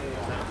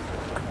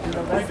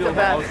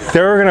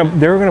 They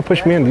were gonna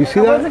push me in. Do you see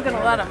I that? wasn't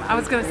gonna let him. I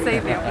was gonna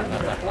save him.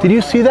 Did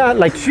you see that?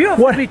 Like, She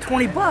offered me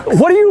 20 bucks.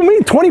 What do you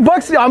mean 20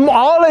 bucks?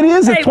 All it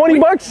is 20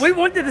 bucks. We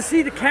wanted to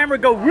see the camera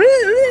go.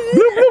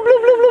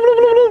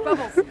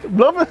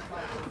 Blub.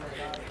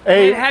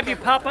 Hey, And have you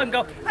pop up and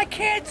go, I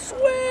can't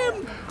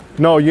swim.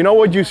 no, you know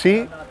what you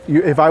see?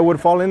 If I would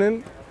have fallen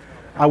in,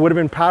 I would have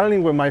been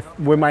paddling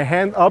with my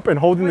hand up and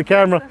holding the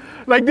camera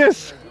like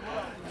this.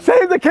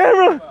 Save the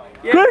camera!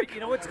 Yeah, Quick! but you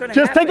know what's gonna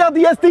Just happen? take out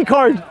the SD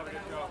card.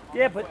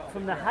 Yeah, but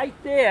from the height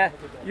there,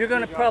 you're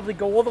gonna probably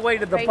go all the way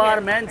to the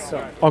bottom end,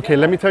 son. Okay,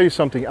 let me tell you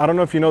something. I don't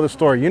know if you know the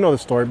story. You know the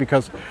story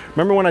because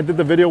remember when I did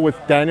the video with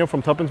Daniel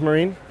from Tuppence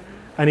Marine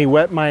and he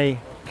wet my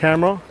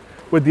camera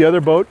with the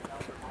other boat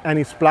and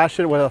he splashed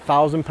it with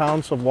 1,000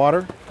 pounds of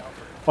water?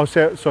 Oh,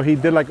 so he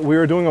did, like, we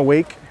were doing a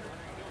wake.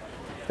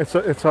 It's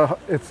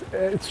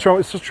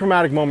a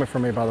traumatic moment for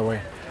me, by the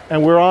way.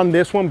 And we're on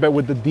this one, but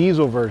with the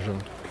diesel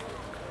version,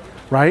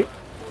 right?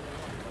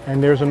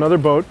 And there's another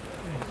boat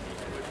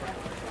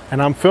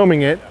and I'm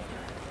filming it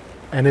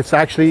and it's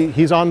actually,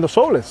 he's on the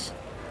Solus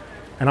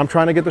and I'm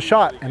trying to get the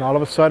shot and all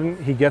of a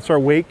sudden he gets our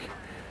wake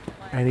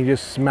and he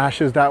just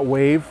smashes that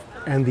wave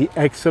and the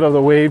exit of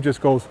the wave just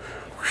goes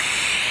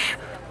whoosh,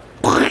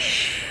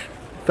 whoosh,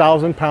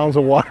 1,000 pounds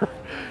of water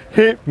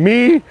hit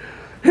me,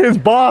 his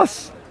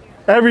boss,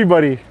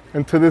 everybody.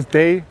 And to this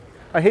day,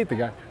 I hate the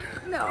guy.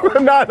 No.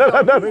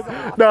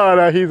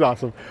 No, he's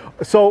awesome.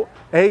 So,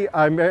 hey,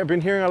 I've been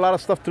hearing a lot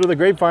of stuff through the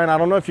grapevine. I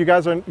don't know if you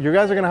guys are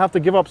gonna have to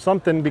give up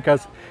something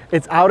because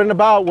it's out and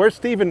about. Where's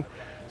Steven?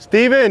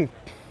 Steven!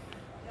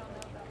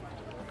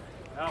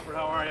 Alfred,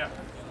 how are you?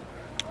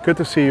 Good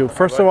to see you.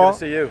 First of all, good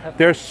to see you.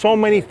 There's so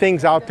many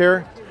things out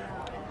there.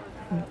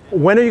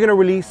 When are you gonna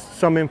release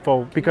some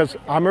info? Because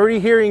I'm already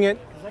hearing it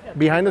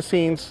behind the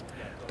scenes.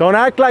 Don't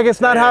act like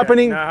it's not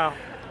happening. No.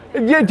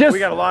 Yeah, just, We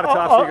got a lot of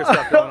top secret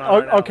stuff going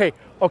on right now.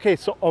 Okay,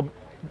 so,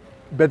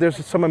 but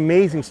there's some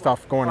amazing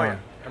stuff going on.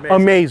 Yeah,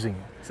 amazing.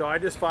 So I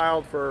just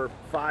filed for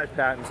 5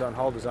 patents on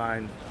hull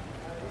design.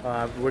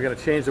 We're going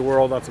to change the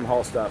world on some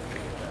hull stuff.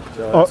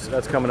 So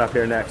that's coming up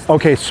here next.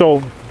 Okay,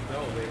 so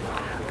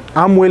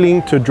I'm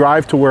willing to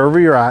drive to wherever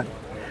you're at,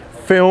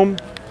 film,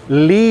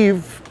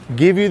 leave,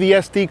 give you the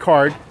SD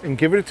card and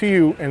give it to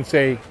you and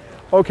say,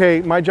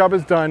 okay, my job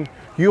is done.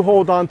 You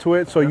hold on to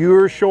it so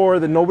you're sure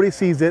that nobody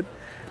sees it.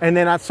 And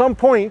then at some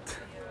point,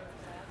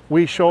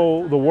 we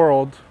show the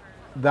world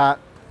that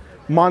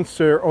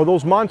monster or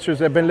those monsters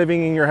that have been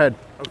living in your head.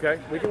 Okay,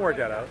 we can work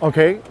that out.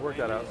 Okay. Work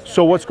that out.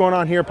 So what's going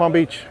on here at Palm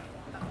Beach?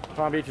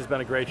 Palm Beach has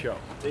been a great show.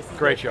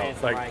 Great show.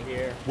 Like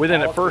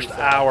within the first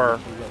hour,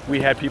 we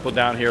had people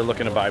down here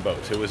looking to buy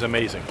boats. It was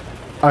amazing.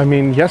 I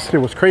mean, yesterday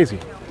was crazy.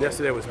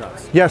 Yesterday was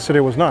nuts. Yesterday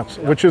was nuts,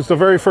 which is the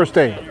very first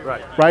day.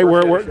 Right. Right?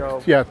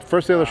 First Yeah,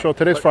 first day of the show.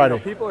 Today's But, Friday. You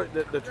know, people are,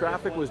 the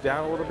traffic was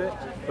down a little bit,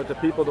 but the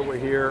people that were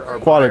here are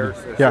Quality,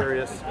 buyers. They're yeah.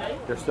 serious.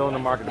 They're still in the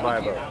market to buy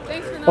a boat.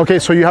 Okay,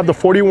 so you have the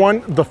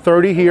 41, the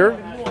 30 here.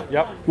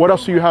 Yep. What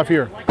else do you have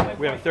here?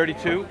 We have a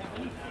 32.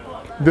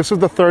 This is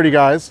the 30,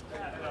 guys.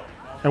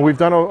 And we've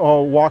done a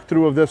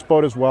walkthrough of this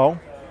boat as well.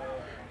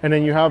 And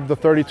then you have the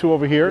 32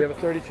 over We here. have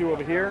a 32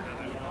 over here.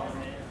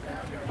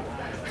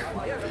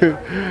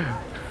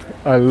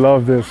 I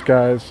love this,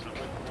 guys.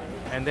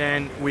 And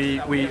then we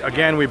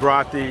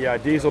brought the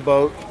diesel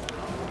boat,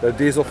 the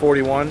diesel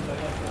 41.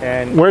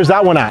 And Where's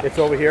that one at? It's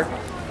over here.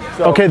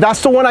 So, Okay,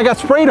 that's the one I got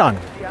sprayed on.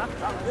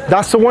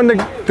 That's the one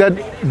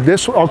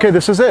okay,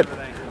 this is it.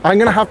 I'm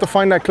gonna have to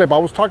find that clip. I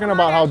was talking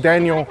about how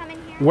Daniel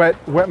wet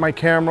my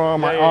camera,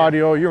 my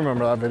audio. You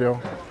remember that video?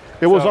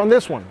 It was on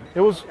this one.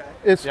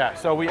 Yeah,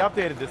 so we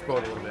updated this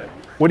boat a little bit.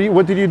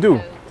 What did you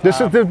do? This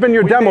has been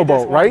your demo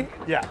boat, right?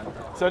 Yeah.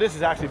 So this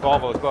is actually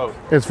Volvo's boat.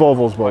 It's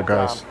Volvo's boat,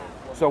 guys.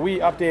 So we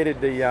updated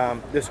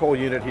the this whole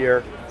unit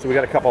here. So we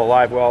got a couple of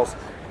live wells,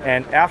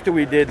 and after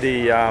we did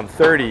the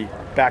 30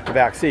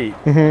 back-to-back seat,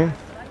 can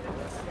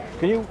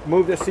you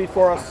move this seat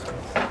for us,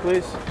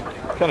 please?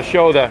 Kind of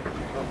show the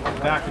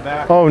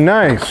back-to-back. Oh,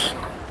 nice.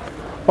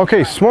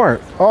 Okay,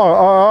 smart. Oh,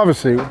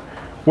 obviously.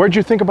 Where'd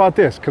you think about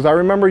this? Because I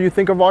remember you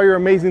think of all your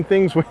amazing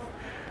things.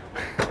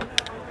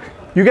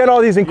 You get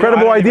all these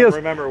incredible ideas.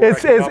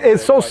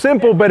 It's so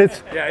simple, but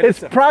it's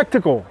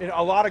practical. You know,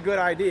 a lot of good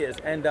ideas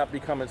end up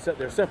becoming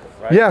they're simple,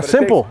 right? Yeah, but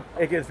simple.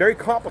 It gets very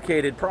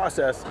complicated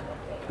process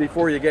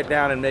before you get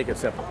down and make it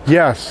simple.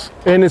 Yes,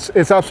 and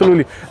it's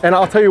absolutely. And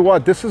I'll tell you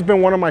what, this has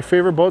been one of my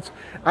favorite boats.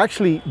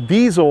 Actually,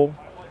 diesel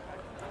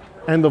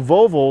and the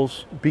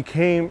Volvos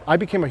I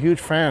became a huge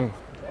fan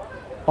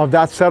of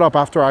that setup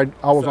after I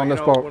was on this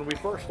boat. When we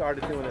first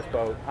started doing this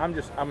boat,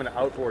 I'm an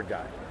outboard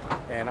guy,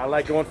 and I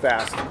like going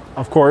fast.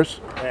 Of course.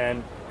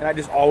 And I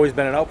just always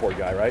been an outboard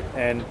guy, right?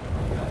 And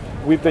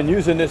we've been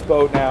using this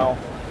boat now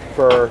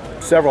for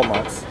several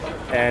months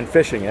and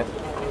fishing it.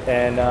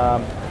 And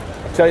I'll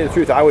tell you the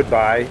truth, I would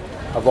buy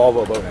a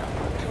Volvo boat now.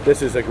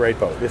 This is a great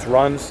boat. This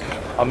runs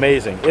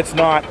amazing. It's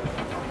not,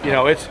 you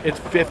know, it's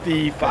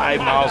 55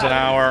 miles an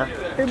hour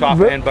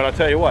top end, but I'll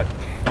tell you what,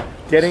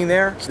 getting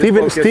there,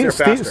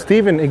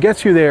 Steven, it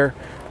gets you there.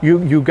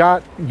 You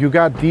got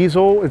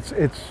diesel. It's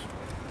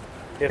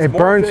more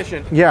burns.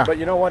 efficient. Yeah. But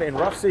you know what? In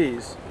rough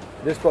seas,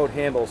 this boat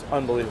handles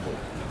unbelievably.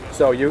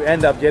 So you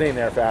end up getting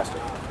there faster.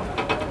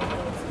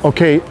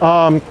 Okay.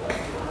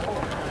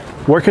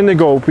 Where can they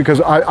go? Because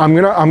I'm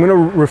gonna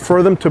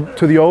refer them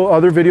to the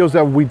other videos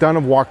that we've done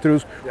of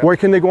walkthroughs. Yep. Where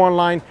can they go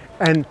online?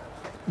 And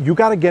you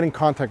got to get in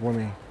contact with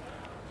me.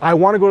 I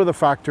want to go to the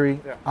factory.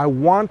 Yeah. I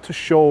want to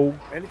show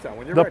anytime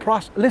when you're the ready.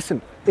 process. Listen,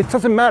 it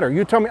doesn't matter.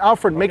 You tell me,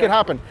 Alfred, make it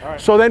happen.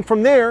 Right. So then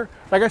from there,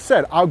 like I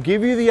said, I'll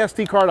give you the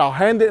SD card. I'll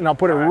hand it and I'll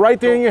put it right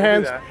there in your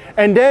hands.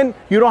 And then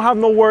you don't have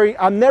no worry.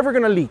 I'm never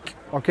gonna leak.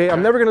 Okay,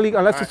 I'm never gonna leak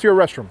unless it's your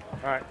restroom.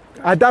 All right.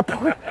 At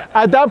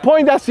that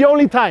point, that's the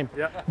only time.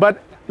 Yeah.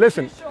 But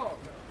listen.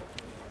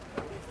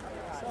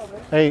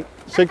 Hey,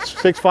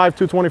 6'5",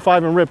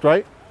 225 and ripped,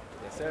 right?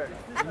 Yes, sir.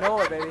 You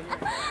know it, baby.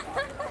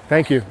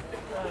 Thank you.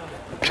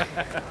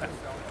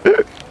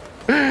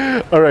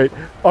 All right.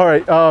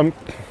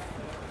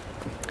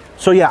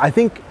 So yeah, I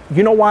think,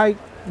 you know why?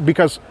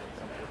 Because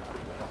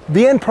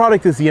the end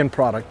product is the end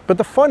product, but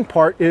the fun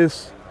part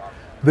is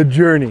the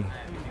journey.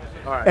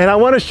 All right. And I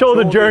want to show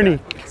the journey.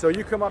 So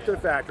you come up to the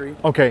factory.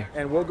 Okay.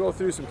 And we'll go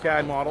through some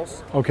CAD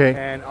models. Okay.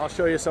 And I'll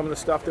show you some of the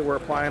stuff that we're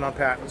applying on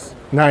patents.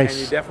 Nice. And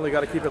you definitely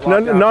got to keep it No,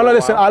 locked down. no,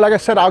 listen. Like I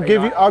said, I'll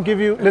give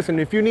you. Listen,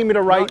 if you need me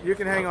to write, no, you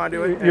can hang on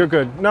to it. You're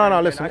good.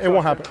 No, listen. It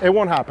won't happen. It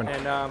won't happen.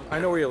 And I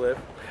know where you live.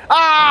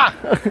 Ah!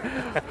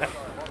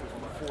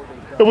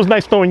 It was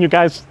nice knowing you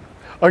guys.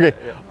 Okay.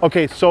 Yeah.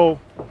 Okay. So,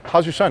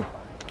 how's your son?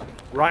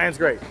 Ryan's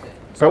great.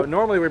 So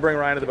normally we bring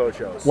Ryan to the boat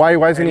shows.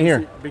 Why isn't he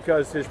here?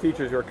 Because his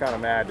teachers were kind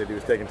of mad that he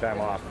was taking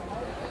time off.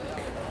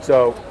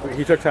 So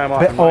he took time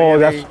off in Miami.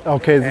 That's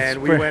okay.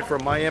 And we went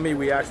from Miami.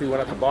 We actually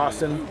went up to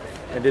Boston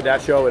and did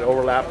that show. It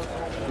overlapped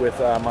with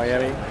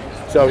Miami.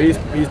 So he's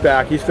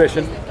back. He's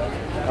fishing.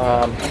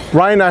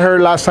 Ryan, I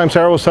heard last time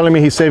Sarah was telling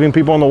me he's saving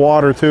people on the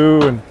water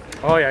too, and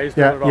oh yeah, he's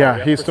doing it all.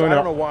 Yeah, he's doing it. I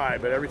don't know why,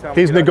 but every time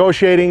he's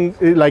negotiating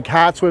like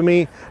hats with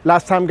me.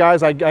 Last time,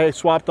 guys, I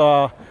swapped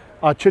a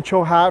Chit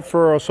hat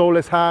for a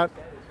Soulless hat.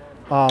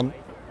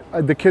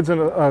 The kid's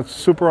a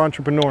super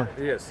entrepreneur.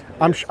 He is.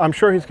 I'm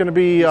sure he's going to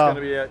be.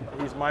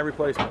 He's my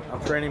replacement.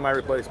 I'm training my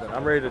replacement.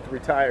 I'm ready to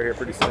retire here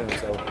pretty soon.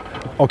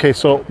 So. Okay,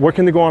 so where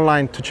can they go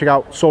online to check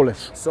out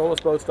Soulless?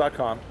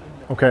 Soullessboats.com.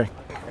 Okay.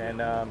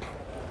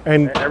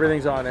 And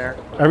everything's on there.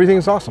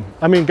 Everything's awesome.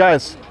 I mean,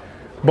 guys,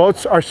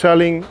 boats are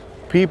selling.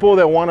 People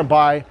that want to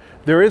buy.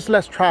 There is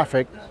less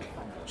traffic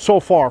so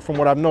far, from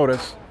what I've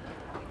noticed,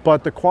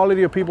 but the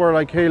quality of people are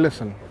like, hey,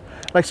 listen.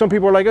 Like some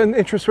people are like,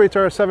 interest rates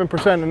are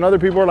 7%, and other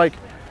people are like,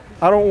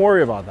 I don't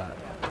worry about that.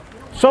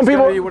 Some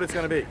people, gonna be what it's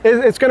going to be.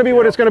 It's going to be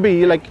what it's going to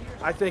be. Like,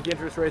 I think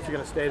interest rates are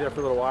going to stay there for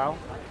a little while,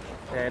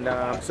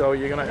 And so are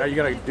you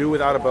gonna do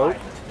without a boat?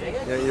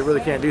 You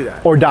really can't do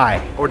that. Or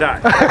die. Or die.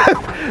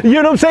 You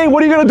know what I'm saying?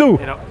 What are you gonna do?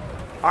 You know,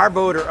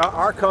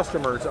 our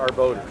customers are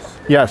boaters.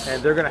 Yes.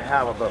 And they're gonna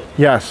have a boat.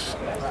 Yes.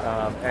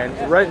 And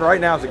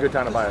right now is a good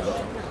time to buy a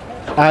boat.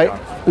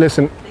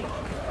 Listen,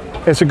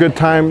 it's a good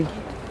time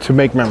to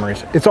make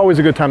memories. It's always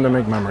a good time to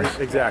make memories.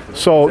 Exactly.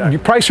 So exactly. you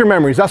price your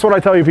memories. That's what I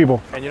tell you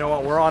people. And you know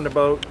what? We're on the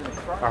boat.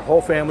 Our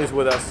whole family's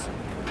with us.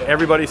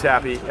 Everybody's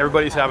happy.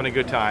 Everybody's having a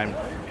good time.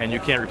 And you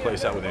can't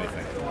replace that with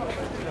anything.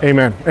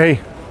 Amen. Hey.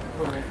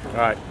 All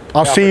right.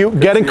 I'll see you.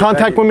 Get in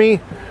contact with me.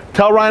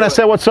 Tell Ryan I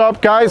said what's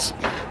up, guys.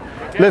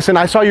 Listen,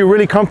 I saw you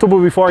really comfortable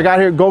before I got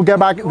here. Go get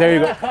back. There you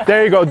go.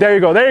 There you go. There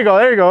you go. There you go.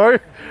 There you go.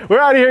 We're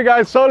out of here,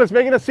 guys. Solus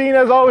making a scene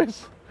as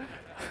always.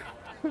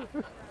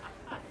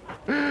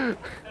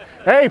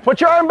 Hey, put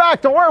your arm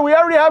back. Don't worry. We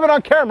already have it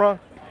on camera.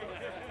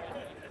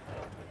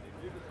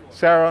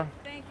 Sarah.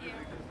 Thank you.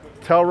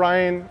 Tell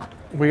Ryan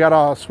we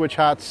gotta switch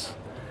hats.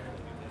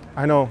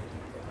 I know.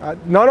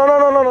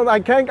 No. I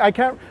can't.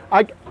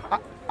 I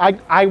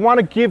want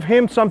to give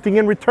him something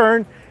in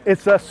return.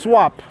 It's a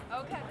swap.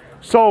 Okay.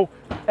 So,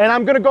 and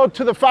I'm gonna go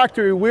to the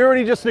factory. We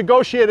already just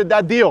negotiated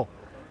that deal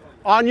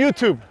on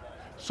YouTube.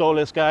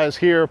 Solus, guys,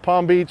 here,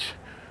 Palm Beach,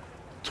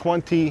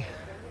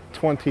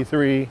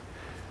 2023.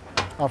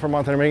 Alfred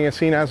Montaner making a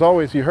scene as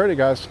always. You heard it,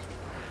 guys.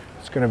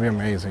 It's gonna be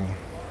amazing.